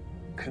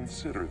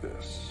 Consider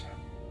this.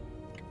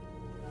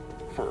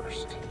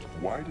 First,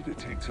 why did it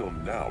take till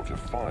now to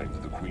find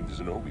the Queen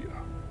Zenobia?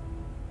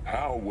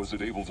 How was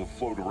it able to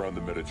float around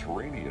the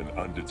Mediterranean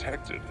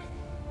undetected?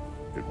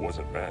 It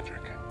wasn't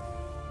magic.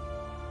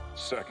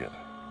 Second,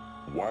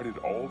 why did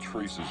all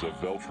traces of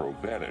Veltro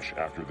vanish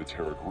after the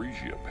Terra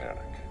Grigia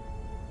panic?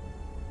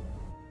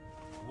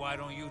 why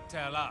don't you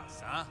tell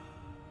us, huh?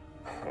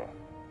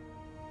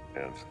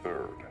 And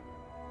third,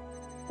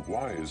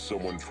 why is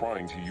someone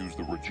trying to use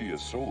the Regia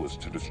Solis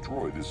to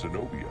destroy the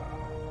Zenobia?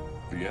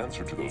 The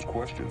answer to those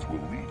questions will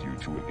lead you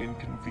to an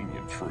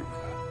inconvenient truth.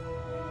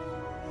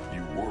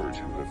 You were to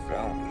have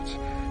found it,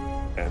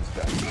 and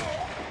that...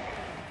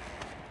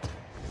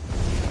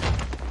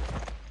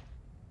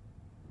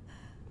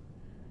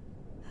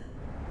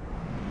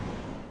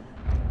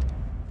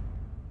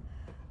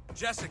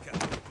 Jessica,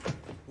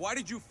 why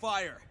did you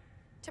fire?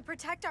 To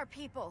protect our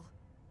people.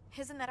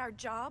 Isn't that our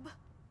job?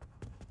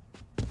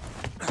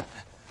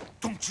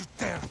 Don't you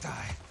dare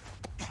die.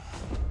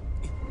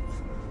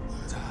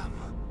 Damn.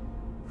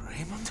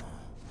 Raymond?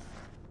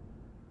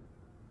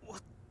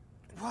 What?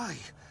 Why?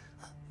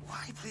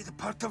 Why play the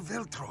part of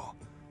Veltro?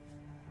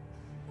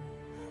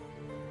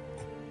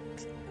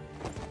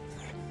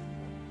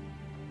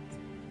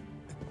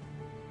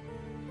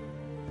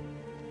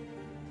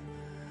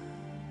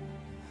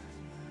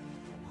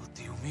 What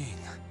do you mean?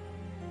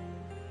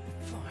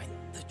 Find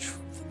the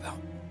truth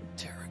about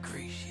Terra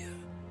Grigia.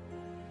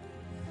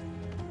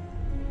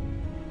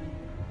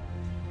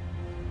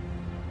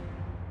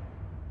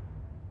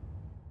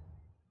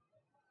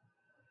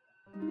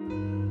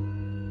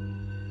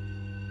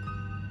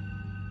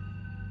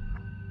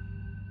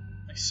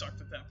 I sucked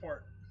at that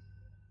part.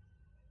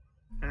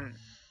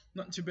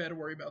 Nothing too bad to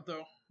worry about,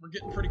 though. We're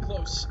getting pretty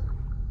close.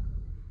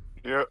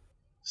 Yep.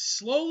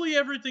 Slowly,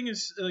 everything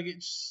is like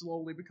it's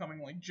slowly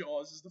becoming like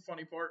Jaws. Is the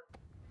funny part.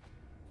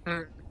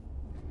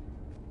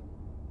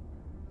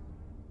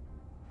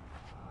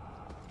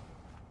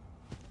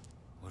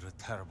 What a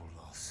terrible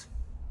loss.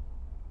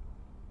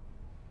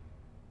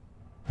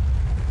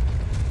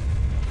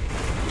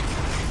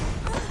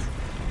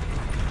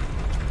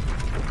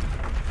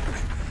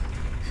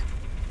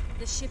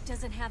 The ship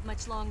doesn't have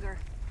much longer.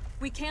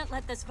 We can't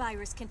let this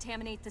virus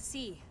contaminate the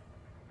sea.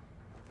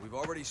 We've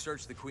already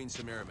searched the Queen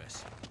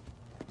Semiramis.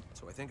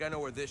 So I think I know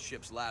where this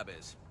ship's lab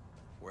is.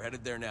 We're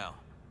headed there now.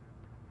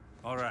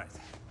 All right.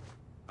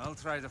 I'll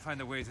try to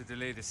find a way to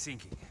delay the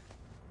sinking.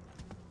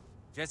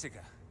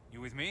 Jessica,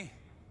 you with me?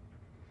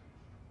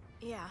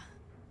 Yeah.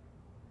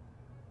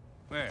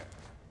 Where?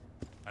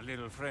 A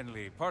little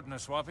friendly partner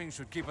swapping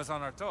should keep us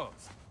on our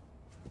toes.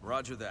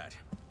 Roger that.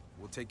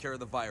 We'll take care of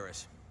the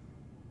virus.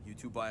 You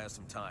two buy us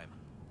some time.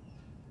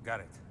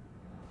 Got it.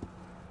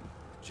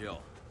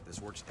 Jill,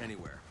 this works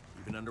anywhere,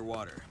 even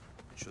underwater.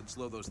 It should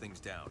slow those things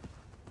down.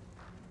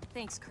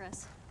 Thanks,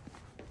 Chris.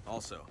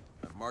 Also,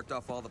 I've marked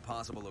off all the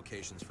possible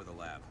locations for the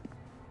lab.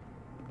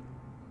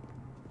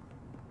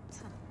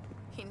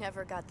 He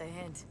never got the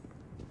hint.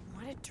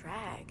 What a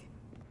drag.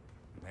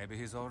 Maybe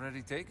he's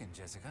already taken,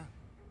 Jessica.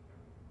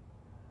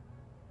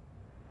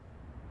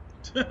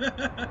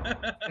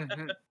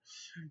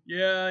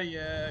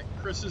 Yeah.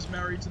 Chris is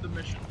married to the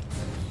mission.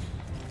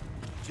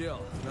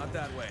 Jill, not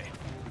that way.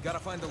 We gotta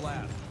find the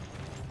lab.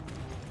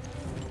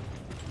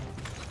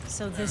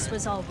 So this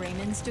was all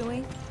Raymond's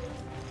doing?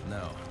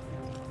 No.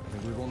 I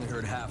think we've only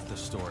heard half the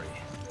story.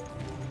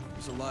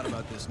 There's a lot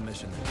about this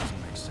mission that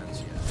doesn't make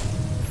sense yet.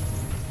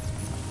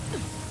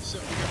 So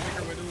we gotta make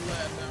our way to the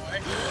lab now,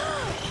 eh?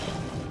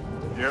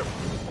 Yep.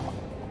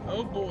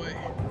 Oh boy.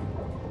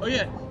 Oh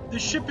yeah, the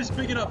ship is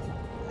big enough.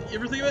 You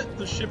ever think of it?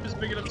 The ship is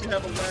big enough to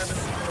have a lab in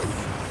it.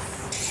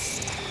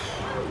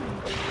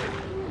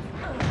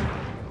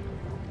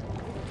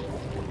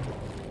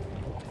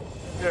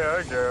 Yeah,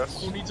 I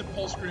guess. Who needs a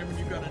pulse gram when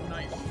you've got a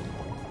knife?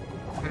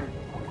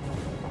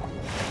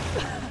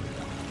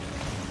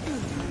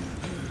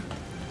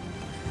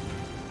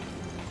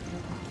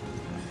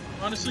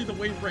 Honestly, the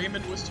way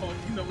Raymond was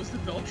talking, though, as the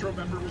Veltro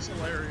member was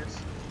hilarious.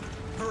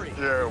 Hurry!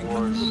 Yeah, it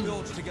was. The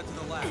bilge to get to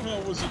the lab.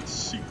 Oh, was it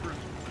secret?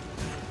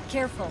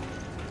 Careful.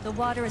 The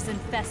water is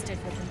infested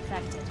with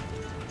infected.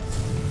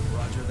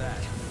 Roger that.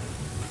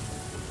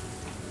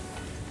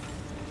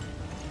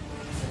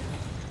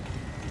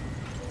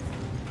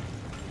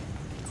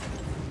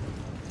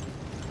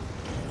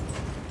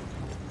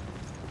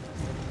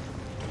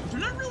 They're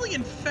not really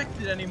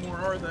infected anymore,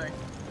 are they?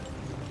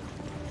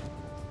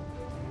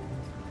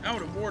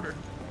 Out of order.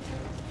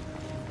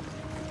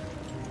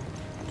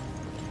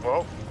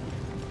 Well.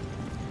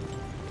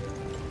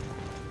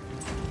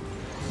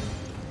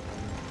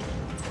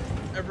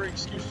 Every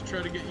excuse to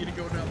try to get you to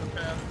go down the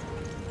path.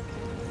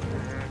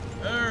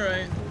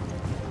 Alright.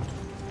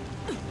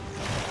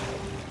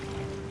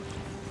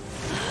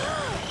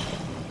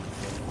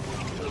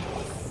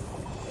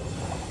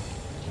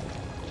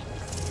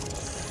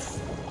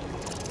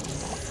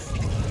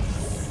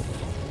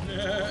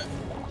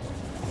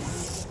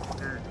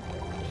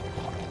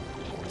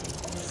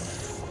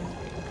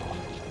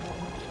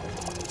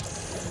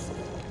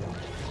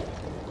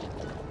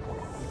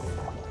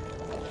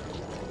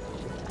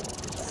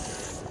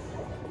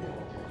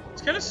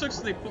 Kind of sucks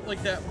that they put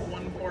like that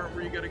one part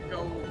where you gotta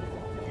go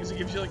because it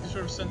gives you like the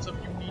sort of sense of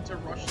you need to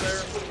rush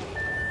there.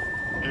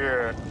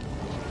 Yeah.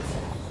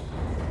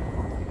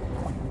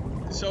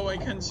 So I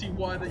can see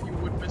why that you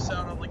would miss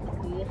out on like the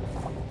pool.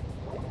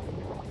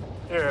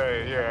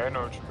 Yeah, I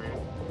know what you mean.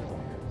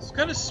 It's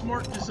kind of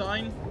smart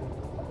design.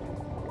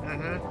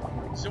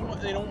 Mm-hmm. So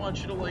they don't want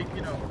you to, like,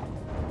 you know,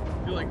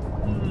 be like,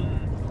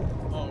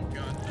 oh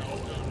god, no.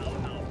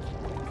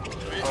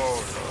 Wait.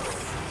 Oh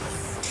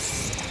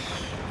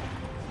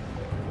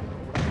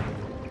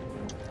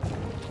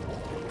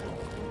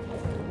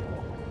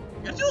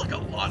You have to do, like, a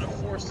lot of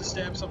force to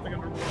stab something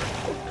underwater.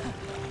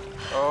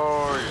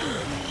 Oh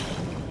yeah.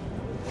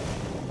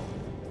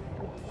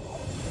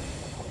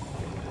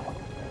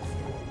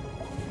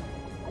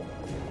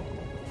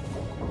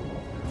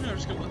 I'm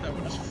just gonna let that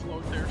one just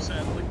float there,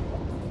 sadly.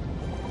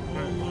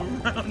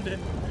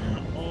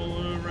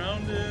 All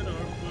around it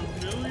are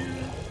familiar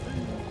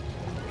things.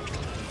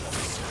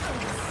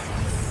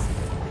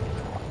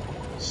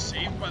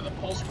 Saved by the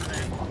pulse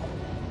grenade.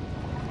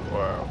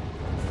 Wow.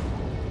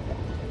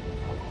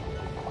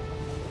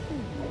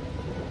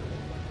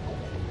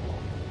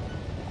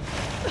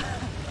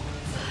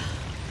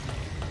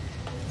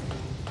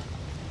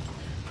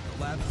 The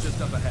lab's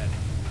just up ahead.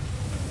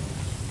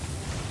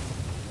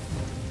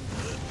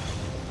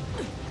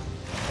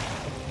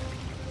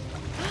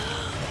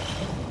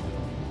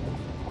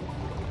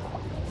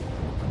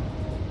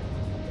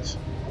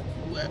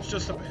 Lab's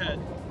just up ahead.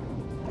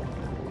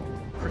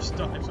 Chris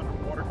dives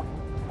underwater.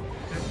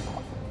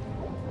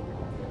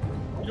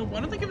 You know, why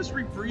don't they give us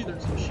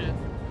rebreathers and shit?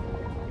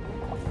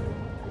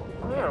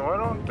 Yeah, why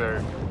don't they?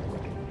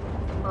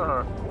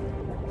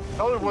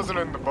 Probably wasn't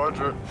in the budget.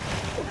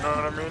 You know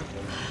what I mean?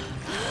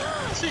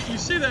 See, you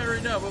say that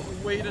right now, but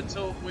wait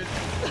until a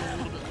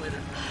little bit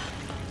later.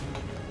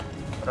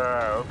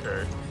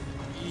 Okay.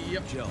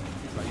 Yep. Jill,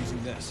 try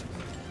using this.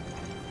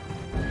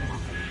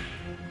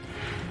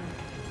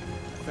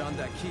 Found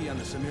that key on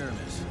the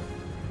Semiramis.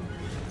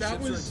 That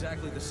Ships are was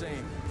exactly the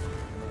same.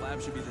 The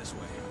lab should be this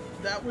way.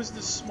 That was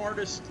the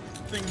smartest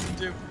thing to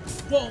do.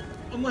 Well,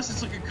 unless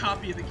it's like a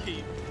copy of the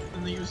key,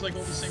 then they use like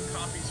all the same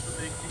copies for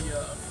the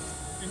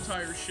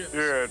entire ship.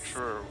 Yeah,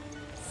 true.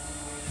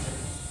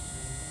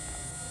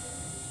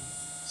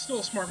 Still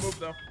a smart move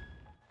though.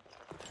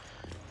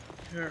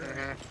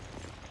 Alright.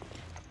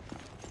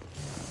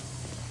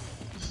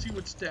 Let's see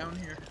what's down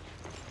here.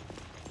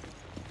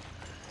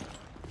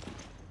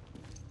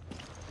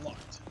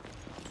 Locked.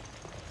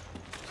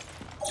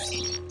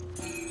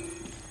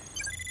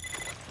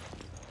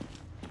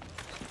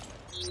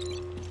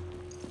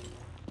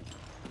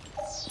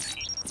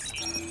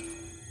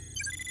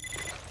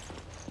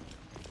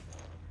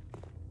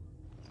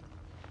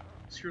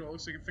 Here, it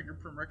looks like a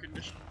fingerprint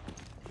recognition.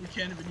 We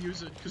can't even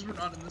use it because we're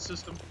not in the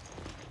system.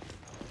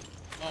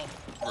 Oh,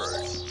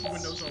 right. The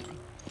window's open.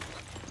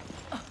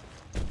 I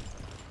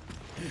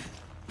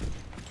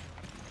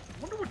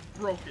wonder what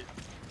broke it.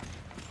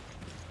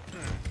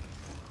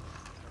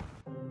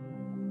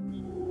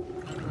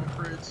 No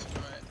upgrades.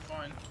 Alright,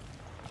 fine.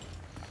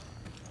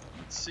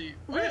 Let's see.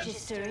 Oh, yeah.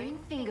 Registering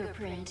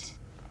fingerprint.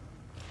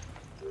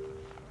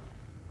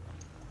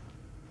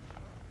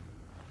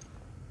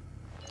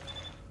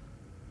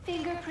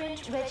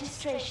 Fingerprint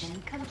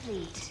registration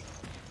complete.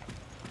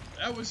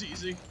 That was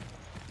easy.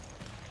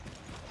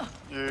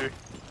 Yeah.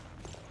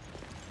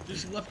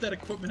 Just left that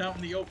equipment out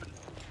in the open,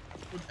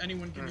 what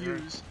anyone can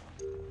use.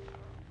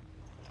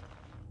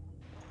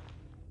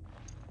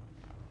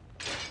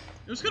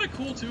 It was kind of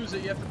cool too, is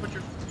that you have to put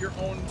your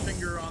own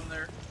finger on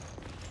there.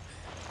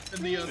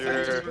 In the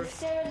the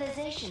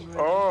sterilization room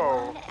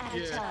one at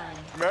a time.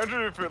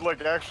 Imagine if it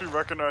like actually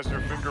recognized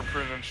your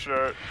fingerprint and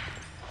shit.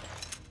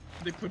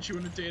 They put you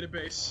in a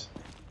database.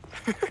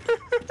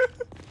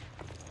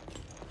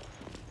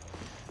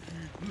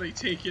 And they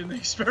take you and they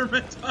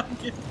experiment on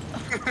you.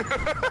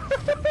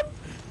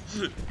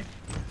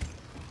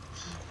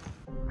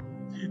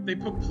 They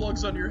put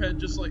plugs on your head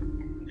just like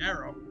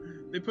Arrow.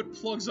 They put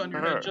plugs on your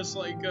head just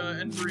like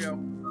Embryo.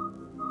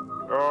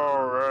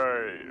 Oh,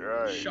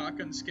 right.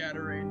 Shotgun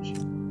scatter range.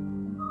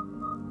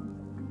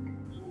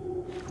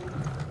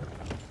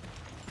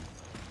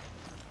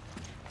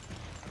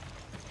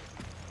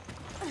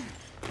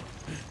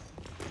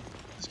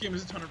 This game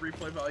has a ton of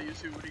replay value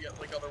too when you get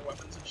like other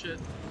weapons and shit.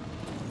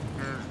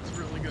 It's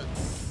really good.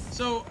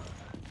 So,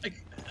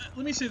 like,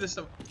 let me say this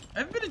though. I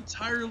haven't been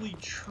entirely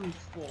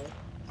truthful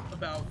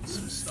about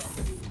some stuff.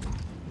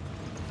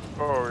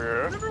 Oh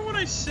yeah? Remember when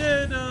I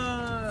said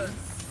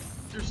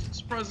there's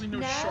surprisingly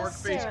no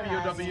shark-based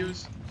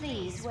POWs?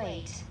 Please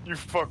wait. You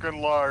fucking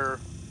liar.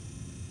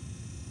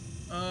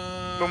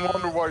 No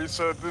wonder why you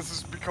said this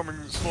is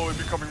slowly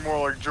becoming more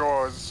like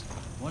Jaws.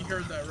 You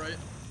heard that, right?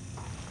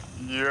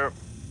 Yep.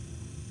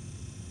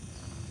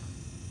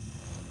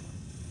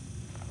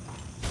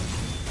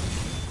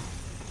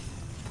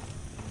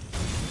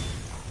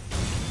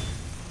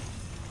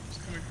 It's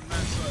coming from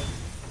that side.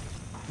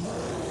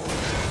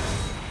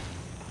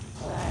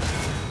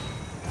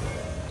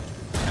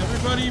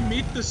 Everybody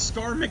meet the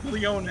Scar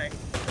McLeone.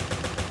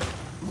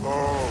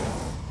 Oh.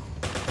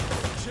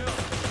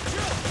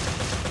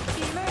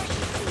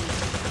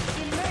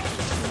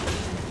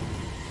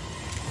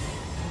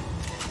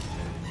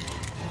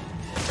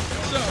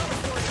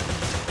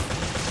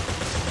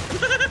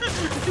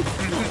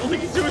 All he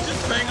can do is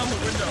just bang on the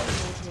window.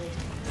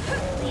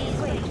 Please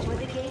wait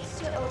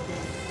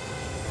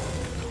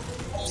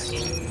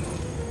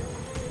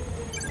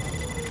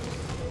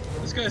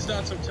guy's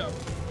not so tough.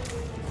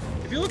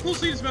 If you look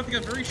closely, his mouth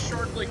got very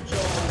shark-like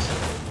jaws.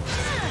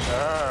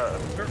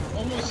 They're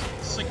almost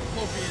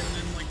cyclopean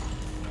and like.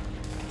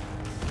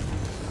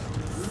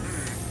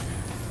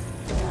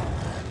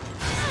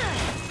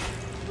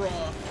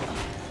 Raw.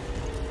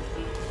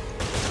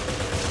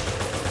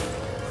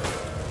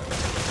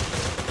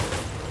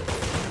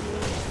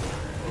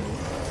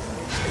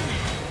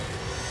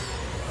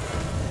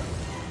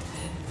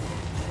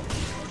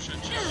 Oh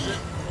shit, shit, shit.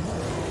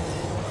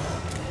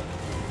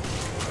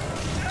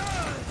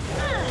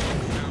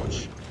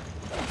 Ouch.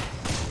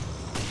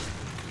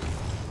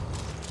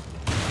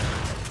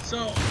 So,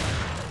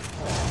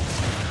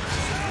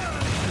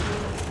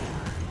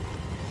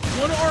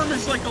 one arm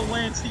is like a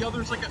lance, the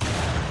other's like a.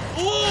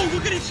 Oh,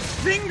 look at his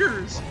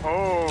fingers!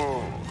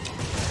 Oh.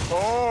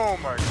 Oh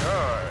my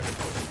god.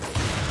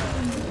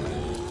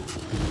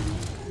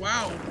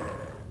 Wow.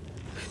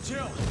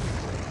 Jill!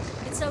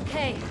 It's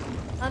okay.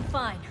 I'm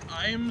fine.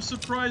 I am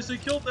surprised they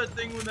killed that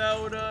thing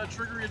without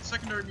triggering its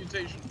secondary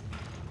mutation.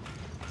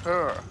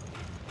 Huh.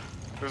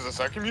 There's a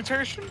second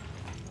mutation?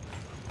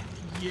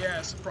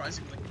 Yeah,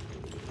 surprisingly.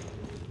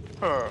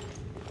 Huh.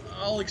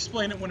 I'll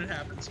explain it when it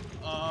happens.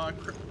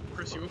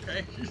 Chris, you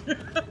okay?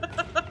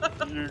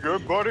 You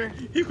good, buddy?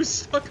 He was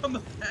stuck on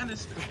the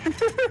banister.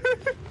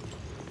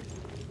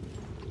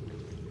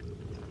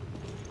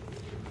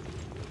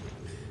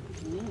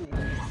 Ooh.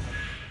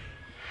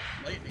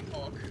 Lightning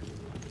Hawk.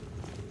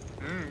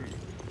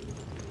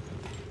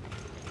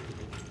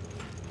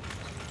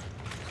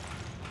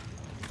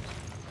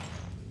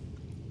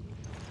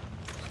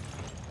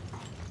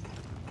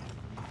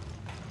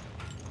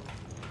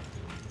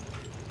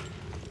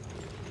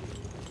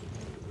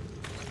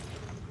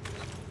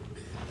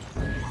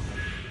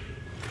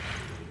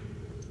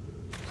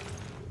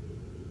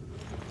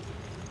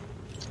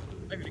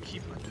 I'm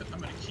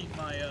gonna keep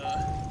my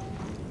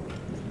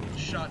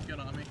shotgun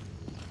on me.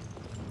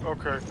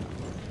 Okay.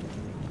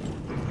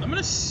 I'm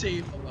gonna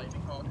save the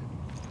Lightning Hawk.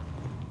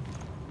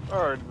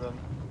 Alright then.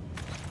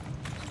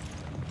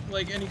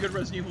 Like any good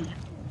Resident Evil,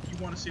 you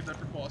want to save that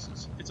for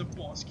bosses. It's a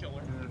boss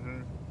killer.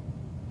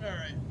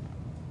 Alright.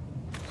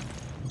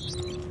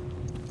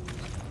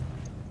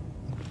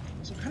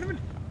 So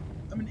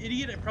I'm an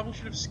idiot. I probably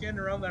should have scanned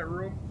around that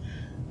room.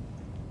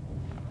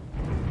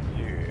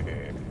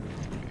 Yeah.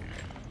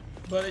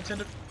 But I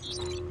tend to,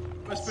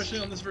 especially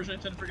on this version, I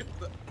tend to forget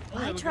the.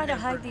 Why try to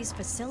hide these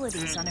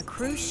facilities on a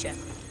cruise ship?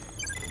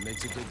 It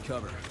makes a good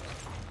cover.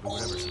 Who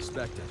would ever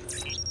suspect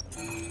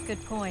it?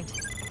 Good point.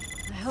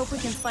 I hope we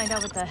can find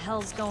out what the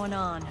hell's going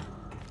on.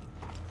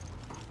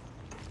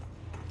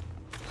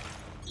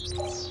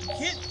 You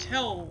can't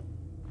tell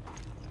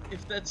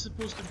if that's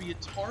supposed to be a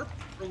tarp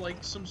or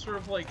like some sort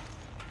of like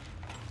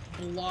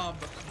blob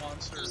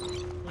monster,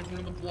 like one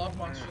of the blob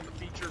monsters on the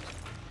beach. Or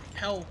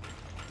hell,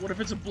 what if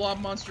it's a blob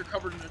monster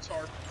covered in a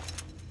tarp?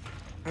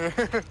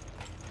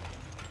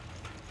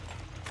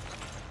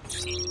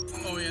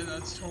 Oh yeah,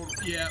 that's total.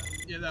 Yeah,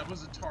 that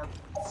was a tarp.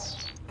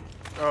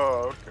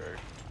 Oh, okay.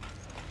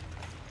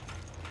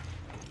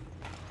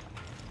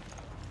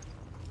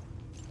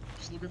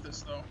 Just look at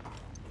this though.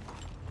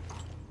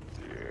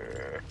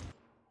 Yeah.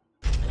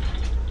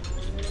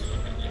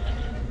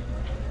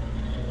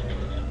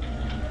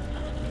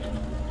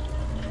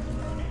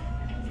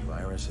 The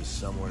virus is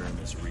somewhere in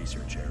this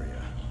research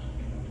area.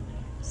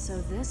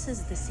 So this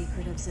is the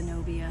secret of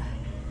Zenobia.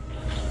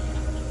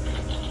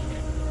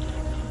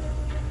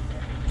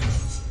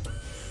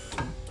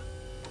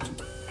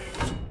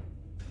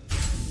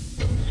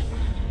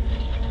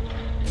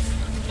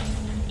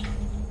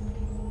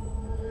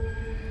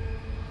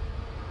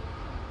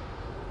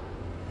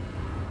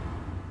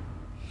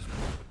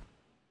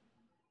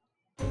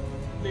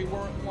 They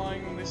weren't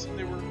lying when they said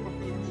they were equipped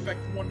to infect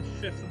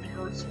 1/5 of the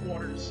Earth's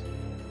waters.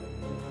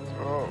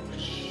 Oh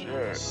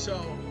shit.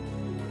 So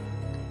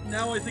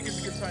now I think it's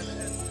a good time to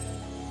end.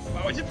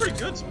 Wow, I did pretty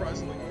good,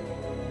 surprisingly.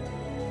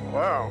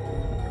 Wow.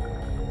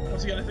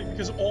 Once again, I think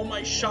because all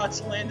my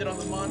shots landed on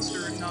the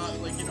monster and not,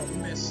 like, you know,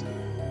 missed.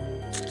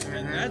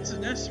 And that's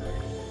an S ray.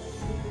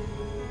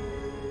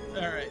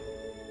 Alright.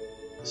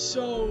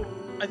 So,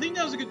 I think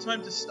now's a good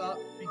time to stop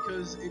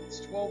because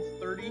it's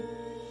 12:30.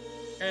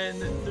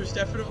 And there's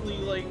definitely,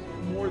 like,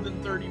 more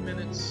than 30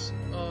 minutes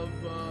of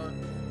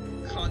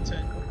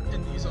content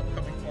in these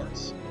upcoming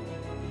parts.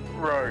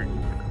 Right.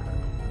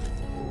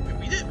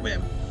 We did, we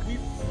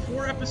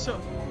 4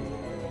 episodes.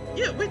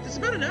 Yeah, wait, it's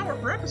about an hour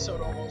per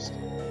episode almost.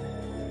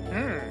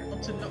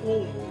 Up to,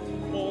 well,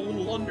 a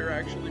little under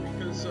actually,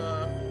 because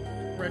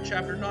we're at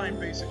chapter 9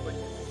 basically.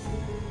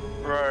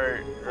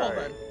 Right. Well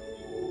then,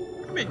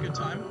 we made good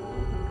time.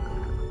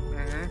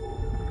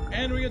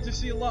 And we get to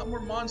see a lot more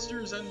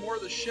monsters and more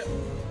of the ship.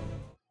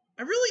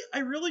 I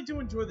really do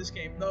enjoy this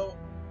game, though.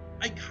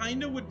 I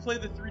kind of would play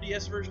the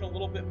 3DS version a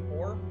little bit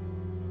more.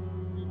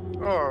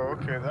 Oh,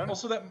 okay then.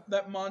 Also,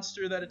 that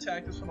monster that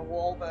attacked us on the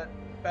wall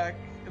back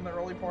in the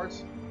early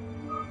parts.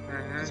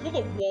 It's called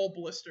a wall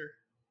blister.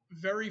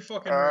 Very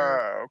fucking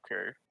rare.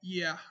 Okay.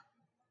 Yeah,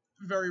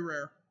 very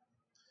rare.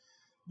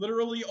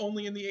 Literally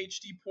only in the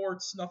HD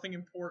ports, nothing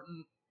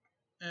important.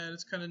 and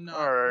it's kind of not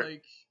Alright.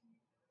 like,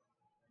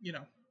 you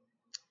know,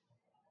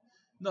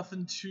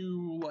 nothing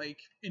too like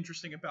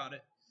interesting about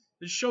it.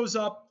 It shows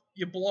up,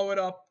 you blow it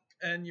up,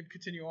 and you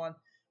continue on.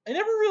 I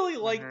never really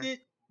liked it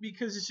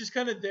because it's just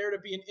kind of there to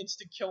be an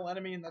instant kill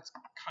enemy, and that's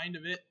kind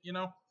of it, you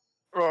know?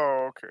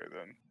 Oh, okay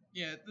then.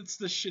 Yeah, that's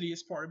the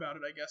shittiest part about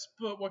it, I guess.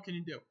 But what can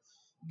you do?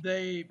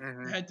 They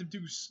had to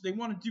do. They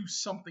want to do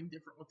something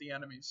different with the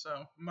enemies,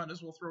 so might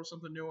as well throw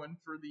something new in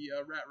for the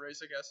rat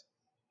race, I guess.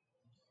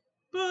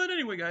 But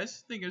anyway,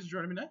 guys, thank you guys for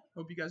joining me tonight.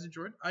 Hope you guys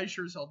enjoyed. I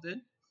sure as hell did.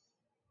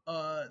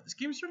 This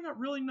game is starting out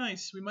really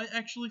nice. We might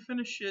actually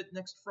finish it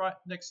next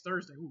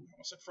Thursday. Ooh, I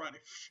almost said Friday.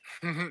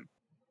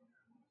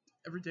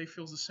 Every day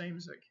feels the same,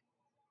 Zick.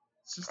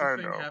 Since the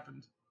thing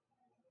happened,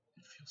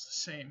 it feels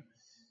the same.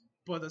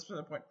 But that's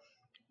the point.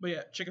 But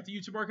yeah, check out the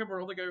YouTube archive where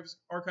all the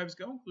archives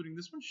go, including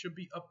this one. Should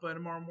be up by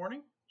tomorrow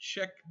morning.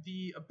 Check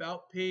the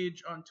About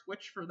page on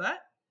Twitch for that.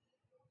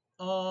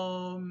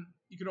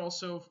 You can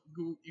also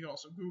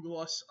Google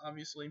us,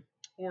 obviously,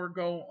 or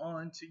go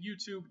on to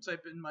YouTube,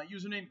 type in my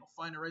username, you'll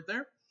find it right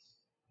there.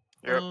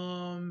 Yep.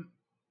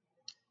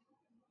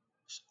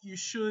 You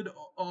should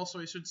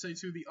also, I should say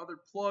too, the other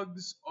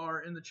plugs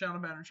are in the channel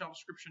banner and channel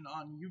description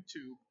on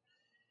YouTube.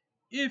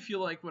 If you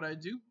like what I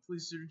do,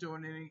 please consider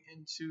donating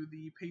into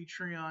the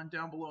Patreon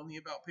down below in the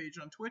About page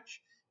on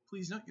Twitch.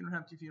 Please note, you don't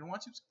have to if you don't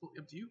want to. It's completely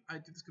up to you. I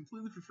do this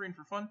completely for free and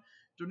for fun.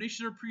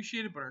 Donations are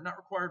appreciated, but are not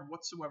required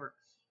whatsoever.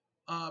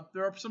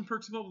 There are some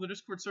perks available in the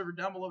Discord server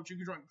down below, which you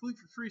can join completely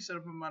for free. Set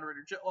up a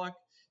moderator Jetlock.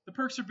 The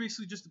perks are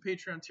basically just the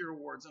Patreon tier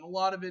awards, and a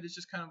lot of it is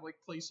just kind of like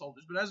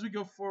placeholders. But as we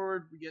go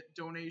forward, we get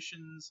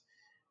donations.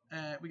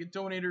 We get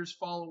donators,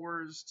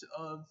 followers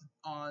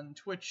on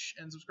Twitch,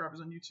 and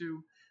subscribers on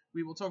YouTube.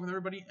 We will talk with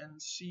everybody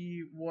and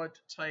see what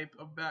type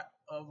of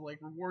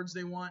rewards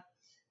they want,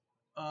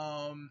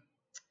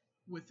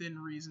 within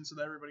reason, so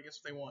that everybody gets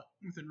what they want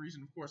within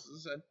reason, of course,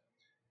 as I said.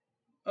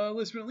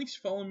 Last but not least,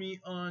 follow me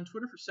on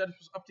Twitter for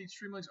status updates,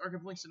 stream links,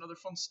 archive links, and other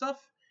fun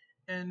stuff.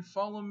 And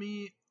follow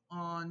me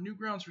on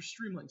Newgrounds for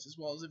stream links, as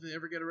well as if they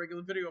ever get a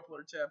regular video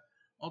uploader tab.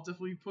 I'll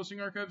definitely be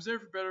posting archives there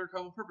for better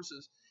couple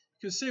purposes.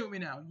 Because say it with me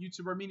now,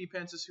 YouTube are meanie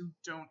pantsers who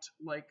don't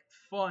like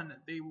fun.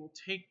 They will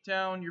take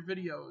down your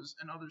videos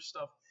and other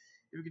stuff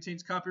if it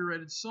contains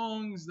copyrighted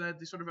songs that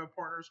they sort of have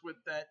partners with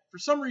that, for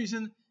some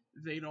reason,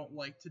 they don't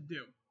like to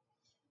do.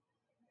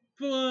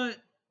 But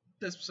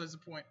that's besides the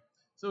point.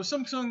 So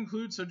some songs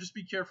include, so just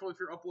be careful if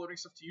you're uploading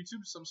stuff to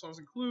YouTube. Some songs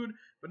include,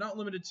 but not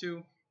limited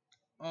to,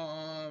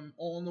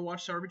 All in the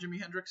Watchtower by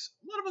Jimi Hendrix.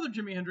 A lot of other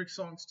Jimi Hendrix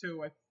songs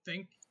too, I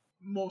think.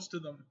 Most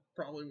of them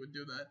probably would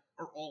do that,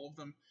 or all of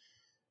them.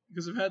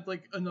 Because I've had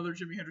like another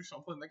Jimi Hendrix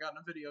song playing that got in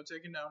a video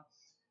taken down.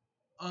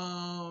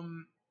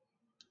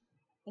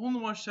 All in the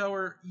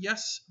Watchtower,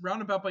 Yes,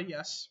 Roundabout by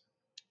Yes.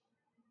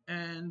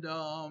 And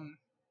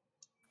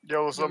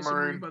Yellow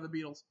Submarine by the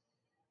Beatles.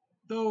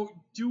 Though,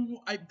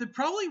 that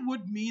probably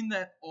would mean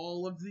that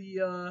all of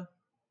the,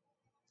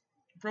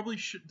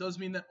 does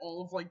mean that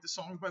all of, like, the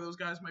songs by those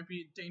guys might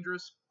be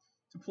dangerous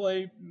to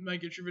play,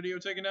 might get your video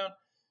taken down,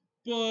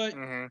 but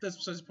that's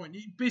besides the point.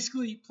 You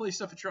basically play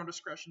stuff at your own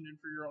discretion and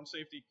for your own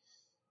safety,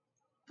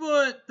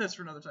 but that's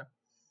for another time.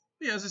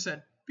 But yeah, as I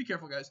said, be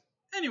careful, guys.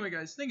 Anyway,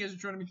 guys, thank you guys for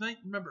joining me tonight.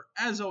 Remember,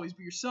 as always,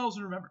 be yourselves,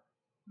 and remember,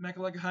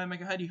 Mecca-like-a-hi,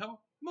 Mecca-hidey-ho,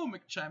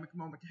 Mo-Mecca-chai,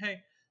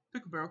 Mecca-mo-Mecca-hey,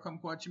 Pickle Barrel,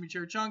 Kumquat,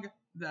 Chimichurri-chonga,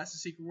 that's the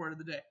secret word of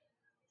the day.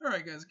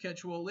 Alright, guys,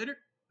 catch you all later.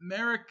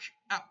 Marek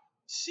out.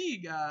 See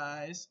you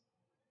guys.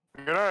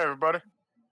 Good night, everybody.